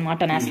భద్రపరచుకోవడం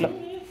అనమాట NAS లో.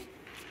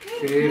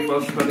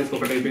 ఫస్ట్ హార్డ్ డిస్క్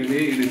ఒకటి అయిపోయింది.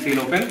 ఇది సీల్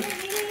ఓపెన్.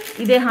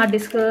 ఇదే హార్డ్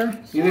డిస్క్,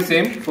 ఇది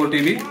సేమ్ 4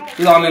 TB.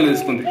 ఇది ఆన్లైన్ లో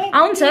తీసుకుంది.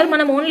 అవును సార్,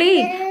 మనం ఓన్లీ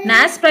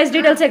NAS ప్రైస్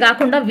డీటెయిల్సే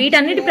కాకుండా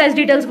వీటన్నిటి ప్రైస్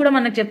డీటెయిల్స్ కూడా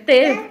మనకు చెప్తే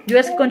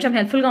యూఎస్ కొంచెం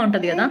హెల్ప్ఫుల్ గా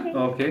ఉంటది కదా.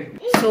 ఓకే,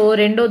 సో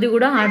రెండోది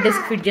కూడా హార్డ్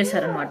డిస్క్ ఫిట్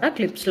చేశారనమాట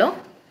క్లిప్స్ లో.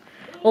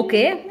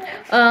 ఓకే,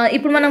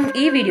 ఇప్పుడు మనం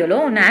ఈ వీడియోలో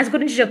NAS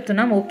గురించి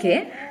చెప్తున్నాం. ఓకే,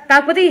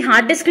 కాకపోతే ఈ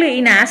హార్డ్ డిస్క్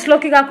ఈ NAS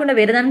లోకి కాకుండా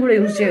వేరే దాన్ని కూడా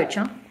యూజ్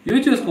చేయొచ్చా?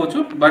 యూజ్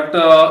చేసుకోవచ్చు, బట్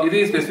ఇది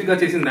స్పెసిఫిక్ గా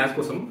చేసింది NAS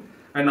కోసం.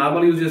 అండ్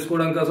నార్మల్ యూజ్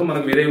చేసుకోవడం కోసం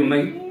మనకు వేరే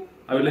ఉన్నాయి,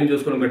 అవి యూజ్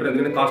చేసుకోవడం బెటర్.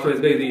 ఎందుకంటే కాస్ట్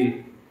వైజ్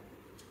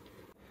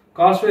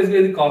గా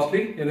ఇది కాస్ట్లీ,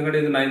 ఎందుకంటే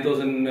ఇది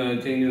 9000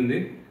 చేంజ్ ఉంది.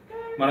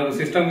 మనకు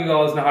సిస్టమ్ కి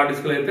కావాల్సిన హార్డ్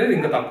డిస్క్లు అయితే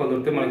ఇంకా తక్కువ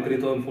దొరుకుతాయి, మనకు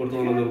 3000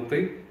 4000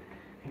 దొరుకుతాయి.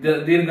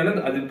 దీనికంటే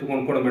అది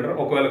కొనుక్కోవడం బెటర్,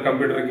 ఒకవేళ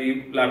కంప్యూటర్ కి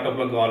ల్యాప్టాప్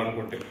లో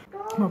కావాలనుకుంటే.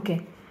 ఓకే,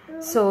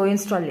 సో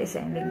ఇన్స్టాల్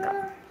చేసేయండి ఇంకా.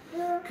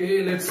 ఓకే,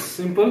 లెట్స్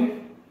సింపుల్,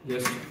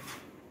 జస్ట్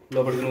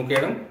లోపలికి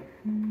నూకేయడం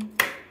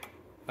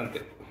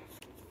అంతే.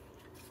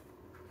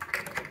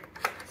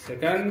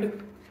 సెకండ్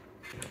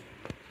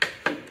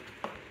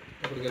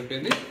ఇప్పటికి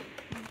వెళ్ళిపోయింది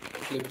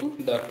క్లిప్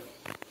డర్.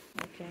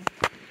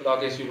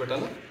 లాక్ వేసి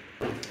చూపెట్టాలి,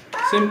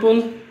 సింపుల్.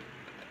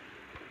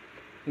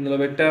 ఇందులో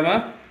పెట్టామా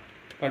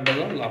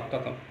పడ్డదా లాక్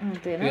కథం.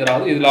 ఇది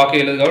రాదు, ఇది లాక్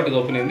వేయలేదు కాబట్టి ఇది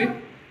ఓపెన్ అయింది,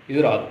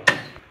 ఇది రాదు.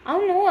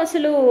 అవును,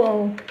 అసలు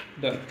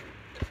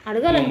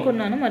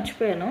అడగాలనుకున్నాను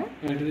మర్చిపోయాను,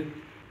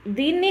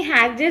 దీన్ని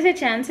హ్యాక్ చేసే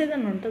ఛాన్స్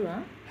ఏదైనా ఉంటుందా?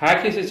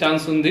 హ్యాక్ చేసే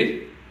ఛాన్స్ ఉంది,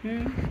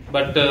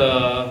 బట్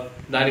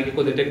దానికి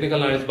కొద్దిగా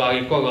టెక్నికల్ నాలెడ్జ్ బాగా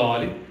ఎక్కువ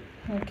కావాలి.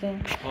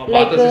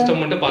 పాత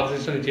సిస్టమ్ అంటే పాత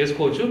సిస్టమ్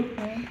చేసుకోవచ్చు,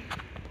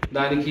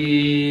 దానికి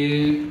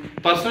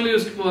పర్సనల్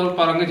యూస్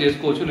పరంగా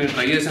చేసుకోవచ్చు. నేను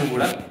ట్రై చేశాను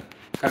కూడా,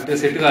 కరెక్ట్గా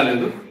సెట్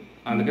కాలేదు,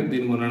 అందుకని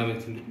దీన్ని కొనడం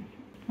వచ్చింది.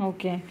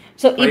 ఓకే,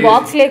 సో ఈ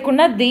బాక్స్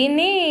లేకుండా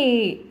దీన్ని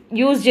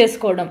యూజ్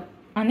చేసుకోవడం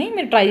అని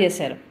మీరు ట్రై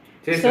చేశారు.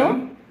 సో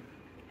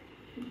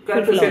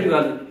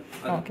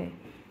ఓకే,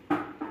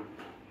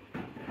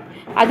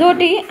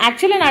 అదొకటి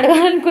యాక్చువల్లీ నేను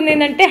అడగాలనుకుంది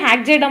ఏంటంటే,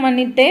 హ్యాక్ చేయడం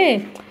అంటే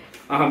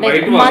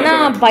మన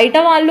బయట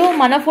వాళ్ళు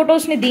మన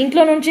ఫొటోస్ ని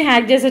దీంట్లో నుంచి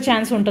హ్యాక్ చేసే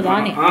ఛాన్స్ ఉంటుందా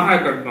అని.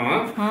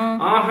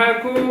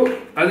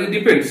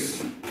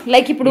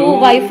 లైక్ ఇప్పుడు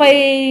వైఫై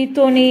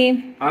తోని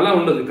అలా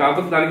ఉండదు,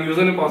 కాకపోతే దానికి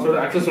యూజర్ నేమ్ పాస్వర్డ్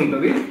యాక్సెస్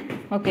ఉంటుంది.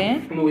 ఓకే,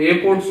 నువ్వు ఏ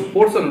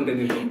పోర్ట్స్ అని ఉంటాయి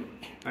దీంట్లో.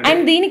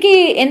 అండ్ దీనికి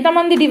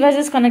ఎంతమంది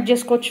డివైసెస్ కనెక్ట్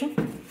చేసుకోవచ్చు?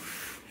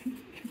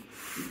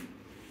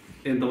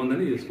 ఎంతమంది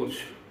అని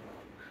చేసుకోవచ్చు.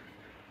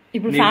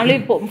 ఇప్పుడు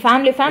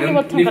ఫ్యామిలీ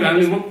మొత్తం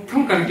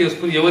కనెక్ట్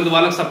చేసుకుని ఎవరి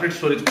వాళ్ళకి సపరేట్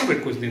స్టోరేజ్ కూడా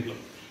పెట్టుకోవచ్చు. దీంట్లో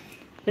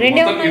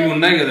ఇవి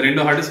ఉన్నాయి కదా,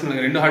 2 హార్డ్ డిస్క్,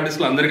 2 హార్డ్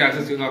డిస్క్ అందరికి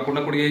యాక్సెస్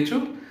కాకుండా కూడా చేయొచ్చు,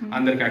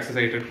 అందరికి యాక్సెస్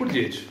అయ్యేటట్టు కూడా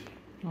చేయొచ్చు.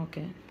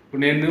 ఓకే,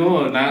 ఇప్పుడు నేను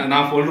నా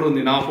ఫోల్డర్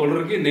ఉంది, నా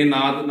ఫోల్డర్ కి నేను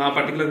నా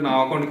పర్టికులర్ నా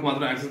అకౌంట్ కి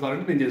మాత్రం యాక్సెస్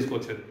కావాలంటే నేను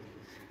చేసుకోవచ్చు.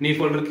 నీ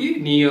ఫోల్డర్ కి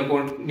నీ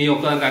అకౌంట్ నీ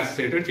ఒక్కదానికి యాక్సెస్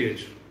అయ్యేటట్టు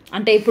చేయొచ్చు.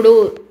 అంటే ఇప్పుడు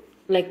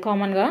లైక్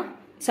కామన్గా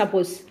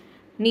సపోజ్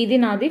నీది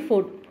నాది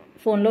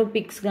ఫోన్లో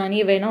పిక్స్ కానీ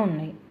ఏవైనా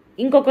ఉన్నాయి,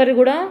 ఇంకొకరు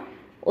కూడా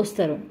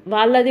వస్తారు,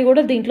 వాళ్ళది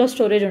కూడా దీంట్లో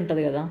స్టోరేజ్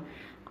ఉంటుంది కదా,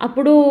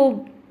 అప్పుడు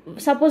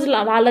సపోజ్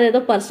వాళ్ళది ఏదో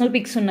పర్సనల్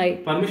పిక్స్ ఉన్నాయి,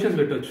 పర్మిషన్స్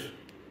పెట్టవచ్చు.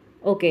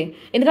 ఓకే,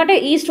 ఎందుకంటే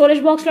ఈ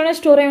స్టోరేజ్ బాక్స్లోనే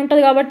స్టోర్ అయి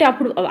ఉంటుంది కాబట్టి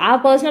అప్పుడు ఆ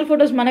పర్సనల్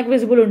ఫొటోస్ మనకు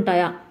విజిబుల్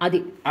ఉంటాయా? అది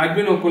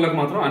అడ్మిన్ ఒక్కళ్ళకి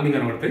మాత్రం అన్ని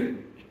కనబడతాయి,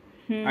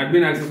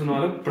 అడ్మిన్ యాక్సెస్ ఉన్న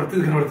వాళ్ళకి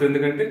ప్రతిదీ కనబడుతుంది.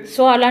 ఎందుకంటే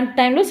సో అలాంటి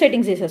టైంలో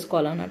సెట్టింగ్స్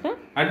చేసేసుకోవాలన్నమాట.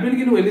 అడ్మిన్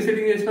కి నువ్వు ఎన్ని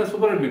సెట్టింగ్ చేసినా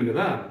సూపర్ అడ్మిన్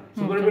కదా,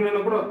 సూపర్ అడ్మిన్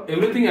అన్నప్పుడు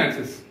ఎవ్రీథింగ్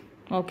యాక్సెస్.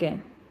 ఓకే,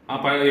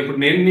 ఇప్పుడు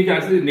నేను నీకు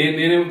యాక్సెస్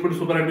నేను ఇప్పుడు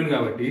సూపర్ అడ్మిన్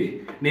కాబట్టి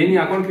నేను ఈ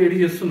అకౌంట్ క్రియేట్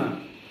చేస్తున్నా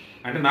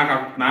అంటే నాకు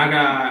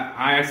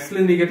ఆ యాక్సెస్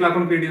నీకు ఎట్లా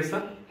అకౌంట్ క్రియేట్ చేస్తా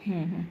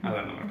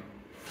అదన్నమాట.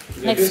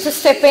 నెక్స్ట్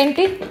స్టెప్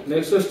ఏంటి?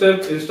 Next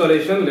step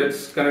installation.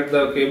 Let's connect the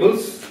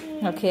cables.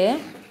 Okay,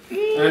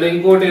 and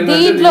ఇంకోటి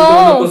ఏంటంటే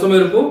కోసం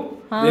మెరుపు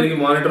దీనికి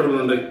మానిటర్లు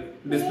ఉన్నాయి,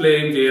 డిస్ప్లే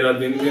ఏం చేయరాదు,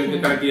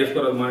 దీనికి కనెక్ట్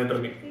చేసుకోరాదు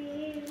మానిటర్ ని.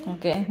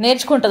 ఓకే,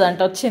 నేర్చుకుంటదంట,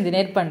 వచ్చింది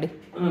నేర్పండి.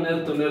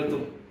 నేర్పు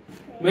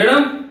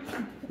మేడం,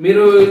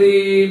 మీరు ఇది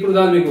ఇప్పుడు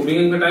కాదు, మీకు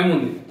ఇంకా టైం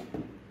ఉంది,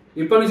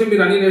 ఇప్పటి నుంచి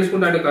మీరు అన్ని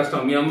నేర్చుకుంటే అంటే కష్టం.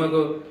 మీ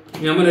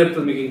అమ్మ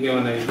నేర్పుతుంది మీకు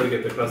ఇంకేమన్నా.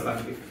 ఇప్పటికైతే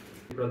ప్రస్తుతానికి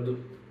ఇప్పుడు వద్దు,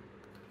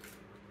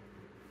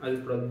 అది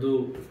ఇప్పుడు వద్దు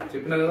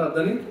చెప్పినా కదా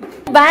అద్దని.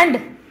 బ్యాండ్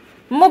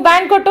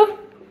బ్యాండ్ కొట్టు,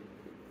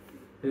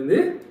 ఏంది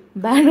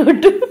బ్యాండ్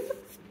కొట్టు,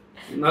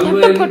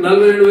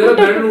 42,000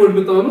 బ్యాండ్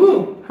కొట్టిస్తాను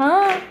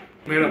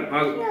మేడం.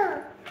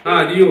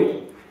 అయ్యో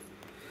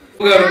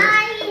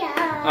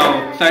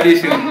స్టార్ట్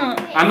చేసి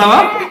అన్నావా?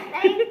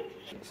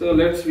 So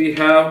let's we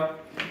have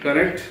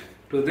connect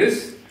to this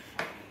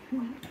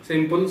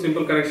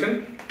simple connection.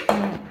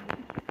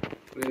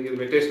 దీనికి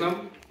పెట్టేసినాం.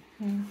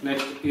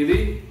 నెక్స్ట్ ఇది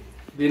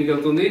దీనికి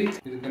వెళ్తుంది,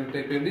 ఇది కనెక్ట్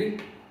అయిపోయింది.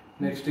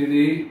 నెక్స్ట్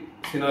ఇది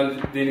సినాలజీ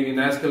దీనికి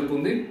నాస్కి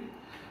వెళ్తుంది.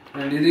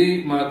 అండ్ ఇది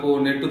మనకు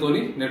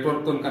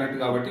నెట్వర్క్ తోని కనెక్ట్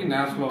కాబట్టి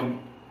నాస్లో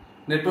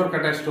నెట్వర్క్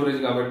అటాచ్ స్టోరేజ్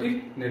కాబట్టి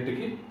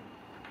నెట్కి.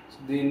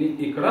 దీన్ని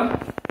ఇక్కడ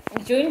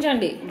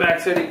చూపించండి.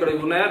 బ్యాక్ సైడ్ ఇక్కడ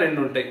ఉన్నాయా,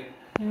 2 ఉంటాయి,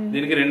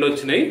 దీనికి 2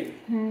 వచ్చినాయి.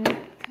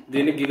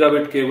 దీనికి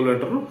గిగాబైట్ కేబుల్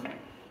అంటారు.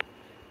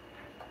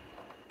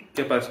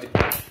 కెపాసిటీ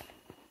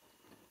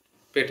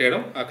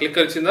పెట్టేయడం, ఆ క్లిక్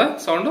వచ్చిందా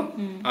సౌండ్,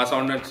 ఆ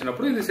సౌండ్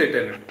వచ్చినప్పుడు ఇది సెట్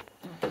అయినట్టు.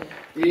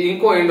 ఈ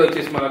ఇంకో ఎండ్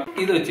వచ్చేసి మనకు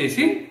ఇది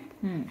వచ్చేసి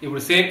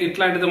ఇప్పుడు సేమ్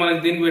ఇట్లాంటిది మనం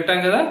దీనికి పెట్టాం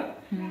కదా,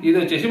 ఇది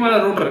వచ్చేసి మన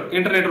రూటర్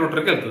ఇంటర్నెట్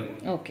రూటర్కి వెళ్తుంది.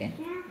 ఓకే,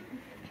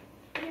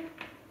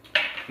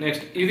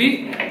 నెక్స్ట్ ఇది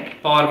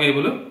పవర్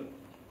కేబుల్.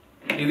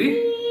 ఇది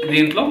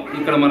దీంట్లో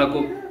ఇక్కడ మనకు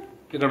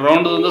ఇక్కడ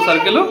రౌండ్ ఉందో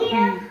సర్కిల్,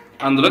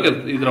 అందులోకి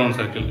వెళ్తుంది. ఇది రౌండ్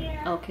సర్కిల్.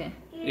 ఓకే,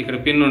 ఇక్కడ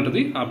పిన్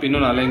ఉంటుంది, ఆ పిన్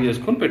అలైన్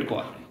చేసుకొని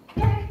పెట్టుకోవాలి.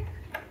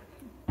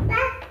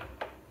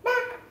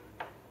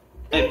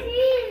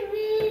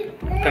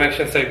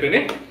 కనెక్షన్స్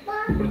అయిపోయినాయి.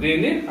 ఇప్పుడు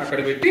దీన్ని అక్కడ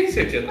పెట్టి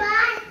సెట్ చేద్దాం.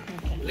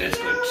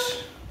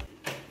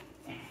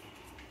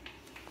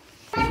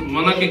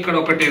 మనకి ఇక్కడ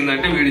ఒకటి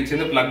ఏంటంటే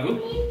వీడిచ్చింది ప్లగ్.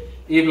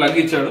 ఈ ప్లగ్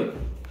ఇచ్చాడు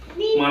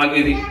మనకు.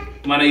 ఇది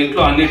మన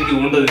ఇంట్లో అన్నిటికీ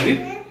ఉండదు ఇది.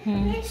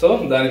 సో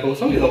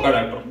దానికోసం ఇది ఒక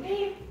అడాప్టర్.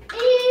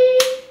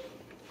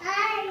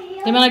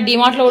 ఇది మన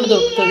డిమార్ట్ లో కూడా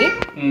దొరుకుతుంది.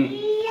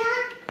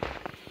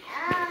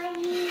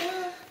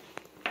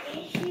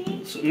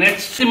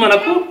 నెక్స్ట్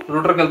మనకు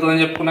రూటర్కి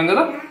వెళ్తుందని చెప్పుకున్నాం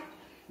కదా,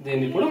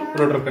 దీన్ని ఇప్పుడు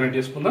రూటర్ కనెక్ట్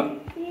చేసుకుందాం.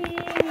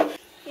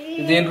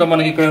 దీంట్లో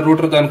మనకి ఇక్కడ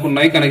రూటర్ దానికి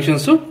ఉన్నాయి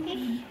కనెక్షన్స్.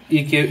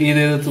 ఇది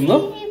ఏదైతుందో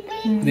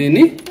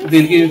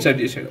దీనికి ఇన్సర్ట్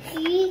చేసాడు,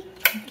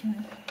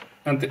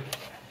 అంతే.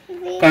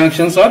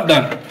 కనెక్షన్స్ ఆర్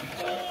డన్,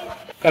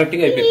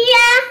 కరెక్ట్గా అయిపోయింది.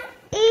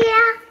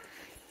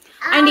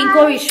 అండ్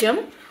ఇంకో విషయం,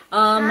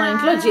 మా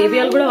ఇంట్లో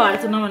JBL కూడా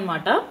వాడుతున్నాం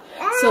అనమాట.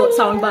 సో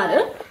సౌండ్ బార్,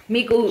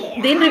 మీకు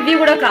దీని రివ్యూ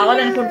కూడా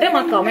కావాలనుకుంటే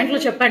మాకు కామెంట్లో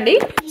చెప్పండి.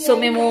 సో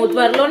మేము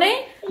త్వరలోనే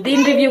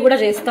దీని రివ్యూ కూడా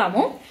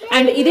చేస్తాము.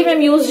 అండ్ ఇది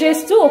మేము యూజ్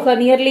చేస్తూ ఒక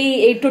నియర్లీ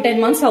 8 to 10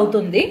 months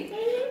అవుతుంది.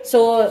 సో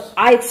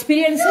ఆ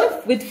ఎక్స్పీరియన్స్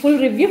విత్ ఫుల్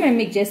రివ్యూ మేము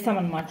మీకు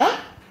చేస్తామన్నమాట.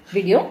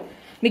 వీడియో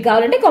మీకు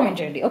కావాలంటే కామెంట్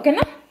చేయండి,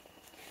 ఓకేనా?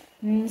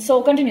 So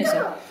continue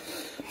sir.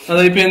 అది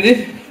అయిపోయింది,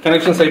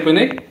 కనెక్షన్స్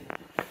అయిపోయినాయి.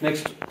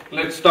 Next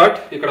let's start.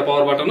 ఇక్కడ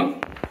పవర్ బటన్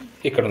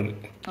ఇక్కడ ఉంది,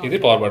 ఇది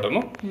పవర్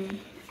బటన్.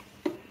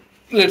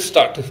 Let's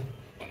start.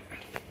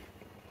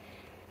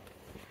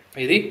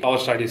 ఇది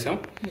పవర్ స్టార్ట్ చేసాం.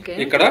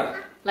 ఇక్కడ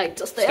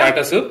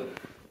స్టాటస్,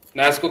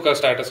 నాస్క్ యొక్క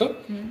స్టాటస్,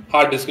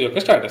 హార్డ్ డిస్క్ యొక్క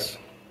status.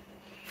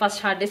 First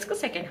hard disk,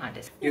 second hard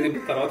disk. ఇది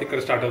తర్వాత ఇక్కడ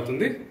స్టార్ట్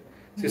అవుతుంది.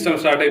 సిస్టమ్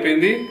స్టార్ట్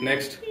అయిపోయింది.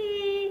 నెక్స్ట్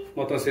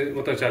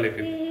మొత్తం చాలు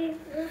అయిపోయింది.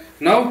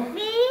 Now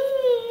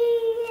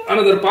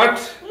another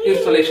part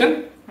installation.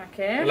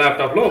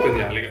 Laptop లో ఓపెన్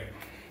చేయాలి.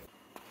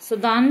 సో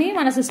దాన్ని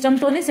మన సిస్టమ్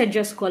తోనే సెట్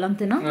చేసుకోవాలి,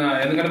 అంతేనా?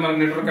 ఎందుకంటే మనకు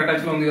నెట్వర్క్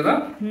అటాచ్ లో ఉంది కదా,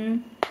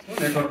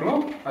 నెట్వర్క్ లో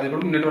అది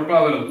కూడా నెట్వర్క్ లో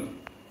అవైలబుల్.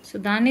 సో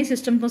దాన్ని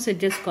సిస్టమ్ తో సెట్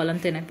చేసుకోవాలి,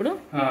 అంతేనా? ఇప్పుడు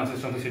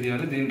సిస్టమ్ తో సెట్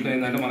చేయాలి. దీంట్లో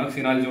ఏంటంటే మనకు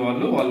సినాలజీ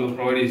వాళ్ళు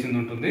ప్రొవైడ్ చేసింది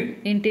ఉంటుంది.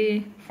 ఏంటి?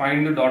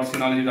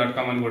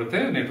 find.synology.com అని కొడితే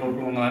నెట్వర్క్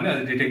లో ఉన్నదని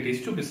అది డిటెక్ట్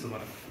చేసి చూపిస్తుంది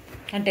మనకు.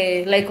 అంటే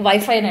లైక్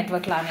వైఫై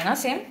నెట్వర్క్ లానేనా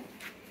సేమ్?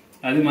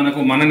 అది మనకు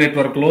మన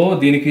నెట్వర్క్ లో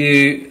దీనికి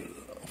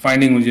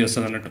ఫైండింగ్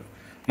చేస్తుంది అన్నట్టు,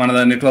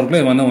 మన నెట్వర్క్ లో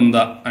ఏమన్నా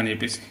ఉందా అని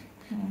చెప్పేసి.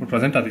 ఇప్పుడు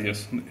ప్రజెంట్ అది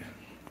చేస్తుంది.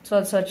 సో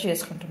అది సెర్చ్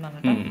చేసుకుంటున్నాను.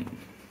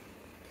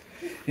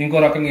 ఇంకో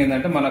రకంగా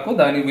ఏంటంటే మనకు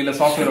దాని వీళ్ళ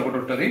సాఫ్ట్వేర్ ఒకటి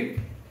ఉంటుంది,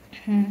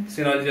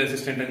 సినాలజీ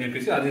అసిస్టెంట్ అని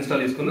చెప్పేసి అది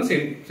ఇన్స్టాల్ చేసుకున్న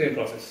సేమ్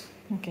ప్రాసెస్.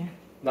 ఓకే,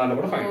 దాంట్లో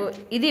కూడా ఫైన్.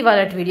 ఇది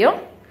వాళ్ళ వీడియో.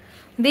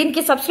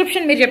 దీనికి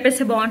సబ్స్క్రిప్షన్ మీరు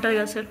చెప్పేస్తే బాగుంటుంది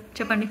కదా సార్,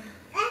 చెప్పండి.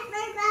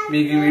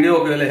 మీకు ఈ వీడియో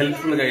ఒకవేళ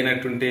హెల్ప్ఫుల్గా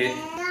అయినట్టుంటే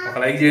ఒక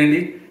లైక్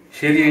చేయండి,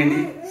 షేర్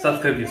చేయండి,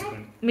 సబ్స్క్రైబ్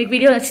చేసుకోండి. మీకు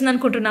వీడియో నచ్చింది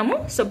అనుకుంటున్నాము.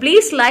 So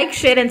please like,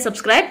 share and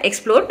subscribe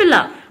explore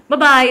పిల్లా.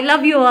 Bye,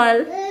 love you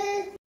all.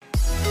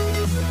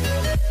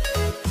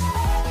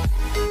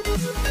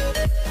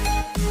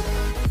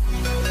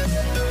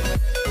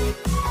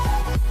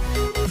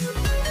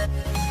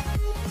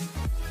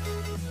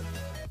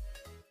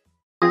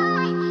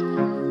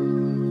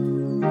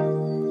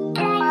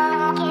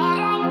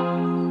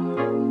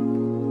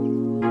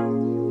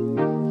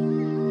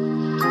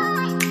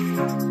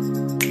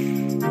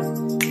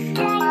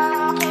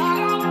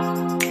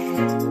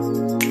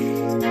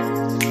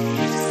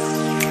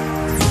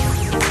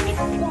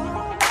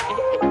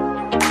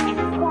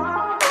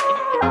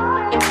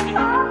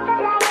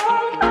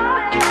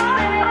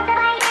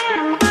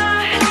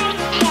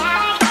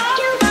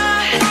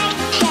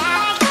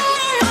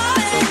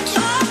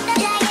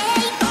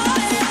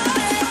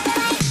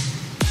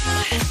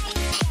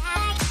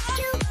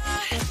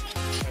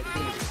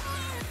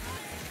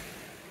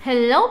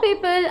 Hello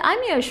people,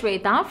 I'm your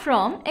Shweta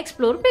from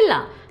explore పిల్లా.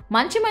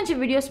 మంచి మంచి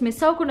వీడియోస్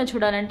మిస్ అవ్వకుండా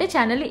చూడాలంటే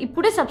ఛానల్ని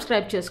ఇప్పుడే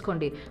సబ్స్క్రైబ్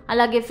చేసుకోండి.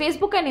 అలాగే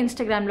ఫేస్బుక్ అండ్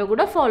ఇన్స్టాగ్రామ్లో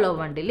కూడా ఫాలో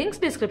అవ్వండి,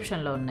 లింక్స్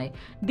డిస్క్రిప్షన్లో ఉన్నాయి.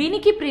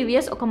 దీనికి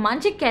ప్రీవియస్ ఒక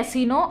మంచి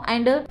casino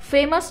and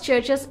famous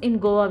churches in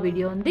Goa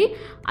video ఉంది,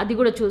 అది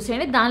కూడా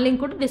చూసేయండి, దాని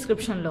లింక్ కూడా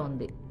డిస్క్రిప్షన్లో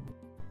ఉంది.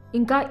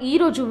 ఇంకా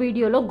ఈరోజు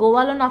వీడియోలో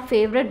గోవాలో నా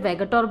favourite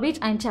Vagator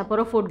beach and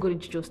Chapora fort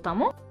గురించి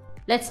చూస్తాము.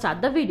 Let's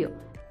start the video.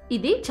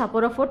 ఇది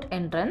చపోరా ఫోర్ట్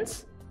ఎంట్రన్స్.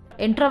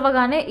 ఎంటర్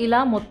అవ్వగానే ఇలా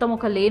మొత్తం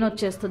ఒక లేన్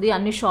వచ్చేస్తుంది,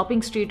 అన్ని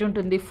షాపింగ్ స్ట్రీట్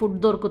ఉంటుంది, ఫుడ్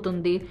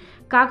దొరుకుతుంది.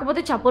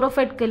 కాకపోతే చపోరా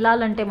ఫోర్ట్కి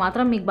వెళ్ళాలంటే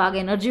మాత్రం మీకు బాగా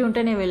ఎనర్జీ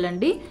ఉంటేనే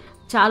వెళ్ళండి.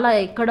 చాలా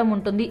ఎక్కడం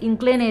ఉంటుంది,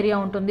 ఇంక్లైన్ ఏరియా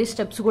ఉంటుంది,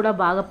 స్టెప్స్ కూడా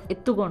బాగా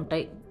ఎత్తుగా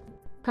ఉంటాయి.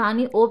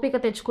 కానీ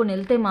ఓపిక తెచ్చుకొని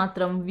వెళ్తే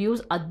మాత్రం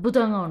వ్యూస్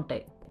అద్భుతంగా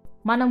ఉంటాయి.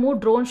 మనము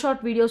డ్రోన్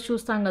షాట్ వీడియోస్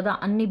చూస్తాం కదా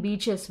అన్ని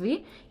బీచెస్వి,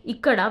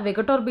 ఇక్కడ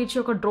వెగటార్ బీచ్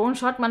యొక్క డ్రోన్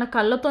షాట్ మన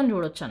కళ్ళతో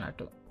చూడొచ్చు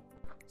అన్నట్టు.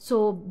 సో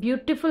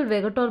బ్యూటిఫుల్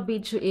వెగటార్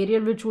బీచ్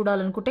ఏరియాలో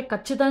చూడాలనుకుంటే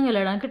ఖచ్చితంగా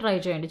వెళ్ళడానికి ట్రై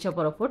చేయండి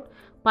చపోరా ఫోర్ట్.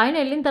 పైన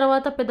వెళ్ళిన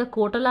తర్వాత పెద్ద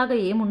కోటలాగా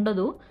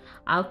ఏముండదు,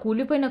 ఆ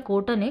కూలిపోయిన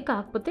కోటనే,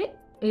 కాకపోతే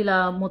ఇలా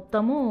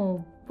మొత్తము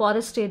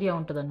ఫారెస్ట్ ఏరియా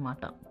ఉంటుంది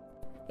అనమాట.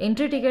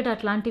 ఎంట్రీ టికెట్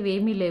అట్లాంటివి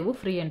ఏమీ లేవు,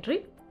 ఫ్రీ ఎంట్రీ.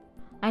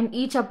 అండ్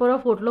ఈ చపోరా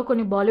ఫోర్ట్లో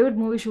కొన్ని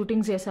బాలీవుడ్ మూవీ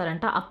షూటింగ్స్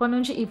చేశారంట, అప్పటి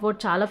నుంచి ఈ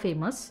ఫోర్ట్ చాలా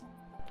ఫేమస్.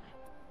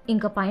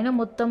 ఇంకా పైన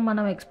మొత్తం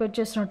మనం ఎక్స్పెక్ట్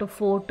చేసినట్టు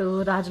ఫోర్ట్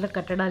రాజుల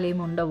కట్టడాలు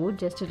ఏమి ఉండవు,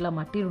 జస్ట్ ఇట్లా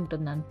మట్టి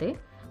ఉంటుంది అంతే.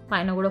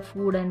 పైన కూడా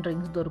ఫుడ్ అండ్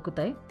డ్రింక్స్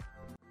దొరుకుతాయి.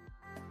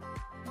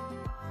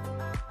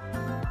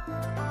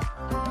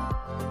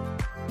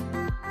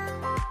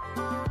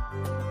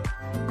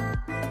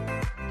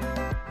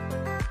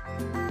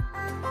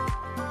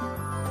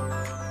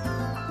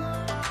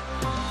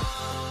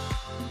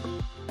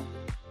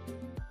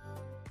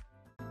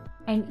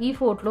 అండ్ ఈ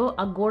ఫోర్ట్లో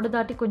ఆ గోడ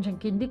దాటి కొంచెం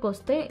కిందికి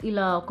వస్తే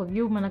ఇలా ఒక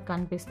వ్యూ మనకు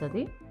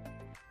కనిపిస్తుంది.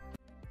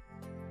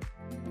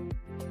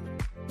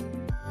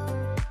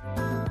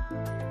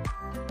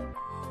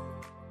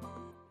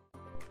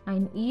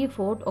 అండ్ ఈ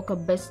ఫోర్ట్ ఒక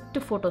best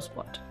photo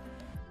spot.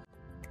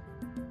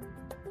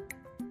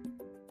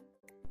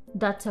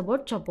 That's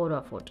about Chapora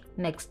fort.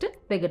 Next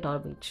Vagator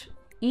beach.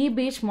 ఈ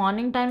బీచ్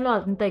మార్నింగ్ టైంలో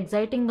అంత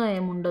ఎగ్జైటింగ్గా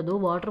ఏముండదు,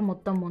 వాటర్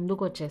మొత్తం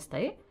ముందుకు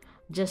వచ్చేస్తాయి.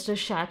 జస్ట్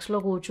షాక్స్లో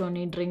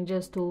కూర్చొని డ్రింక్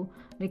చేస్తూ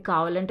మీకు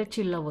కావాలంటే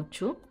చిల్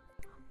అవ్వచ్చు.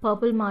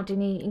 పర్పుల్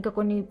మార్టిని ఇంకా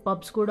కొన్ని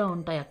పబ్స్ కూడా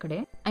ఉంటాయి అక్కడే.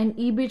 అండ్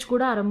ఈ బీచ్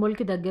కూడా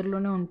అరంబోల్కి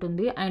దగ్గరలోనే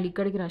ఉంటుంది అండ్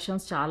ఇక్కడికి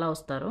రష్యన్స్ చాలా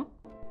వస్తారు.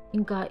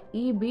 ఇంకా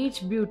ఈ బీచ్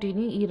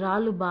బ్యూటీని ఈ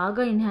రాళ్ళు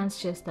బాగా ఎన్హాన్స్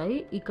చేస్తాయి.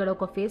 ఇక్కడ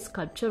ఒక ఫేస్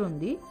స్కల్ప్చర్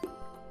ఉంది,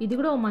 ఇది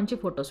కూడా ఒక మంచి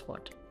ఫోటో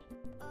స్పాట్.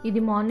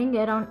 ఇది మార్నింగ్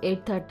అరౌండ్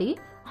 8:30,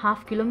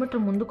 1/2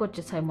 కిలోమీటర్ ముందుకు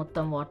వచ్చేసాయి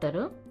మొత్తం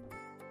water.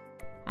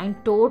 And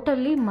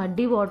totally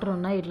muddy water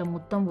ఉన్నాయి, ఇట్లా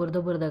మొత్తం బురద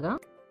బురదగా.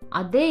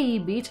 అదే ఈ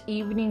బీచ్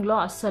ఈవినింగ్లో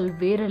అస్సలు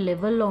వేరే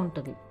లెవెల్లో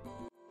ఉంటుంది.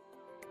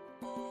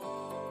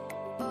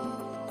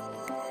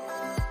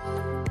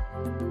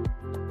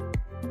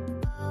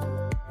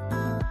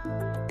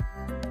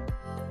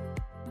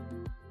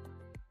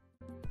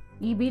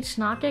 ఈ బీచ్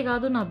నాకే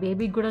కాదు నా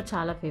బేబీకి కూడా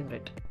చాలా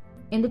ఫేవరెట్.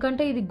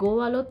 ఎందుకంటే ఇది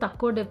గోవాలో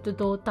తక్కువ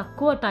డెప్త్తో,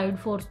 తక్కువ టైడ్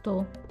ఫోర్స్తో,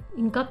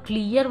 ఇంకా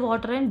క్లియర్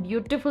వాటర్ అండ్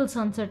బ్యూటిఫుల్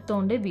సన్సెట్తో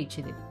ఉండే బీచ్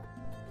ఇది.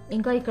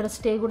 ఇంకా ఇక్కడ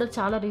స్టే కూడా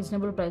చాలా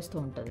రీజనబుల్ ప్రైస్తో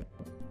ఉంటుంది.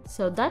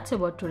 So that's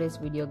about today's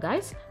video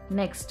guys.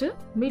 Next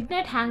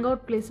midnight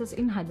hangout places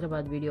in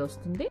Hyderabad video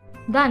వస్తుంది,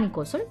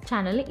 దానికోసం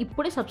ఛానల్ని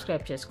ఇప్పుడే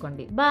సబ్స్క్రైబ్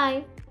చేసుకోండి. Bye.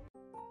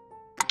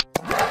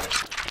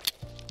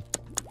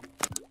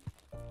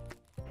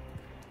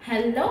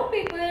 Hello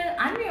people,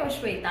 I'm your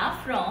Shweta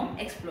from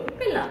explore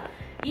పిల్లా.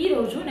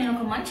 ఈరోజు నేను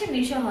ఒక మంచి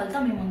మీషో హాల్తో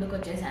మీ ముందుకు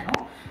వచ్చేసాను.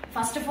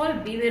 First of all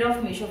beware of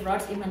Meesho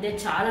frauds ఈ మధ్య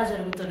చాలా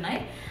జరుగుతున్నాయి.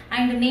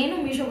 అండ్ నేను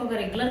మీషోకి ఒక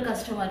రెగ్యులర్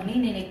కస్టమర్ని,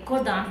 నేను ఎక్కువ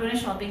దాంట్లోనే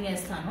షాపింగ్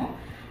చేస్తాను.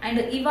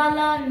 అండ్ ఇవాళ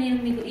నేను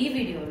మీకు ఈ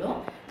వీడియోలో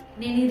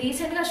నేను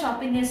రీసెంట్గా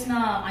షాపింగ్ చేసిన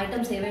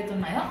ఐటమ్స్ ఏవైతే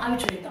ఉన్నాయో అవి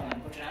చూద్దాం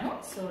అనుకుంటున్నాను.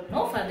 So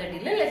no further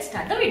delay, let's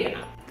start the video.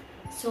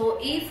 So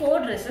ఈ 4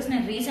 డ్రెస్సెస్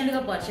నేను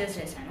రీసెంట్గా పర్చేస్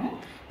చేశాను.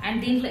 అండ్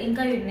దీంట్లో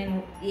ఇంకా నేను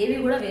ఏవి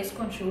కూడా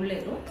వేసుకొని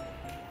చూడలేదు.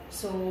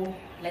 So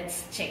let's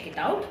check it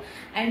out.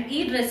 And ఈ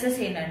డ్రెస్సెస్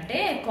ఏంటంటే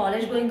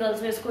కాలేజ్ గోయింగ్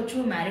గర్ల్స్ వేసుకోవచ్చు,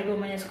 మ్యారీడ్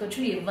ఉమెన్ వేసుకోవచ్చు,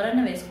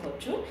 ఎవరైనా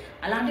వేసుకోవచ్చు.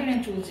 అలాంటివి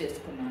నేను చూస్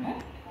చేసుకున్నాను.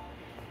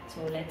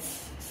 So let's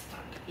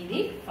start.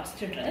 ఇది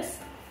ఫస్ట్ డ్రెస్.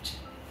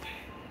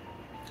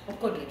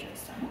 ఒక్కోటి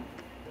చూస్తాను.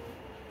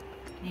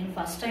 నేను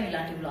ఫస్ట్ టైం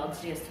ఇలాంటి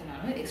వ్లాగ్స్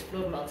చేస్తున్నాను,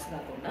 ఎక్స్ప్లోర్ వ్లాగ్స్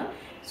కాకుండా.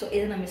 సో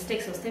ఏదైనా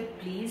మిస్టేక్స్ వస్తే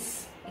ప్లీజ్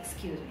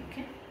ఎక్స్క్యూజ్ మీ.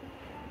 ఓకే,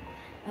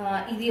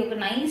 ఇది ఒక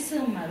nice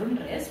maroon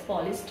dress,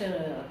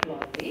 polyester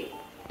cloth.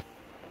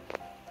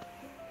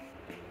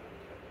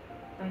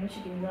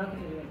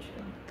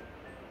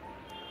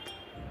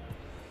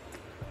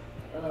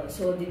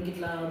 So దీనికి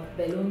ఇట్లా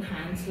బెలూన్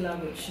హ్యాండ్స్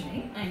లాగా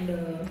వచ్చినాయి అండ్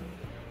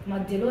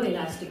మధ్యలో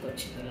ఎలాస్టిక్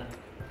వచ్చింది ఇలా.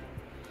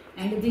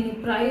 అండ్ దీని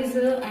ప్రైస్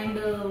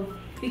అండ్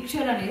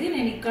పిక్చర్ అనేది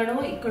నేను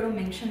ఇక్కడో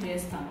మెన్షన్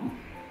చేస్తాను,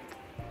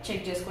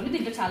 చెక్ చేసుకోండి.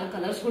 దీంట్లో చాలా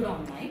కలర్స్ కూడా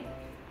ఉన్నాయి.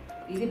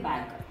 ఇది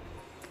బ్యాగ్,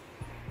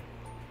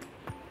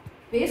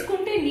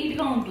 వేసుకుంటే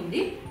నీట్గా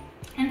ఉంటుంది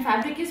and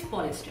fabric is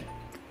polyester.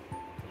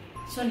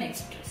 So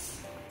next dress.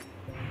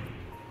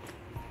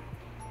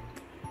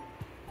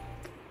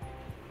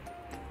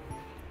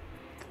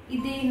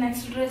 ఇది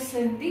నెక్స్ట్ డ్రెస్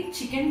ఏంటి,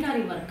 చికెన్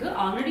కర్రీ వర్క్.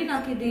 ఆల్రెడీ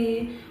నాకు ఇది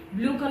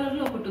బ్లూ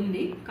కలర్లో ఒకటి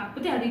ఉంది,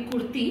 కాకపోతే అది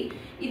కుర్తీ,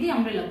 ఇది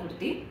umbrella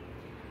kurti.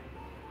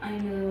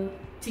 And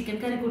chicken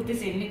curry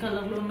kurtis ఎన్ని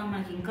కలర్లో ఉన్నా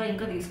మనకి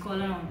ఇంకా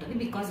తీసుకోవాలని ఉంటుంది,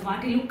 బికాజ్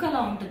వాటి లుక్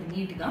అలా ఉంటుంది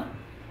నీట్గా.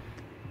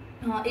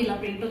 ఇలా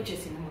ప్రింట్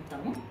వచ్చేసింది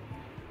మొత్తము.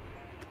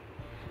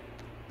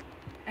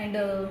 అండ్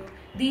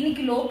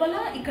దీనికి లోపల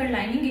ఇక్కడ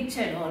లైనింగ్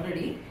ఇచ్చాడు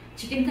ఆల్రెడీ.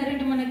 చికెన్ కర్రీ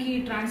అంటే మనకి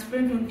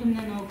ట్రాన్స్పరెంట్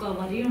ఉంటుందని ఒక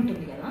వరి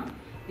ఉంటుంది కదా,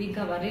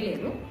 దీనికి వరి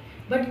లేదు.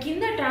 బట్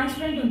కింద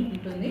ట్రాన్స్పరెంట్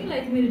ఉంటుంది,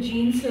 లైక్ మీరు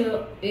జీన్స్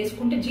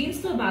వేసుకుంటే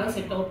జీన్స్తో బాగా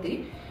సెట్ అవుతుంది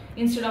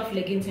instead of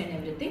leggings and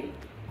everything.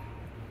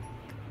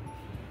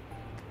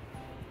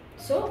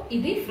 So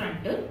ఇది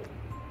ఫ్రంట్.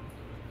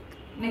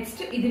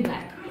 నెక్స్ట్ ఇది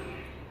బ్యాక్.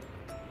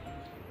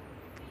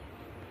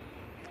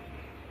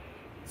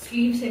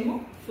 స్లీవ్స్ ఏమో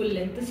ఫుల్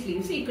లెంత్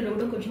స్లీవ్స్, ఇక్కడ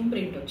కూడా కొంచెం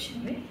ప్రింట్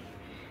వచ్చింది.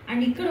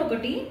 అండ్ ఇక్కడ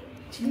ఒకటి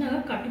చిన్నగా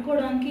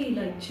కట్టుకోవడానికి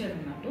ఇలా ఇచ్చాడు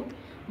అన్నట్టు.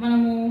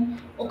 మనము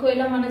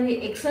ఒకవేళ మనది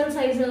ఎక్సెల్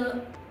సైజ్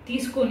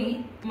తీసుకొని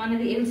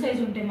మనది ఎల్ సైజ్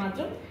ఉంటే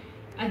మాత్రం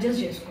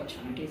అడ్జస్ట్ చేసుకోవచ్చు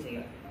అన్నట్టు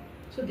ఈజీగా.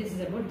 So this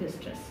is about this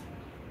dress.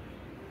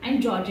 And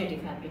georgette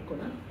fabric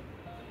కూడా.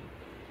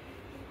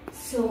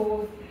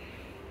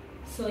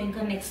 సో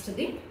ఇంకా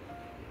నెక్స్ట్ది,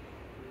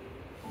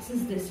 దిస్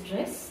ఇస్ దిస్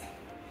డ్రెస్.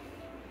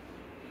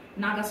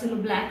 నాకు అసలు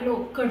బ్లాక్లో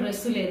ఒక్క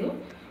డ్రెస్ లేదు,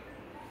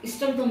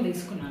 ఇష్టంతో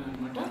తీసుకున్నాను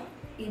అనమాట.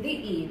 ఇది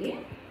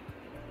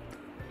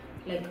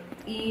లైక్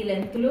ఈ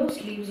లెంత్లో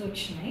స్లీవ్స్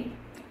వచ్చినాయి.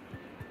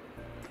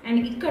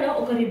 అండ్ ఇక్కడ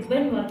ఒక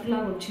రిబ్బన్ వర్క్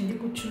లాగా వచ్చింది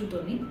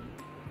కుచ్చులతోని.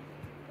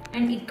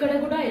 అండ్ ఇక్కడ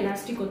కూడా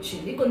ఎలాస్టిక్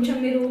వచ్చింది. కొంచెం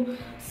మీరు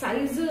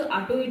సైజు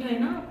అటు ఇటు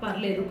అయినా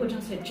పర్లేదు,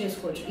 కొంచెం సెట్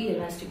చేసుకోవచ్చు ఈ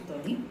ఎలాస్టిక్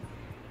తోని.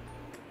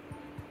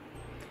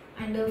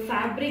 అండ్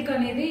ఫ్యాబ్రిక్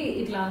అనేది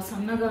ఇట్లా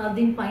సన్నగా,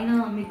 దీనిపైన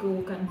మీకు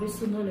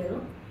కనిపిస్తుందో లేదో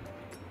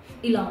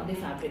ఇలా ఉంది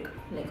ఫ్యాబ్రిక్.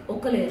 లైక్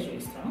ఒక లేయర్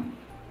చూపిస్తాను.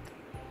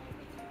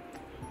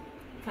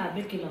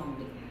 ఫ్యాబ్రిక్ ఇలా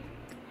ఉంది,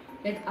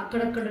 లైక్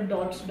అక్కడక్కడ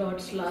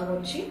డాట్స్ లాగా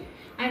వచ్చి.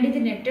 అండ్ ఇది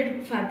నెట్టెడ్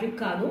ఫ్యాబ్రిక్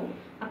కాదు,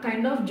 ఆ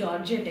కైండ్ ఆఫ్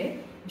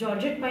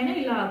జార్జెట్ పైన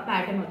ఇలా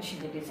ప్యాటర్న్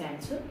వచ్చింది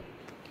డిజైన్స్.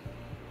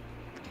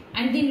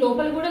 అండ్ దీని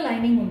లోపల కూడా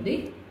లైనింగ్ ఉంది,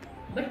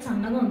 బట్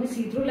సన్నగా ఉంది,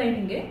 సీత్రూ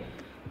లైనింగే,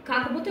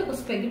 కాకపోతే ఒక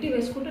స్పెగటీ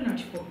వేసుకుంటే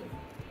నడిచిపోతుంది.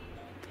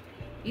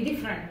 ఇది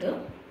ఫ్రంట్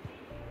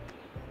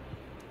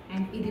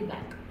అండ్ ఇది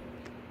back.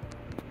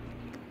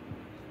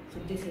 So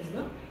this is the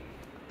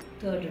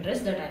third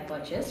dress that I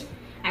purchased.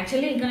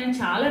 Actually ఇంకా నేను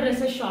చాలా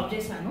డ్రెస్సెస్ షాప్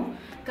చేశాను,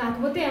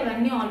 కాకపోతే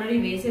అవన్నీ ఆల్రెడీ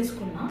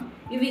వేసేసుకున్నా.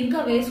 ఇవి ఇంకా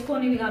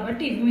వేసుకొనివి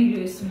కాబట్టి ఇవి మీకు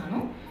చూపిస్తున్నాను.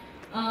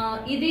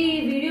 ఇది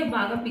వీడియో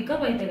బాగా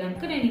పికప్ అయితే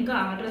కనుక నేను ఇంకా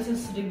ఆ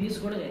డ్రెస్సెస్ రివ్యూస్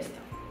కూడా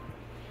చేస్తాను.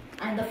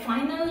 And the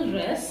final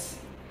dress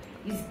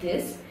is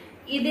this.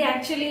 ఇది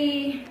యాక్చువల్లీ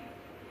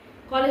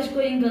కాలేజ్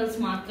గోయింగ్ గర్ల్స్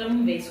మాత్రం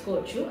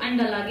వేసుకోవచ్చు.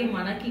 అండ్ అలాగే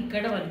మనకి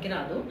ఇక్కడ వరకు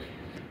రాదు,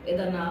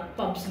 ఏదన్నా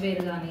పబ్స్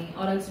వేర్ కానీ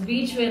ఆర్ఎల్స్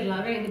బీచ్ వేర్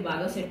లాగా ఇది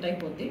బాగా సెట్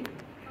అయిపోద్ది.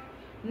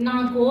 నా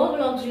గోవా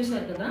వ్లాగ్స్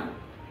చూసారు కదా,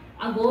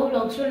 ఆ గోవా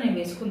వ్లాగ్స్లో నేను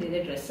వేసుకుంది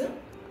ఇదే డ్రెస్.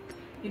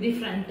 ఇది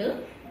ఫ్రంట్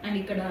అండ్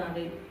ఇక్కడ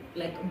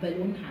లైక్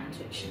బెలూన్ హ్యాండ్స్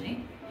వచ్చినాయి,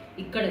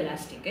 ఇక్కడ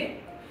ఎలాస్టికే.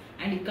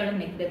 అండ్ ఇక్కడ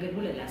నెక్ దగ్గర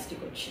కూడా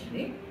ఎలాస్టిక్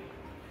వచ్చింది.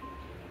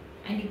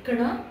 అండ్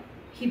ఇక్కడ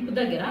హిప్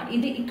దగ్గర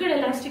ఇది ఇక్కడ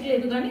ఎలాస్టిక్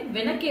లేదు కానీ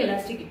వెనక్కి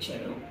ఎలాస్టిక్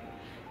ఇచ్చాడు.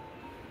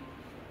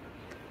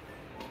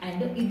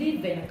 అండ్ ఇది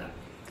వెనక,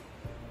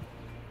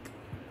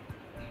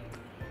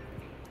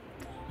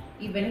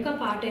 ఈ వెనక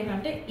పార్ట్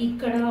ఏంటంటే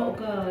ఇక్కడ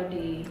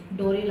ఒకటి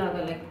డోరీ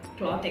లాగా లైక్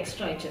క్లాత్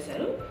ఎక్స్ట్రా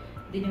ఇచ్చేసారు,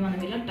 దీన్ని మనం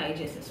ఇలా టై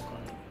చేసేసుకోవాలి.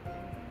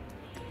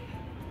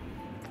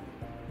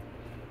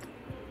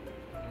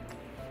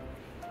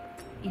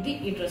 ఇది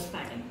ఈ డ్రెస్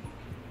ప్యాటర్న్,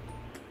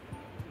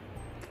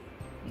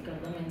 మీకు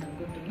అర్థమైంది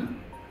అనుకుంటున్నా.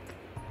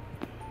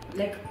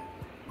 లైక్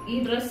ఈ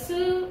డ్రెస్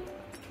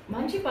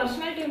మంచి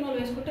పర్సనాలిటీ ఉన్న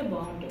వేసుకుంటే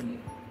బాగుంటుంది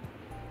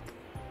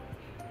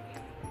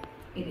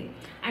ఇది.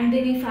 అండ్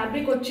దీని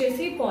ఫ్యాబ్రిక్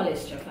వచ్చేసి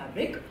పాలిస్టర్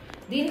ఫ్యాబ్రిక్.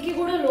 దీనికి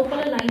కూడా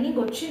లోపల లైనింగ్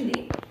వచ్చింది,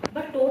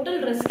 బట్ టోటల్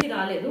డ్రెస్కి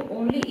రాలేదు.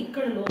 ఓన్లీ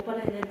ఇక్కడ లోపల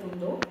ఏదైతే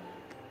ఉందో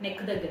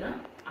నెక్ దగ్గర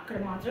అక్కడ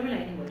అక్కడ మాత్రమే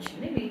లైనింగ్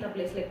వచ్చింది, మిగతా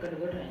ప్లేస్లో ఎక్కడ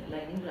కూడా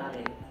లైనింగ్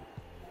రాలేదు.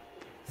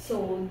 So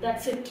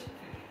that's it.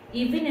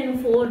 ఇవి నేను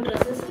 4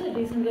 డ్రెస్సెస్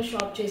రీసెంట్గా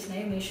షాప్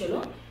చేసినాయి మీషోలో.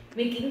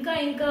 మీకు ఇంకా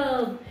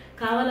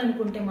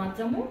కావాలనుకుంటే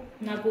మాత్రము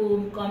నాకు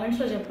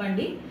కామెంట్స్లో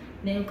చెప్పండి,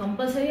 నేను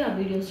కంపల్సరీ ఆ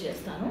వీడియోస్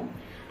చేస్తాను.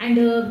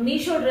 అండ్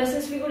మీషో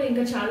డ్రెస్సెస్వి కూడా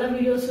ఇంకా చాలా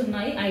వీడియోస్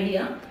ఉన్నాయి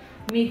ఐడియా.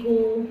 మీకు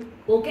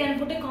ఓకే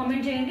అనుకుంటే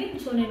కామెంట్ చేయండి,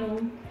 సో నేను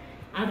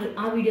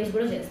ఆ వీడియోస్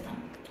కూడా చేస్తాను,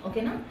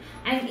 ఓకేనా?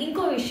 అండ్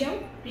ఇంకో విషయం,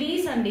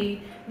 ప్లీజ్ అండి,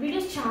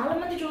 వీడియోస్ చాలా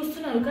మంది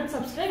చూస్తున్నారు కానీ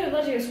సబ్స్క్రైబ్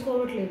ఎవరు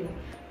చేసుకోవట్లేదు.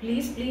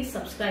 ప్లీజ్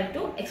సబ్స్క్రైబ్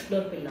టు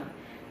ఎక్స్ప్లోర్ పిల్లా.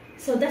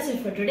 So that's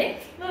it for today.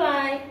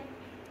 Bye.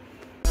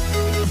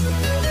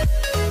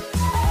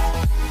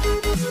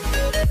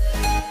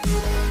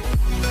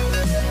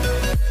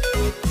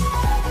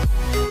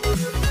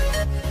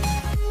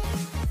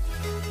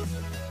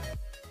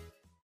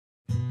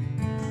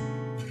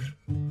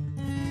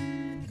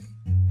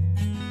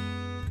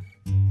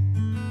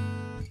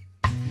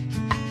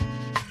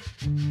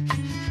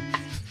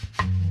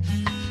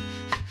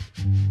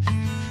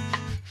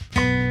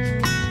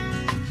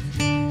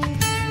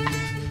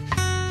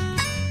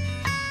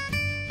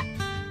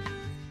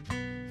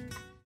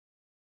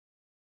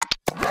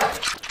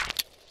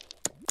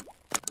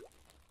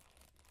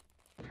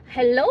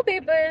 Hello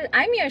people,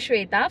 I'm your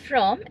Shweta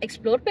from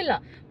explore పిల్లా.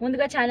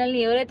 ముందుగా ఛానల్ని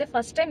ఎవరైతే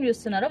ఫస్ట్ టైం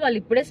చూస్తున్నారో వాళ్ళు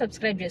ఇప్పుడే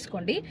సబ్స్క్రైబ్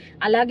చేసుకోండి.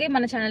 అలాగే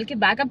మన ఛానల్కి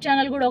బ్యాకప్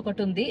ఛానల్ కూడా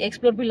ఒకటి ఉంది,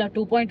 ఎక్స్ప్లోర్ పిల్లా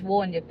 2.0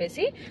 అని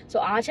చెప్పేసి. సో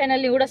ఆ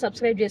ఛానల్ని కూడా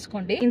సబ్స్క్రైబ్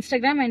చేసుకోండి.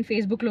 ఇన్స్టాగ్రామ్ అండ్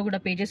ఫేస్బుక్లో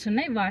కూడా పేజెస్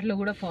ఉన్నాయి, వాటిలో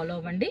కూడా ఫాలో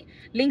అవ్వండి.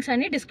 లింక్స్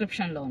అన్ని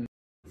డిస్క్రిప్షన్లో ఉన్నాయి.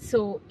 సో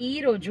ఈ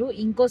రోజు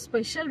ఇంకో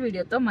స్పెషల్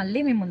వీడియోతో మళ్ళీ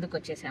మేము ముందుకు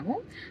వచ్చేసాము.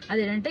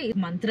 అదేంటంటే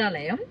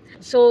మంత్రాలయం.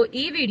 సో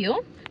ఈ వీడియో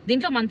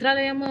దీంట్లో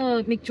మంత్రాలయం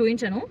మీకు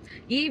చూపించాను.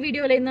 ఈ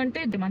వీడియోలో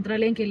ఏంటంటే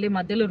మంత్రాలయంకి వెళ్ళే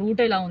మధ్యలో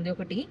రూట్ ఎలా ఉంది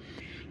ఒకటి,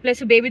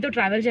 ప్లస్ బేబీతో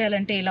ట్రావెల్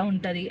చేయాలంటే ఎలా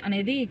ఉంటుంది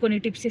అనేది కొన్ని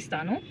టిప్స్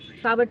ఇస్తాను.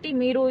 కాబట్టి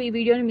మీరు ఈ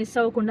వీడియోని మిస్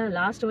అవ్వకుండా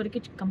లాస్ట్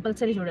వరకు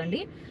కంపల్సరీ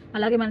చూడండి.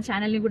 అలాగే మన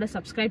ఛానల్ని కూడా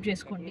సబ్స్క్రైబ్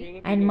చేసుకోండి.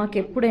 అండ్ మాకు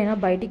ఎప్పుడైనా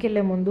బయటికి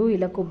వెళ్ళే ముందు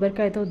ఇలా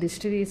కొబ్బరికాయతో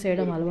దిష్టి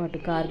తీసేయడం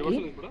అలవాటు కార్కి.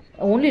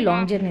 ఓన్లీ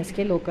లాంగ్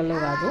జర్నీస్కే, లోకల్లో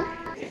కాదు.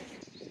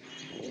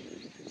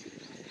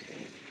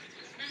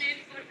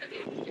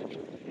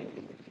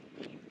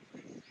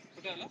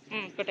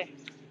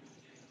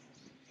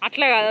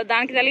 అట్లా కాదు,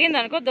 దానికి తగిలింది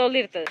అనుకో దోలు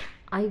తీరుతుంది.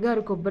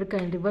 అయ్యగారు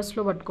కొబ్బరికాయ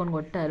రివర్స్లో పట్టుకొని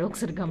కొట్టారు,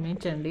 ఒకసారి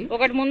గమనించండి.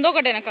 ఒకటి ముందు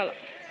ఒకటి వెనకాల,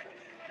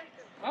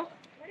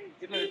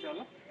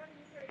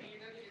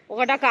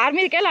 ఒకటి ఆ కార్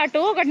మీదకి వెళ్ళి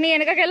అటు, ఒకటి నీ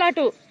వెనకకి వెళ్ళి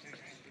అటు,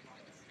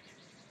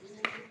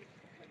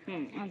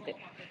 అంతే.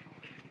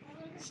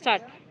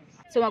 స్టార్ట్.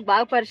 సో మాకు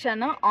బాగా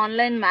పరిచయం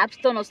ఆన్లైన్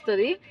మ్యాప్స్తో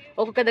వస్తుంది.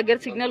 ఒక్కొక్క దగ్గర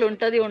సిగ్నల్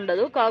ఉంటుంది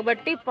ఉండదు.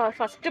 కాబట్టి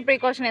ఫస్ట్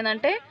ప్రికాషన్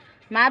ఏంటంటే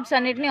మ్యాప్స్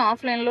అన్నిటిని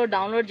ఆఫ్లైన్లో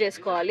డౌన్లోడ్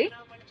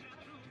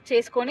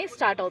చేసుకొని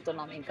స్టార్ట్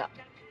అవుతున్నాం. ఇంకా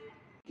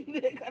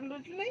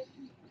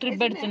ట్రిప్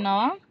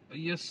పెడుతున్నావా?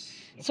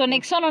 సో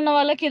నెక్సాన్ ఉన్న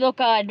వాళ్ళకి ఇది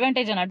ఒక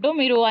అడ్వాంటేజ్ అన్నట్టు.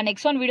 మీరు ఆ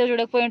నెక్సాన్ వీడియో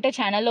చూడకపోయి ఉంటే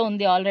ఛానల్లో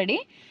ఉంది ఆల్రెడీ,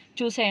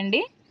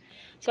 చూసేయండి.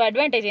 సో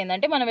అడ్వాంటేజ్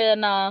ఏంటంటే మనం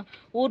ఏదన్నా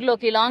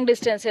ఊర్లోకి లాంగ్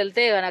డిస్టెన్స్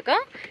వెళ్తే కనుక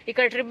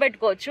ఇక్కడ ట్రిప్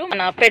పెట్టుకోవచ్చు.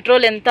 మన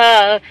పెట్రోల్ ఎంత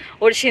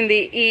ఒడిచింది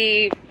ఈ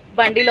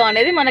బండిలో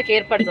అనేది మనకి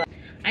ఏర్పడుతుంది.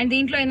 అండ్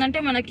దీంట్లో ఏంటంటే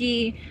మనకి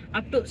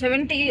అప్ టు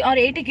 70 or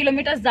 80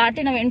 కిలోమీటర్స్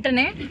దాటిన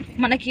వెంటనే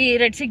మనకి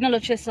రెడ్ సిగ్నల్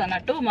వచ్చేస్తుంది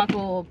అన్నట్టు, మాకు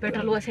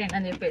పెట్రోల్ పోసేయండి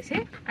అని చెప్పేసి.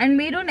 అండ్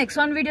మీరు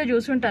నెక్సాన్ వీడియో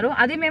చూసుంటారు,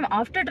 అది మేము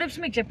ఆఫ్టర్ ట్రిప్స్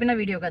మీకు చెప్పిన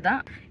వీడియో కదా.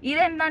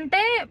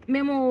 ఇదేంటంటే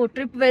మేము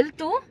ట్రిప్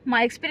వెళ్తూ మా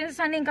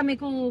ఎక్స్పీరియన్సెస్ అన్ని ఇంకా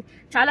మీకు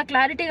చాలా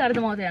క్లారిటీగా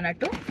అర్థమవుతాయి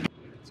అన్నట్టు.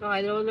 సో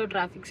హైదరాబాద్లో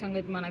ట్రాఫిక్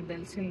సంగతి మనకు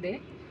తెలిసిందే.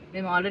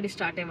 మేము ఆల్రెడీ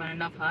స్టార్ట్ అయ్యి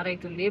 1.5 hours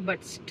అవుతుంది,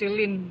 but still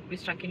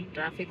struck in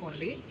traffic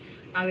only.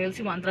 నాకు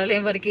తెలిసి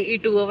మంత్రాలయం వరకు ఈ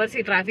 2 hours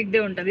ఈ ట్రాఫిక్దే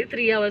ఉంటుంది.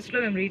 3 hours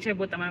మేము రీచ్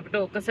అయిపోతాం అనుకుంటే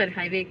ఒక్కసారి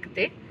హైవే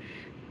ఎక్కితే.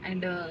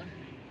 అండ్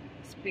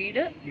స్పీడ్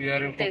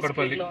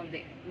లో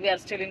ఉంది.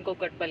 వీఆర్ స్టిల్ ఇన్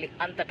కూకట్పల్లి,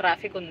 అంత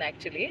ట్రాఫిక్ ఉంది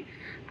యాక్చువల్లీ.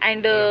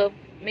 అండ్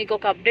మీకు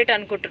ఒక అప్డేట్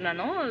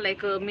అనుకుంటున్నాను,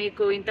 లైక్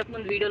మీకు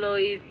ఇంతకుముందు వీడియోలో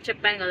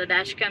చెప్పాను కదా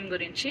డాష్ క్యామ్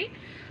గురించి.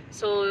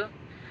 సో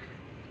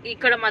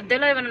ఇక్కడ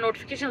మధ్యలో ఏమైనా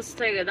నోటిఫికేషన్స్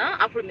వస్తాయి కదా,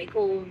 అప్పుడు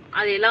మీకు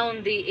అది ఎలా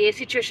ఉంది, ఏ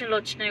సిచ్యువేషన్లో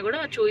వచ్చినాయో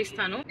కూడా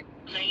చూపిస్తాను.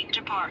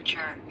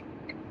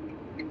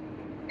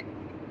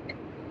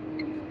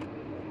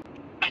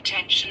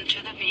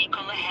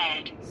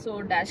 సో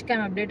డాష్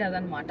క్యామ్ అప్డేట్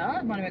అదనమాట.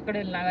 మనం ఎక్కడ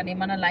వెళ్ళినా కానీ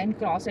మన లైన్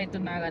క్రాస్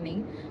అవుతున్నా కానీ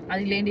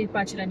అది లేన్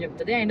డిపార్చర్ అని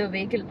చెప్తుంది. అండ్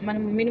వెహికల్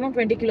మనం మినిమం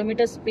 20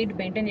 kilometers స్పీడ్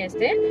మెయింటైన్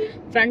చేస్తే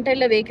ఫ్రంట్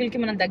వెళ్ళే వెహికల్కి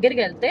మనం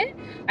దగ్గరికి వెళ్తే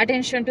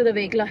attention to the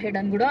vehicle ahead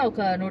అని కూడా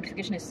ఒక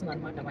నోటిఫికేషన్ ఇస్తుంది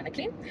అనమాట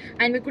మనకి.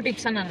 అండ్ మీకు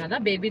టిప్స్ అన్నాను కదా,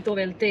 బేబీతో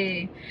వెళ్తే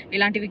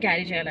ఇలాంటివి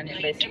క్యారీ చేయాలని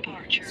చెప్పేసి.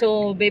 సో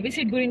బేబీ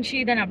సీట్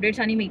గురించి దాని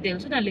అప్డేట్స్ అని మీకు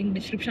తెలుసు, దాని లింక్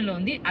డిస్క్రిప్షన్లో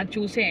ఉంది, అది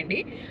చూసేయండి.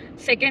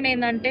 సెకండ్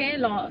ఏంటంటే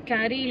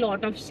carry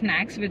lot of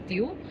snacks with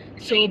you.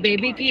 So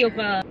బేబీకి ఒక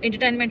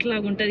ఎంటర్టైన్మెంట్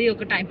లాగా ఉంటుంది,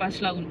 ఒక టైం పాస్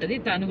లాగా ఉంటుంది,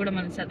 తను కూడా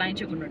మనం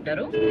సతాయించకుండా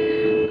ఉంటారు.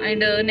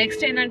 అండ్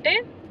నెక్స్ట్ ఏంటంటే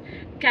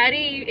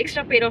carry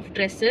extra pair of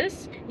dresses.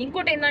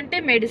 ఇంకోటి ఏంటంటే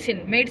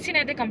మెడిసిన్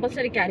అయితే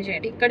కంపల్సరీ క్యారీ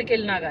చేయండి. ఇక్కడికి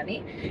వెళ్ళినా కానీ,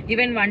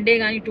 ఈవెన్ 1 డే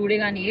కానీ 2 డే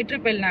కానీ ఏ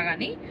ట్రిప్ వెళ్ళినా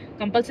కానీ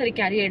కంపల్సరీ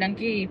క్యారీ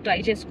చేయడానికి ట్రై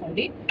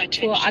చేసుకోండి.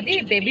 సో అది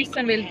బేబీస్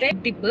తో వెళ్తే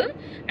టిప్.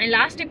 అండ్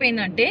లాస్ట్ టిప్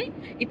ఏంటంటే,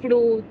 ఇప్పుడు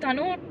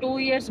తను 2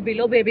 years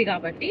బిలో బేబీ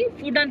కాబట్టి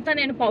ఫుడ్ అంతా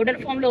నేను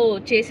పౌడర్ ఫామ్ లో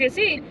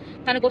చేసేసి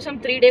తన కోసం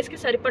 3 days కి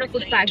సరిపడా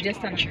ఫుడ్ ప్యాక్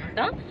చేస్తాను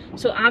అనమాట.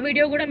 సో ఆ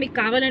వీడియో కూడా మీకు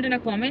కావాలంటే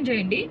నాకు కామెంట్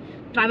చేయండి,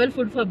 ట్రావెల్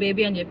ఫుడ్ ఫర్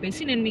బేబీ అని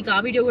చెప్పేసి. నేను మీకు ఆ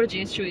వీడియో కూడా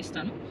చేసి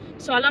చూపిస్తాను.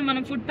 సో అలా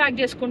మనం ఫుడ్ ప్యాక్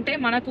చేసుకుంటే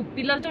మనకు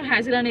పిల్లలతో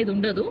హ్యాజిల్ అనేది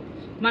ఉండదు.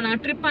 మన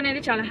ట్రిప్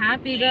అనేది చాలా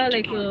హ్యాపీగా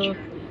లైక్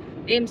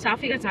ఏం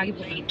సాఫీగా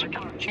సాగిపోతుంది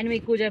అనమాట. అండ్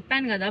మీకు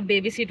చెప్పాను కదా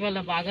బేబీ సీట్ వల్ల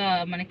బాగా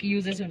మనకి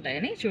యూజెస్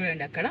ఉంటాయని.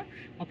 చూడండి అక్కడ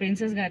మా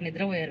ప్రిన్సెస్ గారు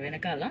నిద్రపోయారు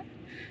వెనకాల.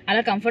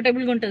 అలా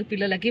కంఫర్టబుల్గా ఉంటుంది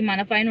పిల్లలకి.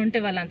 మన పైన ఉంటే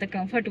వాళ్ళు అంత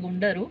కంఫర్ట్గా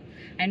ఉండరు.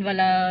 అండ్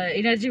వాళ్ళ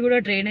ఎనర్జీ కూడా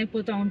డ్రైన్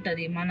అయిపోతూ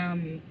ఉంటుంది మన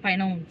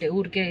పైన ఉంటే,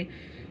 ఊరికే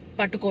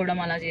పట్టుకోవడం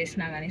అలా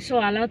చేసినా కానీ. సో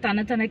అలా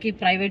తనకి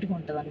ప్రైవేట్గా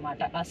ఉంటుంది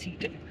అనమాట ఆ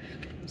సీట్.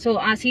 సో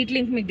ఆ సీట్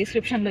లింక్ మీకు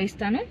డిస్క్రిప్షన్లో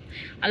ఇస్తాను.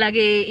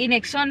 అలాగే ఈ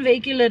నెక్సాన్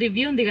వెహికల్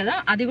రివ్యూ ఉంది కదా,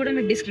 అది కూడా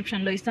మీకు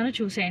డిస్క్రిప్షన్లో ఇస్తాను,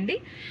 చూసేయండి.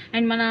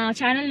 అండ్ మన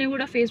ఛానల్ని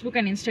కూడా ఫేస్బుక్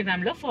అండ్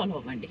ఇన్స్టాగ్రామ్లో ఫాలో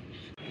అవ్వండి.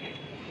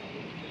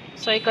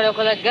 సో ఇక్కడ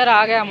ఒక దగ్గర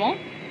ఆగాము,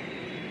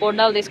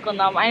 బొండాలు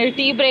తీసుకుందాం. అండ్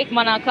టీ బ్రేక్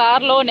మన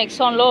కార్లో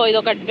నెక్సాన్లో ఇది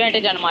ఒక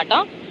అడ్వాంటేజ్ అనమాట.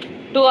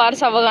 2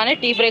 hours అవ్వగానే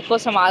టీ బ్రేక్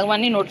కోసం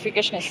ఆగమని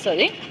నోటిఫికేషన్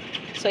ఇస్తుంది.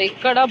 సో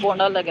ఇక్కడ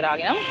బొండాల దగ్గర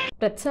ఆగాం.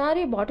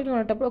 ప్రతిసారి బాటిల్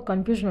కొనేటప్పుడు ఒక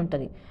కన్ఫ్యూజన్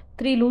ఉంటుంది,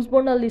 3 లూజ్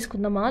బోండాలు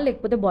తీసుకుందామా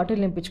లేకపోతే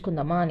బాటిల్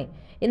నింపించుకుందామా అని.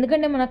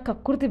 ఎందుకంటే మనకు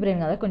కక్కుర్తి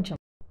బ్రెయిన్ కదా కొంచెం.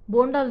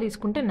 బోండాలు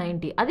తీసుకుంటే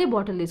 90, అదే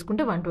బాటిల్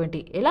తీసుకుంటే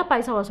 120, ఎలా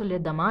పైసా వసూలు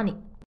చేద్దామా అని.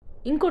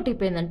 ఇంకో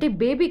టిప్ ఏంటంటే,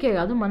 బేబీకే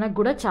కాదు మనకు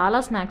కూడా చాలా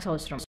స్నాక్స్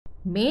అవసరం.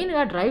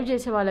 మెయిన్గా డ్రైవ్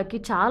చేసే వాళ్ళకి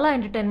చాలా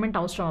ఎంటర్టైన్మెంట్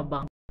అవసరం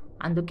అబ్బా.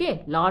 అందుకే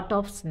లాట్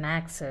ఆఫ్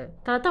స్నాక్స్,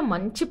 తర్వాత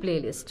మంచి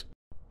ప్లేలిస్ట్.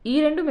 ఈ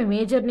 2 మేము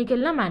ఏ జర్నీకి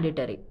వెళ్ళినా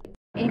మ్యాండేటరీ.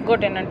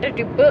 ఇంకోటి ఏంటంటే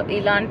టిప్,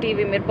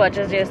 ఇలాంటివి మీరు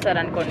పర్చేస్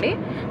చేస్తారనుకోండి,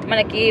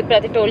 మనకి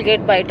ప్రతి టోల్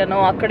గేట్ బయటనో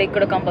అక్కడ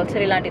ఇక్కడ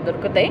కంపల్సరీ ఇలాంటివి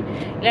దొరుకుతాయి.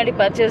 ఇలాంటివి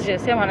పర్చేస్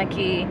చేస్తే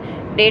మనకి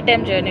డే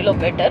టైం జర్నీలో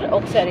బెటర్.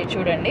 ఒకసారి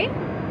చూడండి,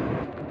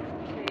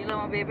 ఇలా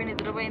మా బేబీ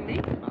నిద్రపోయింది,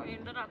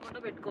 ఎండ రాకుండా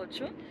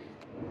పెట్టుకోవచ్చు.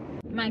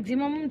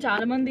 మ్యాక్సిమం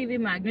చాలామంది ఇవి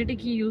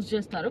మ్యాగ్నెటిక్ యూజ్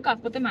చేస్తారు.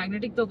 కాకపోతే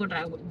మ్యాగ్నెటిక్తో ఒక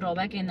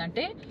డ్రాబ్యాక్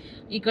ఏంటంటే,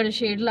 ఇక్కడ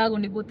షేడ్ లాగా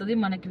ఉండిపోతుంది,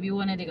 మనకి వ్యూ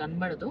అనేది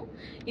కనబడదు.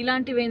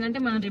 ఇలాంటివి ఏంటంటే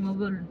మన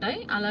రిమూవబుల్ ఉంటాయి.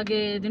 అలాగే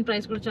దీని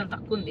ప్రైస్ కూడా చాలా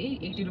తక్కువ ఉంది,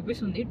 80 rupees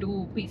ఉంది 2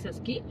 pieces.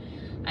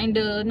 అండ్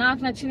నాకు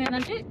నచ్చింది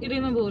ఏంటంటే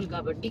రిమూవబుల్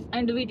కాబట్టి.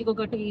 అండ్ వీటికి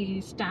ఒకటి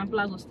స్టాంప్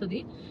లాగా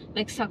వస్తుంది,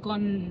 లైక్ సక్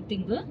ఆన్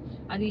థింగ్,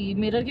 అది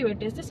మిర్రర్కి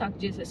పెట్టేస్తే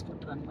సక్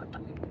చేసేసుకుంటుంది అనమాట.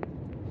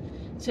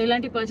 సో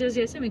ఇలాంటి పర్చేస్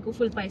చేస్తే మీకు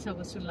ఫుల్ పైసా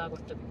వస్తువులు లాగా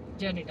ఉంటుంది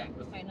జర్నీ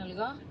టైంలో.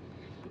 ఫైనల్గా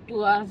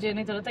 2 hours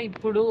జర్నీ తర్వాత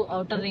ఇప్పుడు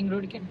అవుటర్ రింగ్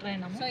రోడ్కి ఎంటర్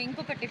అయినాము. సో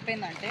ఇంకొక టిప్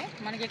ఏంటంటే,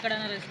 మనకి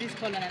ఎక్కడైనా రెస్ట్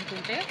తీసుకోవాలని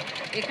అనుకుంటే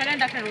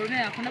ఎక్కడంటే అక్కడ రోడ్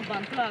మీద కాకుండా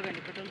బంక్లో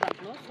ఆగండి, పెట్రోల్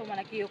బంక్లో. సో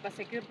మనకి ఒక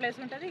సెక్యూర్ ప్లేస్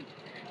ఉంటుంది.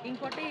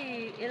 ఇంకోటి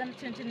ఏదైనా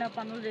చిన్న చిన్న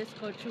పనులు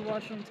చేసుకోవచ్చు,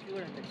 వాష్రూమ్స్కి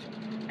కూడా ఉండొచ్చు.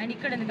 అండ్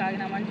ఇక్కడ ఎందుకు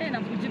ఆగినామంటే,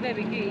 నా బుజ్జి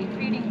బేబీకి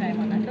ఫీడింగ్ టైం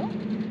అన్నట్టు.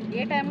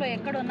 ఏ టైంలో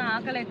ఎక్కడున్న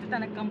ఆకలి అయితే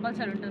తనకు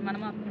కంపల్సరీ ఉంటుంది,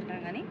 మనం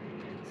ఆపుకుంటాం కానీ.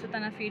 సో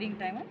తన ఫీడింగ్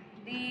టైము.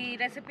 ఈ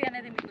రెసిపీ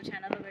అనేది మీకు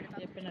ఛానల్లో పెడతాను.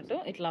 చెప్పినట్టు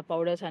ఇట్లా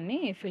పౌడర్స్ అన్నీ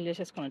ఫిల్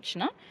చేసేసుకొని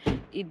వచ్చిన.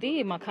 ఇది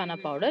మఖానా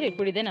పౌడర్.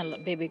 ఇప్పుడు ఇదే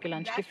బేబీకి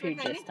లంచ్కి ఫీడ్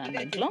చేస్తాను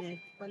దీంట్లో.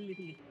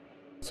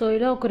 సో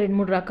ఇలా ఒక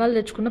 2-3 రకాలు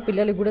తెచ్చుకున్న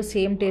పిల్లలకి కూడా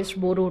సేమ్ టేస్ట్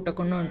బోరు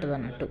కొట్టకుండా ఉంటుంది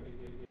అన్నట్టు.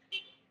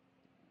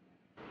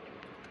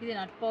 ఇది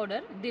నట్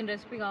పౌడర్. దీని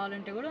రెసిపీ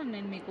కావాలంటే కూడా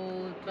నేను మీకు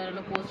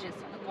త్వరలో పోస్ట్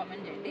చేస్తాను,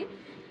 కామెంట్ చేయండి.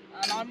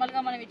 నార్మల్గా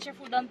మనం ఇచ్చే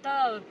ఫుడ్ అంతా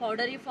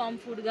పౌడరీ ఫామ్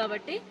ఫుడ్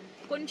కాబట్టి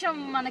కొంచెం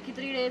మనకి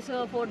 3 days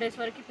 4 days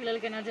వరకు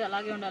పిల్లలకి ఎనర్జీ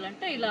అలాగే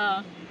ఉండాలంటే ఇలా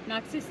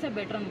నట్స్ ఇస్తే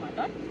బెటర్ అనమాట.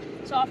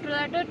 So after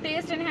that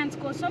taste enhance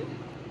కోసం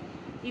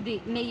ఇది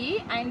నెయ్యి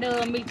అండ్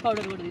మిల్క్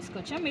పౌడర్ కూడా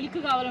తీసుకొచ్చాం. మిల్క్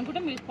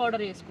కావాలనుకుంటే మిల్క్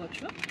పౌడర్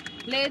వేసుకోవచ్చు,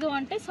 లేదు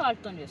అంటే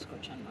సాల్ట్తో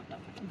చేసుకోవచ్చు అనమాట.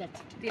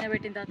 దట్స్.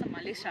 తినబెట్టిన తర్వాత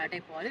మళ్ళీ స్టార్ట్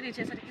అయిపోవాలి.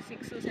 రీచేసరికి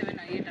 6,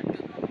 7 అయ్యేటట్టు.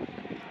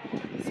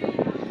 So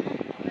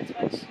that's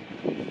watch.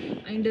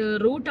 And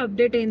root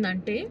update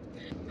ఏంటంటే,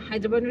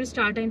 హైదరాబాద్ నుండి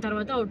స్టార్ట్ అయిన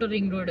తర్వాత అవుటర్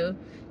రింగ్ రోడ్,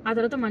 ఆ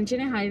తర్వాత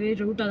మంచిగానే హైవే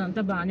రూట్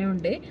అదంతా బాగానే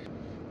ఉండే.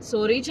 సో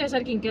రీచ్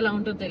అయ్యేసరికి ఇంకెలా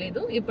ఉంటుందో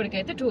తెలియదు.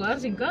 ఇప్పటికైతే 2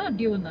 hours ఇంకా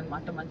డ్యూ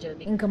ఉందన్నమాట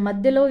మధ్యది. ఇంకా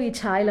మధ్యలో ఈ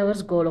ఛాయ్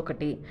లవర్స్ గోల్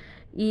ఒకటి.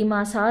 ఈ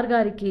మా సార్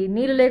గారికి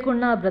నీళ్ళు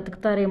లేకుండా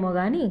బ్రతుకుతారేమో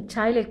కానీ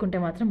ఛాయ్ లేకుంటే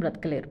మాత్రం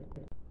బ్రతకలేరు.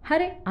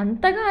 అరే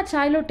అంతగా ఆ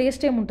ఛాయ్లో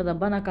టేస్ట్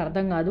ఏముంటుందబ్బా నాకు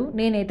అర్థం కాదు.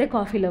 నేనైతే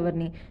కాఫీ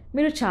లవర్ని,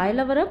 మీరు ఛాయ్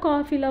లవరా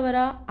కాఫీ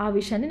లవరా ఆ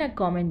విషయాన్ని నాకు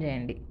కామెంట్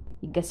చేయండి.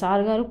 ఇంకా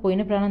సార్ గారు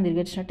పోయిన ప్రాణం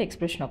తిరిగొచ్చినట్టు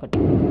ఎక్స్ప్రెషన్ ఒకటి.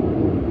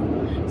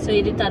 సో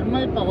ఇది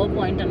థర్మల్ పవర్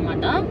పాయింట్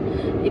అనమాట.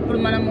 ఇప్పుడు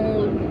మనము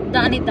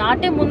దాన్ని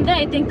దాటే ముందే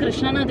ఐ థింక్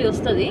కృష్ణానది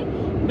వస్తుంది.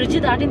 బ్రిడ్జ్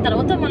దాటిన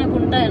తర్వాత మనకు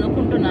ఉంటాయి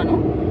అనుకుంటున్నాను.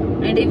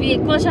 అండ్ ఇవి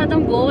ఎక్కువ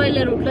శాతం గోవా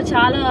వెళ్ళే రూట్లో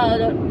చాలా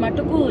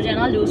మటుకు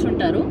జనాలు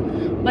చూసుంటారు.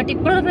 బట్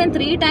ఇప్పటివరకు నేను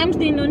 3 times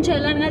దీని నుంచి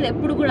వెళ్ళాను కానీ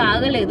ఎప్పుడు కూడా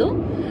ఆగలేదు.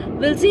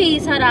 వెలిసి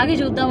ఈసారి ఆగి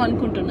చూద్దాం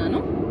అనుకుంటున్నాను.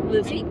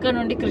 వెలిసి ఇక్కడ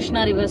నుండి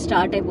కృష్ణా రివర్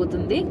స్టార్ట్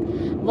అయిపోతుంది.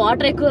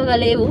 వాటర్ ఎక్కువగా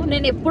లేవు.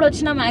 నేను ఎప్పుడు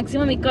వచ్చినా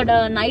మాక్సిమం ఇక్కడ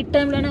నైట్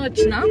టైంలోనే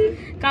వచ్చిన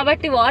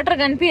కాబట్టి వాటర్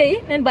కనిపించాయి.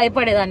 నేను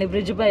భయపడేదాన్ని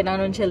బ్రిడ్జ్ పైన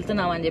నుంచి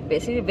వెళ్తున్నాం అని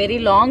చెప్పేసి. వెరీ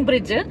లాంగ్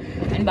బ్రిడ్జ్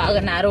అండ్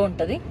బాగా నారో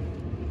ఉంటుంది.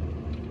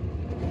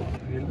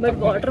 బట్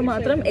వాటర్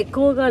మాత్రం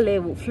ఎక్కువగా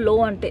లేవు. ఫ్లో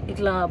అంటే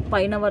ఇట్లా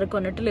పైన వరకు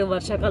అన్నట్టు లేవు.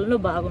 వర్షాకాలంలో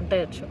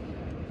బాగుంటాయచ్చు.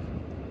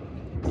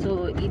 సో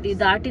ఇది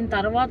దాటిన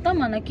తర్వాత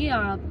మనకి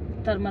ఆ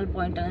థర్మల్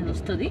పాయింట్ అనేది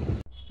వస్తుంది.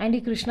 అండ్ ఈ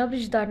కృష్ణా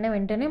బ్రిడ్జ్ దాటిన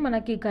వెంటనే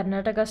మనకి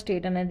కర్ణాటక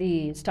స్టేట్ అనేది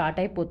స్టార్ట్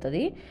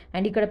అయిపోతుంది.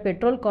 అండ్ ఇక్కడ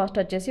పెట్రోల్ కాస్ట్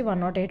వచ్చేసి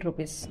 108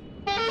 రూపీస్.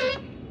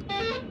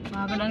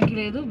 ఆగడానికి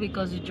లేదు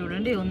బికాజ్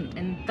చూడండి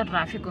ఎంత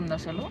ట్రాఫిక్ ఉంది,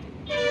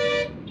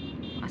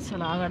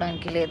 అసలు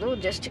ఆగడానికి లేదు.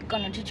 జస్ట్ ఇక్కడ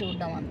నుంచి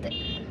చూద్దాం అంతే.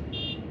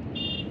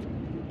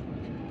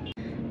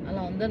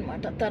 అలా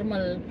ఉందన్నమాట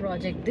థర్మల్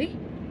ప్రాజెక్ట్ది.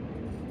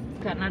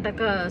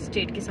 కర్ణాటక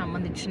స్టేట్కి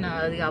సంబంధించిన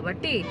అది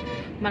కాబట్టి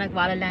మనకు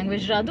వాళ్ళ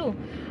లాంగ్వేజ్ రాదు,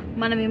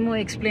 మనమేమో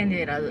ఎక్స్ప్లెయిన్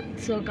చేయరాదు.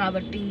 సో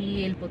కాబట్టి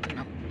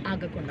వెళ్ళిపోతున్నాం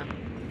ఆగకుండా.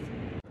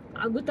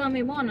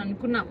 ఆగుతామేమో అని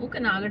అనుకున్నాము,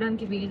 కానీ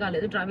ఆగడానికి వీలు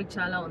కాలేదు, ట్రాఫిక్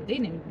చాలా ఉంది.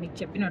 నేను మీకు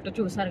చెప్పినట్టు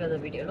చూసారు కదా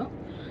వీడియోలో.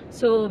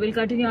 సో విల్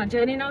కంటిన్యూ ఆ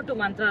journey now to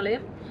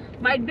Mantralayam.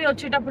 Might be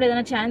వచ్చేటప్పుడు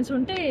ఏదైనా ఛాన్స్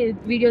ఉంటే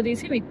వీడియో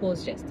తీసి మీకు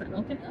పోస్ట్ చేస్తాను.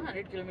 ఓకేనా?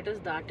 100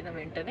 కిలోమీటర్స్ దాటిన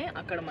వెంటనే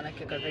అక్కడ మనకి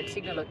ఇక్కడ రెడ్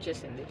సిగ్నల్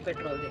వచ్చేసింది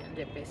పెట్రోల్ది అని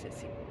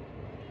చెప్పేసి.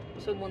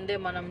 సో ముందే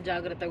మనం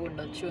జాగ్రత్తగా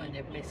ఉండొచ్చు అని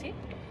చెప్పేసి.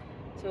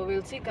 సో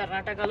విల్ సీ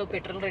కర్ణాటకలో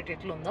పెట్రోల్ రేట్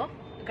ఎట్లుందో.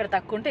 ఇక్కడ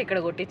తక్కువ ఉంటే ఇక్కడ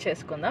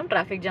కొట్టించేసుకుందాం.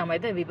 ట్రాఫిక్ జామ్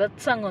అయితే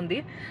విభత్సంగా ఉంది.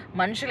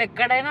 మనుషులు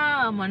ఎక్కడైనా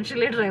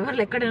మనుషులే,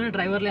 డ్రైవర్లు ఎక్కడైనా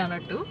డ్రైవర్లే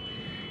అన్నట్టు.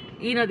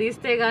 ఈయన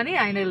తీస్తే గానీ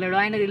ఆయన వెళ్ళాడు,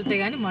 ఆయన తిరిగితే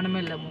గానీ మనం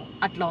వెళ్ళాము.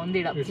 అట్లా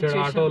ఉంది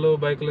ఆటోలు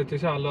బైకులు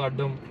వచ్చేసి వాళ్ళు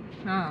అడ్డం,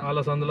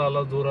 వాళ్ళ సందులో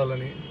అలా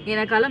దూరాలని.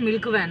 వెనకాల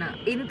మిల్క్ వ్యాన్,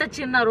 ఇంత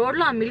చిన్న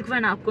రోడ్లో ఆ మిల్క్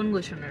వ్యాన్ ఆపుకొని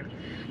కూర్చున్నాడు.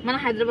 మన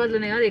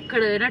హైదరాబాద్లోనే కాదు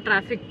ఎక్కడైనా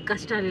ట్రాఫిక్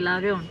కష్టాలు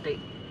ఇలాగే ఉంటాయి.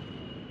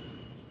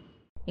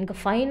 ఇంకా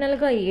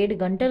ఫైనల్గా 7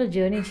 గంటలు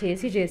జర్నీ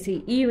చేసి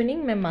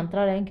ఈవినింగ్ మేము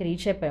మంత్రాలయానికి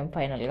రీచ్ అయిపోయాం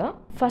ఫైనల్గా.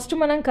 ఫస్ట్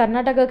మనం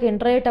కర్ణాటకకి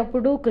ఎంటర్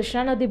అయ్యేటప్పుడు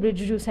కృష్ణానది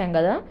బ్రిడ్జ్ చూసాం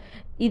కదా,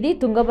 ఇది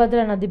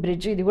తుంగభద్ర నది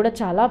బ్రిడ్జ్. ఇది కూడా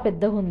చాలా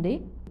పెద్దగా ఉంది.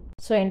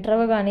 సో ఎంటర్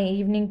అవ్వగానే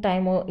ఈవినింగ్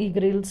టైము ఈ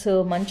గ్రిల్స్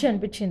మంచి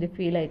అనిపించింది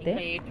ఫీల్ అయితే.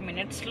 8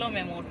 minutesలో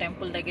మేము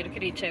టెంపుల్ దగ్గరికి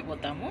రీచ్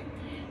అయిపోతాము.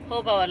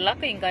 Hope hour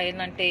luck. ఇంకా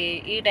ఏంటంటే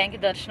ఈ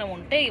టైంకి దర్శనం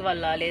ఉంటే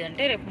ఇవాళ,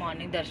 లేదంటే రేపు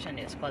మార్నింగ్ దర్శనం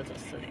చేసుకోవాల్సి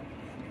వస్తుంది.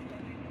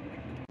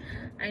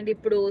 అండ్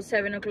ఇప్పుడు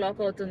 7 o'clock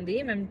అవుతుంది.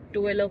 మేము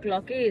 12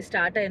 o'clockకి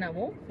స్టార్ట్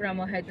అయినాము ఫ్రమ్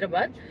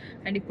హైదరాబాద్.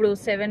 అండ్ ఇప్పుడు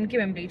 7కి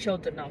మేము రీచ్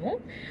అవుతున్నాము.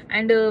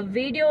 అండ్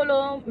వీడియోలో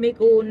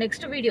మీకు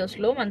నెక్స్ట్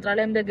వీడియోస్లో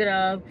మంత్రాలయం దగ్గర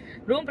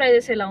రూమ్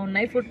ప్రైజెస్ ఎలా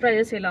ఉన్నాయి, ఫుడ్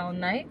ప్రైజెస్ ఎలా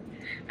ఉన్నాయి,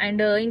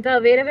 అండ్ ఇంకా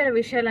వేరే వేరే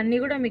విషయాలన్నీ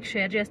కూడా మీకు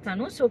షేర్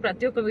చేస్తాను. సో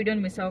ప్రతి ఒక్క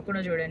వీడియోని మిస్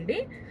అవ్వకుండా చూడండి.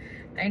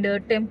 అండ్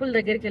టెంపుల్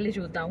దగ్గరికి వెళ్ళి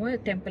చూద్దాము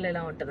టెంపుల్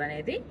ఎలా ఉంటుంది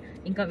అనేది.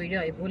 ఇంకా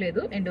వీడియో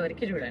అయిపోలేదు, ఎండ్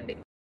వరకు చూడండి.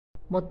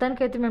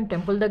 మొత్తానికైతే మేము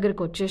టెంపుల్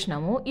దగ్గరికి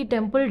వచ్చేసినాము. ఈ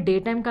టెంపుల్ డే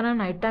టైం కన్నా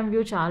నైట్ టైం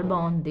వ్యూ చాలా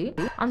బాగుంది.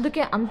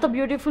 అందుకే అంత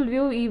బ్యూటిఫుల్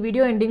వ్యూ ఈ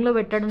వీడియో ఎండింగ్లో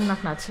పెట్టడం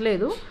నాకు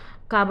నచ్చలేదు.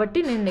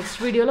 కాబట్టి నేను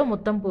నెక్స్ట్ వీడియోలో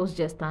మొత్తం పోస్ట్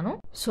చేస్తాను.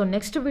 సో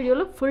నెక్స్ట్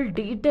వీడియోలో ఫుల్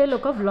డీటెయిల్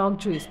ఒక వ్లాగ్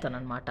చూపిస్తాను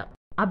అనమాట.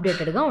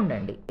 అప్డేటెడ్గా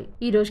ఉండండి.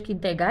 ఈ రోజుకి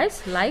ఇంతే guys.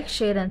 Like,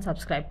 share and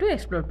subscribe to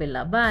explore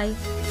పిల్లా. Bye.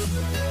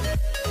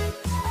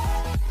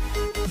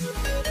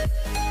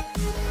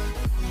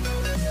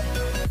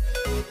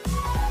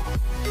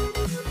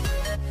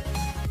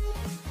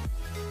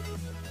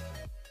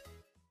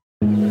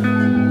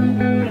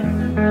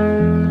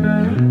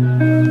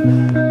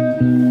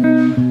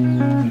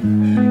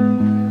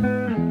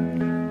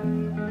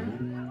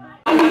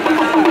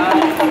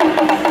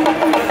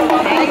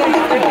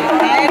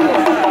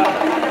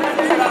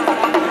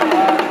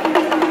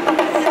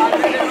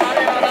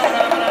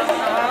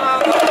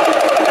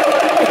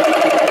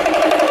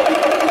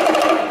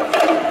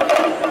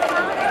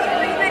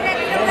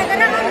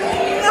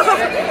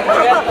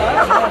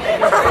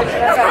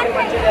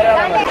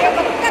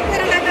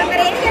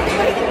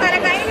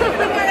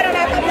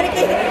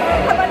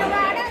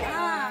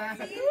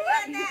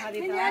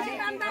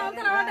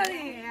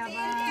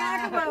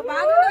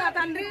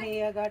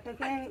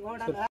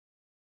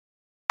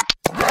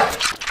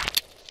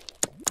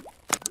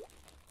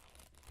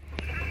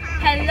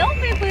 Hello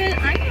people,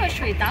 I'm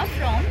Shweta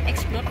from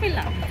explore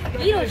పిల్లా.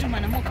 ఈరోజు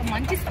మనం ఒక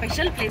మంచి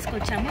స్పెషల్ ప్లేస్కి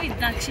వచ్చాము. ఇది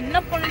నాకు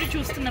చిన్నప్పటి నుండి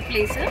చూస్తున్న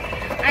ప్లేస్.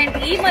 అండ్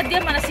ఈ మధ్య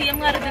మన సీఎం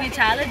గారు దీన్ని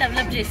చాలా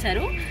డెవలప్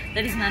చేశారు.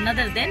 That is none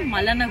other then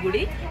Mallanna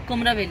గుడి,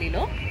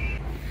 కుమ్రవెల్లిలో.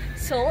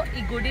 సో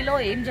ఈ గుడిలో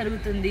ఏం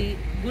జరుగుతుంది,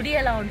 గుడి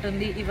ఎలా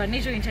ఉంటుంది, ఇవన్నీ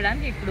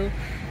చూపించడానికి ఇప్పుడు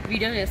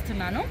వీడియో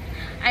చేస్తున్నాను.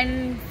 And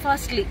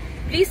firstly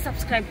please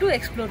subscribe to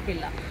explore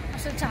పిల్లా.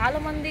 అసలు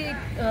చాలామంది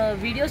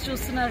వీడియోస్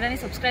చూస్తున్నారు కానీ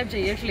సబ్స్క్రైబ్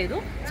చేయట్లేదు.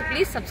 So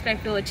please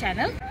subscribe to our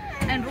channel.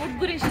 And root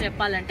గురించి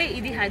చెప్పాలంటే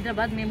ఇది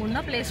హైదరాబాద్ మేమున్న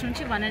ప్లేస్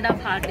నుంచి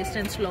 1.5 hour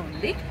డిస్టెన్స్లో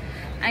ఉంది.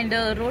 అండ్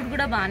రోడ్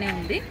కూడా బాగానే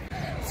ఉంది.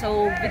 So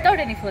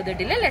without any further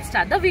delay let's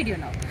start the video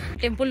now.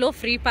 టెంపుల్లో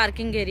ఫ్రీ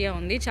పార్కింగ్ ఏరియా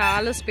ఉంది,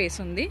 చాలా స్పేస్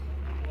ఉంది.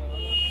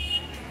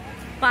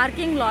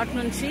 పార్కింగ్ లాట్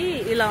నుంచి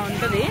ఇలా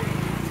ఉంటుంది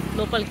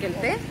లోపలికి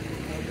వెళ్తే.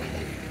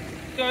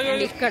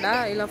 ఇక్కడ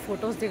ఇలా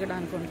ఫొటోస్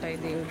దిగడానికి ఉంటాయి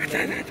దేవుడు.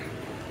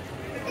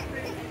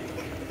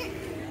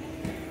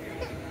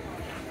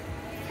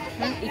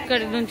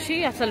 ఇక్కడ నుంచి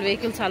అసలు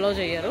వెహికల్స్ అలో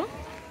చేయరు.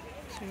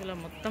 సో ఇలా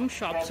మొత్తం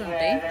షాప్స్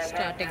ఉంటాయి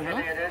స్టార్టింగ్లో.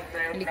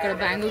 అండ్ ఇక్కడ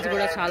బ్యాంగిల్స్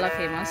కూడా చాలా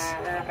ఫేమస్.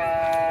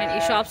 అండ్ ఈ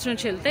షాప్స్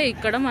నుంచి వెళ్తే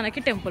ఇక్కడ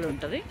మనకి టెంపుల్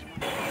ఉంటుంది.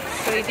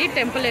 సో ఇది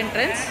temple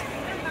entrance.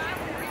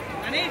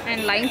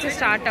 And lines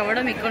start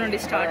అవ్వడం ఇక్కడ నుండి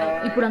స్టార్ట్.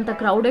 ఇప్పుడు అంత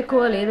క్రౌడ్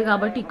ఎక్కువ లేదు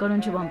కాబట్టి ఇక్కడ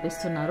నుంచి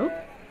పంపిస్తున్నారు.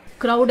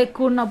 క్రౌడ్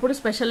ఎక్కువ ఉన్నప్పుడు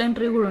స్పెషల్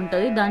ఎంట్రీ కూడా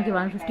ఉంటుంది, దానికి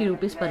 150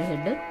 రూపీస్ పర్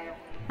హెడ్.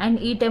 అండ్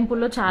ఈ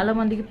టెంపుల్లో చాలా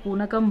మందికి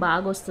పూనకం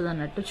బాగా వస్తుంది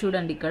అన్నట్టు.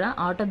 చూడండి ఇక్కడ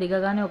ఆటో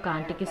దిగగానే ఒక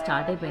ఆంటీకి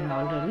స్టార్ట్ అయిపోయింది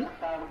ఆల్రెడీ.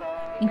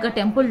 ఇంకా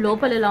టెంపుల్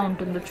లోపల ఎలా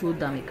ఉంటుందో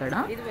చూద్దాం. ఇక్కడ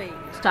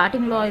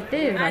స్టార్టింగ్ లో అయితే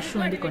రష్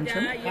ఉంది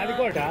కొంచెం.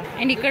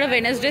 అండ్ ఇక్కడ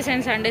వెనస్డేస్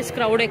అండ్ సండేస్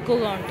క్రౌడ్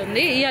ఎక్కువగా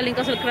ఉంటుంది. ఇవాళ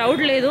ఇంకా అసలు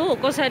క్రౌడ్ లేదు,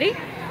 ఒక్కోసారి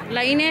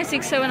లైనే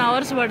 6-7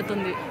 అవర్స్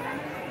పడుతుంది.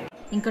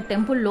 ఇంకా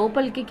టెంపుల్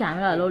లోపలికి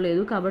కెమెరా అలో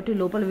లేదు కాబట్టి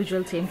లోపల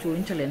విజువల్స్ ఏం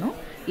చూపించలేను.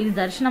 ఇది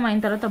దర్శనం అయిన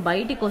తర్వాత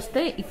బయటికి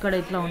వస్తే ఇక్కడ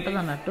ఇట్లా ఉంటుంది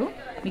అన్నట్టు.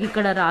 మీకు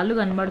ఇక్కడ రాళ్ళు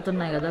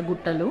కనబడుతున్నాయి కదా,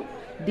 గుట్టలు,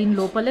 దీని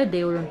లోపలే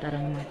దేవుడు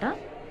ఉంటారనమాట.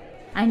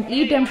 అండ్ ఈ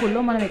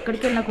టెంపుల్లో మనం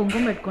ఎక్కడికి వెళ్ళినా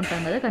కుంకుమ పెట్టుకుంటాం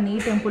కదా, కానీ ఈ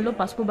టెంపుల్లో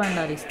పసుపు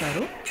బండారు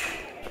ఇస్తారు.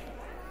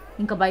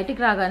 ఇంకా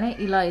బయటికి రాగానే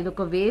ఇలా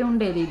ఇదొక వే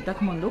ఉండేది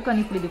ఇంతకుముందు, కానీ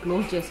ఇప్పుడు ఇది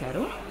క్లోజ్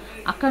చేశారు.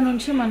 అక్కడ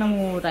నుంచి మనము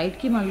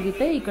రైట్కి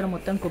మలిగితే ఇక్కడ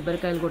మొత్తం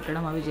కొబ్బరికాయలు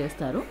కొట్టడం అవి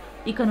చేస్తారు.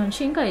 ఇక్కడ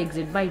నుంచి ఇంకా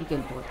ఎగ్జిట్ బయటికి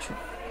వెళ్ళిపోవచ్చు.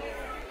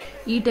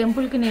 ఈ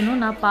టెంపుల్కి నేను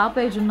నా పాప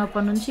ఏజ్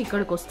ఉన్నప్పటి నుంచి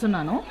ఇక్కడికి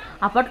వస్తున్నాను.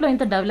 అప్పట్లో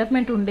ఇంత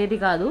డెవలప్మెంట్ ఉండేది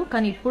కాదు,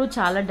 కానీ ఇప్పుడు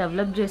చాలా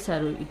డెవలప్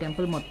చేశారు ఈ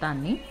టెంపుల్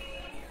మొత్తాన్ని.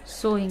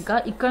 సో ఇంకా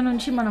ఇక్కడ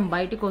నుంచి మనం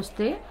బయటకు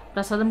వస్తే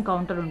ప్రసాదం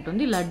కౌంటర్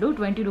ఉంటుంది. లడ్డు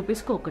 20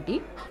 రూపీస్కి ఒకటి,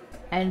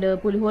 అండ్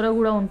పులిహోర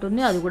కూడా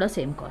ఉంటుంది, అది కూడా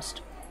సేమ్ కాస్ట్.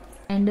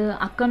 అండ్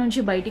అక్కడ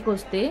నుంచి బయటికి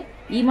వస్తే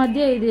ఈ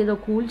మధ్య ఇది ఏదో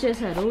కూల్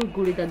చేశారు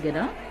గుడి దగ్గర.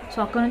 సో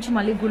అక్కడ నుంచి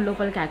మళ్ళీ గుడి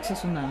లోపలికి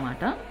యాక్సెస్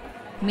ఉందన్నమాట.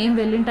 మేము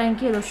వెళ్ళిన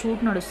టైంకి ఏదో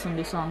షూట్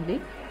నడుస్తుంది సాంగ్ది.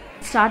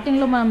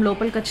 స్టార్టింగ్లో మనం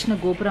లోపలికి వచ్చిన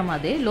గోపురం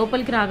అదే.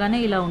 లోపలికి రాగానే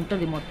ఇలా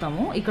ఉంటుంది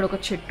మొత్తము. ఇక్కడ ఒక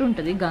చెట్టు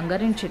ఉంటుంది,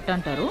 గంగారేణి చెట్టు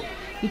అంటారు.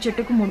 ఈ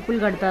చెట్టుకు ముడుపులు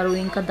కడతారు,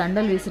 ఇంకా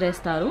దండలు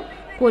విసిరేస్తారు,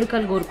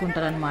 కోరికలు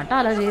కోరుకుంటారు అనమాట.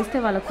 అలా చేస్తే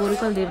వాళ్ళ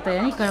కోరికలు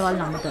తీరుతాయని ఇక్కడ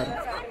వాళ్ళు నమ్ముతారు.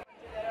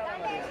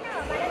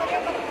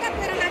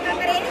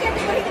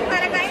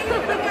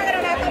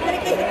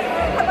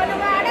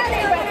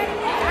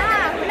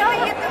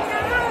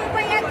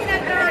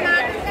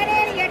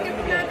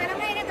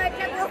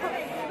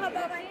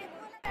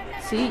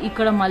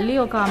 ఇక్కడ మళ్ళీ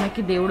ఒక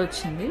ఆమెకి దేవుడు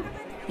వచ్చింది.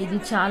 ఇది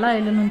చాలా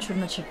ఏళ్ళ నుంచి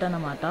ఉన్న చెట్టు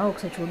అన్నమాట.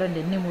 ఒకసారి చూడండి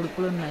ఎన్ని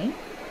ముడుపులు ఉన్నాయి.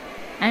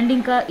 అండ్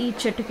ఇంకా ఈ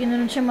చెట్టు కింద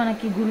నుంచే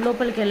మనకి గుడి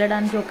లోపలికి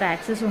వెళ్ళడానికి ఒక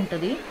యాక్సెస్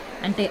ఉంటుంది.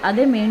 అంటే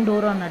అదే మెయిన్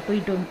డోర్ అన్నట్టు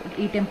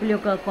ఈ టెంపుల్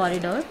యొక్క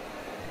కారిడార్.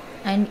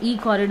 అండ్ ఈ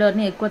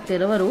కారిడార్ని ఎక్కువ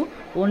తెరవరు,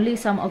 ఓన్లీ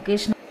సమ్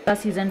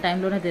ఒకేషనల్ సీజన్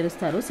టైంలోనే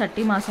తెరుస్తారు.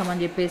 సట్టి మాసం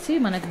అని చెప్పేసి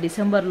మనకి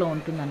డిసెంబర్లో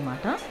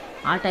ఉంటుందన్నమాట.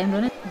 ఆ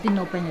టైంలోనే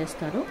దీన్ని ఓపెన్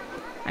చేస్తారు.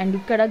 అండ్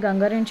ఇక్కడ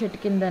గంగారేణి చెట్టు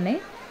కిందనే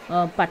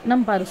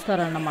పట్నం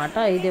పరుస్తారన్నమాట.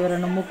 ఇది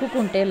ఎవరైనా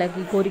మొక్కుకుంటే లైక్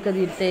ఈ కోరిక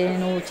తీరితే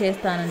నేను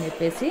చేస్తానని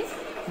చెప్పేసి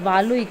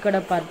వాళ్ళు ఇక్కడ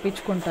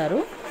పర్పించుకుంటారు.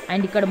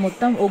 అండ్ ఇక్కడ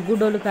మొత్తం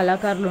ఒగ్గుడోలు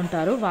కళాకారులు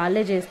ఉంటారు,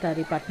 వాళ్ళే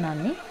చేస్తారు ఈ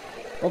పట్నాన్ని.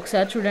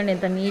 ఒకసారి చూడండి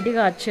ఎంత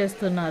నీట్గా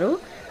వచ్చేస్తున్నారు.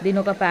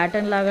 దీని ఒక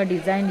ప్యాటర్న్ లాగా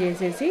డిజైన్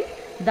చేసేసి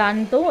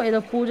దాంతో ఏదో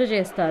పూజ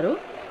చేస్తారు.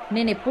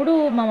 నేను ఎప్పుడు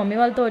మా మమ్మీ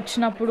వాళ్ళతో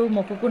వచ్చినప్పుడు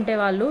మొక్కుకుంటే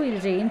వాళ్ళు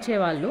ఇది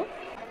చేయించేవాళ్ళు.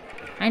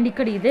 అండ్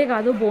ఇక్కడ ఇదే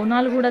కాదు,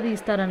 బోనాలు కూడా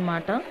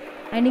తీస్తారనమాట.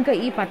 అండ్ ఇంకా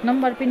ఈ పట్నం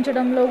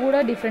పర్పించడంలో కూడా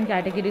డిఫరెంట్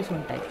కేటగిరీస్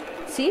ఉంటాయి.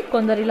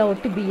 కొందరు ఇలా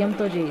ఒట్టి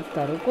బియ్యంతో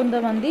చేయిస్తారు,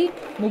 కొంతమంది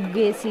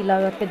ముగ్గేసి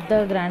ఇలాగా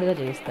పెద్ద గ్రాండ్గా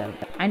చేయిస్తారు.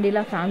 అండ్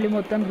ఇలా ఫ్యామిలీ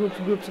మొత్తం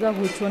గ్రూప్స్గా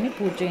కూర్చొని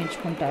పూజ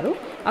చేయించుకుంటారు.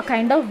 ఆ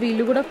కైండ్ ఆఫ్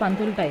వీళ్ళు కూడా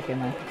పంతులు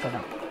టైపే మనకి ఇక్కడ.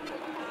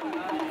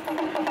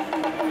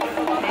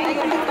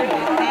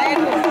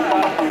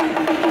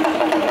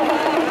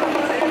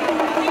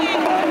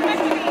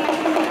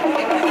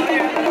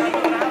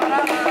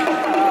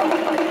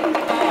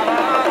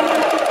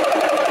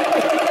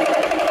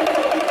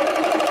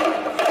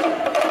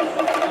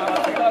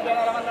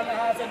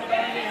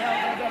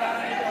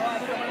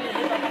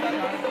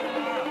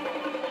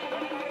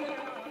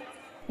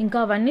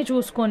 ఇంకా అవన్నీ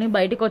చూసుకొని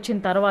బయటకు వచ్చిన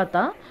తర్వాత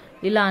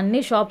ఇలా అన్ని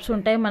షాప్స్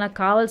ఉంటాయి, మనకు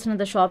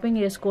కావాల్సినంత షాపింగ్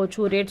చేసుకోవచ్చు.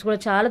 రేట్స్ కూడా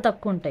చాలా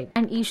తక్కువ ఉంటాయి.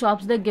 అండ్ ఈ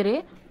షాప్స్ దగ్గరే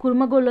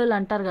కుర్మగోళ్ళు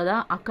అంటారు కదా,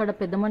 అక్కడ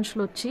పెద్ద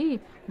మనుషులు వచ్చి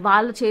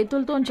వాళ్ళ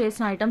చేతులతో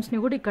చేసిన ఐటమ్స్ని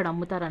కూడా ఇక్కడ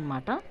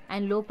అమ్ముతారనమాట.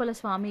 అండ్ లోపల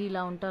స్వామి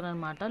ఇలా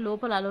ఉంటారనమాట.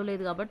 లోపల అలో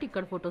లేదు కాబట్టి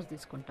ఇక్కడ ఫొటోస్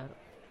తీసుకుంటారు.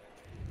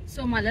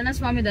 సో మల్లన్న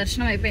స్వామి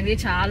దర్శనం అయిపోయింది,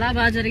 చాలా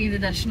బాగా జరిగింది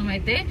దర్శనం.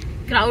 అయితే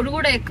క్రౌడ్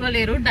కూడా ఎక్కువ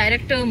లేరు,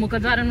 డైరెక్ట్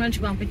ముఖద్వారం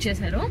నుంచి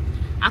పంపించేశారు.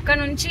 అక్కడ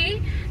నుంచి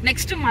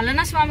నెక్స్ట్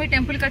మల్లన్న స్వామి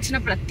టెంపుల్కి వచ్చిన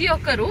ప్రతి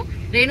ఒక్కరు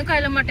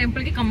రేణుకాయలమ్మ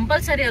టెంపుల్కి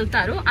కంపల్సరీ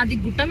వెళ్తారు. అది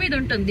గుట్ట మీద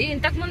ఉంటుంది.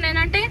 ఇంతకుముందు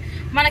ఏంటంటే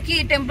మనకి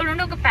టెంపుల్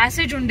నుండి ఒక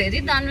ప్యాసేజ్ ఉండేది,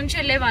 దాని నుంచి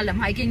వెళ్ళే వాళ్ళం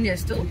హైకింగ్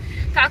చేస్తూ.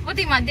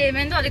 కాకపోతే ఈ మధ్య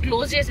ఏమైందో అది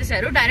క్లోజ్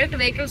చేసేసారు, డైరెక్ట్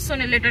వెహికల్స్ తో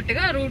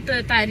వెళ్ళేటట్టుగా రూట్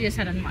తయారు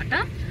చేశారనమాట.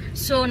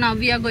 So now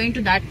we are going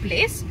to that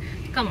place.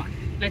 Come on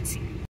let's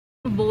see.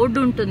 Board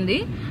ఉంటుంది,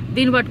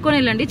 దీన్ని పట్టుకొని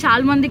వెళ్ళండి.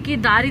 చాలా మందికి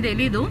దారి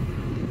తెలీదు,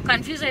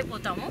 కన్ఫ్యూజ్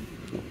అయిపోతాము.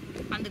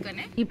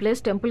 అందుకనే ఈ ప్లేస్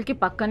టెంపుల్ కి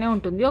పక్కనే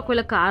ఉంటుంది.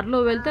 ఒకవేళ కార్ లో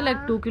వెళ్తే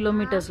లైక్ 2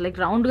 కిలోమీటర్స్ లైక్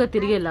రౌండ్ గా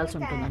తిరిగి వెళ్లాల్సి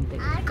ఉంటుంది అంతే.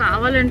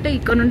 కావాలంటే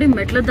ఇక్కడ నుండి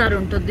మెట్ల దారి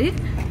ఉంటుంది,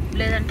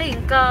 లేదంటే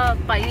ఇంకా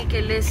పైకి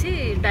వెళ్ళేసి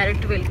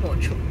డైరెక్ట్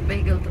వెళ్ళిపోవచ్చు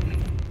వెహికల్ తో.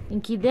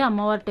 ఇంక ఇదే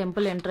అమ్మవారి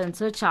టెంపుల్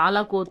ఎంట్రన్స్.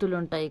 చాలా కోతులు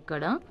ఉంటాయి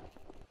ఇక్కడ.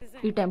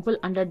 ఈ టెంపుల్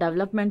అండర్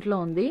డెవలప్మెంట్ లో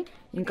ఉంది.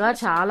 ఇంకా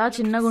చాలా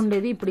చిన్నగా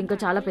ఉండేది, ఇప్పుడు ఇంకా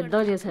చాలా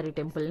పెద్దగా చేశారు ఈ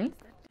టెంపుల్ ని.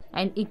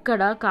 అండ్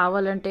ఇక్కడ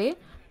కావాలంటే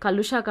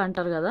కలుషాక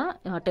అంటారు కదా,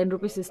 10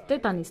 రూపీస్ ఇస్తే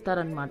తను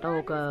ఇస్తారనమాట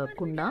ఒక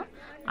కుండ.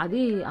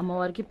 అది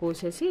అమ్మవారికి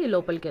పోసేసి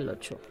లోపలికి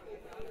వెళ్ళొచ్చు.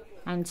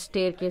 అండ్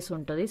స్టేర్ కేస్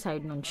ఉంటుంది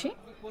సైడ్ నుంచి,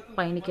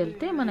 పైనకి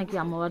వెళ్తే మనకి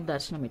అమ్మవారి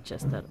దర్శనం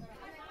ఇచ్చేస్తారు.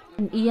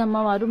 ఈ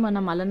అమ్మవారు మన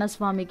మల్లన్న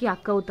స్వామికి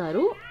అక్క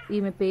అవుతారు.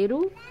 ఈమె పేరు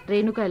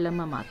రేణుక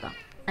ఎల్లమ్మ మాత.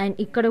 అండ్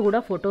ఇక్కడ కూడా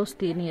ఫొటోస్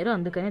తీయనియరు,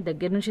 అందుకని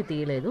దగ్గర నుంచి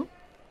తీయలేదు.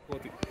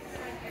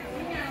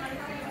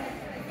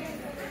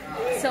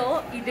 సో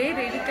ఇదే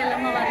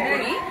రేడికల్లమ్మ వారి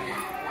గుడి.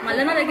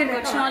 మల్లన్న దగ్గరికి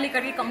వచ్చిన వాళ్ళు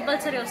ఇక్కడికి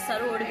కంపల్సరీ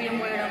వస్తారు. ఒడిబియ్యం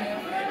పోయడము,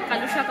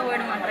 కలుషాక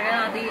పోయడం అంటారు కదా,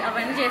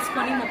 అవన్నీ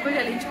చేసుకొని మొక్కులు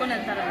చెల్లించుకొని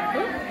వెళ్తారు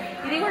అన్నట్టు.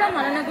 ఇది కూడా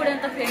మల్లన్న గుడి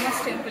అంత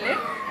ఫేమస్ టెంపులే.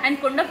 అండ్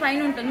కొండ పైన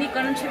ఉంటుంది.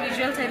 ఇక్కడ నుంచి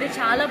విజువల్స్ అయితే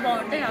చాలా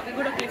బాగుంటాయి. అవి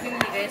కూడా క్లిప్పింగ్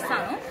మీకు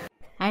వేస్తాను.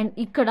 అండ్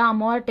ఇక్కడ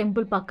అమ్మవారి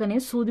టెంపుల్ పక్కనే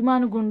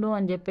సూదిమానుగుండు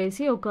అని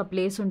చెప్పేసి ఒక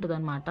ప్లేస్ ఉంటుంది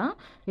అనమాట.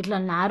 ఇట్లా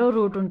నారో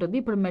రూట్ ఉంటుంది.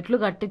 ఇప్పుడు మెట్లు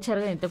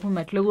కట్టించారు కదా, ఇంతకు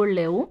మెట్లు కూడా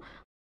లేవు.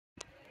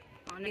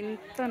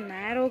 ఇంత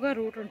నేరోగా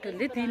రూట్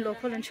ఉంటుంది. దీని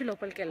లోపల నుంచి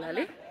లోపలికి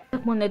వెళ్ళాలి.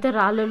 ముందైతే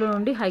రాళ్ళలో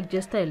నుండి హైక్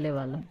చేస్తే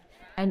వెళ్ళేవాళ్ళం.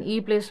 అండ్ ఈ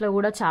ప్లేస్లో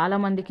కూడా చాలా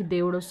మందికి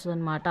దేవుడు వస్తుంది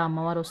అనమాట,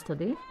 అమ్మవారు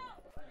వస్తుంది.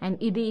 అండ్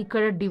ఇది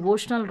ఇక్కడ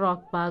డివోషనల్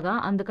రాక్ బాగా,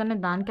 అందుకనే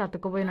దానికి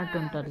అతుక్కుపోయినట్టు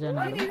ఉంటారు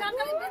జనాలు.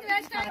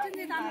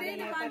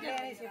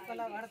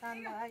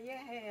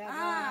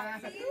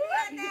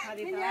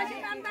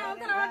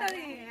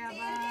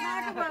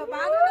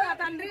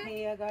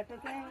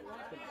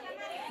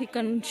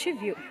 ఇక్కడ నుంచి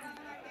వ్యూ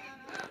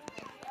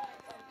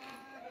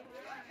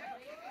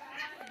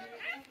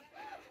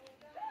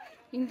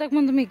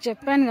ఇంతకుముందు మీకు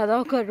చెప్పాను కదా,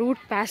 ఒక రూట్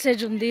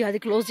ప్యాసేజ్ ఉంది, అది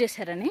క్లోజ్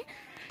చేశారని.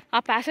 ఆ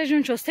ప్యాసేజ్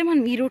నుంచి వస్తే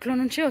మనం ఈ రూట్లో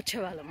నుంచే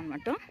వచ్చేవాళ్ళం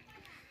అనమాట.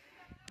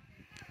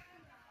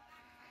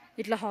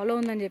 ఇట్లా హాలో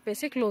ఉందని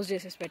చెప్పేసి క్లోజ్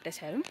చేసేసి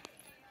పెట్టేశారు.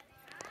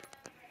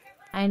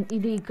 అండ్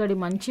ఇది ఇక్కడి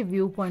మంచి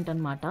వ్యూ పాయింట్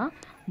అనమాట.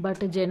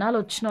 బట్ జనాలు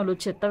వచ్చిన వాళ్ళు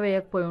చెత్త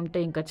వేయకపోయి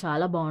ఉంటే ఇంకా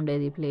చాలా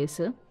బాగుండేది ఈ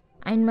ప్లేస్.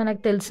 అండ్ మనకు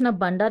తెలిసిన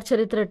బండార్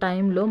చరిత్ర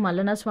టైంలో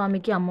మల్లన్న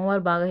స్వామికి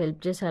అమ్మవారు బాగా హెల్ప్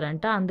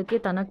చేశారంట, అందుకే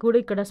తనకు కూడా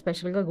ఇక్కడ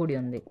స్పెషల్గా గుడి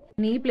ఉంది.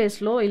 ఈ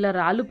ప్లేస్లో ఇలా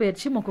రాళ్ళు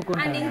పేర్చి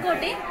మొక్కుకుంటారు. అండ్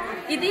ఇంకోటి,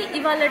 ఇది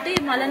ఇవాళటి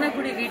మల్లన్న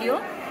గుడి వీడియో.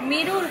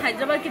 మీరు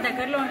హైదరాబాద్కి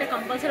దగ్గరలో ఉంటే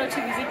కంపల్సరీ వచ్చి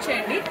విజిట్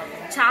చేయండి.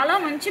 చాలా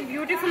మంచి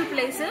బ్యూటిఫుల్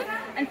ప్లేస్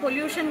అండ్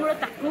పొల్యూషన్ కూడా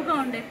తక్కువగా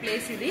ఉండే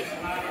ప్లేస్ ఇది.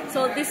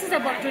 So this is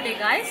about today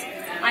guys.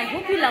 I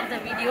hope you love the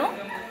video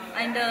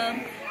and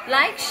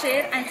like,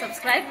 share and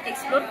subscribe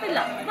explore పిల్ల.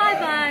 Bye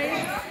bye.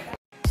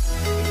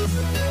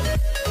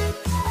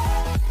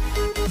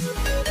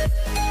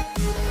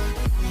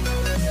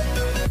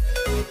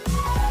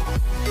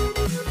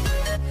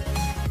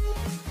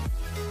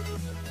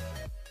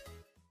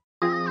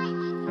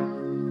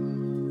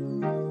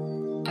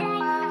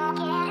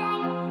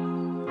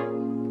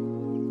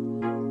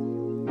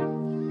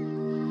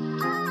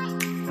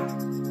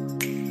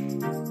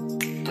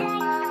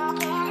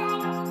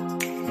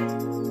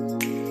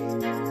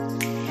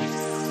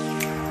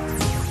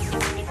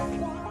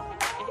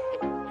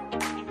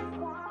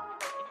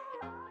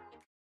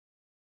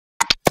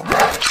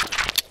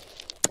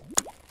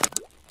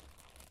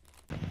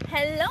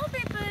 Hello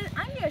people,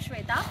 I'm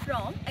Shweta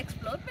from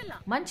explore పిల్ల.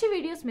 మంచి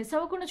videos miss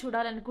అవ్వకుండా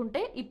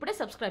చూడాలనుకుంటే ఇప్పుడే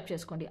సబ్స్క్రైబ్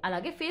చేసుకోండి.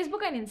 అలాగే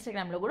ఫేస్బుక్ అండ్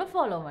ఇన్స్టాగ్రామ్లో కూడా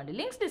ఫాలో అవ్వండి.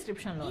 లింక్స్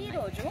డిస్క్రిప్షన్లో. ఈ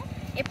రోజు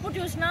ఎప్పుడు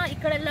చూసినా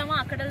ఇక్కడ వెళ్దామా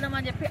అక్కడ వెళ్దామా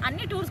అని చెప్పి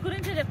అన్ని టూర్స్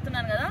గురించే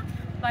చెప్తున్నాను కదా.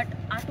 బట్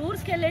ఆ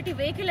టూర్స్కి వెళ్ళేటి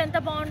వెహికల్ ఎంత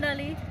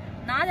బాగుండాలి.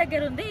 నా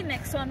దగ్గర ఉంది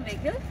నెక్సాన్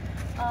వెహికల్.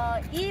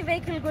 ఈ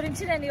వెహికల్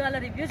గురించి నేను ఇవాళ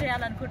రివ్యూ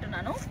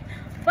చేయాలనుకుంటున్నాను.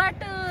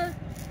 బట్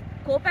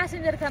కో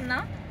ప్యాసింజర్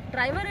కన్నా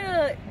డ్రైవర్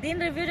దీని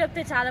రివ్యూ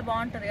చెప్తే చాలా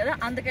బాగుంటుంది కదా,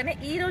 అందుకనే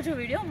ఈ రోజు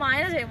వీడియో మా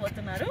ఆయన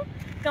చేయబోతున్నారు.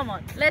 Come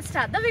on, let's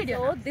start the video.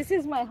 This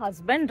is my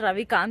husband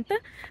Ravikanth.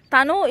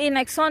 తను ఈ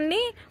నెక్సాన్ని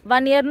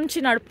 1 year నుంచి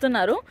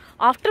నడుపుతున్నారు.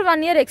 ఆఫ్టర్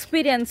 1 year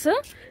ఎక్స్పీరియన్స్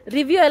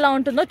రివ్యూ ఎలా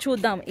ఉంటుందో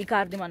చూద్దాం ఈ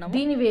కార్ది మనం.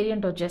 దీని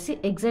వేరియంట్ వచ్చేసి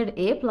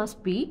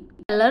XZA+P,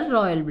 colour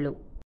royal blue.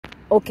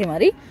 Okay,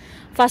 మరి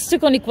ఫస్ట్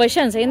కొన్ని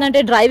క్వశ్చన్స్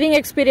ఏంటంటే, డ్రైవింగ్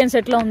ఎక్స్పీరియన్స్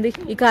ఎట్లా ఉంది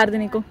ఈ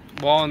కార్ది నీకు?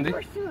 బాగుంది,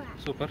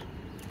 సూపర్.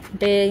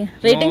 అంటే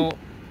రేటింగ్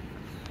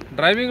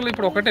డ్రైవింగ్ లో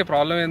ఇప్పుడు ఒకటే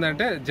ప్రాబ్లం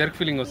ఏంటంటే జర్క్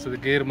ఫీలింగ్ వస్తుంది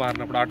గేర్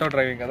మారినప్పుడు. ఆటో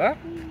డ్రైవింగ్ కదా,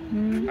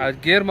 ఆ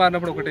గేర్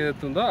మారినప్పుడు ఒకటి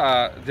ఏదైతుందో ఆ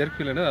జర్క్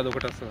ఫీల్ అనేది అది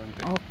ఒకటి వస్తుంది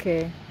అంతే. ఓకే,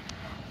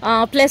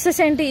 ప్లసెస్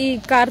ఏంటి ఈ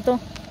కార్తో?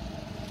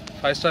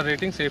 5 star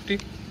rating, safety.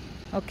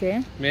 Okay,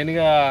 main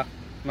గా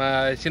మా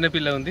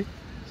చిన్నపిల్ల ఉంది,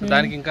 సో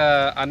దానికి ఇంకా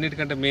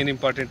అన్నిటికంటే main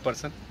important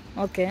person.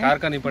 Okay,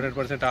 car కానీ ఇంపార్టెంట్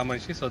పర్సన్ ఆ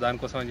మనిషి, సో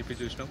దానికోసం అని చెప్పి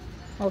చూసినాం.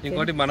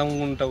 ఇంకోటి మనం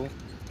ఉంటావు,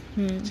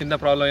 చిన్న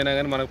ప్రాబ్లం అయినా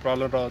కానీ మనకు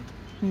ప్రాబ్లం రావద్దు.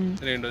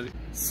 రెండోది,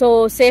 so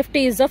safety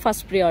is the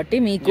first priority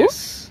మీకు,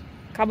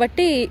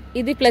 కాబట్టి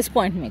ఇది ప్లస్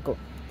పాయింట్ మీకు,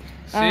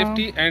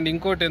 సేఫ్టీ. అండ్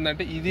ఇంకోటి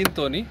ఏంటంటే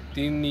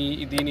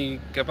దీని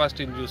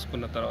కెపాసిటీని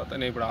చూసుకున్న తర్వాత,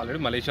 నేను ఇప్పుడు ఆల్రెడీ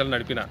మలేషియాలో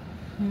నడిపిన,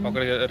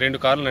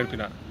 2 కార్లు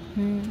నడిపిన,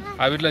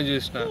 అవిట్లో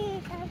చూసిన.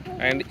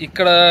 అండ్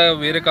ఇక్కడ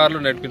వేరే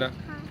కార్లు నడిపిన,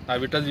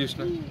 అవిట్లో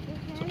చూసిన.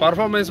 సో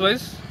పర్ఫార్మెన్స్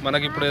వైజ్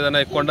మనకి ఇప్పుడు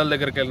ఏదైనా కొండల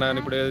దగ్గరికి వెళ్ళినా,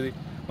 ఇప్పుడు ఏది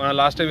మన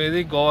లాస్ట్ టైం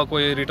ఏది గోవాకు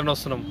పోయి రిటర్న్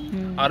వస్తున్నాం,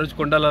 ఆ రోజు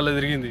కొండలలో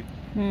తిరిగింది.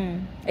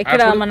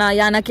 ఇక్కడ మన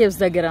యానా కేవ్స్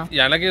దగ్గర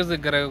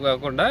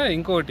కాకుండా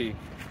ఇంకోటి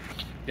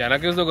యానా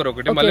కేవ్స్ దగ్గర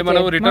ఒకటి, మళ్ళీ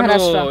మనం రిటర్న్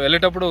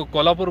వెళ్ళేటప్పుడు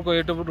కోల్హాపూర్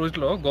పోయేటప్పుడు రూట్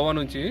లో గోవా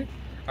నుంచి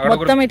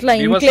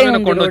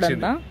కొండ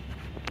వచ్చింది.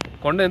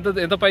 కొండ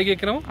ఎంత పైకి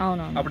ఎక్కినాం,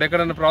 అప్పుడు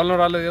ఎక్కడైనా ప్రాబ్లం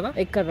రాలేదు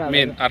కదా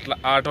మెయిన్. అట్లా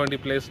అటువంటి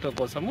ప్లేస్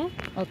కోసము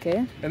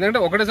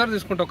ఎందుకంటే ఒకటేసారి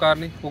తీసుకుంటావు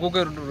కార్ని, ఒక్కొక్క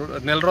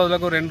నెల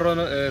రోజులకు 2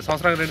 రోజులు,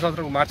 సంవత్సరానికి 2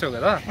 సంవత్సరాలకు మార్చావు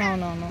కదా,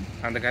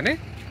 అందుకని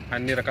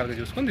అన్ని రకాలుగా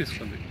చూసుకొని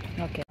తీసుకుంది.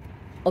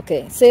 ఓకే,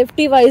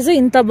 సేఫ్టీ వైజ్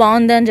ఇంత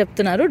బాగుంది అని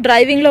చెప్తున్నారు.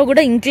 డ్రైవింగ్ లో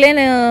కూడా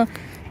ఇంక్లైన్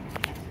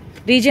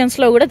రీజియన్స్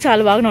లో కూడా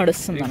చాలా బాగా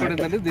నడుస్తుంది. ఇంకోటి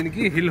ఏంటంటే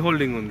దీనికి హిల్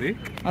హోల్డింగ్ ఉంది.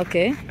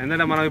 ఓకే.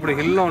 ఎందుకంటే మనం ఇప్పుడు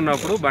హిల్ లో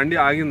ఉన్నప్పుడు బండి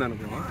ఆగింది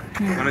అనుకో,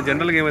 మనం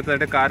జనరల్ గా ఏమవుతుంది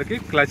అంటే కార్ కి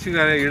క్లచ్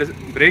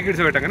బ్రేక్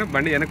ఇడ్స్ పెట్టగానే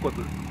బండి వెనక్కి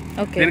పోతుంది.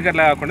 దీనికి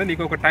అట్లా కాకుండా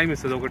నీకు ఒక టైం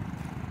ఇస్తుంది, ఒక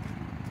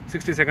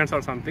 60 seconds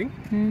ఆర్ సంథింగ్.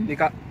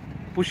 నీకు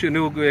పుష్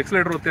నువ్వు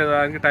ఎక్సలేటర్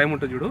వచ్చేదానికి టైం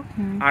ఉంటుంది చూడు,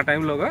 ఆ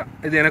టైంలోగా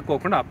ఇది వెనక్కి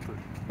పోకుండా ఆపుతుంది.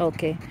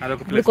 ఓకే.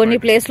 ఇప్పుడు కొన్ని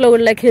ప్లేస్ లో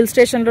లైక్ హిల్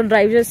స్టేషన్ లో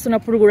డ్రైవ్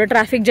చేస్తున్నప్పుడు కూడా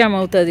ట్రాఫిక్ జామ్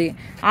అవుతుంది,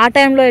 ఆ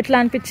టైంలో ఎట్లా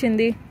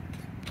అనిపించింది?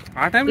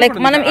 ఆ టైం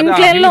మనం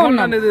ఇన్క్లైన్ లో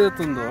ఉన్నాం అనేది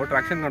ఏదైతుందో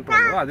ట్రాక్షన్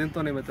కంట్రోల్ అదితో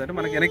ఏమవుతుంది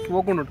మనకి వెనక్కి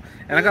పోకుండా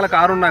వెనకాల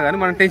కారు ఉన్నా కానీ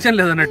మనకి టెన్షన్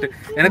లేదన్నట్టు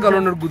వెనకాల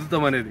ఉన్నట్టు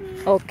గుద్దుతాం అనేది.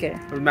 ఓకే.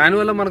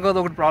 మాన్యువల్ లో మనకు అది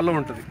ఒకటి ప్రాబ్లం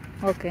ఉంటుంది.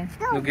 ఓకే.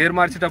 నువ్వు గేర్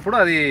మార్చేటప్పుడు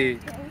అది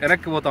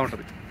వెనక్కి పోతా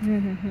ఉంటుంది.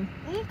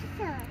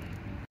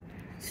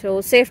 సో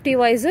సేఫ్టీ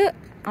వైజ్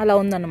అలా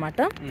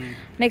ఉందన్నమాట.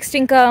 నెక్స్ట్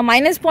ఇంకా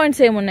మైనస్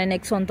పాయింట్స్ ఏమున్నాయి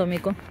నెక్సాన్తో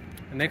మీకు?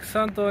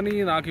 నెక్సాన్తో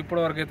నాకు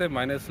ఇప్పటి వరకు అయితే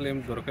మైనస్లు ఏం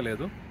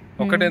దొరకలేదు.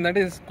 ఒకటి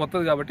ఏంటంటే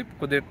కొత్తది కాబట్టి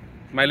కొద్దిగా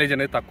మైలేజ్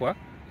అనేది తక్కువ,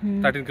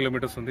 13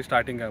 kilometers ఉంది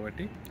స్టార్టింగ్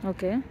కాబట్టి.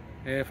 ఓకే.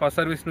 ఫస్ట్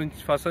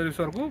సర్వీస్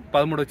వరకు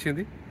 13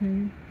 వచ్చింది.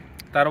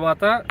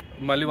 తర్వాత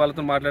మళ్ళీ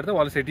వాళ్ళతో మాట్లాడితే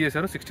వాళ్ళు సెట్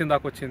చేశారు, 16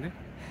 దాకా వచ్చింది.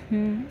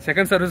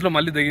 సెకండ్ సర్వీస్ లో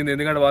మళ్ళీ దిగింది,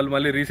 ఎందుకంటే వాళ్ళు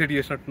మళ్ళీ రీసెట్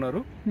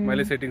చేసినట్టున్నారు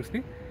మైలేజ్ సెట్టింగ్స్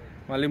ని.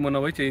 మళ్ళీ మొన్న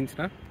పోయి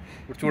చేయించిన,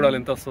 ఇప్పుడు చూడాలి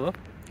ఎంత వస్తుందో.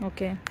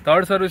 ఓకే.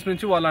 థర్డ్ సర్వీస్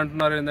నుంచి వాళ్ళు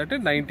అంటున్నారు ఏంటంటే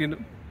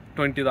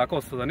 19-20 దాకా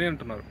వస్తుందని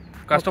అంటున్నారు.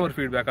 కస్టమర్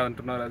ఫీడ్బ్యాక్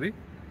అంటున్నారు, అది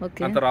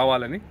అంత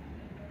రావాలని.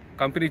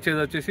 కంపెనీ ఇచ్చేది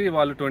వచ్చేసి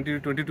వాళ్ళు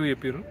 20-22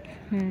 చెప్పారు,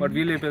 బట్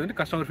వీళ్ళు చెప్పేది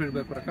కస్టమర్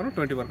ఫీడ్బ్యాక్ ప్రకారం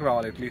 20 వరకు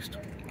రావాలి అట్లీస్ట్.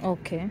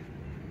 ఓకే.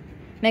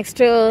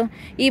 నెక్స్ట్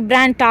ఈ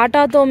బ్రాండ్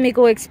టాటాతో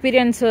మీకు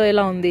ఎక్స్పీరియన్స్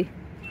ఎలా ఉంది?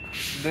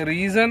 ద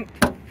రీజన్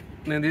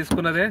నేను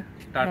తీసుకున్నదే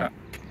టాటా.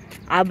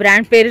 ఆ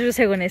బ్రాండ్ పేరు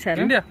చూసే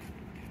కొనేసారు? India.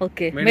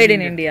 Okay. Made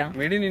in India.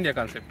 Made in India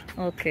concept.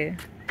 Okay.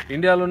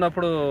 ఇండియాలో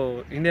ఉన్నప్పుడు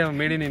ఇండియా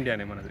మేడ్ ఇన్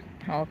ఇండియానే మనది.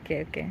 Okay.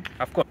 Okay.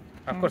 Of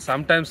course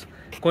some times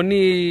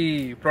కొన్ని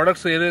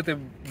ప్రొడక్ట్స్ ఏదైతే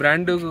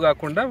బ్రాండ్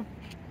కాకుండా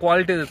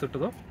క్వాలిటీ ఏదైతే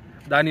ఉంటుందో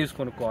దాన్ని యూస్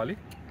కొనుక్కోవాలి.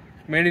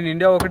 మేడ్ ఇన్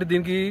ఇండియా ఒకటి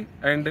దీనికి,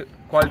 and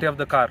quality of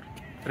the car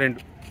రెండు.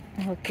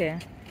 ఓకే.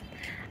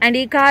 అండ్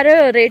ఈ కార్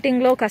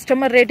రేటింగ్ లో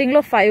కస్టమర్ రేటింగ్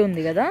లో 5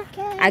 ఉంది కదా,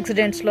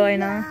 యాక్సిడెంట్స్ లో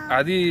అయినా?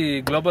 అది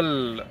global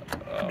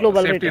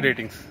safety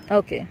ratings.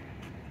 Okay.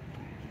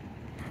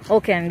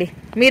 Okay అండి,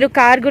 మీరు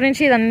కార్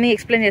గురించి ఇదన్నీ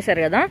ఎక్స్ప్లెయిన్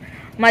చేశారు కదా,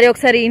 మరి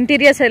ఒకసారి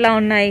ఇంటీరియర్స్ ఎలా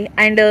ఉన్నాయి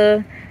అండ్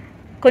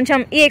కొంచెం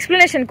ఈ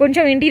ఎక్స్ప్లెనేషన్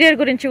కొంచెం ఇంటీరియర్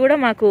గురించి కూడా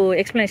మాకు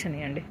ఎక్స్ప్లెనేషన్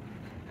ఇవ్వండి.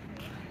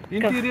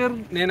 ఇంటీరియర్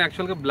నేను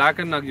యాక్చువల్గా బ్లాక్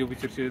అని నాకు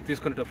చూపించారు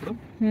తీసుకునేటప్పుడు,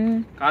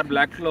 కార్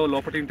బ్లాక్ లో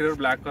లోపల ఇంటీరియర్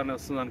బ్లాక్ అని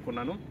వస్తుంది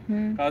అనుకున్నాను.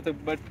 కాకపోతే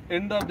but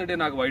end of the day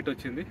నాకు వైట్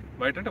వచ్చింది.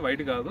 వైట్ అంటే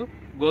వైట్ కాదు,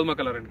 గోధుమ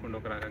కలర్ అనుకోండి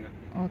ఒక రకంగా.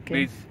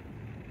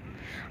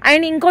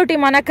 అండ్ ఇంకోటి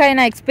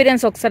మనకైనా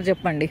ఎక్స్పీరియన్స్ ఒకసారి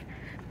చెప్పండి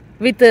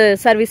విత్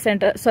సర్వీస్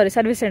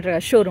సెంటర్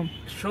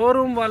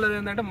షోరూమ్ వాళ్ళది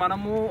ఏంటంటే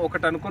మనము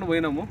ఒకటి అనుకొని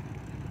పోయినాము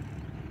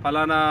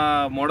ఫలానా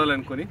మోడల్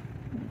అనుకొని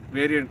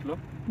వేరియంట్ లో,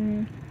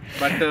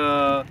 but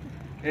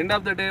end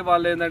of the day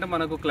వాళ్ళు ఏంటంటే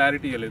మనకు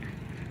క్లారిటీ ఇవ్వలేదు.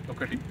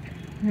 ఒకటి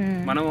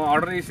మనం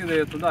ఆర్డర్ చేసింది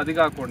ఏదైతుందో అది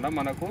కాకుండా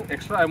మనకు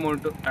ఎక్స్ట్రా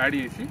అమౌంట్ యాడ్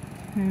చేసి,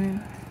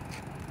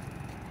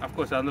 అఫ్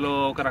కోర్స్ అందులో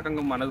ఒక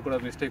రకంగా మనది కూడా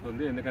మిస్టేక్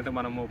ఉంది, ఎందుకంటే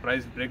మనము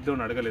ప్రైస్ బ్రేక్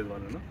డౌన్ అడగలేదు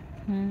వాళ్ళను.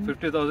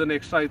 50,000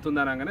 ఎక్స్ట్రా అవుతుంది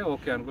అనగానే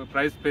ఓకే అనుకో,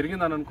 ప్రైస్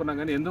పెరిగిందని అనుకున్నాం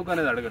కానీ ఎందుకు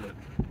అనేది అడగలేదు.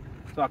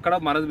 సో అక్కడ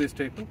మనది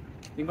మిస్టేక్.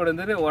 ఇంకోటి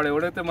ఏంటంటే వాడు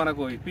ఎవడైతే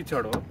మనకు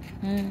ఇప్పించాడో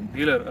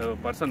డీలర్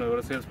పర్సన్,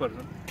 ఎవరో సేల్స్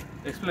పర్సన్,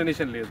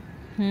 ఎక్స్ప్లెనేషన్ లేదు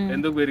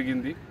ఎందుకు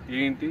పెరిగింది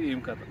ఏంటి ఏం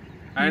కథ.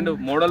 అండ్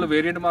మోడల్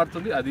వేరియంట్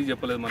మారుతుంది అది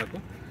చెప్పలేదు మనకు,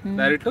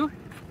 డైరెక్ట్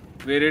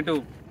వేరియంట్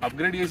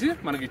అప్గ్రేడ్ చేసి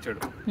మనకి ఇచ్చాడు.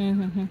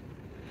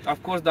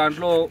 అఫ్ కోర్స్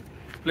దాంట్లో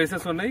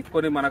ప్లేసెస్ ఉన్నాయి,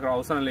 కొన్ని మనకు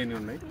అవసరం లేని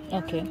ఉన్నాయి.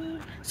 ఓకే.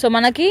 సో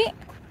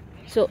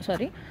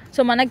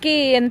మనకి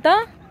ఎంత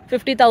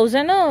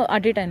 50,000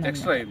 అటు ఇటు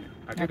ఎక్స్ట్రా అయింది.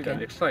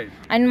 ఎక్స్ట్రా అయింది.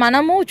 అండ్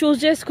మనము చూస్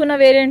చేసుకున్న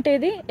వేరియంట్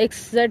ఏది?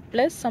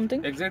 XZ+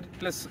 something.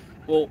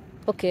 XZ+O.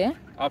 Okay.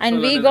 And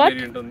we got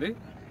variant ఉంది,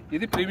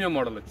 ఇది ప్రీమియం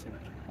మోడల్ వచ్చింది.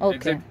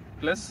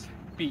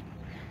 XZ+P.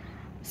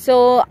 సో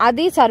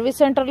అది సర్వీస్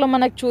సెంటర్లో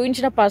మనకు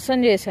చూపించిన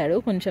పర్సన్ చేశాడు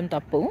కొంచెం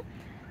తప్పు.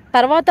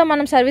 తర్వాత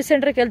మనం సర్వీస్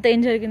సెంటర్కి వెళ్తే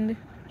ఏం జరిగింది?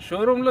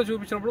 షోరూమ్ లో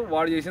చూపించినప్పుడు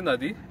వాడు చేసింది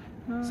అది.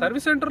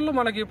 సర్వీస్ సెంటర్ లో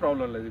మనకి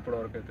ప్రాబ్లం లేదు ఇప్పటి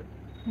వరకు అయితే.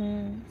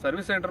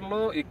 సర్వీస్ సెంటర్ లో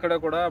ఇక్కడ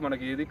కూడా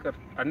మనకి ఏది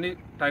అన్ని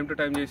టైం టు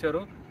టైం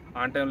చేశారు,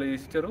 ఆన్ టైంలో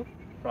చేసి ఇచ్చారు,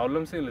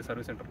 ప్రాబ్లమ్స్ ఏం లేదు.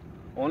 సర్వీస్ సెంటర్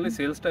ఓన్లీ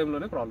సేల్స్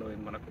టైంలోనే ప్రాబ్లం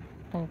అయింది మనకు.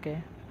 ఓకే.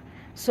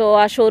 సో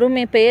ఆ షోరూమ్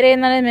మీ పేరు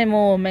ఏందనేది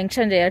మేము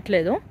మెన్షన్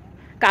చేయట్లేదు,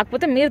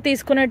 కాకపోతే మీరు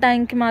తీసుకునే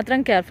టైంకి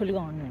మాత్రం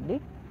కేర్ఫుల్గా ఉండండి,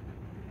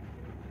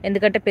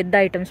 ఎందుకంటే పెద్ద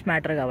ఐటమ్స్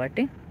మ్యాటర్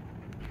కాబట్టి.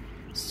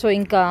 సో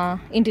ఇంకా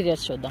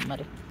ఇంటీరియర్స్ చూద్దాం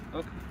మరి.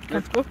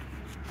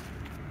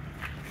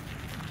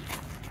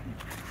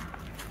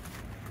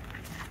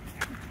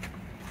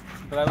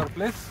 Driver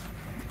place,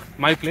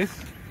 my place.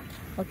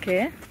 Okay,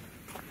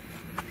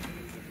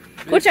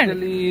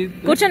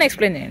 కూర్చొని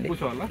ఎక్స్ప్లెయిన్ చేయండి.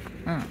 కూర్చోవాలా?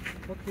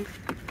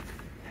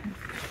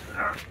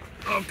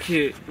 Okay,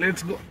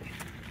 let's go.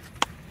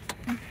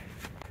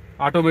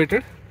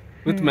 Automated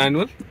with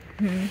manual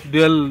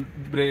dual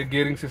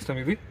gearing system.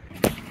 ఇది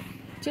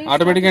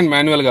ఆటోమేటిక్ అండ్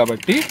మాన్యువల్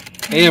కాబట్టి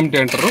ఏఎంటీ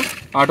అంటారు.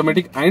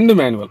 ఆటోమేటిక్ అండ్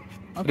మాన్యువల్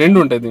రెండు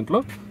ఉంటాయి దీంట్లో.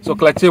 సో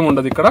క్లచ్ ఏమి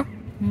ఉండదు ఇక్కడ.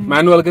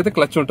 మాన్యువల్ కి అయితే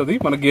క్లచ్ ఉంటుంది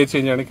మనకి గేర్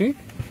చేంజ్ చేయడానికి.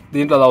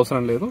 దీంట్లో అది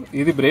అవసరం లేదు.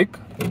 ఇది break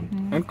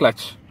and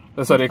clutch,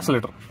 sorry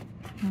accelerator.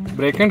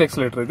 Break and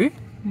accelerator. ఇది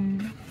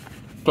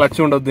క్లచ్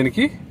ఉండదు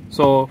దీనికి.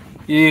 సో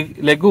ఈ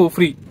లెగ్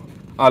ఫ్రీ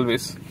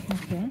ఆల్వేస్.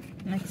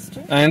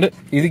 అండ్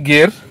ఇది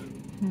గేర్.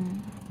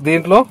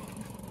 దీంట్లో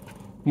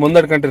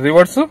ముందటికంటే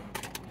రివర్స్,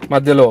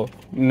 మధ్యలో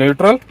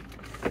neutral,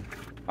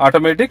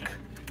 automatic.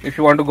 If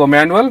you want go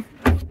manual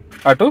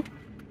అటు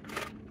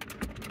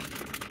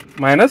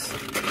మైనస్,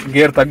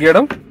 గేర్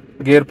తగ్గడం,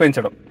 గేర్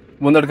పెంచడం.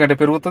 ముందటికంటే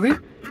పెరుగుతుంది,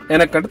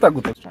 వెనక్కంటే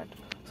తగ్గుతుంది.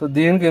 సో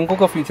దీనికి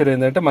ఇంకొక ఫీచర్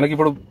ఏంటంటే మనకి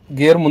ఇప్పుడు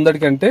గేర్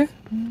ముందటికంటే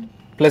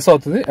ప్లస్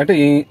అవుతుంది, అంటే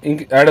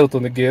యాడ్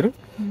అవుతుంది గేర్.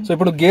 సో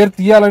ఇప్పుడు గేర్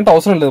తీయాలంటే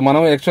అవసరం లేదు.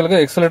 మనం యాక్చువల్గా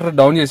ఎక్సలేటర్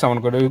డౌన్ చేసాం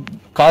అనుకోండి,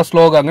 కార్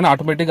స్లో కాగానే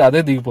ఆటోమేటిక్గా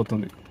అదే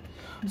దిగిపోతుంది.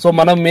 సో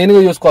మనం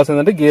మెయిన్గా చూసుకోవాల్సింది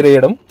ఏంటంటే గేర్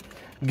వేయడం.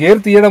 గేర్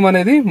తీయడం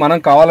అనేది మనం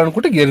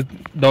కావాలనుకుంటే గేర్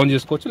డౌన్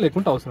చేసుకోవచ్చు,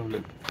 లేకుంటే అవసరం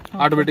లేదు.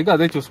 ఆటోమేటిక్గా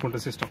అదే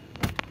చూసుకుంటుంది సిస్టమ్.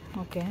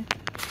 ఓకే.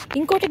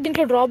 ఇంకోటి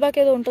దీంట్లో డ్రాబ్యాక్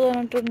ఏదో ఉంటుంది అని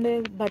అంటుండే,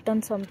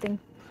 బటన్ సంథింగ్.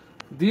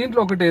 దీంట్లో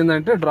ఒకటి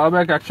ఏంటంటే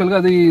డ్రాబ్యాక్, యాక్చువల్గా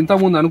అది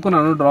ఇంతకుముందు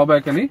అనుకున్నాను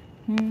డ్రాబ్యాక్ అని,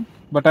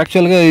 బట్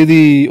యాక్చువల్గా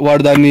ఇది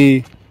వాడు దాన్ని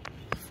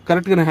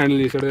కరెక్ట్ గానే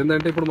హ్యాండిల్ చేశాడు.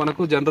 ఏంటంటే ఇప్పుడు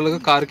మనకు జనరల్ గా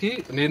కార్ కి,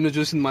 నేను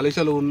చూసింది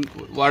మలేషియాలో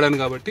వాడాను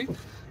కాబట్టి,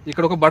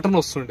 ఇక్కడ ఒక బటన్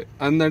వస్తుండే.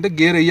 ఏంటంటే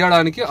గేర్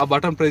వేయడానికి ఆ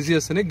బటన్ ప్రెస్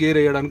చేస్తేనే గేర్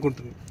వేయడానికి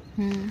ఉంటుంది.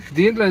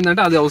 దీంట్లో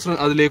ఏంటంటే అది అవసరం,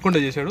 అది లేకుండా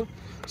చేశాడు.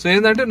 సో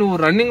ఏంటంటే నువ్వు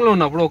రన్నింగ్ లో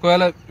ఉన్నప్పుడు,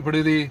 ఒకవేళ ఇప్పుడు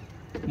ఇది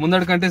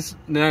ముందడి కంటే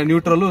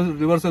న్యూట్రల్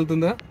రివర్స్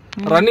వెళ్తుందా,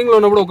 రన్నింగ్ లో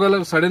ఉన్నప్పుడు ఒకవేళ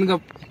సడన్ గా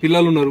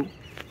పిల్లలు ఉన్నారు,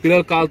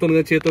 పిల్లలు కాలుతో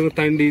చేతితో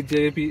తండి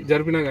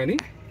జరిపినా గానీ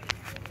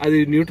అది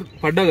న్యూట్రల్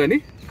పడ్డా గానీ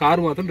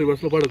కారు మాత్రం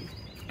రివర్స్ లో పడదు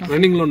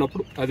రన్నింగ్ లో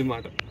ఉన్నప్పుడు. అది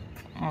మాట.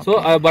 సో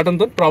ఆ బటన్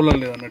తో ప్రాబ్లం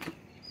లేదు అన్నట్టు.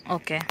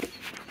 ఓకే.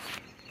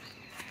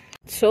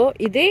 సో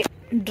ఇది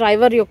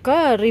డ్రైవర్ యొక్క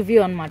రివ్యూ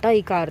అన్నమాట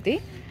ఈ కార్ది.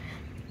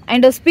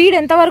 అండ్ స్పీడ్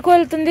ఎంత వరకు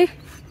వెళ్తుంది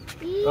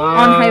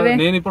ఆన్ హైవే?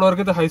 నేను ఇప్పటి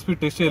వరకు అయితే హై స్పీడ్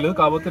టెస్ట్ చేయలేదు,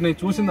 కాకపోతే నేను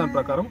చూసిన దాని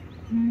ప్రకారం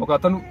ఒక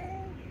అతను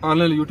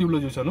ఆన్లైన్ యూట్యూబ్ లో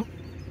చూసాను,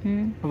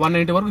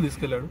 190 వరకు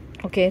తీసుకెళ్లాడు.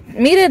 ఓకే.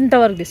 మీరు ఎంత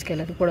వరకు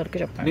తీసుకెళ్లారు ఇప్పటి వరకు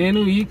చెప్పండి? నేను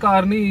ఈ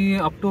కార్ ని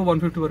అప్ టు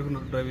 150 వరకు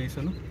డ్రైవ్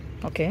చేశాను.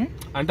 ఓకే.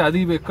 అంటే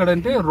అది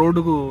ఎక్కడంటే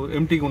రోడ్డుకు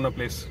ఎంటీగా ఉన్న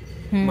ప్లేస్,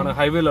 మన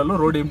హైవేలలో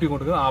రోడ్ ఎంటీగా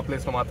ఉంటుంది కదా, ఆ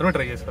ప్లేస్ లో మాత్రమే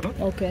ట్రై చేశాను.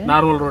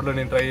 నార్మల్ రోడ్ లో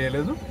నేను ట్రై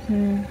చేయలేదు.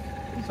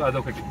 సో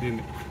అదొకటి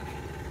దీన్ని.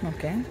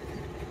 ఓకే.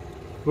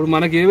 ఇప్పుడు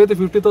మనకి ఏవైతే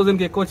 50,000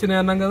 కి ఎక్కువ వచ్చినాయి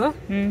అన్నాం కదా,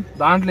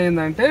 దాంట్లో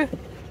ఏంటంటే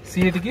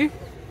సీట్ కి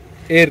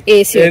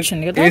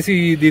ఏసీ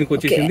దీనికి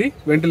వచ్చేసింది,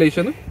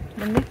 వెంటిలేషన్.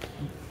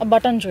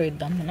 బటన్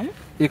చూద్దాం మనం.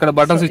 ఇక్కడ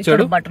బటన్స్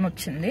ఇచ్చాడు. బటన్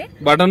వచ్చింది.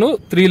 బటన్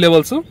 3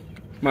 లెవెల్స్,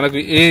 మనకి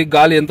ఏ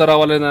గాలి ఎంత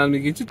రావాలనే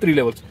దానికి 3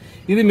 లెవెల్స్.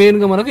 ఇది మెయిన్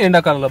గా మనకు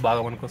ఎండాకాలంలో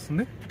బాగా మనకు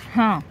వస్తుంది.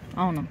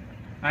 అవును.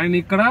 అండ్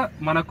ఇక్కడ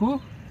మనకు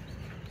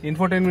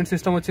ఇన్ఫోటైన్మెంట్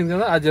సిస్టమ్ వచ్చింది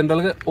కదా, ఆ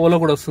జనరల్ గా ఓలో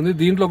కూడా వస్తుంది.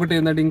 దీంట్లో ఒకటి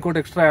ఏంటంటే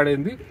ఇంకోటి ఎక్స్ట్రా యాడ్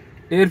అయింది,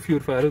 ఎయిర్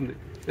ప్యూరిఫైయర్ ఉంది.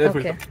 Air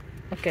filter.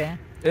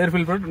 ఎయిర్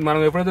ఫిల్టర్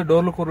మనం ఎప్పుడైతే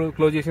డోర్లు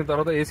క్లోజ్ చేసిన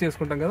తర్వాత ఏసీ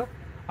వేసుకుంటాం కదా,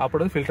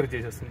 అప్పుడు అది ఫిల్టర్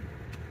చేసేస్తుంది.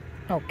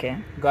 ఓకే.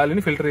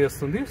 గాలిని ఫిల్టర్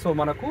చేస్తుంది. సో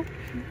మనకు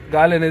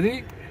గాలి అనేది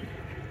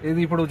ఇది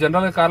ఇప్పుడు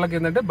జనరల్ గా కార్లకు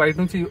ఏంటంటే బయట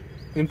నుంచి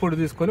ఇన్పుట్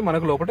తీసుకొని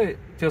మనకు లోపల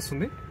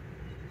చేస్తుంది.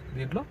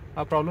 దీంట్లో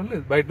ఆ ప్రాబ్లం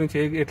లేదు. బయట నుంచి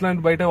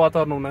ఎట్లాంటి బయట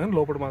వాతావరణం ఉన్నా కానీ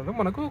లోపల మాత్రం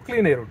మనకు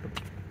క్లీన్ ఎయిర్ ఉంటుంది.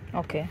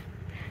 ఓకే.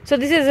 సో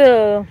దిస్ ఇస్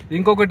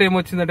ఇంకొకటి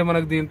ఏమొచ్చిందంటే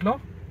మనకు దీంట్లో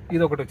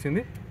ఇది ఒకటి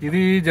వచ్చింది.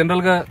 ఇది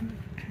జనరల్ గా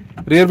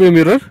రియర్ వ్యూ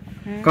మిర్రర్.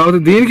 కాబట్టి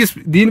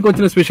దీనికి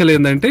వచ్చిన స్పెషల్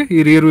ఏంటంటే ఈ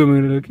రియర్ వ్యూ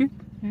మిర్రర్ కి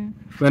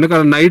వెనక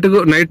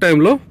నైట్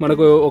టైంలో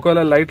మనకు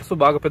ఒకవేళ లైట్స్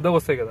బాగా పెద్దగా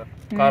వస్తాయి కదా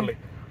కార్లు,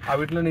 ఆ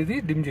వీటిలో ఇది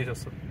డిమ్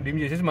చేసేస్తుంది. డిమ్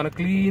చేసేసి మనకు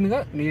క్లీన్ గా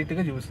నీట్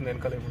గా చూపిస్తుంది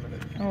వెనకాల ఏముండదు.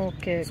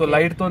 సో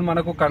లైట్ తో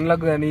మనకు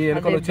కళ్ళకు కానీ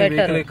వెనకాల వచ్చే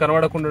వెహికల్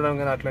కనబడకుండా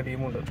కానీ అట్లాంటి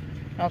ఏమి ఉండదు.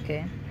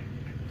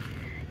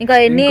 ఇంకా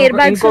ఎన్ని ఎయిర్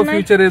బ్యాగ్స్ ఇంకో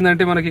ఫీచర్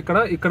ఏంటంటే మనకి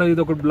ఇక్కడ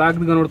ఇది ఒక బ్లాక్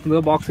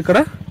కనబడుతుంది బాక్స్. ఇక్కడ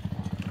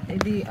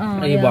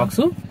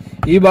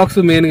ఈ బాక్స్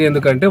మెయిన్ గా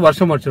ఎందుకంటే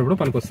వర్షం వచ్చినప్పుడు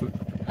పనికి వస్తుంది.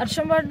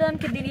 వర్షం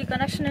పడడానికి దీనికి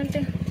కనెక్షన్ ఏంటి?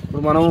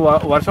 ఇప్పుడు మనం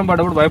వర్షం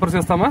పడ్డప్పుడు wipers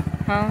వేస్తామా,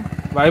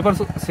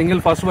 wipers single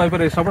first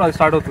wiper వేసినప్పుడు అది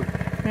స్టార్ట్ అవుతుంది.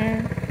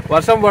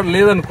 వర్షం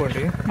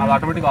లేదనుకోండి అది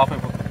ఆటోమేటిక్ ఆఫ్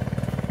అయిపోతుంది.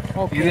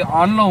 ఇది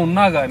ఆన్ లో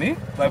ఉన్నా గానీ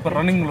వైపర్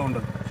రన్నింగ్ లో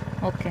ఉండదు.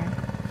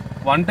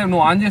 వన్ టైం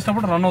నువ్వు ఆన్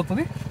చేసినప్పుడు రన్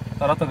అవుతుంది,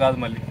 తర్వాత కాదు.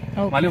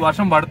 మళ్ళీ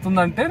వర్షం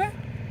పడుతుందంటే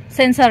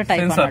censor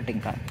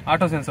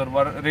auto censor,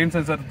 rain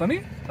censor తోని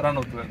రన్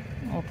అవుతుంది.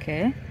 ఓకే.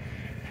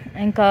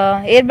 ఇంకా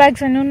ఎయిర్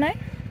బ్యాగ్స్ ఎన్ని ఉన్నాయి?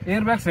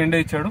 ఎయిర్ బ్యాగ్స్ 2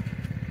 ఇచ్చాడు.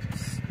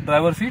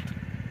 Driver seat,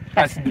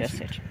 passenger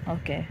seat.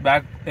 Okay.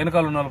 Back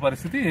వెనకాల ఉన్న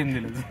పరిస్థితి ఏం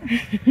తెలియదు.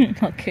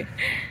 ఓకే.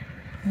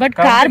 బట్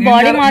కార్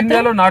బాడీ మాత్రం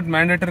ఇండియాలో నాట్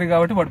మ్యాండేటరీ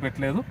కాబట్టి వాడు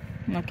పెట్టలేదు.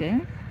 ఓకే.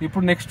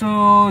 ఇప్పుడు నెక్స్ట్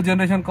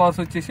జనరేషన్ కార్స్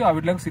వచ్చేసి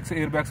వీటికి 6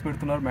 ఎయిర్ బ్యాగ్స్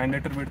పెడుతున్నారు,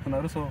 మ్యాండేటరీ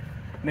పెడుతున్నారు. సో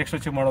నెక్స్ట్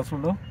వచ్చే మోడల్స్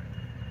లో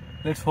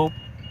let's hope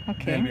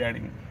they will be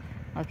adding.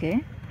 Okay.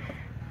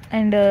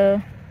 And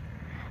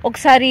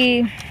ఒకసారి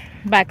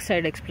బ్యాక్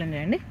సైడ్ ఎక్స్ప్లెయిన్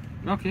చేయండి.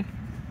 ఓకే.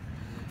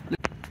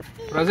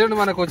 ప్రజెంట్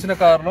మనకు వచ్చిన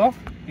కార్లో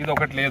ఇది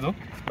ఒకటి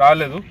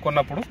రాలేదు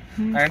కొన్నప్పుడు.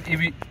 అండ్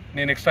ఇవి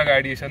నేను ఎక్స్ట్రాగా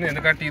యాడ్ చేశాను.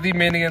 ఎందుకంటే ఇది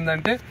మెయిన్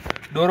ఏంటంటే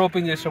డోర్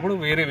ఓపెన్ చేసినప్పుడు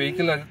వేరే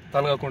వెహికల్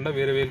తలగకుండా,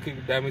 వేరే వెహికల్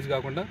డ్యామేజ్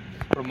కాకుండా,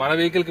 ఇప్పుడు మన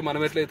వెహికల్కి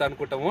మనం ఎట్లయితే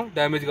అనుకుంటామో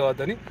డ్యామేజ్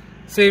కావద్దని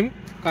సేమ్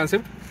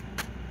కాన్సెప్ట్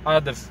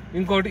అదర్స్.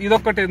 ఇంకోటి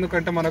ఇదొక్కటి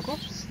ఎందుకంటే మనకు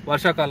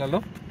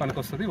వర్షాకాలంలో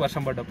పనికొస్తుంది.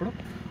 వర్షం పడ్డప్పుడు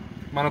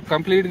మనకు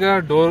కంప్లీట్ గా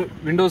డోర్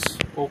విండోస్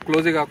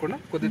క్లోజ్ కాకుండా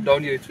కొద్దిగా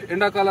డౌన్ చేయొచ్చు.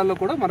 ఎండాకాలంలో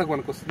కూడా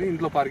మనకు వస్తుంది.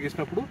 ఇంట్లో పార్క్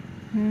చేసినప్పుడు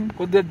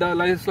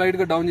కొద్దిగా స్లైడ్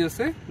గా డౌన్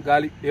చేస్తే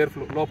గాలి ఎయిర్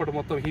ఫ్లో లోపల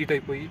మొత్తం హీట్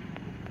అయిపోయి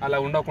అలా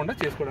ఉండకుండా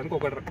చేసుకోవడానికి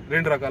ఒక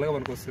 2 రకాలుగా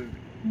మనకు వస్తుంది.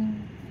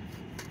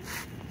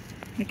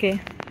 Okay,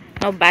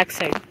 back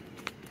side.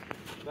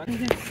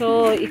 సో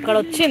ఇక్కడ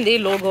వచ్చింది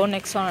లోగో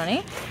నెక్సాన్ అని.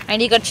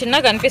 అండ్ ఇక్కడ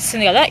చిన్నగా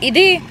కనిపిస్తుంది కదా,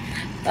 ఇది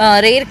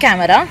rear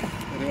camera,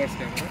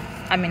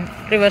 I mean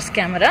reverse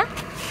camera.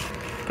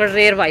 ఇక్కడ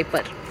రేర్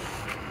వైపర్.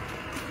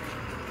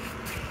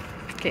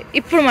 ఓకే,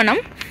 ఇప్పుడు మనం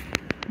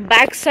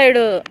బ్యాక్ సైడ్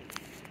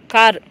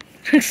కార్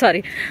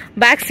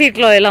బ్యాక్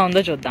సీట్లో ఎలా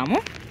ఉందో చూద్దాము.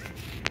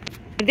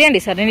 ఇదే అండి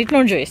సార్, నేను ఇటు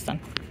నుండి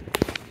చూపిస్తాను.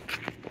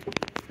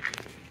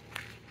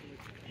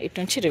 ఇటు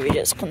నుంచి రివ్యూ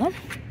చేసుకుందాం.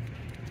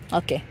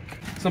 ఓకే,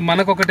 సో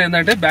మనకు ఒకటి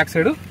ఏంటంటే బ్యాక్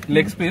సైడ్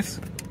లెగ్ స్పేస్.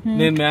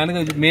 నేను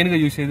మెయిన్ గా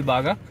చూసేది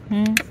బాగా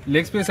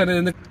లెగ్ స్పేస్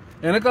అనేది.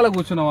 వెనకాల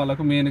కూర్చున్న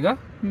వాళ్ళకు మెయిన్ గా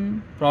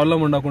ప్రాబ్లం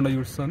ఉండకుండా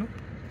చూస్తాను.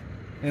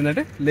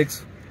 ఏంటంటే లెగ్స్,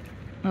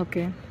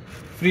 ఓకే,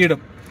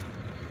 ఫ్రీడమ్.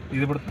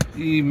 ఇది ఇప్పుడు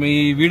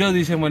ఈ వీడియో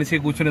తీసే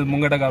మనిషి కూర్చునేది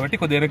ముంగట కాబట్టి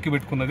కొద్దిగా వెనక్కి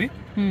పెట్టుకున్నది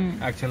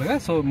యాక్చువల్ గా.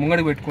 సో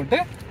ముంగడికి పెట్టుకుంటే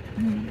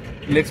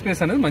లెగ్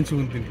స్పేస్ అనేది మంచిగా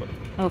ఉంది దీంట్లో.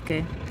 Okay,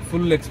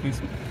 full leg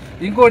space.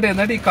 ఇంకోటి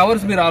ఏంటంటే ఈ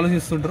కవర్స్ మీరు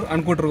ఆలోచిస్తుంటారు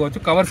అనుకుంటారు కావచ్చు,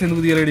 కవర్స్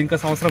ఎందుకు తీయలేడు ఇంకా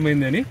సంవత్సరం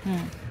అయింది అని.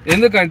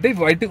 ఎందుకంటే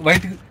వైట్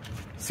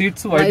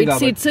సీట్స్, వైట్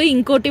సీట్స్.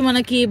 ఇంకోటి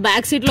మనకి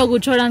బ్యాక్ సీట్ లో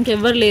కూర్చోడానికి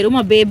ఎవరు లేరు.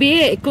 మా బేబీ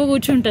ఎక్కువ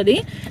కూర్చుంటది,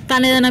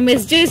 తను ఏదైనా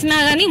మిస్ చేసినా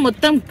గానీ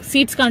మొత్తం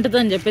సీట్స్ కంటుంది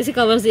అని చెప్పేసి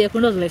కవర్స్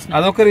తీయకుండా వదిలేసిన.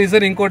 అదొక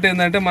రీజన్. ఇంకోటి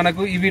ఏంటంటే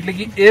మనకు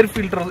వీటికి ఎయిర్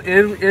ఫిల్టర్,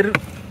 ఎయిర్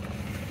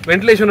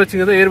వెంటిలేషన్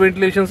వచ్చింది కదా, air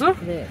ventilations.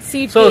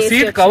 So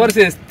seat covers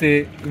వేస్తే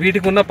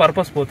వీటికి ఉన్న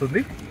పర్పస్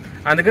పోతుంది.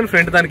 అందుకని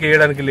ఫ్రంట్ దానికి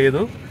వేయడానికి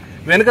లేదు.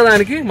 వెనక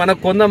దానికి మనకు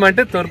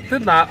కొందామంటే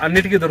దొరుకుతుంది,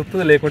 అన్నిటికీ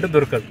దొరుకుతుంది, లేకుంటే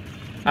దొరకదు.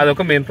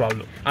 అదొక మెయిన్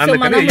ప్రాబ్లం.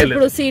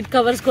 ఇప్పుడు సీట్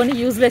కవర్స్ కొని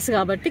యూజ్లెస్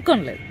కాబట్టి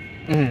కొనలేదు.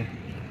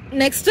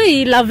 నెక్స్ట్ ఈ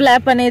లవ్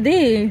ల్యాప్ అనేది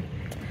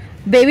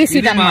బేబీ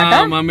సీట్ అన్నమాట.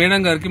 మా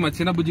మేడం గారికి, మా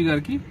చిన్న బుజ్జి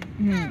గారికి,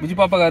 బుజ్జి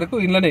పాప గారికి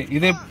ఇళ్ళనే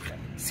ఇదే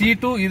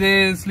సీటు, ఇదే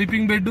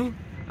స్లీపింగ్ బెడ్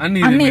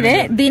అన్ని ఇదే.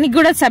 దీనికి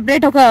కూడా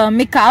సెపరేట్ ఒక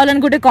మీకు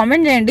కావాలనుకుంటే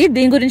కామెంట్ చేయండి,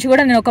 దీని గురించి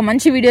కూడా నేను ఒక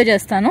మంచి వీడియో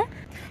చేస్తాను.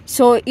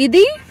 సో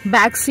ఇది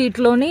బ్యాక్ సీట్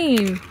లోని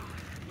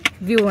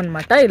వ్యూ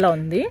అన్నమాట, ఇలా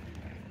ఉంది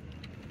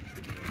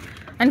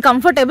అండ్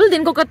కంఫర్టబుల్.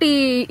 దీనికి ఒకటి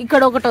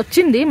ఇక్కడ ఒకటి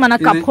వచ్చింది మన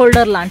కప్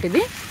హోల్డర్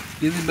లాంటిది.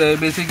 ఇది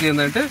బేసిక్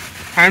ఏంటంటే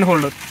హ్యాండ్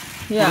హోల్డర్.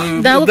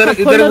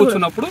 ఇద్దరు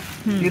కూర్చున్నప్పుడు,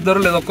 ఇద్దరు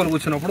లేదా ఒక్కరు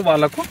కూర్చున్నప్పుడు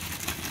వాళ్ళకు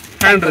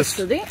hand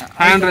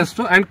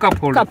rest and cup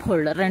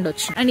holder రెండు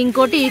వచ్చింది. అండ్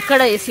ఇంకోటి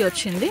ఇక్కడ ఏసీ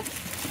వచ్చింది.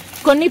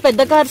 కొన్ని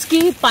పెద్ద కార్స్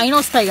కి పైన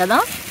వస్తాయి కదా,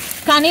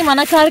 కానీ మన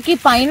కార్ కి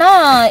పైన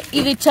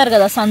ఇది ఇచ్చారు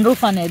కదా సన్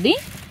రూఫ్ అనేది.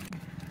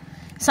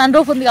 సన్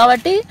రూఫ్ ఉంది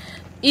కాబట్టి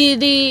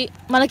ఇది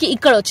మనకి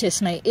ఇక్కడ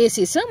వచ్చేసినాయి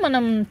ఏసీస్,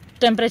 మనం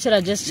టెంపరేచర్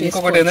అడ్జస్ట్ చేసుకోవచ్చు.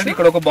 ఇంకొకటి ఏంటంటే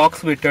ఇక్కడ ఒక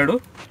బాక్స్ పెట్టాడు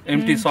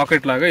ఎంటీ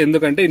సాకెట్ లాగా.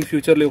 ఎందుకంటే ఇన్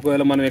ఫ్యూచర్ లో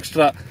ఒకవేళ మనం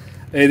ఎక్స్ట్రా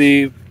ఇది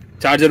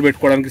చార్జర్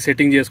పెట్టుకోవడానికి,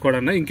 సెట్టింగ్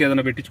చేసుకోవడానికి,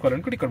 ఇంకేదైనా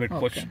పెట్టించుకోవడానికి ఇక్కడ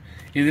పెట్టుకోవచ్చు.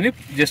 ఇది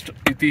జస్ట్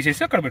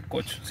తీసేసి అక్కడ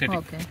పెట్టుకోవచ్చు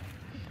సెట్టింగ్.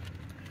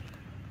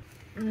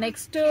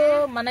 నెక్స్ట్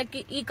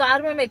మనకి ఈ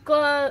కార్ మేము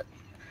ఎక్కువ,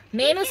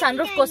 నేను సన్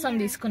రూఫ్ కోసం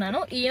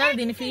తీసుకున్నాను, ఈయన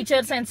దీని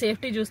ఫీచర్స్ అండ్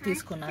సేఫ్టీ చూసి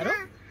తీసుకున్నారు.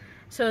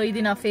 సో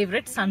ఇది నా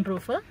ఫేవరెట్ సన్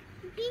రూఫ్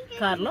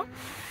కార్ లో.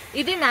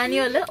 ఇది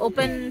మాన్యువల్,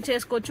 ఓపెన్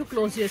చేసుకోవచ్చు,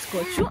 క్లోజ్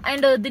చేసుకోవచ్చు.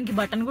 అండ్ దీనికి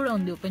బటన్ కూడా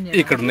ఉంది ఓపెన్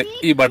చేయడానికి. ఇక్కడ ఉన్నాయి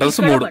ఈ బటన్స్,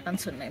 3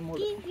 బటన్స్ ఉన్నాయి.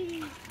 3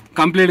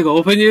 కంప్లీట్ గా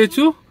ఓపెన్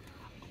చేయొచ్చు,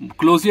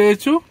 క్లోజ్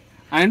చేయొచ్చు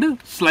అండ్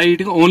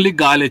స్లైట్ గా ఓన్లీ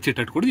గాలి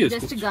వచ్చేటట్టు కూడా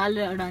చేసుకోవచ్చు. జస్ట్ గాలి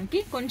రావడానికి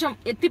కొంచెం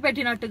ఎత్తి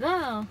పెట్టినట్టుగా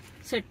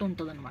సెట్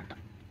ఉంటుంది అనమాట.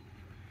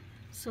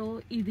 సో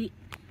ఇది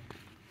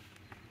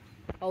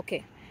ఓకే.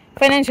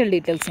 ఫైనాన్షియల్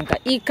డీటెయిల్స్, ఇంకా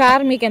ఈ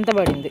కార్ మీకు ఎంత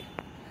పడింది?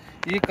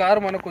 ఈ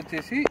కార్ మనకు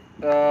వచ్చేసి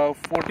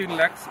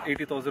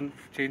 14,80,000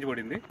 చేంజ్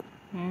పడింది.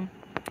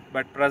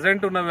 బట్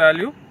ప్రెసెంట్ ఉన్న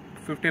వాల్యూ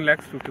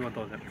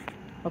 15,51,000.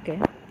 ఓకే.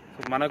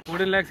 మనకు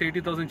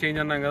 14,80,000 చేంజ్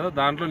అన్నాం కదా,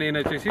 దాంట్లో నేను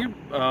వచ్చేసి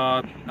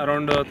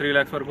అరౌండ్ 3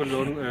 lakhs వరకు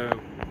లోన్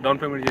డౌన్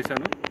పేమెంట్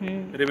చేశాను.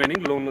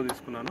 రిమైనింగ్ లోన్ లో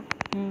తీసుకున్నాను.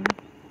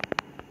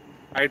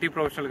 ఐటీ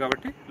ప్రొఫెషనల్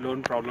కాబట్టి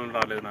లోన్ ప్రాబ్లం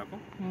రాలేదు నాకు,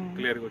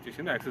 క్లియర్ గా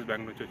వచ్చేసింది. యాక్సిస్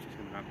బ్యాంక్ నుంచి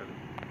వచ్చేసింది నాకు అది.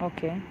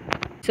 ఓకే.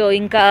 సో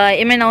ఇంకా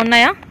ఏమైనా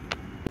ఉన్నాయా?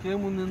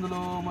 ఏముంది ఇందులో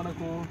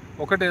మనకు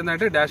ఒకటి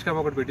ఏంటంటే డాష్ క్యామ్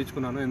ఒకటి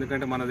పెట్టించుకున్నాను.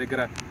 ఎందుకంటే మన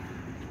దగ్గర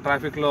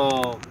ట్రాఫిక్ లో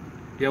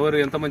ఎవరు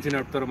ఎంత మంచి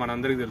నడుపుతారో మన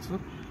అందరికి తెలుసు.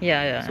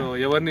 సో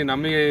ఎవరిని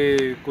నమ్మి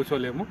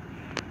కూర్చోలేము.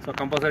 సో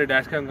కంపల్సరీ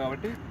డాష్ క్యామ్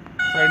కాబట్టి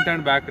front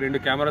and back 2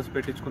 cameras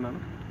పెట్టించుకున్నాను.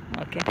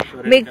 Okay.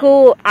 మీకు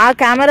ఆ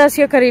కెమెరాస్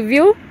యొక్క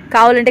రివ్యూ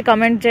కావాలంటే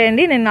కమెంట్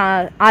చేయండి, నేను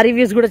ఆ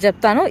రివ్యూస్ కూడా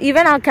చెప్తాను.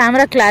 ఈవెన్ ఆ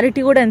కెమెరా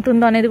క్లారిటీ కూడా ఎంత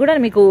ఉందో అనేది కూడా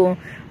మీకు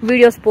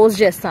వీడియోస్ పోస్ట్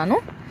చేస్తాను.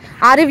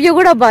 ఆ రివ్యూ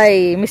కూడా బై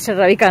మిస్టర్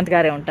రవికాంత్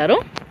గారే ఉంటారు.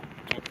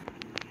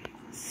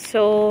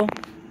 సో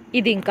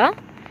ఇది ఇంకా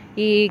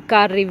ఈ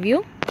car review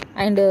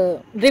and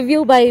review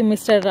by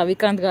mister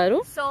Ravikanth గారు.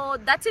 So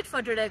that's it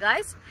for today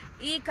guys.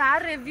 ఈ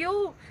కార్ రివ్యూ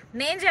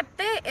నేను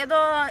చెప్తే ఏదో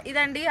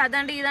ఇదండి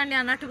అదండి ఇదండి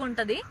అన్నట్టుగా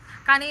ఉంటుంది,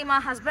 కానీ మా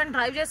హస్బెండ్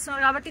డ్రైవ్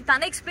చేస్తున్నారు కాబట్టి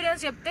తన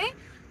ఎక్స్పీరియన్స్ చెప్తే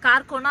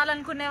కార్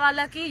కొనాలనుకునే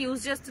వాళ్ళకి,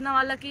 యూజ్ చేస్తున్న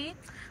వాళ్ళకి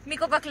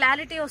మీకు ఒక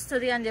క్లారిటీ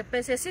వస్తుంది అని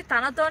చెప్పేసి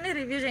తనతోని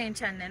రివ్యూ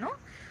చేయించాను నేను.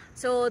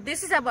 So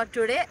this is about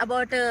today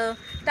about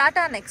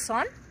Tata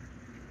Nexon.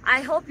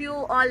 I hope you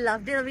all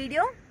loved the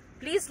video.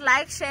 Please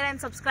like, share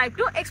and subscribe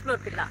to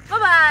explore పిల్ల.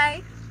 Bye.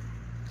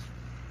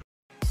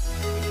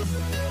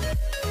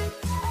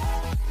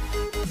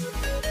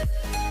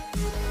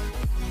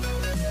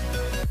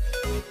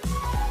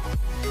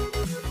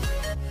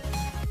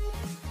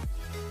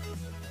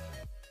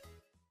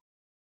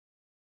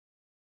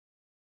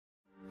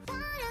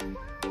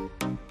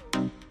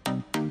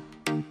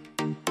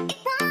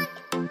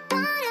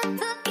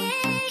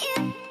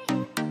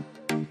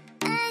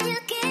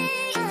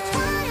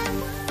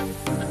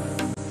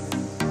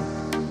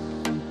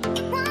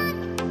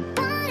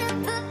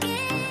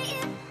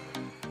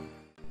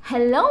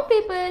 Hello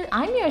people,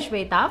 I'm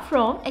Shweta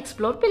from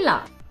explore పిల్లా.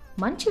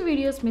 మంచి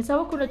వీడియోస్ మిస్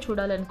అవ్వకుండా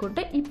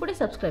చూడాలనుకుంటే ఇప్పుడే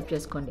subscribe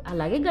చేసుకోండి,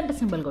 అలాగే గంట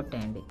symbol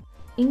కొట్టేయండి.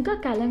 ఇంకా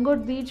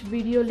కలంగోట్ బీచ్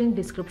వీడియో లింక్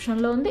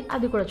డిస్క్రిప్షన్లో ఉంది,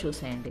 అది కూడా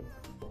చూసేయండి.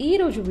 ఈ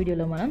రోజు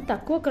వీడియోలో మనం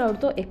తక్కువ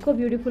క్రౌడ్తో ఎక్కువ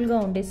బ్యూటిఫుల్గా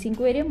ఉండే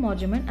సింక్వేరియం,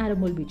 మార్జమ్ అండ్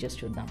ఆరమూల్ బీచెస్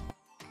చూద్దాం.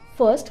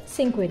 First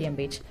Sinquerim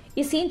beach.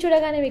 ఈ సీన్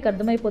చూడగానే మీకు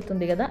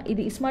అర్థమైపోతుంది కదా,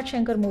 ఇది ఇస్మార్ట్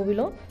శంకర్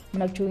మూవీలో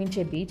మనకు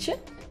చూపించే బీచ్.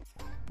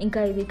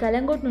 ఇంకా ఇది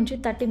కలంగోట్ నుంచి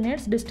 30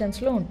 minutes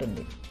డిస్టెన్స్లో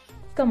ఉంటుంది.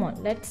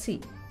 Come on let's see.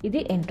 ఇది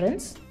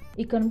ఎంట్రన్స్.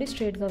 ఇక్కడ నుండి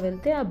స్ట్రైట్గా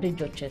వెళ్తే ఆ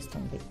బ్రిడ్జ్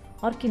వచ్చేస్తుంది,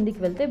 ఆర్ కిందికి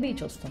వెళ్తే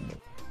బీచ్ వస్తుంది.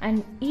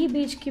 అండ్ ఈ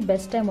బీచ్కి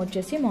బెస్ట్ టైం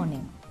వచ్చేసి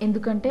మార్నింగ్,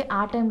 ఎందుకంటే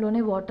ఆ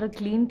టైంలోనే వాటర్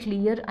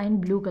క్లియర్ అండ్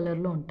బ్లూ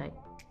కలర్లో ఉంటాయి.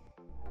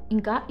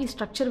 ఇంకా ఈ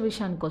స్ట్రక్చర్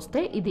విషయానికి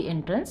వస్తే ఇది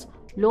ఎంట్రన్స్.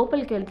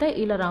 లోపలికి వెళ్తే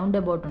ఇలా రౌండ్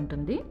అబౌట్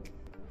ఉంటుంది,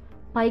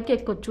 పైకి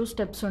ఎక్కొచ్చు,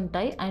 స్టెప్స్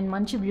ఉంటాయి అండ్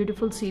మంచి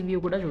బ్యూటిఫుల్ సీ వ్యూ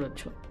కూడా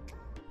చూడొచ్చు.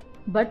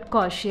 బట్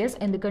కాషియస్,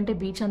 ఎందుకంటే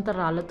బీచ్ అంతా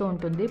రాళ్లతో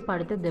ఉంటుంది,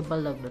 పడితే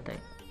దెబ్బలు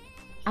తగులుతాయి.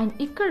 అండ్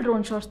ఇక్కడ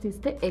డ్రోన్ షాట్స్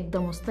తీస్తే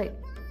ఎక్దమ్ వస్తాయి.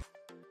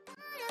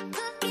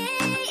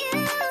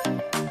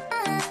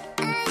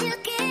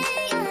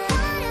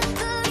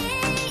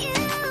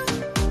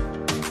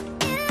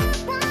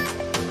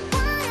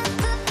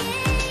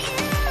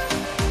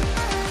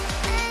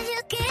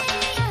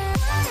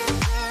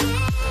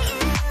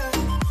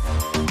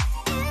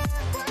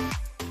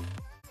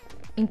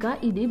 ఇంకా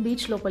ఇది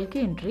బీచ్ లోపలికి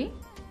ఎంట్రీ.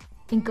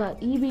 ఇంకా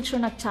ఈ బీచ్లో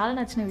నాకు చాలా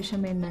నచ్చిన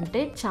విషయం ఏంటంటే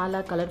చాలా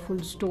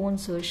కలర్ఫుల్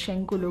స్టోన్స్,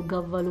 శంకులు,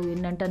 గవ్వలు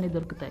ఎన్నంటనే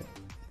దొరుకుతాయి.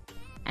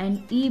 అండ్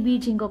ఈ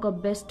బీచ్ ఇంకొక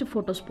బెస్ట్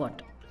ఫోటో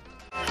స్పాట్.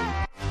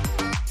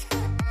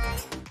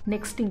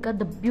 నెక్స్ట్ ఇంకా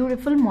ద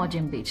బ్యూటిఫుల్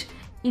మార్జమ్ బీచ్.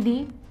 ఇది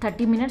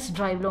 30 minutes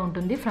డ్రైవ్లో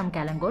ఉంటుంది ఫ్రమ్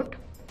కలంగోట్.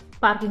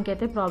 పార్కింగ్కి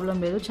అయితే ప్రాబ్లం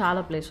లేదు,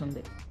 చాలా ప్లేస్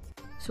ఉంది.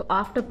 సో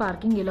ఆఫ్టర్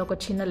పార్కింగ్ ఇలా ఒక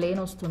చిన్న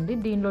లేన్ వస్తుంది,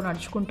 దీనిలో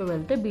నడుచుకుంటూ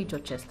వెళ్తే బీచ్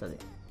వచ్చేస్తుంది.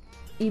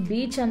 ఈ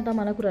బీచ్ అంతా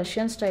మనకు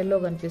రష్యన్ స్టైల్లో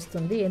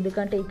కనిపిస్తుంది,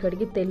 ఎందుకంటే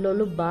ఇక్కడికి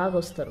తెల్లోళ్ళు బాగా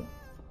వస్తారు.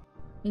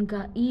 ఇంకా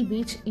ఈ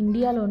బీచ్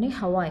ఇండియాలోని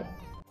హవాయ్.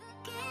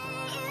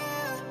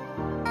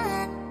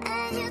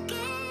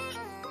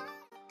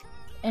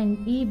 అండ్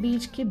ఈ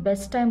బీచ్కి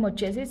బెస్ట్ టైం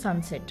వచ్చేసి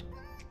సన్సెట్.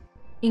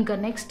 ఇంకా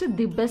next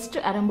the best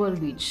Arambol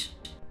beach.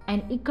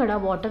 And ఇక్కడ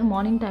వాటర్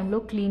మార్నింగ్ టైంలో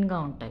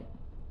క్లీన్గా ఉంటాయి.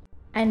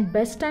 And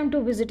best time to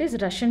visit is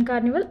Russian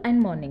Carnival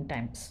and morning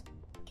times.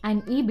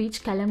 And ఈ బీచ్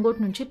కలంగోట్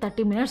నుంచి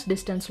 30 minutes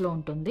డిస్టెన్స్లో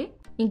ఉంటుంది.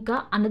 ఇంకా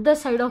అనదర్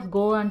సైడ్ ఆఫ్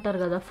గోవా అంటారు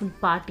కదా, full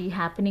party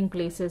happening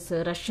places,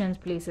 Russian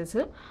places,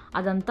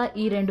 అదంతా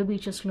ఈ 2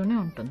 బీచెస్లోనే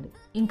ఉంటుంది.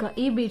 ఇంకా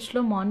ఈ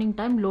బీచ్లో మార్నింగ్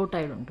టైం లో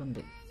టైడ్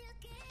ఉంటుంది.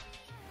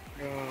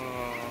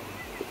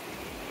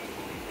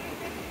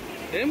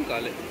 ఏం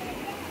కాలే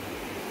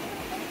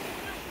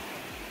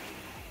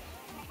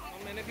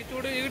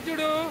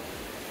చూడు.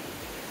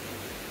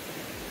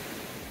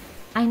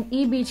 అండ్ ఈ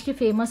బీచ్కి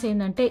ఫేమస్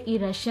ఏంటంటే ఈ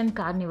రష్యన్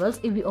కార్నివల్స్.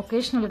 ఇవి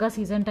ఒకేషనల్గా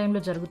సీజన్ టైంలో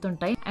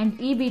జరుగుతుంటాయి. అండ్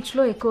ఈ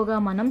బీచ్లో ఎక్కువగా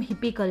మనం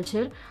hippie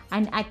culture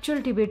and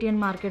actual Tibetan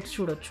markets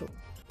చూడొచ్చు.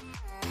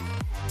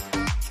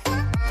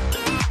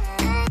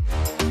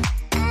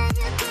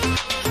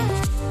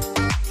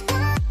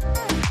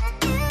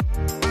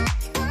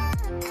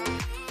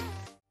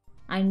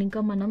 అండ్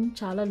ఇంకా మనం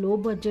చాలా లో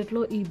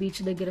బడ్జెట్లో ఈ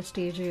బీచ్ దగ్గర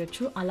స్టే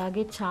చేయొచ్చు,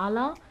 అలాగే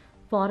చాలా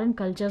ఫారెన్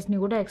కల్చర్స్ని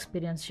కూడా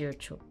ఎక్స్పీరియన్స్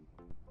చేయొచ్చు.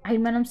 అండ్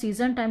మనం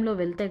సీజన్ టైంలో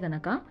వెళ్తే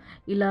కనుక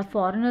ఇలా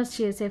ఫారినర్స్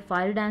చేసే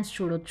ఫైర్ డ్యాన్స్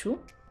చూడొచ్చు.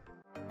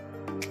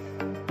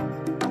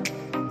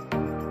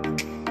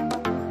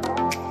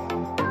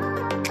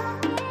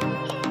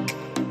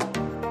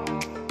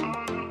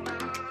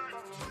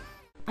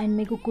 అండ్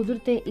మీకు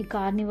కుదిరితే ఈ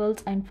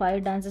కార్నివల్స్ అండ్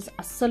ఫైర్ డాన్సెస్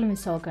అస్సలు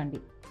మిస్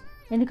అవ్వకండి,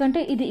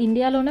 ఎందుకంటే ఇది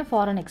ఇండియాలోనే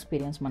ఫారెన్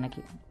ఎక్స్పీరియన్స్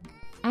మనకి.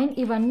 అండ్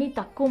ఇవన్నీ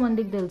తక్కువ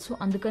మందికి తెలుసు,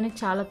 అందుకని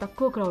చాలా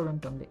తక్కువ క్రౌడ్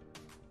ఉంటుంది.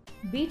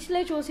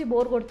 బీచ్లే చూసి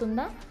బోర్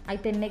కొడుతుందా?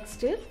 అయితే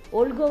next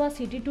old Goa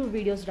city tour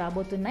videos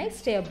రాబోతున్నాయి,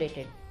 స్టే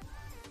అప్డేటెడ్.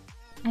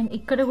 అండ్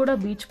ఇక్కడ కూడా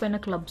బీచ్ పైన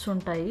క్లబ్స్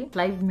ఉంటాయి,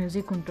 లైవ్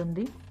మ్యూజిక్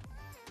ఉంటుంది.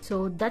 So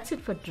that's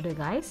it for today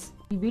guys.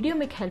 ఈ వీడియో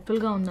మీకు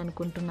హెల్ప్ఫుల్గా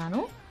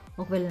ఉందనుకుంటున్నాను.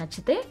 ఒకవేళ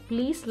నచ్చితే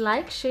please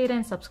like, share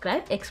and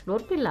subscribe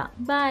explore పిల్లా.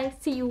 Bye,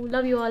 see you,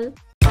 love you all.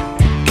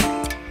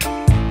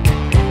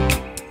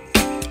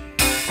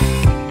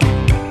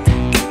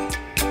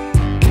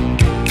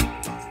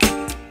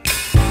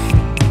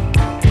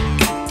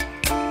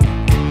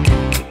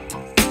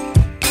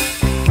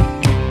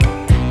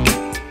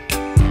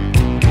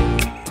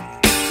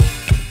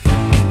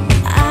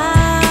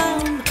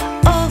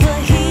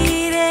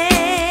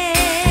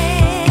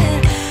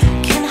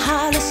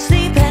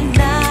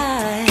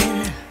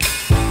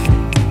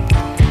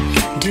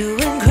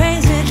 Doing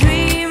crazy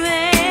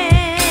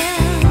dreaming.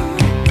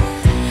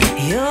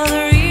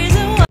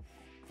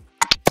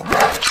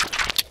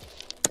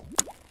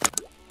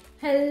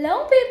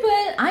 Hello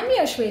people, I'm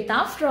Shweta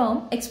from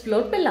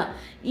explore పిల్ల.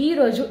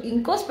 ఈరోజు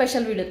ఇంకో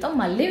స్పెషల్ వీడియోతో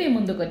మళ్ళీ మీ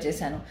ముందుకు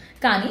వచ్చేసాను.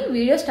 కానీ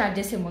వీడియో స్టార్ట్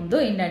చేసే ముందు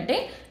ఏంటంటే,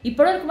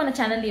 ఇప్పటివరకు మన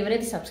ఛానల్ని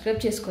ఎవరైతే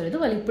సబ్స్క్రైబ్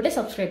చేసుకోలేదో వాళ్ళు ఇప్పుడే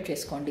సబ్స్క్రైబ్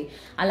చేసుకోండి.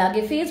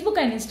 అలాగే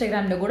ఫేస్బుక్ అండ్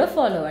ఇన్స్టాగ్రామ్లో కూడా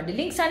ఫాలో అవ్వండి.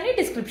 లింక్స్ అన్ని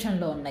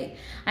డిస్క్రిప్షన్లో ఉన్నాయి.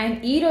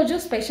 అండ్ ఈరోజు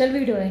స్పెషల్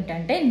వీడియో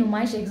ఏంటంటే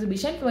నుమాయిష్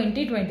ఎగ్జిబిషన్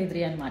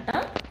 2023 అనమాట.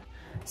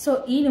 సో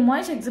ఈ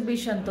నుమాయిష్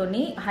ఎగ్జిబిషన్తో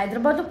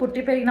హైదరాబాద్లో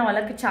పుట్టి పెరిగిన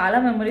వాళ్ళకి చాలా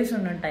మెమరీస్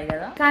ఉంటాయి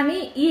కదా. కానీ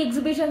ఈ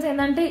ఎగ్జిబిషన్స్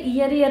ఏంటంటే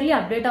ఇయర్లీ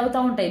అప్డేట్ అవుతూ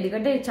ఉంటాయి,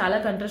 ఎందుకంటే చాలా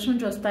కంట్రీస్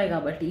నుంచి వస్తాయి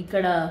కాబట్టి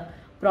ఇక్కడ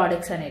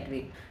ప్రోడక్ట్స్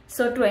అనేటివి.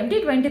 సో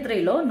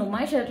 2023లో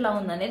నుమాయిష్ ఎట్లా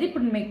ఉందనేది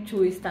ఇప్పుడు మీకు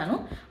చూపిస్తాను.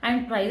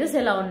 అండ్ ప్రైజెస్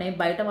ఎలా ఉన్నాయి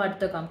బయట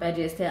వాటితో కంపేర్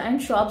చేస్తే,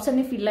 అండ్ షాప్స్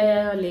అన్ని ఫిల్ అయ్యా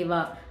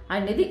లేవా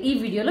అనేది ఈ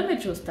వీడియోలో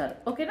మీరు చూస్తారు.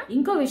 ఓకేనా.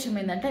 ఇంకో విషయం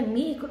ఏంటంటే,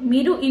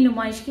 మీరు ఈ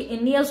నుమాయిష్కి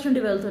ఎన్ని ఇయర్స్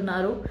నుండి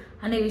వెళ్తున్నారు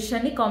అనే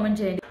విషయాన్ని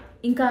కామెంట్ చేయండి.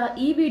 ఇంకా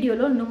ఈ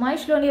వీడియోలో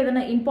నుమాయిష్లోని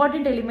ఏదైనా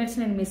ఇంపార్టెంట్ ఎలిమెంట్స్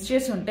నేను మిస్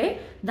చేసి ఉంటే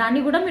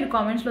దాన్ని కూడా మీరు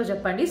కామెంట్స్లో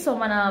చెప్పండి. సో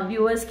మన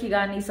వ్యూవర్స్కి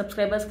కానీ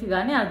సబ్స్క్రైబర్స్కి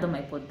కానీ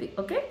అర్థమైపోద్ది.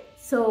 Okay.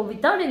 So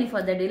without any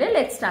further delay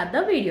let's start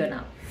the video నా.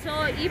 సో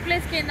ఈ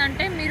ప్లేస్కి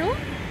ఏంటంటే మీరు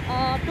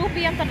 2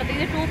 PM తర్వాత,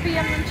 ఇది 2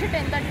 PM నుంచి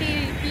 10:30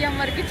 PM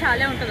వరకు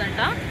చాలా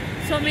ఉంటుందంట.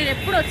 సో మీరు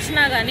ఎప్పుడు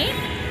వచ్చినా కానీ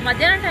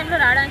మధ్యాహ్నం టైంలో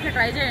రావడానికి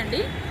ట్రై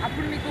చేయండి.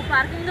 అప్పుడు మీకు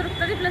పార్కింగ్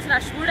దొరుకుతుంది, ప్లస్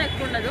రష్ కూడా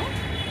ఎక్కువ ఉండదు.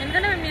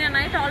 ఎందుకంటే మేము నిన్న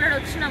నైట్ ఆల్రెడీ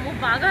వచ్చినాము,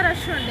 బాగా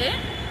రష్ ఉండే,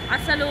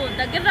 అసలు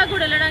దగ్గర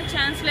కూడా వెళ్ళడానికి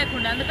ఛాన్స్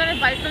లేకుండా, అందుకని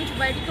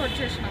బయటికి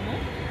వచ్చేసినాము.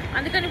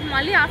 అందుకని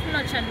మళ్ళీ ఆఫ్టర్నూన్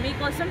వచ్చాను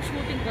మీకోసం,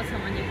 షూటింగ్ కోసం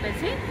అని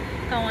చెప్పేసి.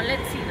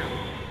 Let's see now.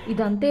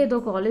 ఇదంతా ఏదో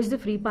కాలేజ్ది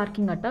ఫ్రీ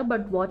పార్కింగ్ అట్ట,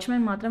 బట్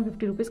వాచ్మెన్ మాత్రం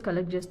 50 రూపీస్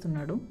కలెక్ట్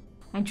చేస్తున్నాడు.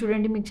 అండ్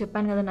చూడండి, మీకు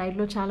చెప్పాను కదా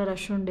నైట్లో చాలా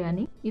రష్ ఉండే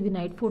అని. ఇది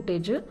నైట్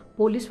ఫుటేజ్,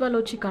 పోలీస్ వాళ్ళు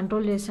వచ్చి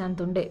కంట్రోల్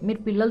చేసేంత ఉండే.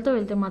 మీరు పిల్లలతో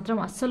వెళ్తే మాత్రం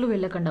అస్సలు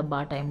వెళ్ళకండి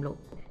అబ్బా ఆ టైంలో.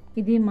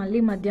 ఇది మళ్ళీ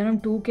మధ్యాహ్నం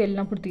 2కి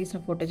వెళ్ళినప్పుడు తీసిన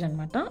ఫుటేజ్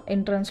అనమాట.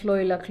 ఎంట్రన్స్లో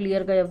ఇలా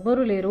క్లియర్గా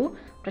ఎవ్వరూ లేరు,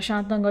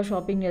 ప్రశాంతంగా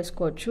షాపింగ్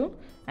చేసుకోవచ్చు.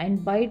 అండ్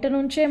బయట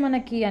నుంచే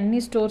మనకి అన్ని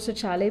స్టోర్స్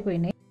చాలా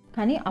అయిపోయినాయి,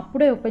 కానీ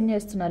అప్పుడే ఓపెన్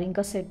చేస్తున్నారు,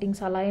 ఇంకా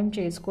సెట్టింగ్స్ అలా ఏం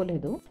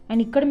చేసుకోలేదు.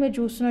 అండ్ ఇక్కడ మీరు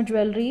చూస్తున్న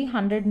జ్యువెలరీ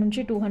 100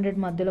 నుంచి 200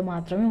 మధ్యలో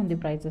మాత్రమే ఉంది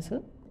ప్రైజెస్.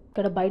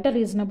 ఇక్కడ బయట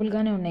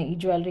రీజనబుల్గానే ఉన్నాయి ఈ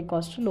జ్యువెలరీ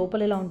కాస్ట్,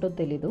 లోపల ఎలా ఉంటుందో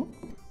తెలీదు.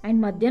 అండ్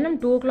మధ్యాహ్నం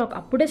 2 o'clock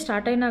అప్పుడే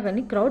స్టార్ట్ అయినా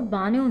కానీ క్రౌడ్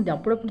బాగానే ఉంది,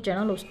 అప్పుడప్పుడు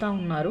జనాలు వస్తూ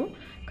ఉన్నారు.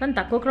 కానీ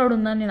తక్కువ క్రౌడ్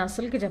ఉందని నేను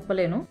అస్సలకి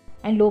చెప్పలేను.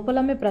 అండ్ లోపల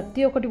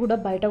ప్రతి ఒక్కటి కూడా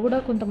బయట కూడా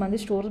కొంతమంది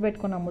స్టోర్స్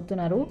పెట్టుకొని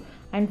అమ్ముతున్నారు.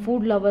 అండ్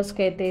ఫుడ్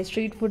లవర్స్కి అయితే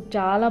స్ట్రీట్ ఫుడ్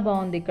చాలా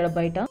బాగుంది ఇక్కడ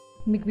బయట.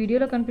 మీకు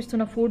వీడియోలో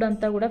కనిపిస్తున్న ఫుడ్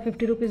అంతా కూడా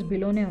 50 రూపీస్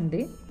బిలోనే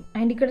ఉంది.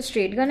 అండ్ ఇక్కడ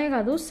స్ట్రేట్గానే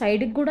కాదు,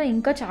 సైడ్కి కూడా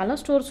ఇంకా చాలా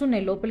స్టోర్స్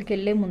ఉన్నాయి లోపలికి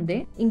వెళ్ళే ముందే.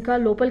 ఇంకా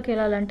లోపలికి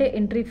వెళ్ళాలంటే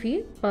entry fee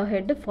per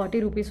head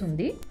 40 rupees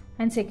ఉంది.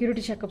 అండ్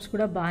సెక్యూరిటీ చెకప్స్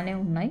కూడా బాగానే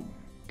ఉన్నాయి.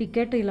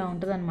 టికెట్ ఇలా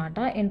ఉంటుంది అనమాట,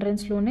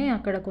 ఎంట్రన్స్లోనే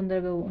అక్కడ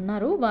కొందరు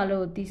ఉన్నారు, వాళ్ళు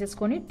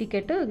తీసేసుకొని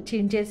టికెట్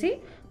చేంజ్ చేసి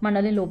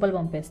మనల్ని లోపల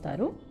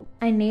పంపేస్తారు.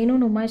 అండ్ నేను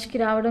నుమాయిష్కి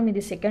రావడం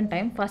ఇది సెకండ్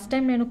టైం. ఫస్ట్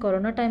టైం నేను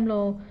కరోనా టైంలో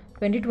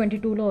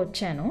 2022లో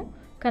వచ్చాను,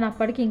 కానీ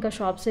అప్పటికి ఇంకా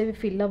షాప్స్ ఏవి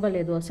ఫిల్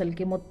అవ్వలేదు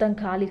అసలుకి, మొత్తం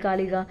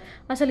ఖాళీగా.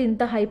 అసలు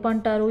ఇంత హైప్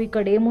అంటారు,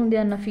 ఇక్కడ ఏముంది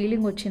అన్న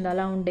ఫీలింగ్ వచ్చింది,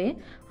 అలా ఉండే.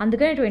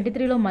 అందుకని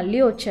 23లో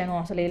మళ్ళీ వచ్చాను,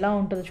 అసలు ఎలా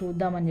ఉంటుందో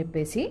చూద్దామని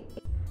చెప్పేసి.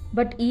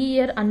 బట్ ఈ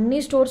ఇయర్ అన్ని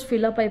స్టోర్స్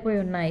ఫిల్అప్ అయిపోయి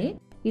ఉన్నాయి.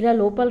 ఇలా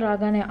లోపల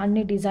రాగానే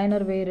అన్ని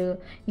డిజైనర్ వేర్,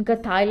 ఇంకా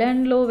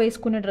థాయిలాండ్లో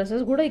వేసుకునే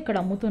డ్రెస్సెస్ కూడా ఇక్కడ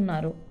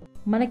అమ్ముతున్నారు.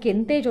 మనకి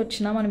ఎంత ఏజ్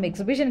వచ్చినా మనం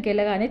ఎగ్జిబిషన్కి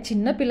వెళ్ళగానే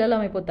చిన్న పిల్లలం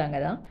అయిపోతాం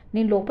కదా.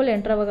 నేను లోపల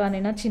ఎంటర్ అవ్వగానే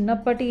నా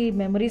చిన్నప్పటి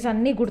మెమరీస్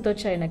అన్నీ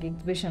గుర్తొచ్చాయి నాకు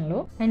ఎగ్జిబిషన్లో.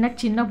 అండ్ నాకు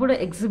చిన్నప్పుడు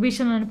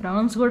ఎగ్జిబిషన్ అని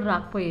ప్రొనౌన్స్ కూడా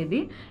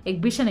రాకపోయేది,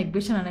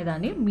 ఎగ్జిబిషన్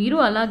అనేదాన్ని. మీరు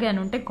అలాగే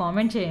అని ఉంటే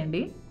కామెంట్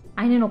చేయండి.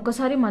 అండ్ నేను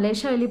ఒక్కసారి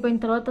మలేషియా వెళ్ళిపోయిన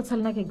తర్వాత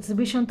అసలు నాకు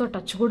ఎగ్జిబిషన్తో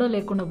టచ్ కూడా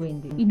లేకుండా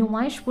పోయింది. ఈ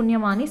నుమాయిష్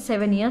పుణ్యమాని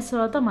 7 years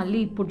తర్వాత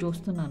మళ్ళీ ఇప్పుడు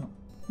చూస్తున్నాను.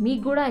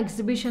 మీకు కూడా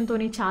ఎగ్జిబిషన్తో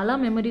చాలా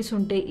మెమరీస్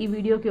ఉంటే ఈ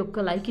వీడియోకి ఒక్క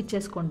లైక్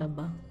ఇచ్చేసుకోండి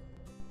అబ్బా.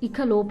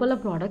 ఇక లోపల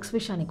ప్రోడక్ట్స్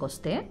విషయానికి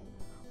వస్తే,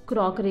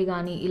 క్రాకరీ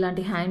కానీ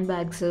ఇలాంటి హ్యాండ్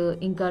బ్యాగ్స్,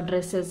 ఇంకా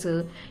డ్రెస్సెస్,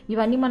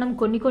 ఇవన్నీ మనం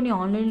కొన్ని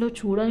ఆన్లైన్లో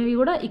చూడనివి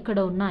కూడా ఇక్కడ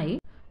ఉన్నాయి.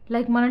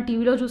 లైక్ మనం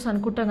టీవీలో చూసి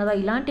అనుకుంటాం కదా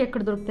ఇలాంటి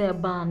ఎక్కడ దొరుకుతాయి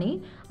అబ్బా అని,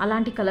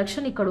 అలాంటి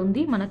కలెక్షన్ ఇక్కడ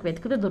ఉంది, మనకు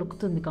వెతికితే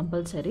దొరుకుతుంది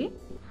కంపల్సరీ.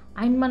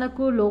 అండ్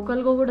మనకు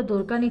లోకల్గా కూడా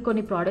దొరకని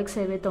కొన్ని ప్రోడక్ట్స్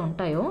ఏవైతే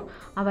ఉంటాయో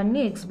అవన్నీ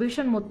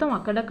ఎగ్జిబిషన్ మొత్తం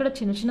అక్కడక్కడ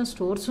చిన్న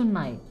స్టోర్స్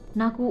ఉన్నాయి.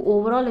 నాకు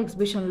ఓవరాల్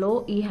ఎగ్జిబిషన్లో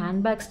ఈ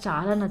హ్యాండ్ బ్యాగ్స్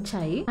చాలా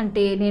నచ్చాయి.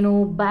 అంటే నేను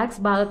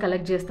బ్యాగ్స్ బాగా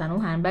కలెక్ట్ చేస్తాను,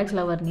 హ్యాండ్ బ్యాగ్స్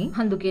లవర్ని,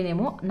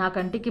 అందుకేనేమో నా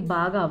కంటికి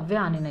బాగా అవే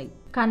ఆనినాయి.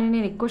 కానీ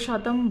నేను ఎక్కువ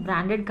శాతం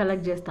బ్రాండెడ్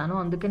కలెక్ట్ చేస్తాను,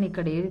 అందుకని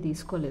ఇక్కడ ఏది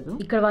తీసుకోలేదు.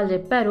 ఇక్కడ వాళ్ళు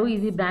చెప్పారు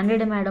ఇది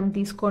బ్రాండెడ్ మేడం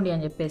తీసుకోండి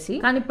అని చెప్పేసి.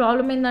 కానీ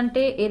ప్రాబ్లం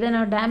ఏంటంటే ఏదైనా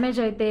డ్యామేజ్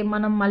అయితే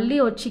మనం మళ్ళీ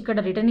వచ్చి ఇక్కడ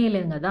రిటర్న్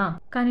ఇవ్వలేం కదా.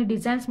 కానీ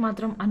డిజైన్స్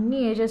మాత్రం అన్ని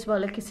ఏజెస్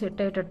వాళ్ళకి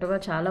సెట్ అయ్యేటట్టుగా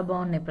చాలా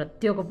బాగున్నాయి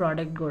ప్రతి ఒక్క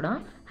ప్రోడక్ట్ కూడా,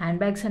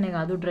 హ్యాండ్ బ్యాగ్స్ అనే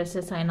కాదు,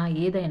 డ్రెస్సెస్ అయినా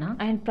ఏదైనా.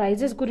 అండ్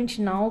ప్రైజెస్ గురించి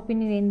నా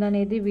ఒపీనియన్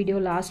ఏందనేది వీడియో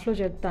లాస్ట్లో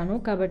చెప్తాను,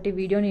 కాబట్టి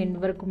వీడియోని ఎండ్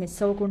వరకు మిస్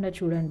అవ్వకుండా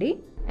చూడండి.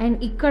 అండ్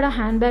ఇక్కడ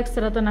హ్యాండ్ బ్యాగ్స్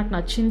తర్వాత నాకు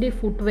నచ్చింది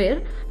ఫుట్వేర్.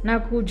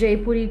 నాకు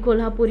జైపూరి,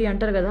 కొల్హాపూరి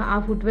అంటారు కదా, ఆ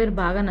ఫుట్వేర్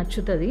బాగా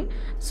నచ్చుతుంది.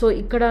 సో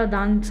ఇక్కడ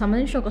దానికి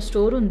సంబంధించిన ఒక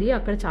స్టోర్ ఉంది,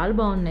 అక్కడ చాలా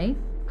బాగున్నాయి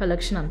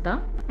కలెక్షన్ అంతా.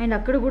 అండ్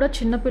అక్కడ కూడా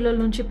చిన్న పిల్లల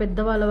నుంచి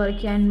పెద్దవాళ్ళ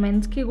వరకు అండ్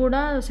మెన్స్కి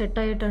కూడా సెట్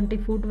అయ్యేటువంటి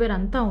ఫుట్వేర్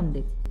అంతా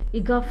ఉంది.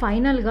 ఇక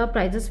ఫైనల్గా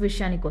ప్రైజెస్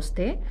విషయానికి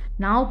వస్తే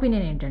నా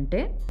ఒపీనియన్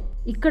ఏంటంటే,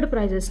 ఇక్కడ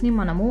ప్రైజెస్ని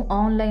మనము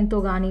ఆన్లైన్తో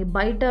కానీ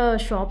బయట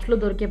షాప్స్లో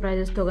దొరికే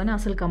ప్రైజెస్తో కానీ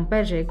అసలు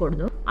కంపేర్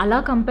చేయకూడదు. అలా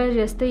కంపేర్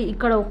చేస్తే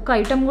ఇక్కడ ఒక్క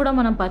ఐటెం కూడా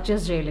మనం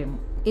పర్చేస్ చేయలేము,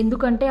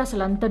 ఎందుకంటే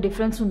అసలు అంత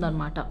డిఫరెన్స్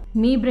ఉందన్నమాట.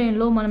 మీ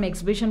బ్రెయిన్లో మనం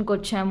ఎగ్జిబిషన్కి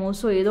వచ్చాము,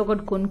 సో ఏదో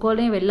ఒకటి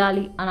కొనుక్కోలే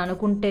వెళ్ళాలి అని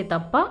అనుకుంటే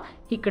తప్ప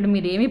ఇక్కడ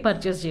మీరు ఏమీ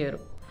పర్చేస్ చేయరు.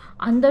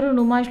 అందరూ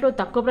నుమాయిష్లో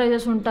తక్కువ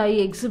ప్రైజెస్ ఉంటాయి,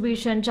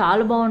 ఎగ్జిబిషన్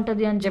చాలా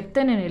బాగుంటుంది అని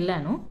చెప్తే నేను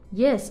వెళ్ళాను.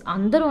 ఎస్,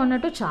 అందరూ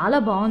అన్నట్టు చాలా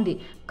బాగుంది,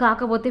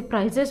 కాకపోతే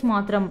ప్రైజెస్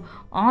మాత్రం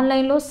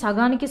ఆన్లైన్లో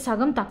సగానికి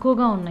సగం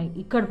తక్కువగా ఉన్నాయి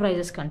ఇక్కడ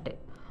ప్రైజెస్ కంటే.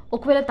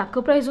 ఒకవేళ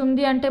తక్కువ ప్రైస్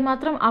ఉంది అంటే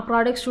మాత్రం ఆ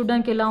ప్రోడక్ట్స్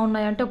చూడడానికి ఎలా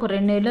ఉన్నాయంటే ఒక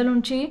 2 ఏళ్ల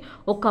నుంచి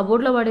ఒక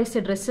కబోర్డ్లో పడేస్తే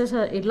డ్రెస్సెస్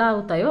ఎలా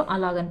అవుతాయో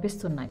అలా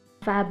కనిపిస్తున్నాయి,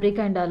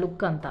 ఫ్యాబ్రిక్ అండ్ ఆ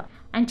లుక్ అంతా.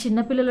 అండ్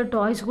చిన్నపిల్లల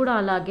టాయ్స్ కూడా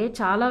అలాగే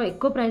చాలా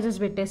ఎక్కువ ప్రైజెస్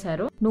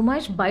పెట్టేశారు.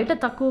 నుమాయిష్ బయట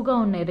తక్కువగా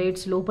ఉన్నాయి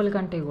రేట్స్ లోపల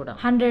కంటే కూడా.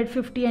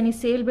 150 అని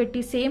సేల్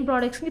పెట్టి సేమ్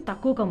ప్రోడక్ట్స్ని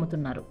తక్కువకు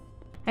అమ్ముతున్నారు.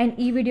 అండ్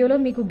ఈ వీడియోలో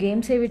మీకు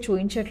గేమ్స్ ఏవి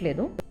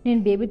చూపించట్లేదు,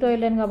 నేను బేబీతో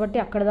వెళ్ళాను కాబట్టి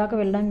అక్కడ దాకా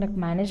వెళ్ళడానికి నాకు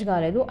మేనేజ్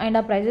కాలేదు. అండ్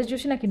ఆ ప్రైజెస్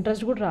చూసి నాకు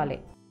ఇంట్రెస్ట్ కూడా రాలే.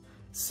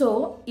 సో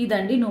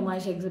ఇదండి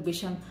నుమాయిష్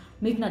ఎగ్జిబిషన్.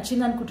 మీకు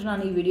నచ్చింది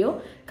అనుకుంటున్నాను ఈ వీడియో.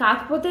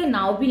 కాకపోతే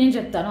నా ఒపీనియన్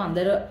చెప్తాను,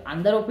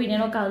 అందరి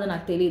ఒపీనియనో కాదో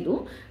నాకు తెలీదు.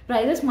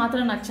 ప్రైజెస్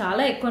మాత్రం నాకు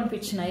చాలా ఎక్కువ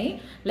అనిపించినాయి.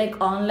 లైక్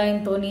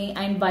ఆన్లైన్తోని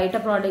అండ్ బయట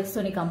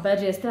ప్రోడక్ట్స్తోని కంపేర్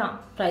చేస్తే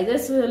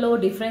ప్రైజెస్లో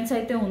డిఫరెన్స్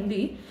అయితే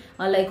ఉంది.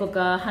 లైక్ ఒక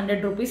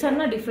 100 రూపీస్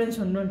అన్న డిఫరెన్స్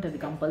ఉండుంటుంది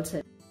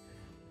కంపల్సరీ.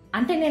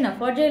 అంటే నేను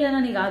అఫోర్డ్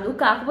చేయలేనని కాదు,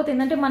 కాకపోతే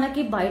ఏంటంటే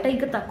మనకి బయట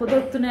ఇంకా తక్కువ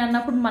దొరుకుతున్నాయి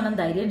అన్నప్పుడు మనం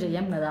ధైర్యం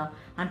చెయ్యం కదా,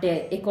 అంటే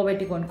ఎక్కువ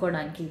పెట్టి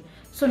కొనుక్కోవడానికి.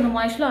 సో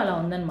నుమాయిష్లో అలా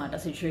ఉందన్నమాట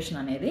సిచ్యువేషన్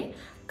అనేది.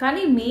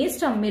 కానీ మీ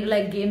ఇష్టం, మీరు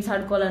లైక్ గేమ్స్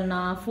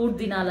ఆడుకోవాలన్నా, ఫుడ్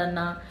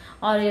తినాలన్నా,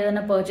 ఆర్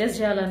ఏదైనా పర్చేస్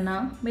చేయాలన్నా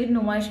మీరు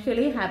నుమాయిష్కి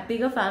వెళ్ళి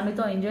హ్యాపీగా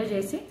ఫ్యామిలీతో ఎంజాయ్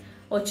చేసి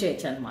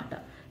వచ్చేయచ్చు అనమాట.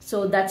 So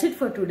that's it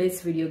for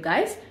today's video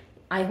guys.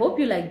 I hope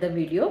you like the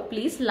video.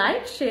 Please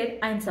like, share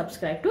and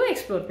subscribe to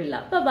Explore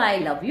Pilla. Bye bye.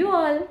 Love you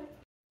all.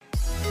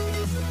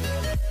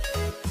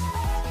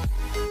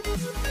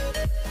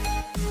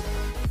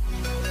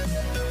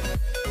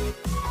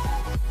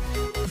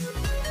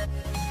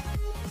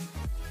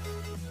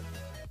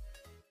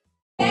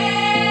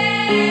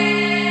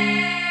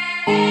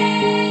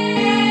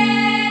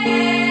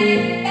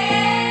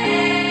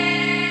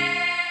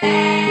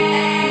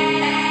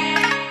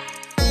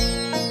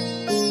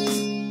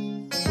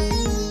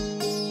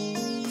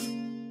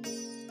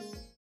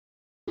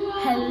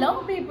 Hello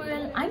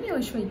people, I'm your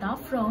Shweta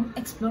from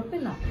Explore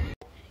Pilla.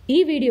 ఈ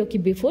వీడియోకి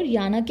before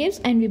Yana caves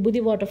and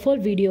vibhuti water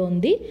fall video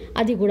ఉంది,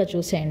 అది కూడా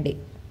చూసేయండి.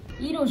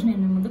 ఈరోజు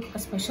నేను ముందుకు ఒక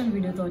స్పెషల్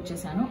వీడియోతో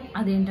వచ్చేసాను.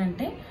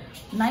 అదేంటంటే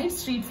night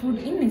street food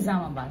in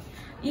Nizamabad.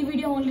 ఈ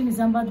వీడియో ఓన్లీ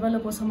నిజామాబాద్ వాళ్ళ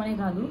కోసమనే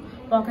కాదు,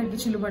 పాకెట్కి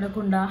చిల్లు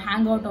పడకుండా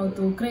హ్యాంగ్ అవుట్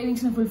అవుతూ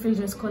క్రేవింగ్స్ని ఫుల్ఫిల్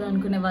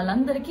చేసుకోవాలనుకునే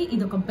వాళ్ళందరికీ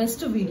ఇది ఒక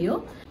బెస్ట్ వీడియో.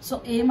 సో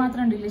ఏ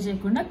మాత్రం డిలే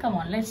చేయకుండా come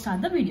on, let's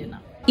start the video.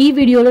 ఈ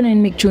వీడియోలో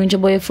నేను మీకు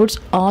చూపించబోయే foods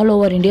all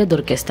over India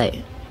దొరికేస్తాయి.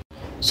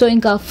 So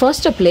ఇంకా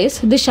first place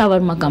the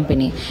shawarma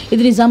company.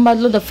 ఇది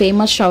నిజామాబాద్లో ద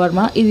ఫేమస్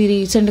షవర్మా. ఇది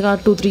రీసెంట్గా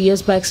 2-3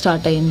 years బ్యాక్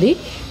స్టార్ట్ అయింది.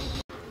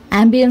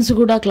 అంబియన్స్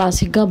కూడా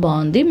క్లాసిక్గా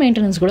బాగుంది,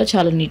 మెయింటెనెన్స్ కూడా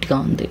చాలా నీట్గా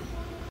ఉంది.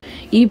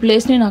 ఈ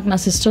ప్లేస్ని నాకు నా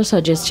సిస్టర్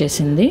సజెస్ట్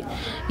చేసింది.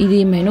 ఇది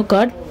మెనూ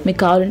కార్డ్, మీకు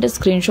కావాలంటే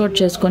స్క్రీన్ షాట్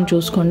చేసుకొని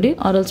చూసుకోండి,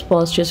 ఆర్ఎల్స్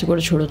పాజ్ చేసి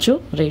కూడా చూడొచ్చు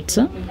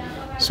రేట్స్.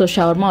 సో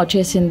షవర్మా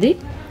వచ్చేసింది,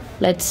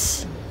 let's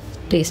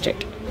taste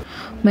it.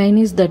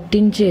 Mayonnaise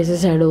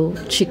దట్టించేసేసాడు,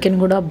 chicken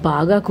కూడా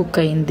బాగా కుక్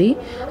అయింది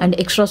అండ్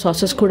ఎక్స్ట్రా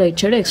సాసెస్ కూడా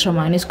ఇచ్చాడు, ఎక్స్ట్రా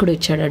మైనీస్ కూడా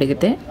ఇచ్చాడు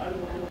అడిగితే.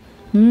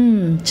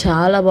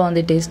 చాలా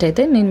బాగుంది టేస్ట్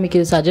అయితే. నేను మీకు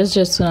ఇది సజెస్ట్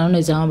చేస్తున్నాను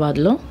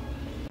నిజామాబాద్లో.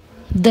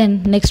 Then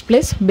next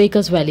place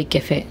baker's valley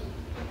cafe.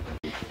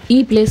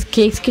 ఈ ప్లేస్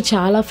కేక్స్కి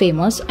చాలా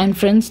ఫేమస్ అండ్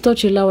ఫ్రెండ్స్తో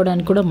చిల్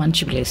అవ్వడానికి కూడా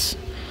మంచి ప్లేస్.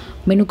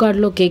 మెనూ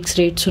కార్డ్లో కేక్స్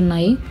రేట్స్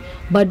ఉన్నాయి.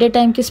 బర్త్డే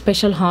టైంకి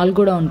స్పెషల్ హాల్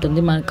కూడా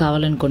ఉంటుంది మనకు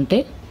కావాలనుకుంటే.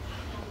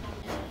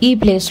 ఈ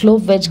ప్లేస్లో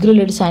వెజ్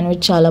గ్రిల్డ్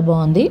శాండ్విచ్ చాలా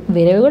బాగుంది,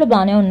 వేరేవి కూడా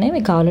బాగానే ఉన్నాయి,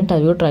 మీకు కావాలంటే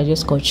అవి కూడా ట్రై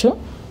చేసుకోవచ్చు.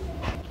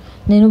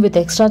 నేను విత్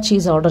ఎక్స్ట్రా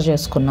చీజ్ ఆర్డర్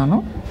చేసుకున్నాను.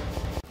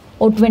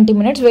 ఓ 20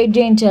 minutes వెయిట్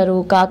చేయించారు,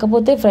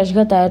 కాకపోతే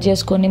ఫ్రెష్గా తయారు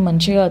చేసుకొని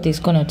మంచిగా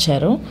తీసుకొని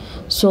వచ్చారు.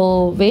 So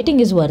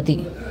waiting is worthy.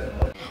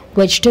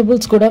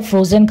 Vegetables కూడా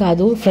ఫ్రోజన్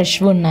కాదు, ఫ్రెష్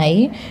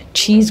ఉన్నాయి.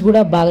 చీజ్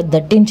కూడా బాగా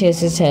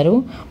దట్టించేసేసారు.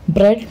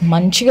 బ్రెడ్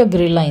మంచిగా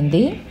గ్రిల్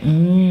అయింది.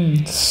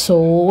 సో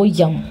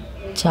యమ్,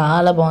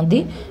 చాలా బాగుంది.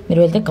 మీరు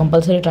వెళ్తే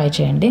కంపల్సరీ ట్రై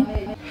చేయండి.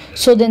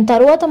 సో దీని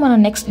తర్వాత మన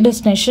నెక్స్ట్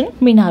డెస్టినేషన్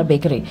మినార్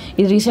బేకరీ.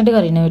 ఇది రీసెంట్గా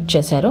రినోవేట్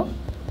చేశారు.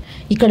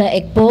 ఇక్కడ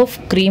egg puff,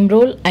 cream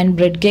role and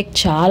bread cake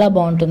చాలా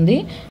బాగుంటుంది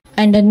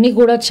అండ్ అన్నీ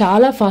కూడా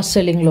చాలా ఫాస్ట్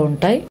సెల్లింగ్లో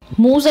ఉంటాయి.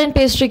 మూస్ అండ్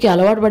పేస్ట్రీకి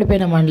అలవాటు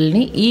పడిపోయిన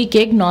మండలిని ఈ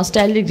కేక్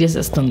నాస్టాల్జిక్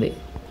చేసేస్తుంది.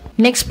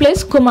 Next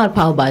place Kumar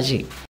pav bhaji.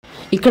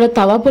 ఇక్కడ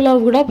తవా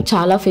పులావ్ కూడా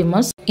చాలా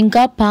ఫేమస్.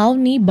 ఇంకా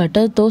పావ్ని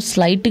బటర్తో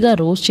స్లైట్గా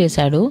రోస్ట్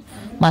చేశాడు,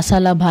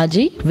 మసాలా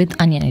భాజీ విత్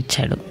ఆనియన్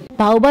ఇచ్చాడు.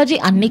 పావ్ బాజీ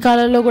అన్ని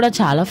కాలాల్లో కూడా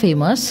చాలా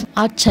ఫేమస్.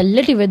 ఆ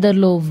చల్లటి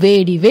వెదర్లో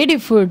వేడి వేడి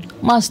ఫుడ్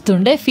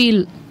మస్తుండే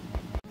ఫీల్.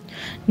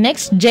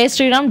 నెక్స్ట్ జై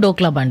శ్రీరామ్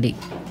డోక్లా బండి.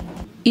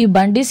 ఈ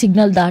బండి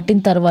సిగ్నల్ దాటిన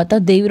తర్వాత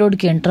దేవి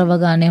రోడ్కి ఎంటర్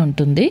అవ్వగానే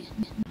ఉంటుంది.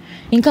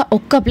 ఇంకా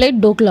ఒక్క plate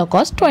dhokla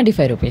cost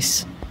 25 rupees.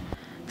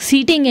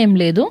 Seating ఏం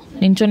లేదు,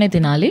 నించోనే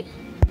తినాలి.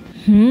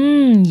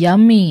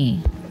 యమ్మీ.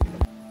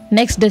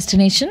 నెక్స్ట్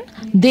డెస్టినేషన్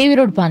దేవి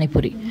రోడ్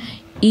పానీపూరి.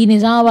 ఈ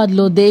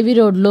నిజామాబాద్లో దేవి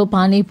రోడ్లో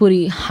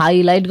పానీపూరి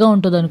హైలైట్గా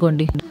ఉంటుంది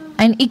అనుకోండి.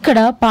 అండ్ ఇక్కడ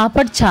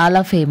పాపడ్ చాలా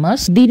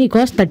ఫేమస్, దీని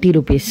కాస్ట్ 30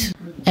 rupees.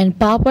 అండ్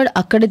పాపడ్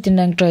అక్కడే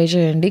తినడానికి ట్రై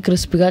చేయండి,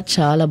 క్రిస్పీగా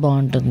చాలా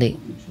బాగుంటుంది.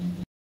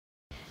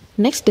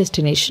 Next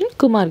destination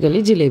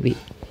కుమార్గల్లి jalebi.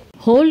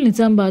 హోల్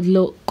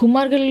నిజామాబాద్లో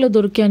కుమార్గల్లిలో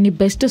దొరికే అన్ని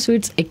బెస్ట్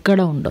స్వీట్స్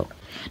ఎక్కడా ఉండవు.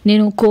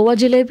 నేను khoa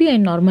jalebi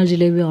and normal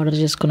jalebi order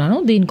చేసుకున్నాను.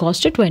 దీని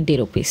కాస్ట్ 20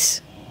 రూపీస్.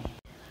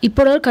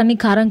 ఇప్పటివరకు అన్ని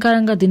కారం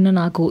కారంగా తిన్న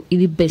నాకు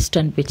ఇది బెస్ట్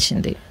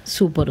అనిపించింది,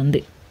 సూపర్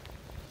ఉంది.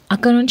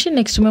 అక్కడ నుంచి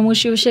నెక్స్ట్ మేము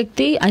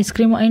Shivashakti ice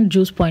cream and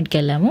juice పాయింట్కి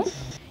వెళ్ళాము.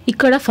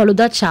 ఇక్కడ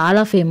ఫలుదా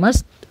చాలా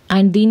ఫేమస్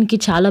అండ్ దీనికి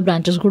చాలా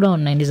బ్రాంచెస్ కూడా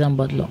ఉన్నాయి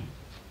నిజామాబాద్లో.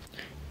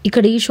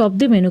 ఇక్కడ ఈ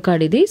షాప్ది మెనూ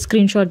కార్డ్ ఇది,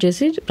 స్క్రీన్ షాట్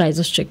చేసి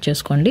ప్రైజెస్ చెక్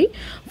చేసుకోండి.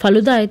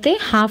 ఫలుదా అయితే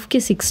హాఫ్కి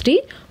 60,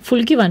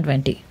 ఫుల్కి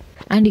 120.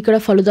 అండ్ ఇక్కడ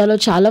ఫలుదాలో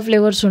చాలా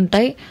ఫ్లేవర్స్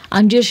ఉంటాయి.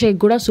 అంజీర్ షేక్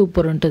కూడా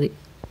సూపర్ ఉంటుంది.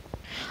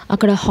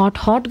 అక్కడ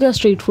హాట్గా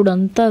స్ట్రీట్ ఫుడ్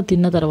అంతా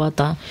తిన్న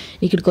తర్వాత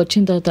ఇక్కడికి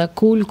వచ్చిన తర్వాత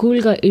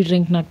కూల్గా ఈ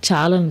డ్రింక్ నాకు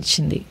చాలా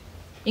నచ్చింది.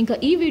 ఇంకా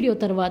ఈ వీడియో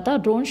తర్వాత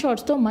డ్రోన్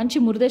షాట్స్తో మంచి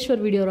మురుదేశ్వర్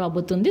వీడియో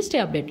రాబోతుంది. Stay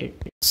updated.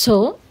 సో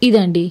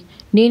ఇదండి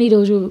నేను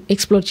ఈరోజు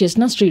ఎక్స్ప్లోర్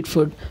చేసిన స్ట్రీట్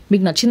ఫుడ్.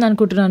 మీకు నచ్చింది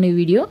అనుకుంటున్నాను ఈ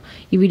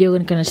వీడియో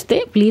కనుక నచ్చితే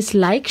please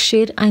like,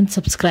 share and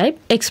subscribe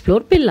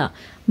explore పిల్ల.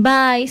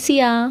 Bye,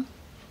 chia.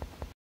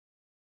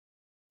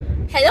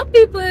 Hello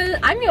people,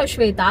 I'm your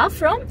Shweta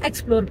from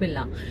explore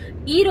పిల్లా.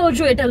 ఈ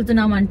రోజు ఎటు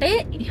వెళ్తున్నామంటే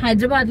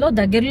హైదరాబాద్ లో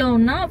దగ్గరలో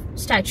ఉన్న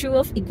స్టాచ్యూ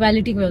ఆఫ్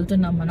ఈక్వాలిటీకి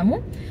వెళ్తున్నాం మనము.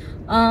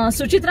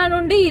 సుచిత్ర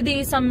నుండి ఇది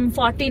సమ్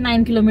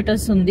 49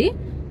 కిలోమీటర్స్ ఉంది.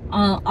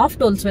 ఆఫ్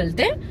టోల్స్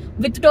వెళ్తే,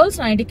 విత్ టోల్స్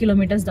 90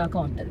 కిలోమీటర్స్ దాకా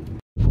ఉంటుంది.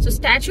 So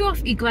statue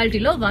of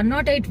ఈక్వాలిటీలో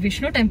 108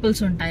 Vishnu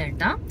temples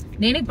ఉంటాయంట.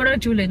 నేను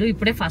ఇప్పటివరకు చూడలేదు,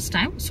 ఇప్పుడే first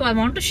time. So I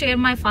want to share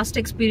my first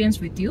experience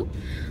with you.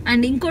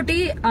 And ఇంకోటి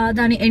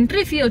దాని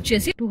ఎంట్రీ ఫీ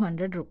వచ్చేసి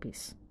 200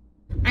 రూపీస్.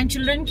 అండ్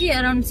చిల్డ్రన్ కి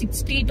అరౌండ్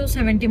 60 to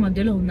 70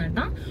 మధ్యలో ఉందంట.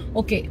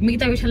 ఓకే,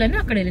 మిగతా విషయాలన్నీ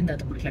అక్కడ వెళ్ళిన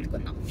తర్వాత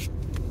మాట్లాడుకుందాం.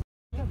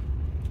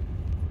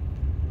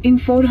 In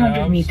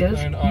 400 meters,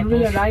 you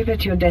will arrive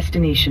at your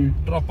destination.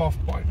 Drop off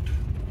point.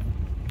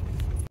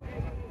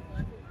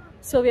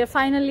 So we are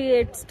finally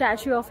at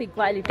statue of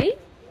equality.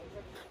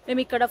 మేము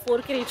ఇక్కడ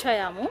 4కి రీచ్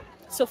అయ్యాము.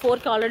 సో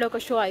 4కి ఆల్రెడీ ఒక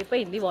షో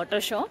అయిపోయింది,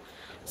 water show.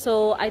 So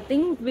I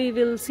think we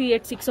will see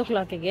at 6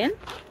 o'clock again.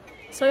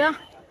 So yeah,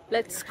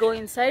 let's go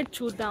inside,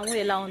 చూద్దాము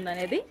ఎలా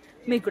ఉందనేది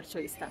మీకు కూడా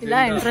చూపిస్తాను.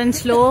 ఇలా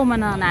ఎంట్రన్స్ లో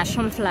మన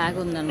నేషనల్ ఫ్లాగ్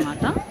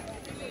ఉందన్నమాట.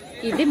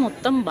 ఇది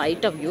మొత్తం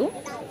బయట వ్యూ.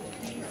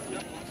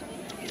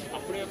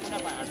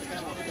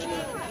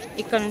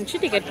 ఇక్కడ నుంచి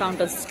టికెట్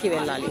కౌంటర్స్కి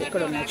వెళ్ళాలి.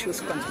 ఎక్కడ ఉన్నాయో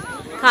చూసుకోండి.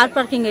 కార్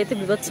పార్కింగ్ అయితే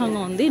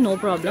వివత్సంగా ఉంది, నో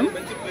ప్రాబ్లం.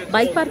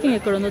 బైక్ పార్కింగ్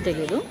ఎక్కడ ఉందో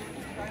తెలియదు.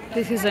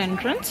 This is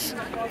entrance,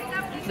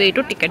 way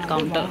to ticket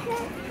counter.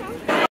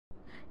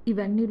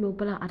 ఇవన్నీ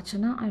లోపల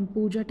అర్చన అండ్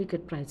పూజ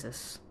టికెట్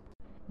ప్రైజెస్.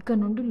 ఇక్కడ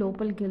నుండి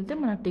లోపలికి వెళ్తే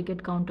మన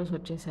టికెట్ కౌంటర్స్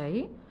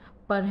వచ్చేసాయి.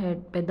 పర్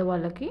హెడ్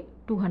పెద్దవాళ్ళకి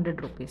 200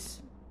 రూపీస్.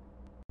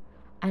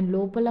 అండ్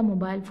లోపల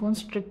mobile phone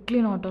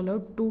strictly not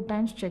allowed. 2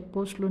 times check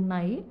పోస్టులు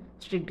ఉన్నాయి,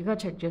 స్ట్రిక్ట్గా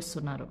చెక్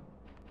చేస్తున్నారు.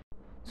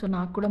 సో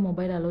నాకు కూడా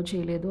మొబైల్ అలౌ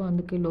చేయలేదు,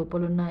 అందుకే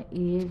లోపల ఉన్న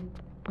ఏ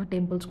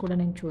టెంపుల్స్ కూడా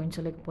నేను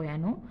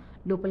చూపించలేకపోయాను.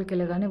 లోపలికి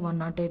వెళ్ళగానే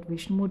 108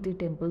 విష్ణుమూర్తి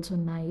టెంపుల్స్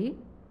ఉన్నాయి.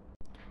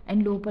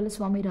 అండ్ లోపల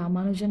స్వామి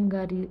రామానుజన్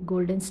గారి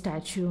గోల్డెన్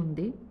స్టాచ్యూ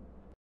ఉంది.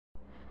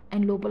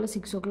 అండ్ లోపల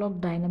 6 o'clock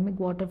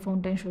dynamic water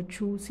fountain show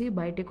చూసి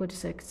బయటకు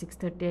వచ్చేసరికి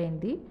 6:30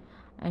 అయింది.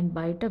 అండ్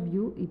బయట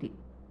వ్యూ ఇది.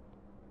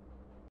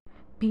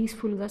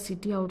 పీస్ఫుల్గా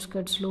సిటీ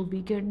అవుట్స్కట్స్లో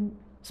వీకెండ్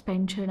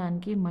స్పెండ్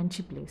చేయడానికి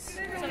మంచి ప్లేస్.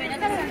 సో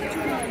వెనకాల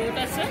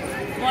లోటస్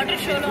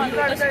వాటర్ షోలో ఆ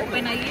లోటస్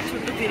ఓపెన్ అయ్యి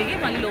చుట్టూ తిరిగి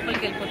మళ్ళీ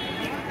లోపలికి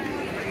వెళ్ళిపోతుంది.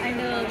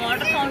 అండ్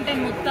వాటర్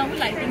ఫౌంటైన్ మొత్తం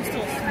లైటింగ్స్తో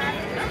వస్తుంది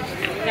అనమాట.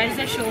 That is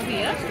the show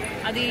here.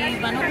 అది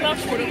 1 o'clock,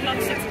 4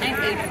 o'clock, 6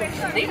 and 8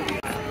 వస్తుంది.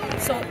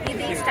 సో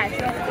ఇది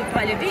statue of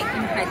equality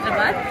in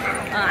Hyderabad.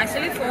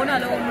 Actually phone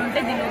అలో ఉంటే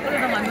దీని లోపల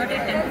ఉన్న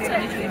 108 టెంపుల్స్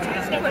అన్ని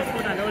చూపించగలను, బట్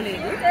ఫోన్ అలో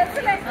లేదు.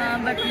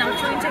 బట్ నాకు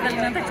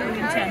చూపించగలిగినంత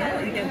చూపించాను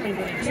ఈ టెంపుల్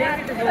గురించి.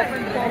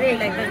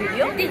 Like the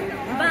video.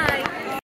 బాయ్.